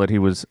could tell that he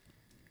was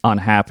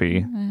unhappy.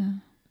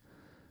 And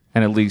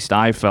at least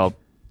I felt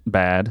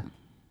bad.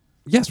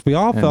 Yes, we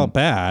all felt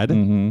bad.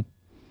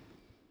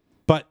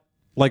 But,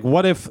 like,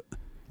 what if...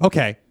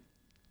 Okay,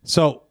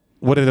 so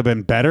would it have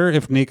been better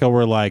if Niko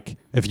were like...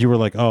 If you were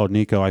like, oh,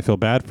 Niko, I feel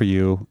bad for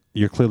you.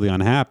 You're clearly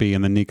unhappy.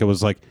 And then Niko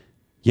was like,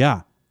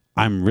 yeah,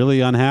 I'm really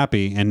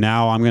unhappy. And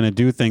now I'm going to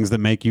do things that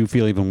make you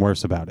feel even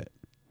worse about it.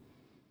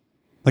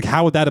 Like,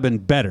 how would that have been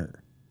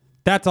better?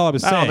 That's all I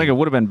was saying. I don't think it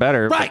would have been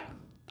better. Right.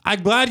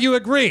 I'm glad you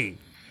agree.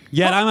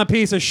 Yet I'm a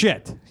piece of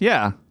shit.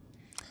 Yeah.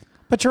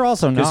 But you're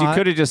also not. Because you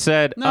could have just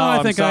said, No, oh, I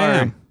I'm think sorry. I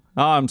am.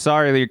 Oh, I'm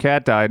sorry that your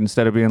cat died,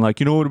 instead of being like,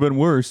 you know what would have been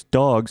worse?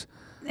 Dogs.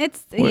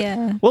 It's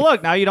yeah. Well,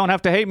 look, now you don't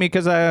have to hate me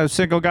because I'm a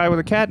single guy with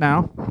a cat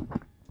now.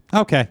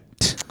 Okay.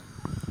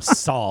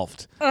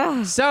 Solved.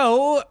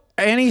 So,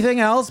 anything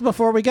else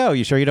before we go?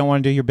 You sure you don't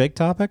want to do your big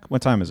topic?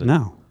 What time is it?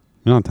 No.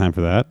 We don't have time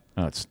for that.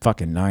 Oh, it's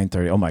fucking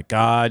 9:30. Oh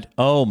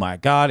my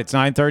god. It's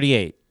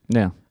 9:38.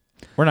 Yeah.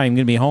 We're not even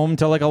gonna be home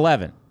till like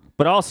 11.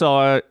 But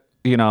also,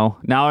 now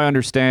I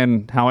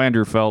understand how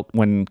Andrew felt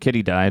when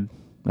Kitty died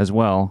as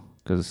well,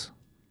 because,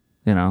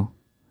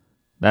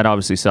 that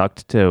obviously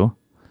sucked too.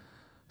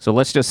 So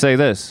let's just say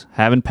this: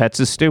 having pets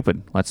is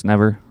stupid. Let's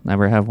never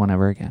have one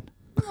ever again.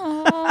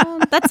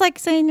 Aw, that's like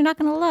saying you're not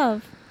gonna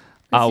love.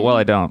 Oh, well,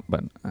 I don't,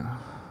 but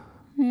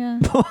Yeah.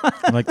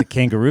 Like the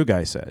kangaroo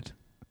guy said.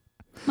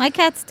 My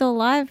cat's still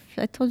alive.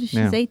 I told you she's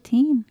Yeah.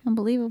 18.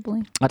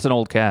 Unbelievably. that's an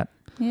old cat.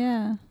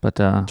 Yeah. But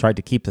Tried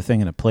to keep the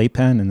thing in a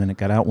playpen, and then it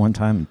got out one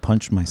time and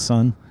punched my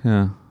son.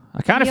 yeah,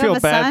 I kind of You feel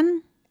have a bad.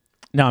 son?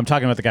 No, I'm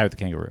talking about the guy with the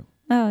kangaroo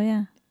Oh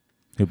yeah.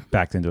 who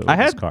backed into it with I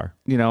his had, car.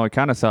 I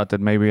kind of thought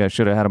that maybe I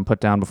should have had him put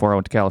down before I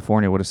went to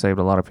California. Would have saved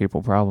a lot of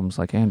people problems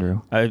like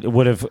Andrew. It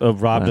would have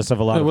robbed us of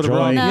a lot It of would have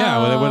joy.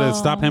 Yeah, it would have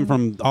stopped him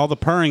from all the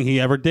purring he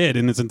ever did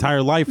in his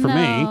entire life for me.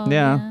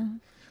 Yeah.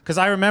 Because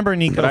I remember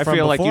Niko. But I from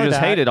feel like you before just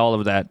that. hated all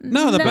of that.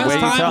 No, the No. best Way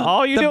you time, tell-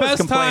 all you the do is best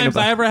complain times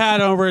about- I ever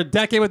had over a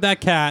decade with that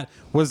cat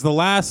was the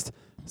last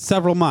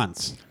several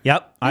months.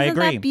 Yep, I Isn't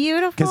agree. that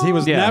beautiful? Because he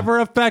was Yeah. never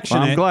affectionate.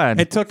 Well, I'm glad.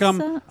 It took him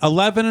So-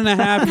 11 and a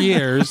half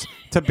years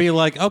to be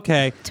like,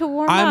 okay, To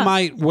warm I up.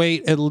 might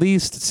wait at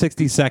least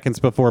 60 seconds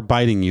before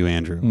biting you,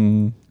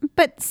 Andrew.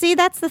 But see,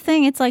 that's the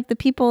thing. It's like the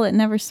people that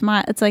never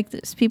smile. It's like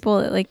there's people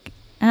that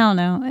I don't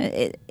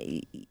know.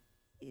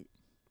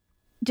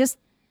 Just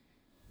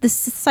the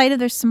sight of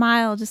their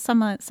smile just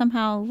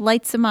somehow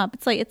lights them up.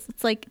 It's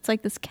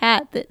like this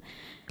cat that.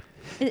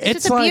 It's It's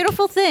just a like-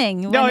 beautiful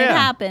thing when it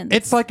happens.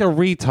 It's like a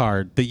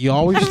retard that you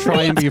always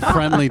try and be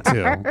friendly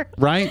to,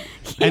 right?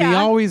 And he Yeah.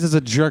 always is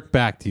a jerk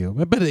back to you.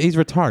 But he's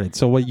retarded,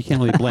 so what? You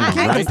can't really blame him,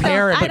 I right? just don't,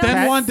 I But then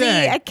don't one see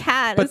day, a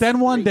cat. but as then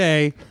one freak.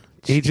 day,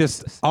 he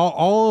just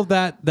all of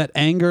that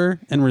anger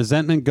and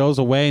resentment goes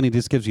away, and he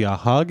just gives you a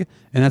hug,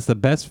 and that's the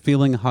best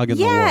feeling hug in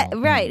the Yeah,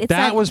 world. right. It's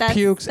That like- was that's-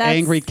 Puke's that's-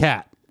 angry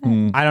cat.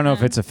 I don't know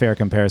if it's a fair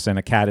comparison.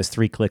 A cat is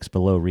 3 clicks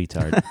below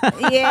retard.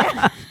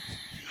 Yeah.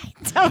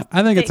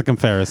 I think it's a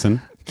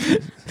comparison.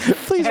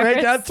 Please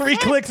write down 3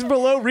 clicks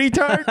below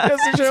retard as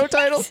the show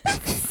title.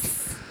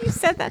 You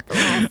said that the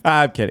last.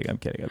 I'm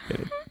kidding.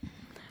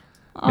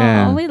 Oh,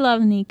 Yeah. we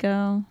love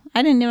Niko.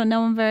 I didn't even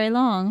know him very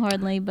long,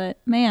 hardly, but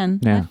man,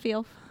 I Yeah.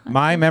 feel.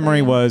 My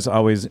memory was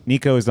always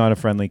Niko is not a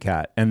friendly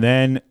cat. And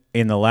then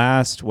in the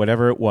last,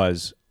 whatever it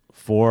was,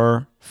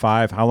 4,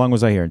 5, how long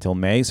was I here? Until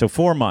May? So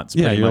 4 months.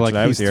 Yeah, pretty you're much like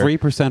that I was he's here.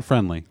 3%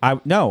 friendly.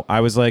 I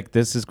was like,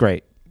 this is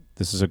great.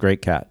 This is a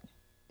great cat.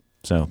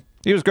 So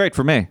He was great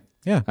for me.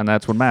 Yeah. And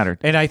that's what mattered.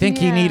 And I think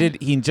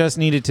he just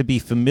needed to be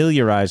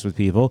familiarized with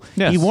people.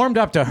 Yes. He warmed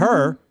up to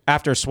her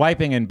after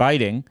swiping and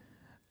biting.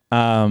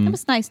 It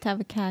was nice to have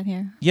a cat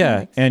here.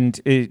 Yeah, and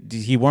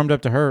he warmed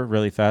up to her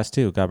really fast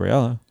too,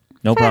 Gabriella.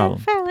 No problem.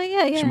 Fairly,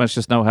 yeah. She must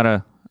just know how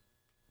to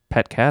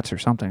pet cats or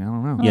something. I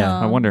don't know. Yeah.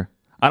 I wonder.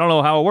 I don't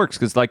know how it works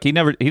because he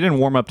didn't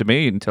warm up to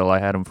me until I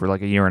had him for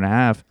like a year and a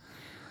half.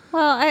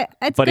 Well,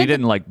 but he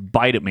didn't like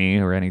bite at me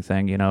or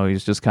anything. You know,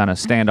 he's just kind of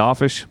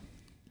standoffish,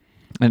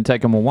 and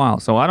take him a while.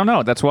 So I don't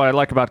know. That's what I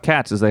like about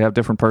cats is they have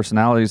different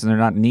personalities and they're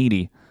not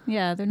needy.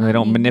 Yeah, they're not. They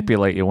don't needy.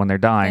 manipulate you when they're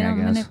dying. They don't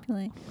I guess.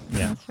 manipulate.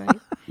 Yeah. That's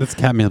right. This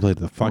cat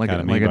manipulated the fuck out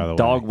of me. Like by the a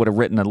dog would have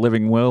written a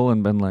living will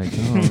and been like,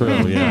 oh,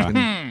 True,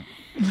 yeah.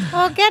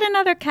 Well, get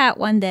another cat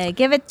one day.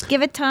 Give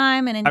it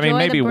time and enjoy. I mean,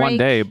 maybe the break. one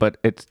day, but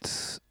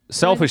it's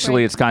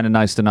selfishly, it's kind of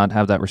nice to not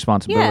have that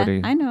responsibility.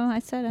 Yeah, I know. I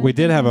said it. We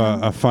did have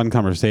a fun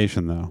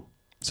conversation though.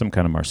 Some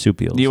kind of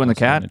marsupial. You and the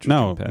cat?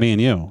 No, me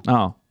and you.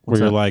 Oh, where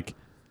you're that? like,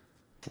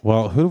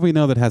 well, who do we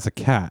know that has a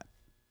cat?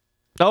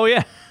 Oh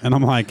yeah. And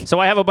I'm like, so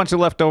I have a bunch of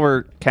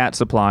leftover cat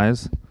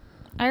supplies.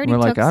 I already We're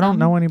like, took I don't some.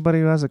 know anybody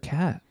who has a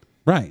cat.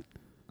 Right.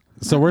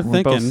 So we're both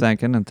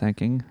thinking,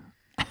 thinking.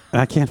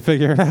 and I can't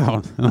figure it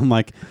out. And I'm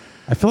like,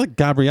 I feel like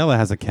Gabriella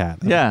has a cat.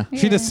 Yeah.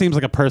 She just seems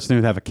like a person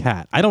who'd have a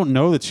cat. I don't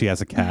know that she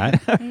has a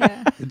cat.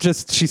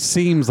 She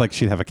seems like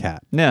she'd have a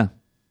cat. Yeah.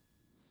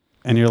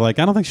 And you're like,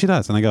 I don't think she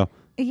does. And I go,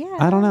 Yeah.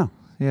 I don't know.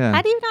 Yeah.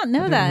 How do you not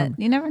know that?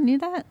 You never knew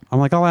that? I'm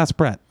like, I'll ask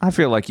Brett. I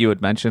feel like you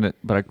had mentioned it,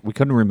 but we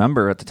couldn't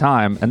remember at the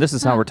time. And this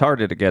is how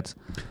retarded it gets.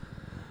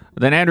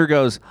 Then Andrew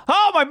goes,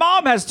 "Oh, my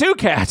mom has 2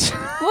 cats."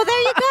 Well,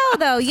 there you go,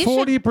 though. You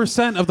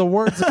 40% of the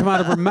words that come out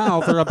of her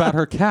mouth are about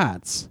her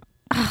cats.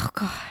 Oh,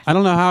 God. I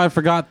don't know how I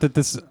forgot that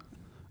this.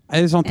 I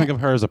just don't think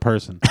of her as a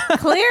person.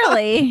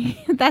 Clearly,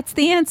 that's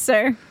the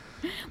answer.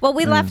 Well,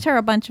 we left her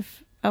a bunch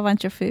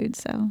of food,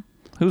 so.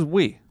 Who's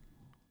we?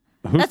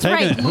 Who's That's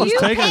taking right. it? Who's You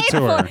taking it paid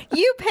to her? for.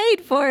 You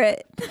paid for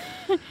it.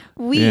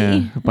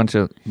 Yeah, a bunch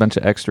of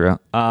extra.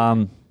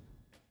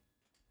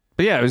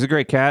 But yeah, it was a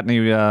great cat, and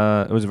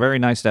it was very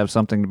nice to have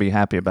something to be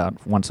happy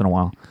about once in a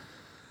while.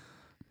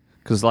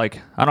 Because,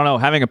 like, I don't know,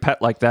 having a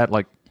pet like that,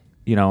 like,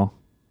 you know,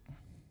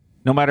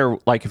 no matter,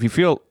 like, if you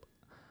feel,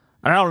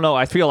 I don't know,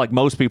 I feel like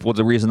most people,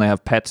 the reason they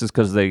have pets is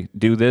because they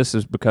do this,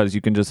 is because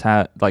you can just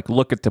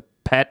look at the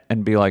pet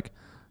and be like,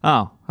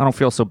 oh, I don't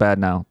feel so bad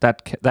now.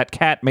 That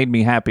cat made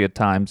me happy at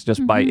times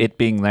just by it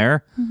being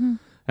there. Mm-hmm.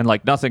 And,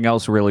 like, nothing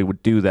else really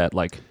would do that,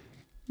 like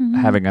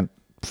having a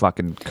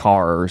fucking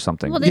car or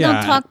something. Well, they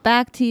don't talk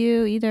back to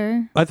you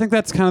either. I think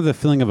that's kind of the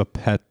feeling of a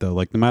pet, though.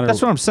 Like, no matter.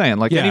 That's what I'm saying.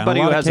 Like, anybody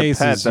in a who lot has of a cases,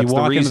 pet, that's you the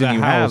walk into reason the you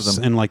have house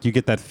them. and like you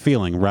get that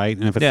feeling, right?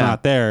 And if it's Yeah.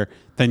 not there,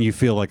 then you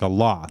feel like a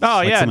loss. Oh,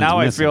 like yeah, something's now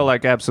missing. I feel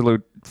like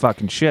absolute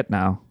fucking shit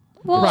now.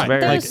 Well, right.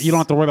 there's- Like you don't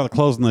have to worry about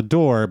closing the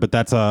door, but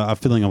that's a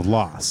feeling of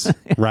loss,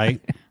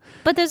 right?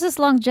 But there's this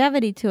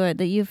longevity to it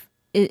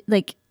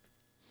that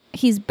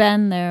he's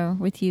been there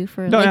with you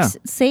for. Oh, yeah.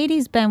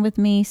 Sadie's been with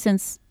me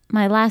since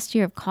my last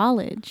year of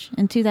college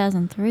in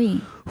 2003.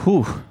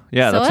 Whew.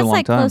 Yeah, so that's it's a long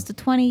like time. close to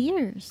 20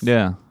 years.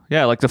 Yeah.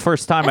 Yeah, like the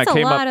first time That's I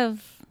came a lot up.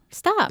 of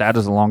stuff. That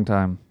is a long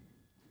time.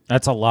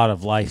 That's a lot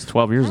of life.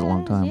 12 years is a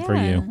long time. For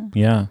you.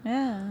 Yeah.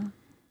 Yeah.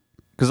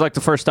 Because, like,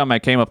 the first time I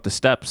came up the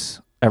steps,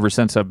 ever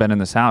since I've been in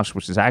this house,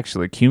 which has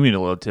actually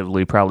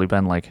cumulatively probably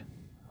been like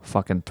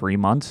fucking 3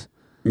 months.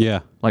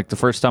 Yeah. Like the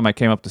first time I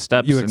came up the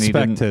steps, You and he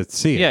expect didn't, to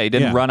see it. Yeah, he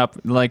didn't Yeah. run up.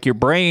 Like your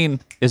brain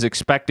is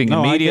expecting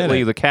No, I get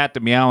immediately it. the cat to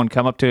meow and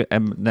come up to it,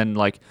 and then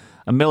like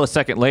a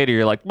millisecond later,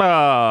 you're like,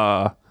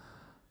 ah,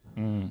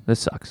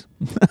 this sucks,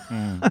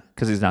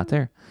 because he's not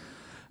there,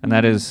 and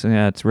that is,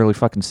 yeah, it's really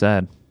fucking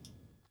sad.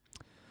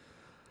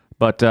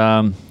 But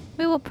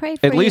We will pray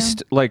for at you.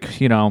 least, like,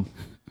 you know,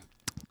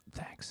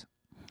 thanks.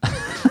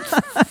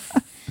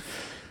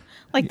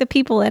 Like the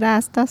people that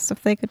asked us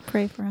if they could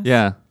pray for us.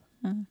 Yeah.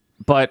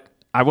 But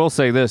I will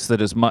say this,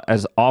 that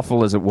as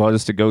awful as it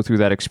was to go through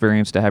that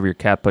experience to have your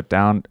cat put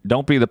down,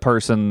 don't be the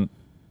person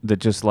that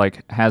just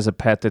like has a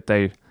pet that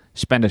they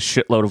spend a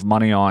shitload of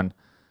money on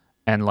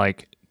and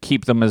like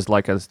keep them as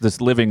like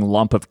this living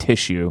lump of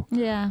tissue.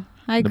 Yeah,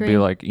 I To agree. be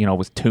like, you know,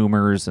 with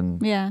tumors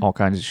and Yeah. all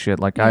kinds of shit.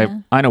 Like Yeah.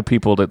 I know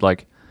people that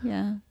like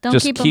Yeah. Don't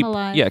just keep them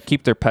alive. Yeah,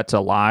 keep their pets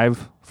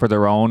alive for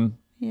their own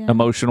Yeah.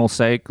 emotional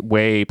sake,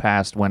 way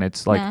past when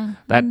it's like Yeah.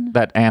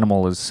 that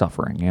animal is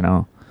suffering, you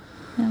know.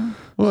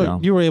 Well, So-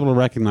 you were able to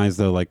recognize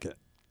though, like,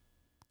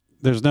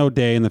 there's no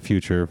day in the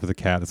future for the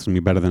cat that's going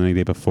to be better than any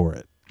day before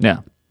it. Yeah.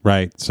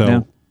 Right. So. Yeah.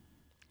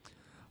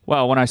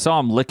 Well, when I saw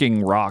him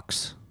licking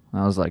rocks,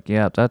 I was like,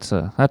 yeah, that's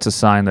a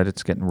sign that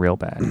it's getting real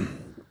bad.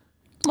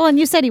 Well, and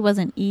you said he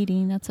wasn't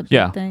eating. That's a big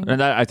Yeah, thing.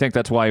 and I think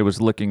that's why he was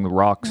licking the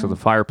rocks of the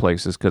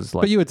fireplaces, because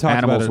like you had talked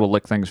animals about it- will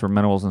lick things for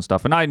minerals and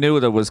stuff. And I knew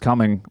that was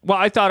coming. Well,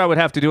 I thought I would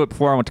have to do it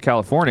before I went to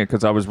California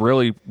because I was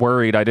really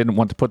worried. I didn't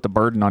want to put the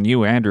burden on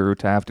you, Andrew,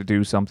 to have to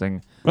do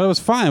something. But it was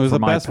fine. It was for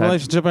the my best pet.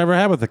 relationship I ever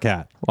had with the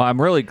cat. Well, I'm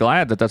really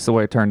glad that that's the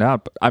way it turned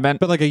out. But I meant,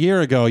 But like a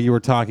year ago, you were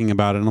talking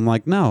about it, and I'm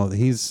like, no,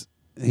 he's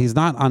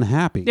not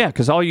unhappy. yeah,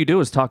 because all you do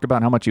is talk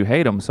about how much you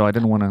hate him. So I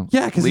didn't want to.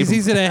 Yeah, because he's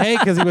easy to hate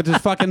because he would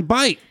just fucking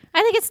bite.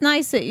 I think it's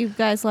nice that you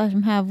guys let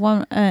him have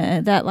one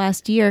that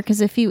last year,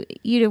 because if you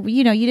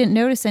didn't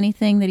notice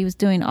anything that he was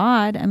doing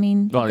odd. I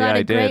mean, he Well, got yeah, a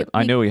I did. great-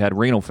 I knew he had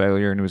renal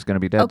failure and he was going to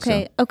be dead.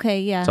 Okay, soon. okay,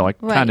 yeah. So I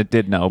right. kind of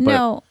did know, but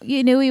no,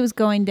 you knew he was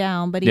going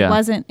down, but he Yeah.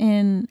 wasn't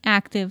in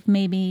active.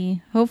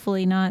 Maybe,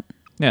 hopefully not.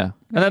 yeah.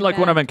 And then like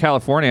when I'm in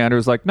California, Andrew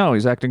was like, no,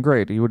 he's acting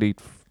great. He would eat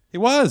He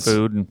was.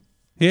 food and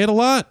He ate a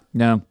lot.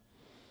 yeah.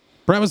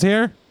 Brett was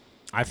here.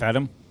 I fed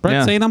him.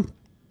 Brett's seen him.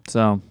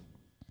 So,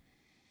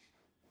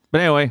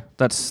 but anyway,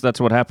 that's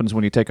what happens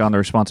when you take on the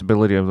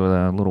responsibility of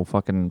a little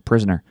fucking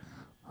prisoner.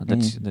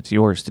 That's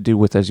yours to do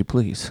with as you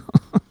please.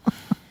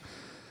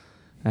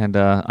 And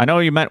I know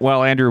you meant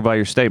well, Andrew, by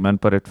your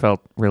statement, but it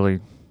felt really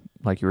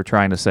like you were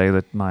trying to say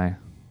that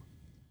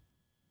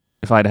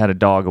if I'd had a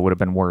dog, it would have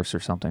been worse or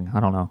something. I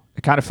don't know.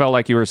 It kind of felt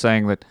like you were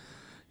saying that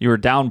you were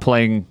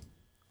downplaying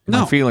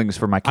my feelings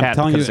for my cat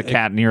because it's a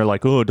cat, and you're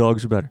like, oh,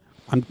 dogs are better.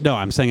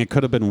 I'm saying it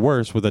could have been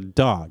worse with a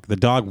dog. The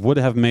dog would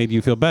have made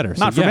you feel better.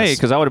 Not for me,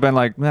 because I would have been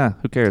like,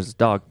 who cares? It's a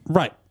dog.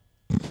 Right.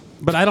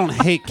 But I don't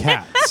hate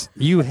cats.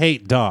 You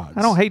hate dogs.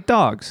 I don't hate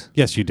dogs.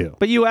 Yes, you do.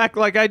 But you act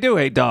like I do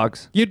hate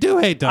dogs. You do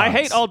hate dogs. I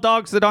hate all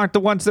dogs that aren't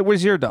the ones that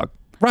was your dog.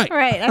 Right.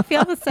 Right. I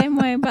feel the same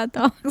way about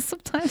dogs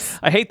sometimes.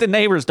 I hate the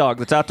neighbor's dog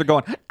that's out there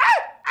going,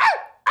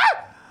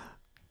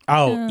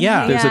 oh,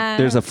 yeah.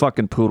 There's a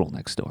fucking poodle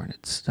next door, and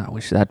I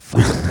wish that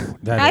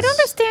fucking I don't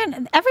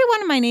understand.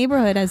 Everyone in my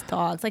neighborhood has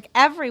dogs. Like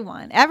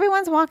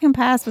everyone's walking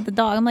past with a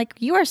dog. I'm like,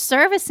 you are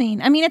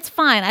servicing. I mean, it's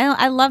fine.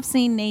 I love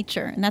seeing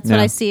nature, and that's what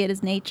I see it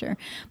as nature.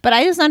 But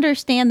I just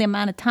understand the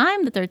amount of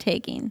time that they're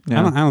taking.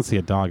 Yeah. I don't see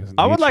a dog as nature.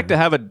 I would like to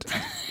have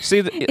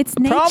see. The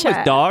problem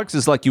with dogs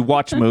is like you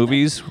watch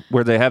movies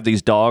where they have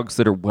these dogs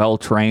that are well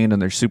trained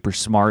and they're super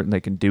smart and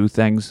they can do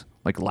things.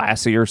 Like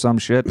Lassie or some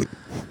shit.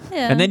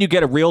 Yeah. And then you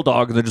get a real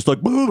dog and they're just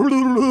like, blah, blah,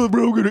 blah,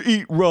 blah, we're going to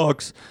eat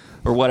rocks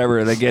or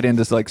whatever. They get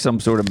into like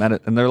some sort of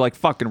and they're like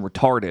fucking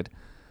retarded.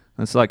 And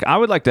it's like, I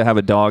would like to have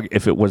a dog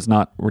if it was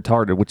not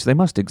retarded, which they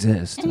must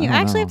exist. And you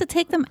actually have to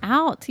take them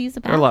out to use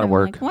the bathroom. They're a lot of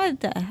work. Like, what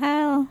the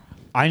hell?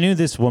 I knew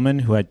this woman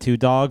who had 2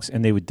 dogs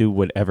and they would do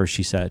whatever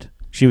she said.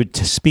 She would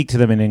speak to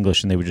them in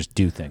English and they would just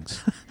do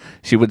things.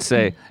 She would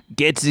say,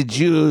 get the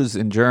Jews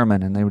in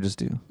German, and they would just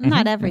do.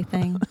 Not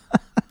everything.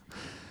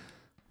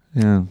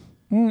 Yeah.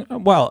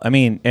 Well, I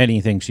mean,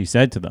 anything she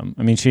said to them.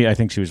 I mean, I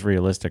think she was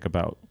realistic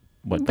about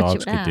what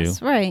dogs could do.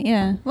 Right,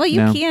 yeah. Well,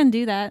 you can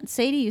do that.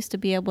 Sadie used to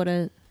be able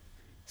to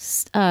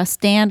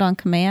stand on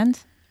command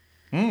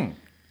on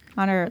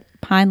her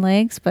hind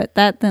legs, but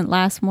that didn't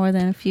last more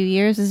than a few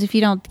years, as if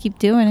you don't keep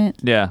doing it.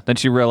 Yeah. Then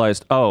she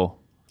realized,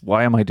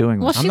 why am I doing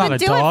this? Well, she would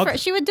do it.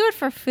 She would do it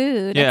for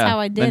food. That's how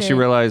I did it. Then she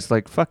realized,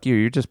 like, fuck you,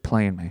 you're just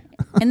playing me.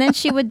 And then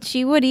she would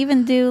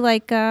even do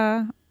like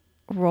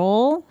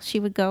roll. She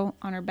would go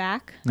on her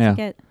back.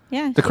 Yeah.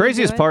 The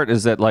craziest part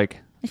is that, like,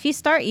 if you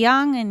start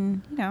young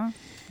and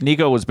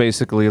Niko was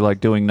basically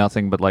like doing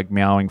nothing but like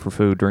meowing for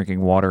food,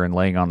 drinking water, and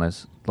laying on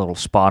this little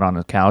spot on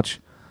the couch.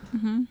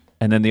 Mm-hmm.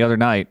 And then the other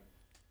night,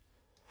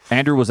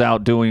 Andrew was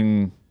out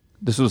doing.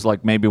 This was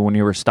like maybe when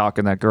you were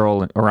stalking that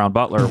girl around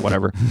Butler or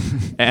whatever,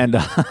 and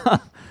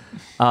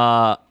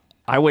I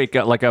wake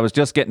up like I was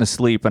just getting to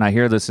sleep, and I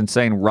hear this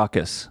insane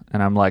ruckus,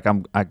 and I'm like,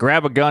 I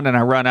grab a gun and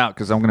I run out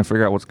because I'm going to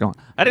figure out what's going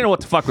on. I didn't know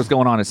what the fuck was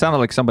going on. It sounded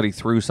like somebody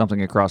threw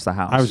something across the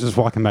house. I was just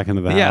walking back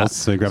into the house,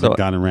 so I grabbed a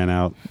gun and ran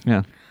out.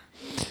 Yeah.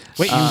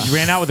 Wait, you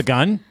ran out with a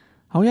gun?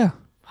 Oh, yeah.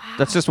 Wow.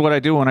 That's just what I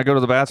do when I go to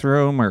the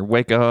bathroom or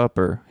wake up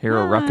or hear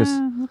a ruckus.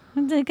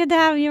 Good to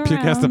have you around. Puke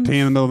has to pee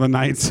in the middle of the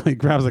night, so he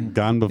grabs a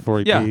gun before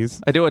he pees.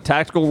 I do a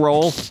tactical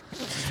roll.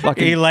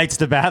 He lights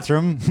the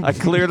bathroom. I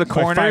clear the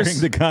corners. Firing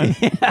the gun.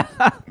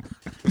 Yeah.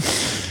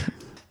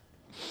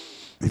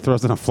 He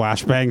throws in a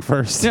flashbang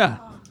first. Yeah.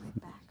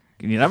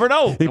 You never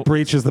know. He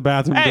breaches the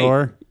bathroom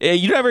door.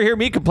 You never hear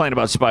me complain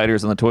about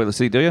spiders on the toilet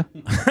seat, do you?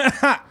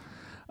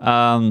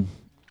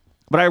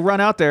 But I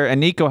run out there,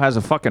 and Niko has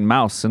a fucking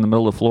mouse in the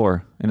middle of the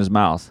floor in his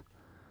mouth.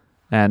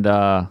 And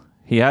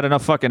he had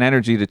enough fucking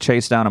energy to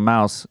chase down a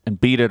mouse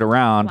and beat it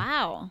around.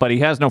 Wow. But he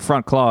has no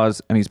front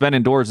claws, and he's been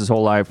indoors his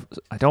whole life.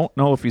 I don't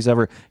know if he's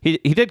ever... He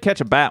did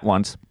catch a bat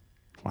once.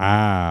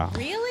 Wow.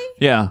 Really?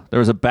 Yeah, there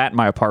was a bat in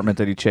my apartment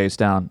that he chased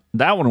down.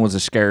 That one was a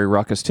scary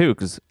ruckus, too,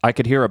 because I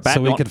could hear a bat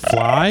So he could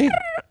fly?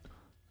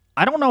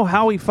 I don't know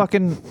how he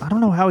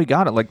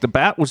got it. Like, the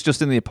bat was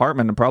just in the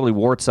apartment and probably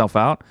wore itself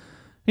out.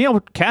 You know,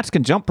 cats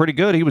can jump pretty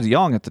good. He was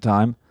young at the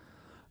time.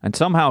 And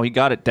somehow he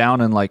got it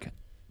down and, like,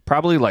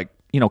 probably, like,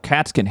 you know,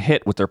 cats can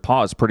hit with their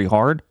paws pretty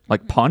hard,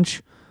 like punch.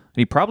 And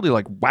he probably,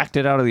 like, whacked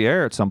it out of the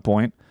air at some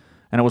point.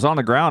 And it was on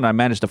the ground. I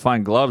managed to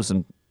find gloves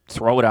and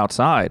throw it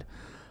outside.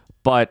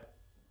 But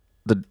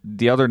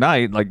the other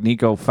night, like,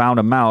 Niko found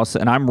a mouse,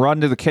 and I'm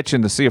running to the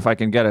kitchen to see if I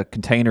can get a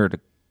container to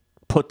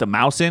put the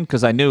mouse in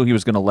because I knew he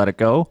was going to let it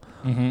go.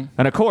 Mm-hmm.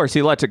 And, of course,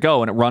 he lets it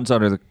go, and it runs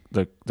under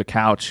the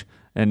couch.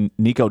 And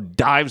Niko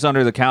dives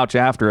under the couch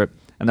after it,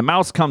 and the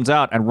mouse comes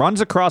out and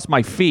runs across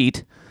my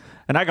feet,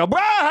 and I go,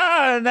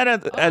 bah! And then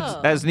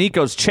as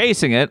Niko's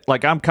chasing it,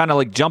 like I'm kind of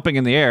like jumping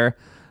in the air,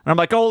 and I'm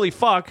like, holy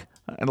fuck,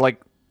 and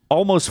like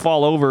almost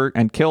fall over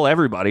and kill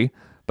everybody,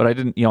 but I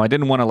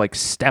didn't want to like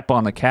step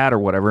on the cat or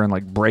whatever and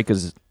like break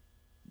his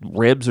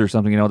ribs or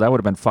something, that would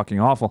have been fucking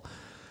awful.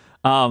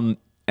 And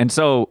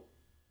so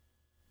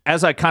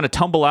as I kind of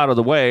tumble out of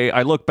the way,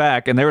 I look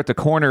back, and there at the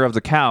corner of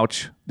the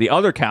couch, the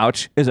other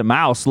couch, is a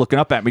mouse looking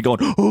up at me going,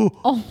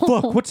 oh,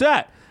 fuck, what's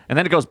that? And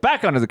then it goes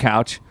back under the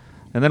couch,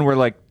 and then we're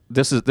like,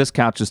 this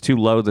couch is too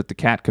low that the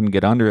cat couldn't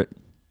get under it.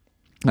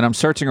 And I'm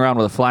searching around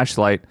with a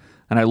flashlight,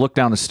 and I look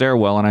down the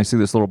stairwell and I see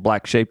this little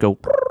black shape go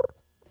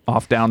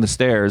off down the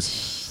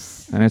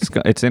stairs, and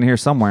it's in here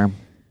somewhere.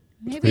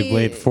 We've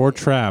laid 4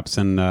 traps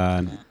and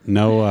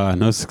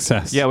no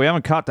success. Yeah, we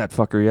haven't caught that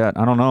fucker yet.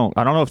 I don't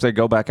know if they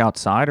go back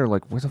outside or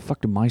like where the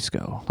fuck do mice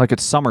go? Like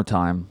it's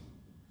summertime.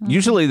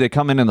 Usually they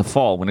come in the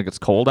fall when it gets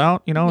cold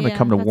out, and they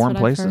come to warm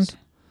places.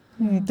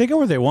 They go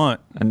where they want.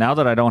 And now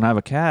that I don't have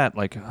a cat,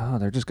 like,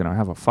 they're just gonna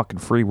have a fucking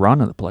free run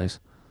of the place.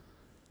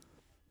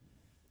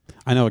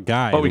 I know a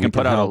guy. But we can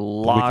put out a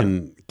lot. We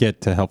can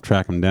get to help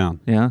track him down.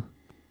 Yeah.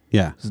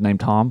 Yeah. Is his name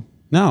Tom?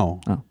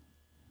 No. Oh.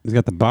 He's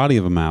got the body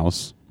of a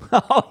mouse.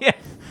 Oh yeah.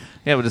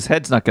 Yeah, but his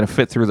head's not gonna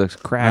fit through the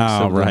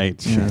cracks. Oh of right.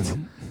 The,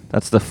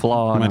 that's the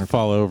flaw. He might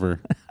fall over.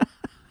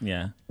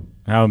 Yeah.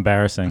 How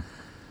embarrassing.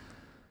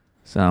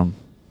 So.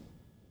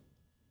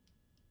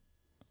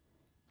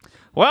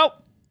 Well.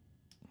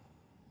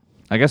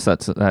 I guess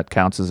that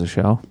counts as a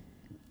show.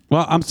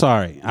 Well, I'm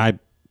sorry.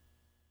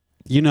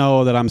 You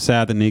know that I'm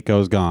sad that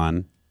Niko's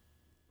gone.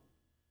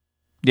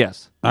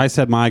 Yes. I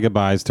said my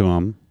goodbyes to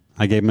him.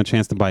 I gave him a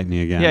chance to bite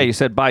me again. Yeah, you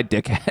said bye,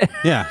 dickhead.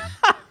 Yeah.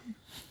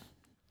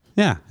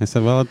 Yeah. I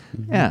said, well,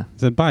 yeah. I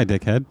said bye,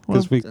 dickhead,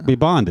 because we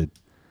bonded.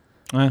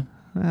 I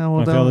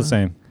feel the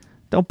same.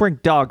 Don't bring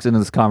dogs into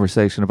this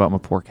conversation about my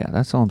poor cat.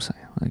 That's all I'm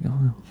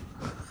saying.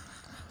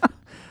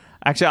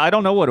 Actually, I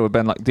don't know what it would have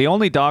been like. The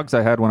only dogs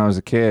I had when I was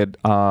a kid,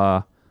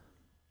 I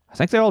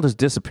think they all just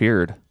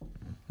disappeared.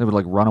 They would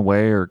like run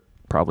away or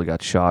probably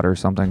got shot or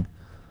something.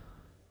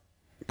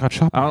 Got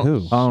shot by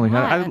who?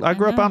 I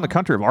grew up out in the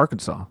country of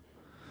Arkansas.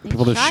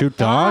 People just shoot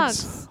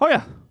dogs? Oh,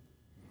 yeah.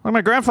 Like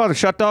my grandfather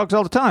shot dogs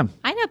all the time.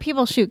 I know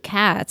people shoot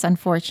cats,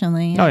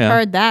 unfortunately. Oh, I've yeah.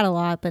 heard that a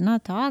lot, but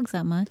not dogs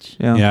that much.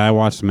 Yeah, I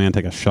watched a man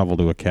take a shovel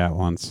to a cat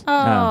once.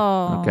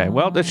 Oh. Okay,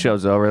 well, this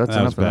show's over. That's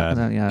That was enough of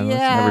bad. that. Yeah, let's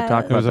never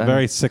talk about It was that. a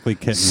very sickly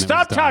kitten.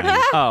 Stop talking.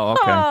 Oh,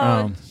 okay.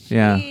 Oh,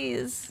 yeah.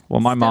 jeez.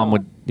 Well, my mom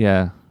would.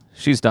 Yeah,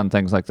 she's done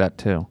things like that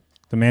too.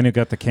 The man who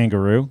got the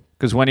kangaroo.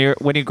 Because when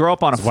you grow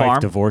up on His a farm, wife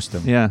divorced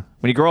him. Yeah,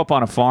 when you grow up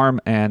on a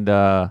farm and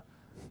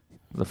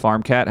the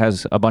farm cat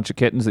has a bunch of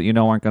kittens that you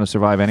know aren't going to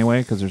survive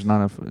anyway because there's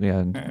none of.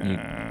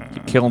 Yeah, you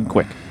kill them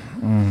quick.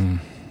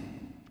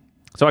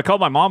 So I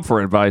called my mom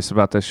for advice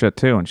about this shit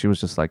too, and she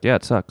was just like, "Yeah,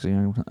 it sucks."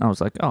 I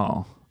was like,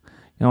 "Oh,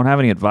 you don't have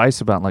any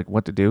advice about like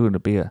what to do to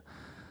be a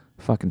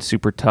fucking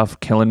super tough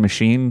killing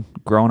machine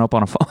growing up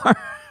on a farm?"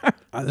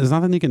 There's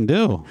nothing you can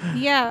do.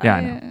 Yeah. Yeah,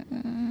 I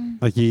know.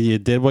 Like you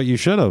did what you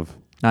should have.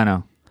 I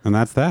know. And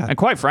that's that. And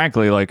quite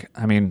frankly, like,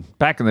 I mean,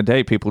 back in the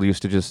day, people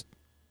used to just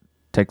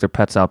take their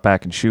pets out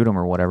back and shoot them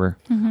or whatever.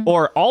 Mm-hmm.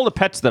 Or all the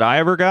pets that I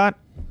ever got,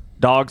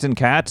 dogs and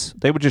cats,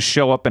 they would just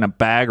show up in a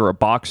bag or a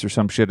box or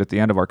some shit at the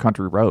end of our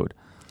country road.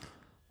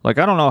 Like,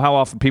 I don't know how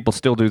often people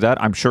still do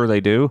that. I'm sure they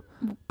do.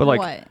 But, like,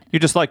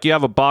 What? you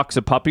have a box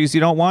of puppies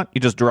you don't want. You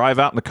just drive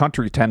out in the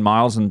country 10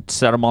 miles and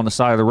set them on the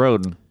side of the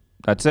road, and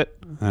that's it.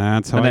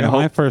 That's how And I then got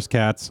my first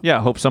cats. Yeah,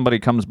 hope somebody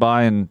comes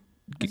by and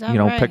Is that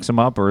right? picks them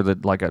up, or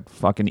that like a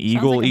fucking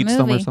eagle like a eats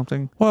them or movie.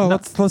 something. Well,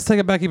 let's take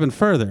it back even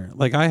further.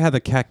 Like I had the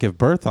cat give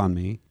birth on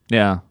me.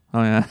 Yeah.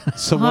 Oh yeah.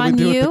 So what On we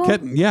do with you? the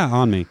kitten? Yeah,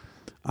 on me.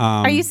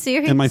 Are you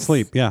serious? In my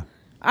sleep. Yeah.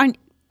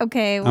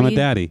 Okay. I'm were a you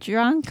daddy.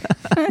 Drunk?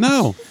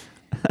 No.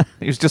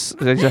 He's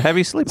a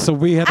heavy sleeper. So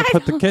we had to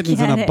put the don't kittens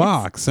in get a it.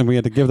 box, and we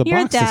had to give the You're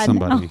a box to dad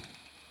somebody.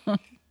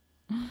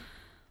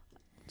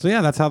 So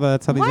yeah, that's how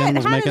these What?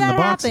 animals How make did in the that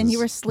boxes. happen? You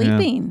were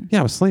sleeping. Yeah,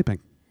 I was sleeping.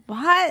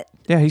 What?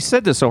 Yeah, he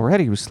said this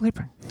already. He was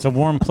sleeping. It's a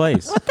warm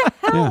place.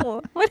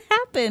 Hell, what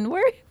happened?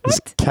 Where? This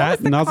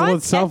cat nuzzled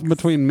itself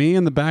between me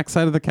and the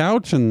backside of the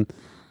couch, and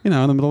in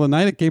the middle of the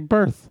night, it gave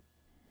birth.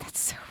 That's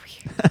so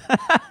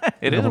weird.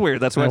 It is weird.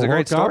 That's why it's a I great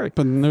woke story. up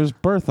and there's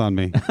birth on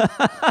me.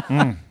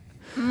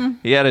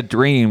 He had a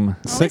dream.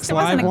 6 it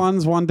wasn't live a-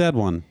 ones, 1 dead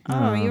one.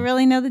 Oh, you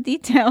really know the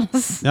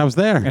details. I was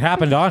there. It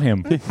happened on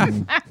him.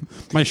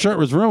 My shirt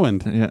was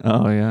ruined. Yeah.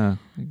 Oh yeah.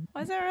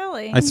 Was it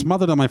really? I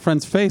smothered on my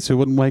friend's face who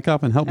wouldn't wake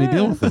up and help me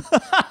deal with it.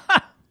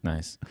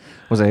 Nice.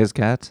 Was it his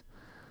cat?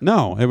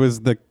 No, it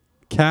was the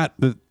cat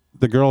that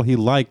the girl he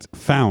liked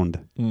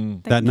found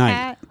that night.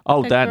 Cat,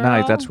 Oh, the that night.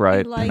 girl That's he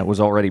right. liked And it was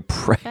already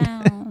pregnant.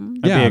 found.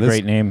 That'd Yeah, be a this-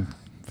 great name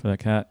for that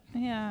cat.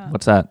 Yeah.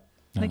 What's that?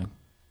 Like-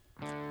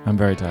 I'm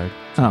very tired.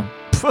 Oh.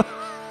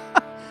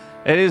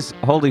 It is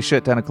holy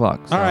shit 10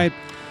 o'clock. So. All right.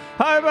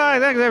 Bye.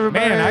 Thanks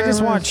everybody. Man, I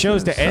just want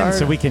shows to end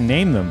so we can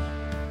name them.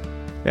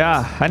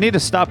 Yeah, I need to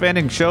stop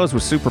ending shows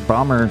with super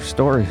bomber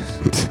stories.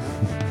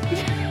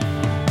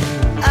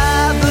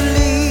 I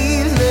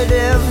believe that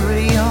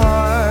every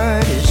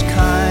heart is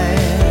kind.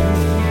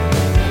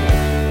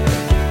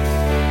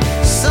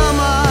 Some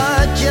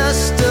are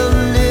just a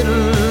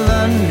little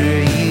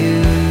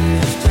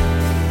underused.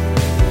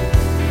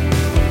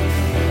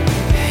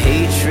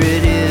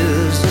 Hatred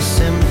is a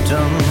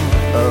symptom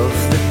of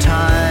the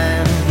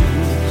times.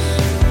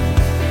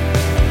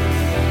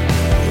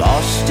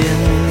 Lost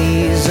in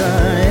these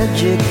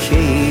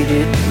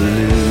uneducated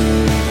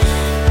blues.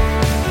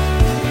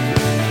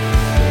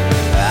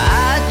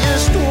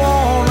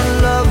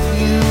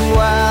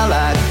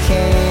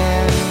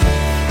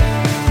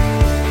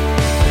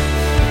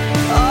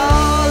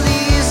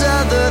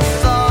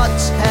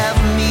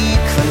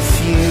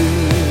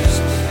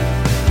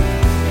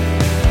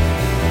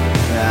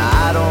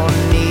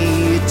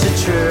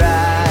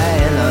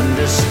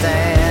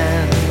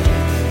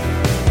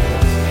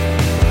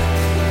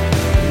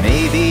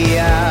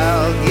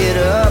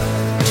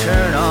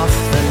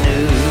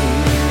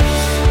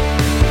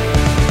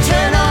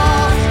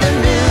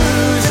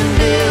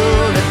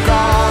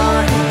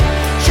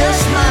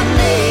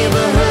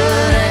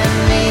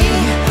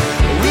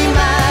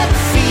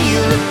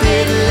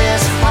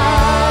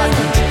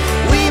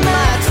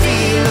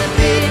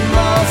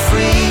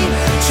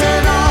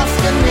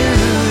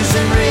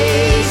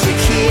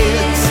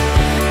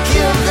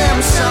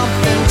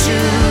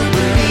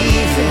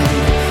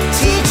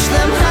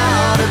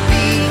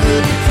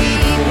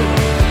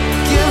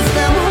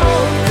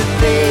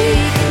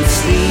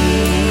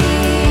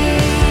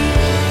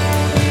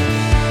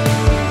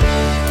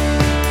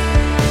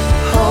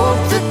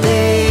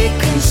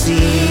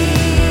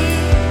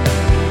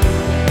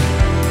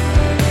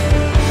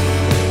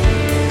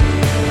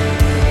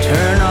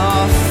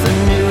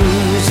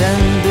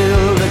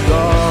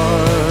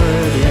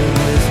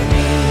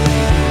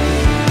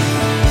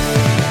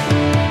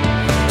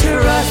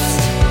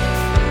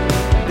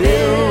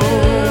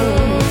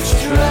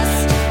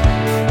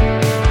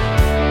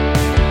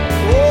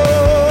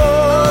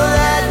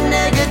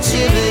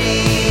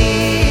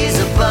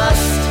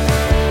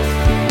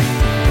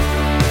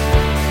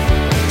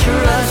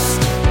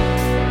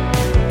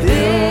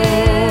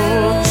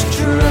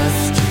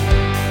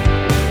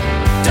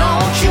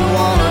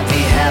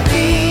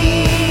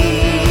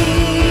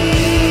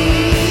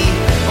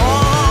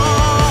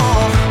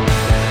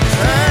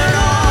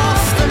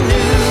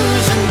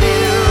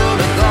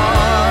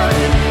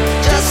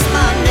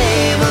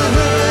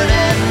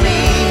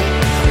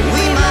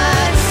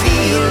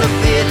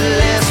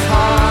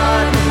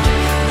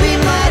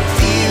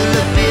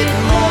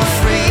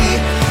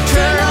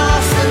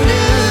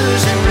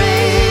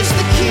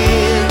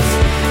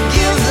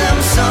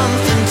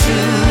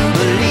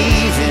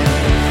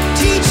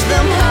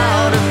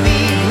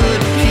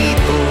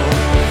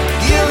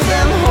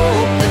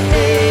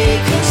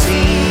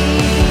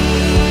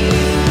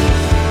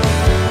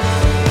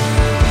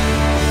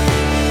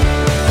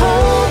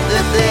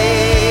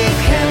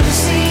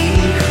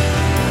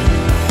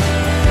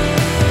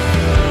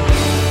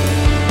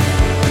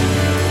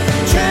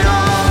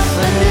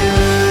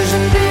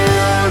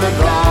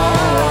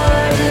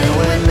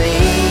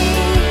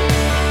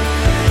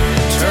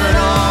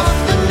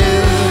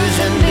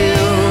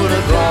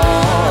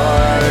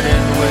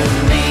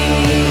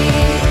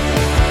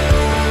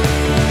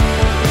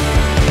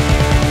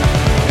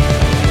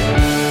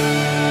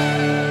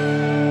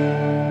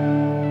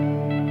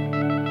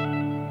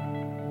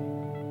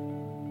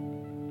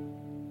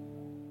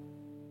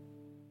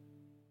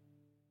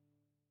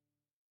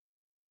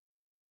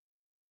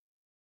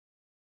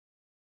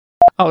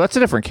 Oh, that's a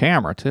different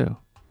camera too.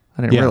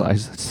 I didn't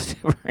realize that's a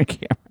different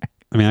camera.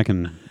 I mean, I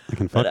can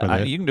fuck with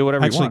it. You can do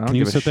whatever Actually, you want. can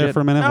you sit there for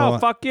a minute? No,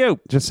 fuck you.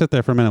 Just sit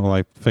there for a minute while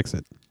I fix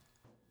it.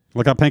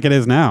 Look how pink it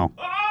is now.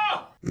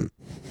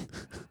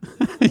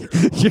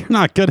 You're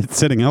not good at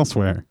sitting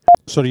elsewhere.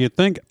 So do you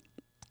think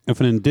if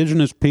an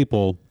indigenous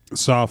people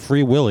saw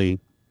Free Willy,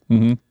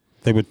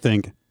 they would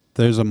think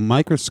there's a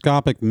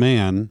microscopic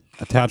man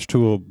attached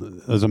to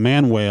a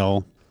man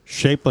whale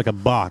shaped like a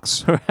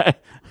box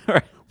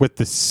with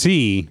the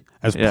sea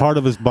as part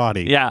of his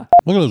body. Yeah.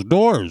 Look at those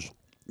doors.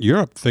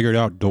 Europe figured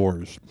out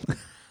doors.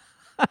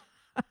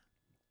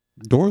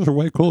 Doors are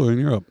way cooler in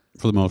Europe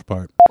for the most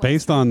part.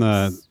 Based on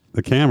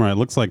the camera, it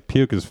looks like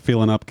Puke is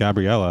feeling up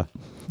Gabriella.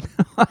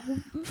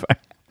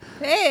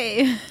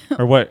 Hey.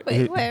 Or what?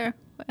 Wait, where?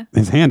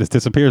 His hand just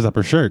disappears up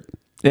her shirt.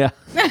 Yeah.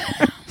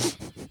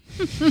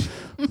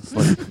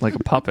 It's like a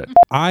puppet.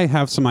 I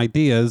have some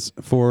ideas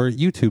for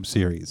YouTube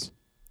series.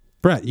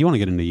 Brett, you want to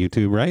get into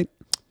YouTube, right?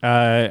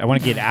 I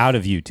want to get out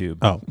of YouTube.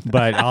 Oh.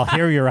 But I'll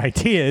hear your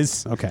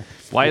ideas. Okay.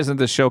 Why isn't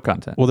this show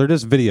content? Well, they're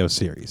just video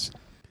series.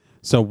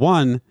 So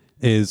one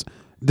is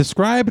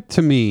describe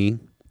to me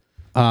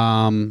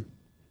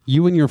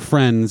you and your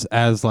friends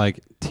as like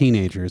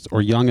teenagers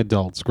or young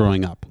adults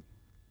growing up.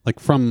 Like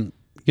from,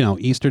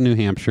 Eastern New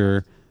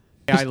Hampshire.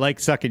 I like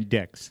sucking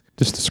dicks.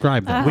 Just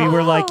describe that. We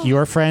were like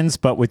your friends,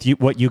 but with you,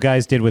 what you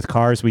guys did with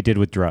cars, we did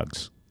with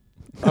drugs.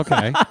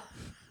 Okay.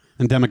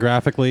 And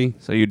demographically?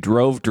 So you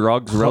drove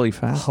drugs really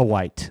fast?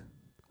 White.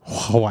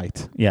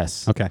 White.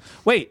 Yes. Okay.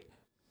 Wait.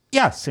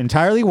 Yes,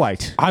 entirely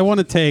white. I want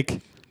to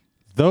take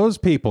those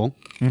people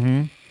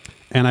and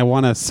I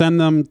want to send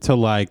them to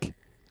like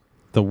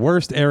the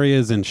worst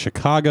areas in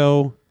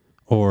Chicago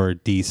or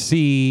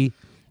DC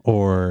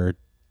or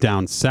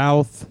down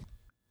south.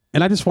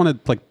 And I just want to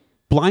like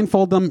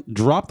blindfold them,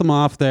 drop them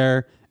off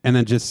there, and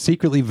then just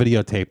secretly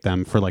videotape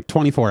them for like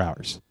 24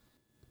 hours.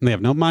 And they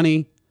have no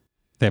money.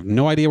 They have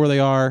no idea where they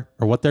are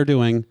or what they're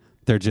doing.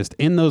 They're just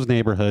in those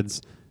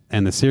neighborhoods,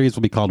 and the series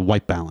will be called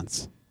White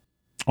Balance.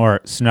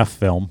 Or snuff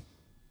film.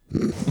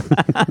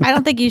 I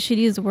don't think you should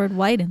use the word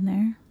white in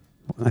there.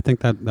 I think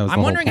that was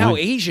I'm wondering the whole how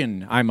point.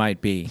 Asian I might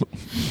be.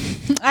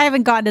 I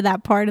haven't gotten to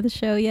that part of the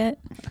show yet.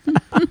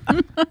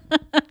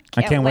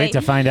 I can't wait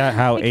to find out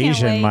how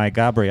Asian my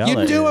Gabriella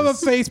You do have a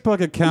is.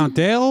 Facebook account,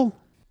 Dale.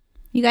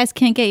 You guys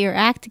can't get your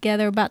act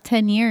together about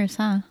 10 years,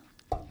 huh?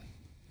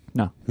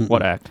 No.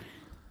 What act?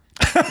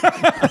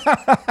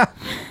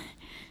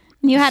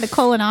 You had a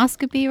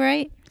colonoscopy,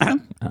 right?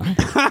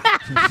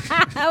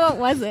 What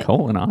was it?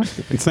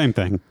 Colonoscopy. Same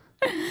thing.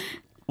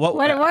 What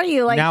were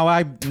you, like now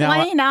I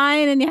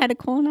 29 and you had a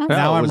colonoscopy?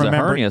 Now I'm was a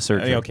remembering. hernia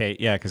surgery. Okay,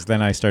 yeah, because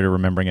then I started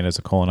remembering it as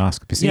a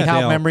colonoscopy. See Yeah,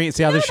 how Dale.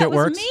 See how this shit that was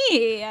works?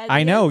 me.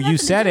 I know you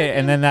said it,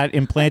 and then that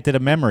implanted a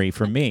memory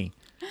for me.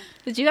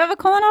 Did you have a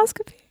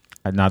colonoscopy?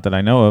 Not that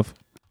I know of.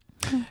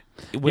 Yeah,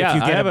 if you I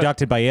get have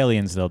abducted by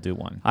aliens, they'll do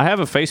one. I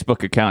have a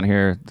Facebook account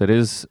here that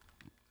is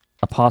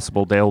a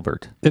possible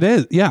Dalebert. It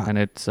is, yeah. And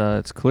it's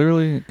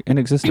clearly in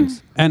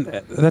existence. And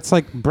that's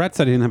like Brett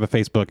said he didn't have a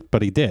Facebook,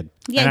 but he did.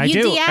 Yeah, and I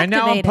you do. deactivated. And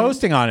now I'm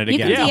posting on it You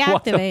again. can Yeah,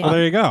 what the deactivate Well, it.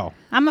 there you go.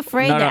 I'm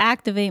afraid No, to no,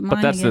 activate mine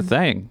But that's again. the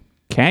thing.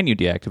 Can you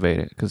deactivate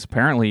it? Because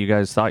apparently you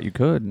guys thought you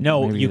could.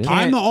 No, Maybe you didn't. can't.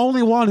 I'm the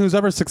only one who's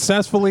ever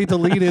successfully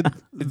deleted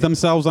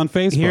themselves on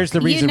Facebook. Here's the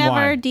You reason never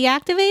why.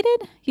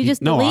 deactivated? You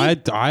just No,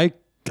 delete?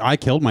 I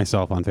killed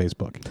myself on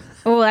Facebook.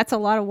 Oh, that's a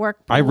lot of work.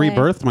 I Boy.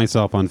 rebirthed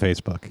myself on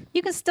Facebook.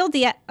 You can still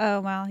Oh,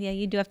 well, yeah,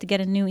 you do have to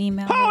get a new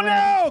email. Oh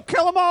no!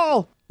 Kill them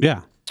all!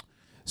 Yeah.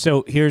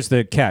 So here's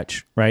the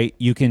catch, right?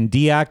 You can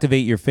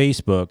deactivate your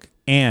Facebook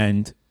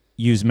and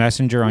use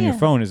Messenger on your Yeah.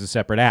 phone as a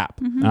separate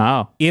app.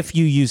 Oh. If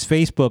you use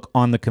Facebook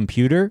on the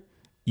computer,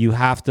 you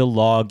have to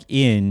log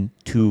in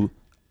to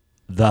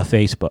the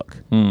Facebook.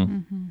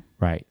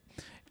 Right.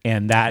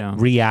 And that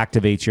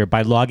reactivates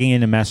by logging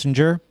into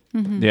Messenger.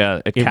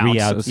 Yeah, it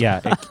counts.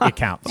 It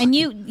counts. And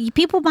you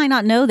people might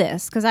not know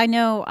this because I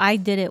know I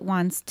did it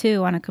once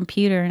too on a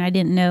computer, and I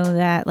didn't know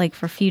that like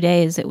for a few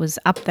days it was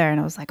up there, and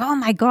I was like, oh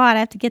my God, I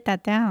have to get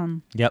that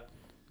down. Yep.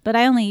 But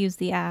I only use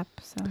the app.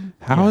 So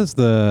How is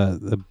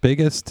the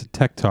biggest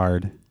tech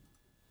tard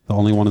the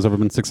only one who's ever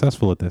been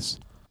successful at this?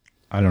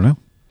 I don't know.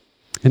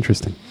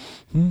 Interesting.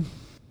 I'm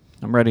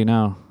ready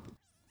now.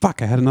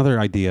 Fuck, I had another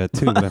idea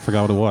too, but I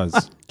forgot what it was.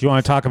 Do you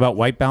want to talk about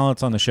white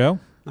balance on the show?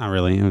 Not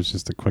really. It was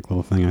just a quick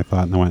little thing I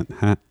thought, and I went,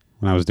 huh,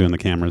 when I was doing the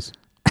cameras.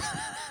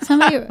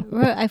 somebody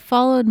wrote, I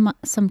followed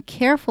some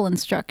careful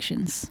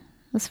instructions.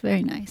 That's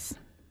very nice.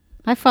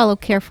 I follow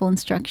careful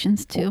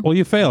instructions too. Well,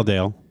 you failed,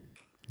 Dale.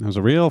 That was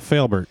a real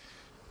failbert.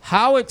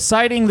 How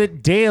exciting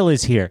that Dale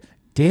is here.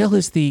 Dale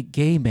is the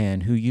gay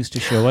man who used to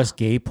show us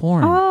gay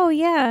porn. Oh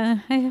yeah,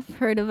 I have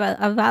heard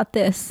about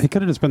this. He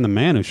could have just been the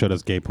man who showed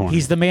us gay porn.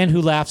 He's the man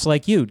who laughs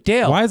like you.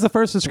 Dale. Why is the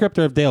first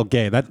descriptor of Dale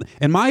gay? That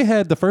in my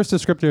head, the first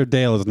descriptor of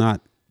Dale is not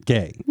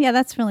gay. Yeah,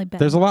 that's really bad.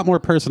 There's a lot more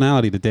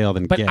personality to Dale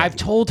than But gay. I've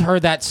told her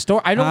that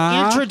story. I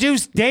don't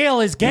introduce Dale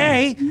as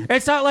gay.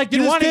 It's not like you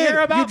just want to did. hear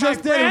about You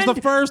just my did. It was friend,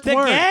 the first the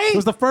word. gay? It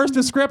was the first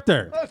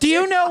descriptor. Do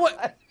you know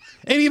what?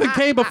 It even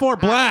came before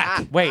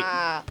Black. Wait,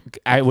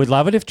 I would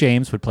love it if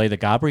James would play the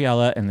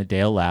Gabriella and the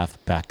Dale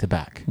laugh back to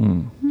back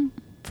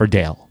for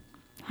Dale.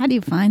 How do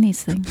you find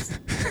these things?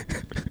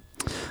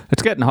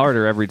 It's getting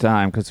harder every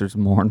time because there's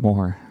more and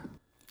more.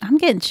 I'm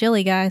getting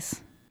chilly,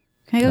 guys.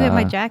 Can I go get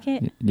my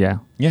jacket? Yeah.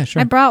 Yeah,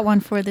 sure. I brought one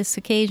for this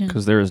occasion.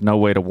 Because there is no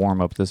way to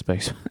warm up this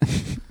basement.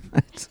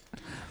 It's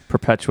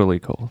perpetually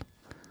cold.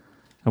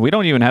 And we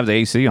don't even have the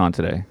AC on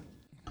today.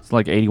 It's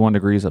like 81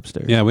 degrees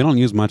upstairs. Yeah, we don't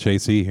use much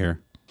AC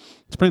here.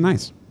 It's pretty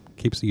nice.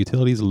 Keeps the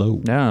utilities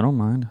low. Yeah, I don't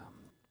mind.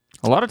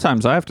 A lot of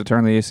times I have to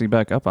turn the AC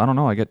back up. I don't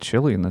know. I get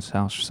chilly in this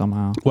house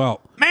somehow.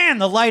 Well, man,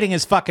 the lighting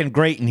is fucking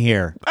great in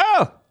here.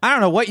 Oh! I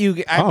don't know what you...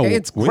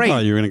 it's we great.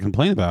 thought you were going to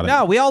complain about it.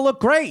 No, we all look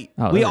great.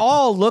 We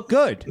all look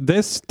good.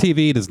 This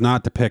TV does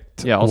not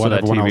depict also what that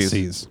everyone else TV's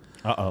sees.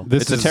 Uh-oh.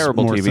 This It's a is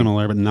terrible more TV.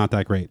 similar, but not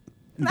that great.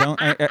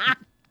 Don't...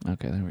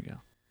 Okay, there we go.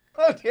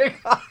 Oh, dear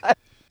God.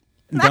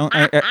 don't...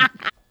 Oh,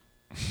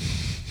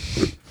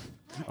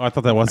 I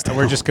thought that was...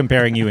 We're just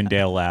comparing you and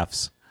Dale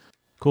laughs.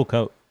 Cool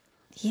coat.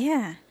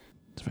 Yeah.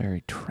 It's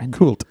very trendy.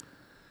 Cool.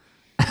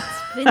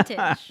 It's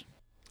vintage.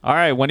 All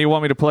right, when do you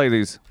want me to play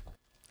these?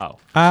 Oh.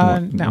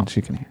 No.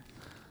 She can hear.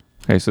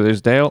 Okay, so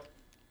there's Dale.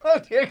 Oh,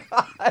 dear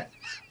God.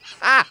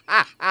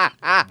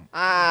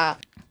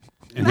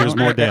 And here's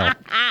more Dale.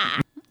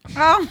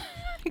 Oh,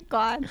 my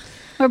God.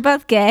 We're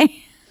both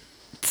gay.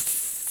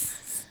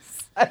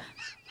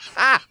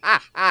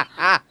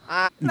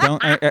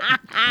 Don't...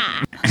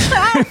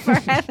 For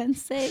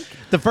heaven's sake.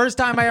 The first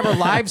time I ever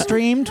live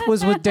streamed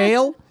was with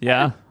Dale.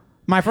 Yeah.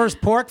 My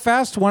first Pork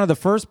Fest, one of the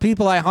first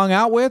people I hung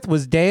out with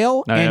was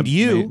Dale and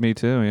you. Me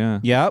too, yeah.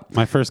 Yep.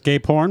 My first gay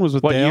porn was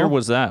with What Dale. year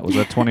was that? Was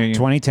that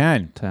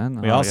 2010.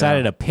 10? We all sat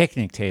at a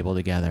picnic table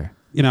together.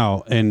 You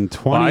know, in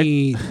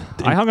 20...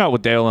 I hung out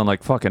with Dale in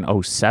like fucking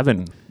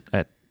 07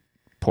 at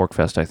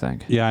Porkfest, I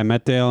think. Yeah, I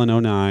met Dale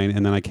in 09,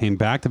 and then I came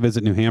back to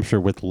visit New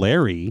Hampshire with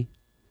Larry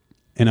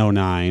in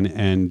 09,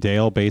 and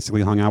Dale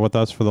basically hung out with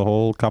us for the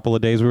whole couple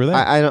of days we were there.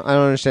 I don't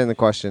understand the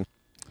question.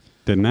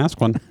 Didn't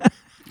ask one.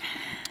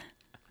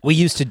 We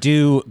used to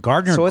do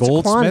Gardner So it's a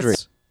quandary.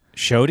 Goldsmith's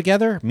show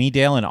together, me,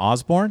 Dale, and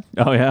Osborne.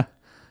 Oh, yeah?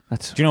 Do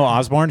you know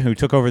Osborne, who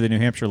took over the New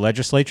Hampshire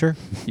legislature?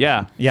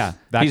 Yeah. Yeah,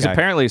 that He's guy.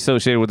 apparently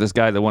associated with this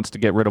guy that wants to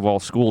get rid of all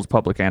schools,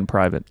 public and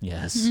private.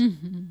 Yes.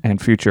 And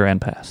future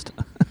and past.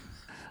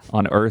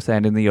 On Earth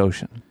and in the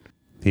ocean.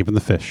 Even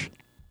the fish.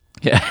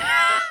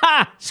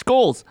 Yeah.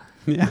 Schools.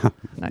 Yeah.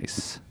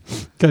 Nice.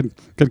 Good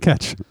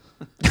catch.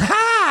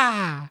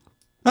 Oh,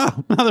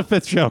 another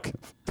fifth joke.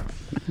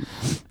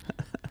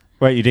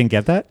 Wait, you didn't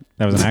get that?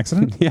 That was an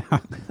accident? Yeah.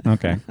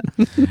 Okay.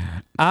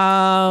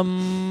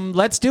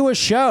 Let's do a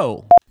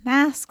show.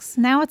 Masks.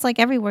 Now it's like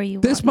everywhere you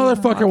This walk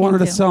motherfucker wanted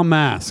to into. sell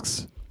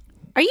masks.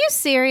 Are you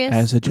serious?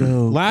 As a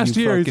joke. Last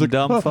you year, he's fucking like,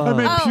 dumb fuck. I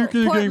made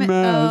Puke gang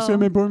masks. I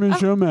made Portman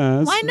show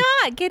masks. Why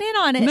not? Get in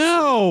on it.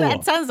 No.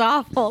 That sounds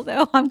awful,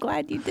 though. I'm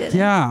glad you did it.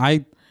 Yeah,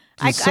 I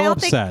was so don't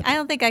upset. I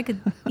don't think I could.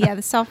 Yeah,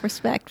 the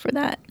self-respect for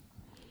that.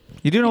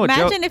 You do know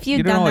Imagine what if you'd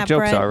you do know done what that, jokes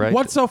Brett. are, right?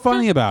 What's so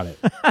funny about it?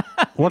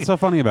 What's so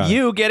funny about it?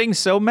 You getting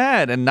so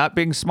mad and not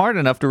being smart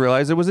enough to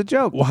realize it was a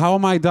joke. Well, how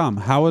am I dumb?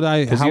 How would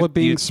I? How would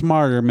being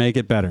smarter make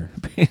it better?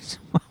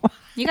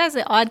 You guys are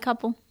an odd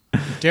couple.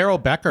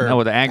 Daryl Becker No,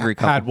 with the angry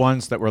couple. had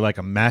ones that were like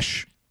a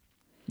mesh.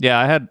 Yeah,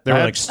 I had. They were I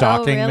had- like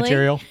stocking really?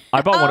 material.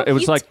 I bought one. Oh, It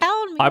was you like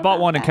told me I bought about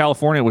one in that.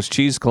 California. It was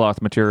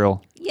cheesecloth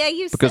material Yeah,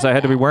 you because said I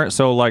had to be that. wearing.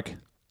 So like,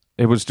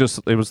 it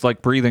was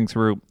like breathing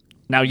through.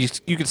 Now you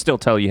could still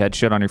tell you had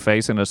shit on your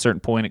face, and at a certain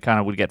point it kind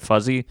of would get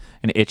fuzzy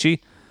and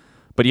itchy.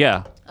 But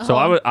yeah,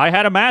 so I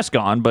had a mask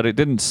on, but it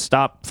didn't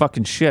stop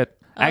fucking shit.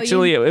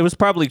 Actually, it was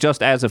probably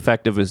just as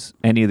effective as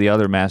any of the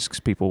other masks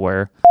people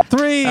wear.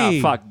 3.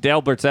 Oh, fuck.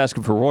 Delbert's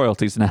asking for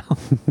royalties now.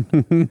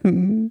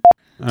 All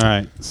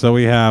right. So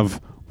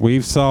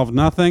we've solved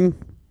nothing.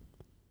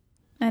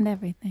 And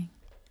everything.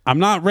 I'm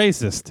not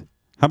racist.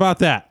 How about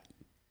that?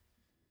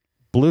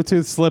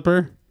 Bluetooth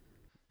slipper,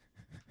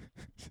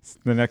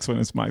 The next one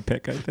is my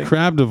pick, I think.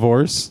 crab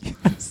divorce,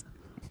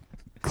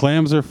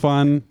 clams are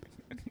fun,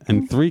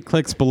 and 3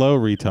 clicks below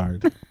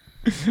retard.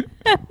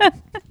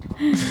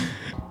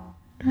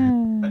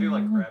 I do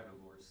like crab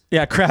divorce.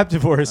 Yeah, crab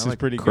divorce is like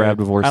pretty crab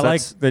good. divorce. I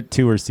That's- like that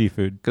 2 are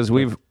seafood. Because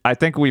I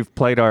think we've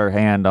played our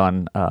hand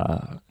on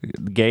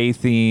gay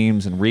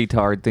themes and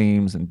retard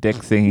themes and dick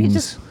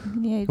themes.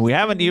 We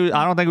haven't used.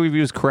 I don't think we've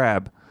used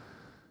crab.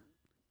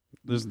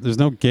 There's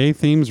no gay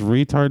themes,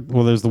 retard.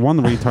 Well, there's the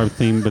retard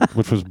theme, but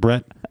which was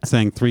Brett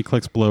saying 3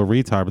 clicks below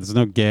retard. But there's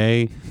no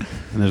gay,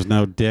 and there's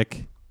no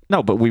dick.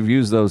 No, but we've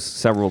used those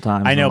several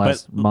times. I know, in the but-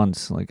 last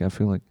months. Like I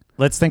feel like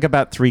Let's think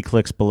about 3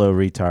 clicks below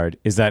retard.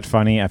 Is that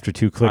funny after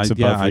 2 clicks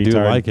above retard? I do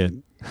like it.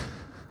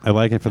 I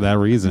like it for that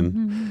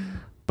reason.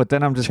 But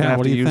then I'm just Chad, gonna have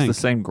what to do you use the think?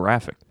 same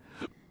graphic.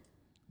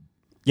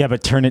 Yeah,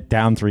 but turn it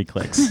down 3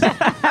 clicks.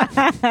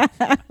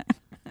 That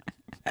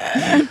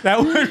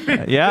would be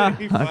Yeah,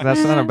 pretty funny.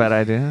 that's not a bad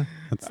idea.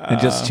 And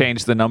just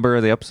change the number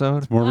of the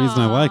episode. More reason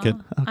I like it.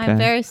 I'm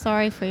very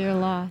sorry for your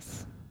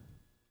loss.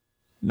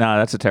 No,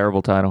 that's a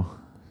terrible title.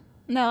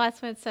 No,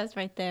 that's what it says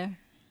right there.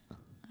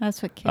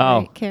 That's what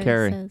Carrie,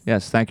 Carrie. says.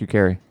 Yes, thank you,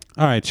 Carrie.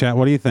 All right, chat.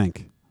 What do you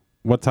think?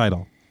 What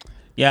title?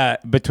 Yeah,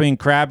 between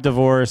Crab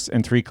Divorce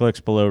and 3 Clicks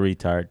Below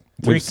Retard.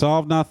 We've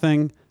solved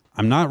nothing.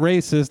 I'm not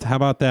racist. How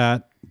about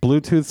that?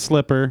 Bluetooth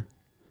slipper,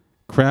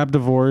 crab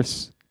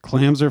divorce,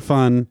 clams are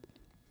fun,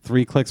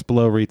 3 Clicks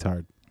Below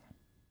Retard.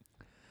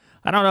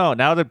 I don't know.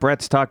 Now that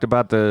Brett's talked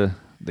about the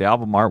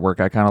album artwork,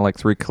 I kind of like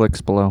 3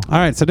 Clicks Below. All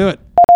right, so do it.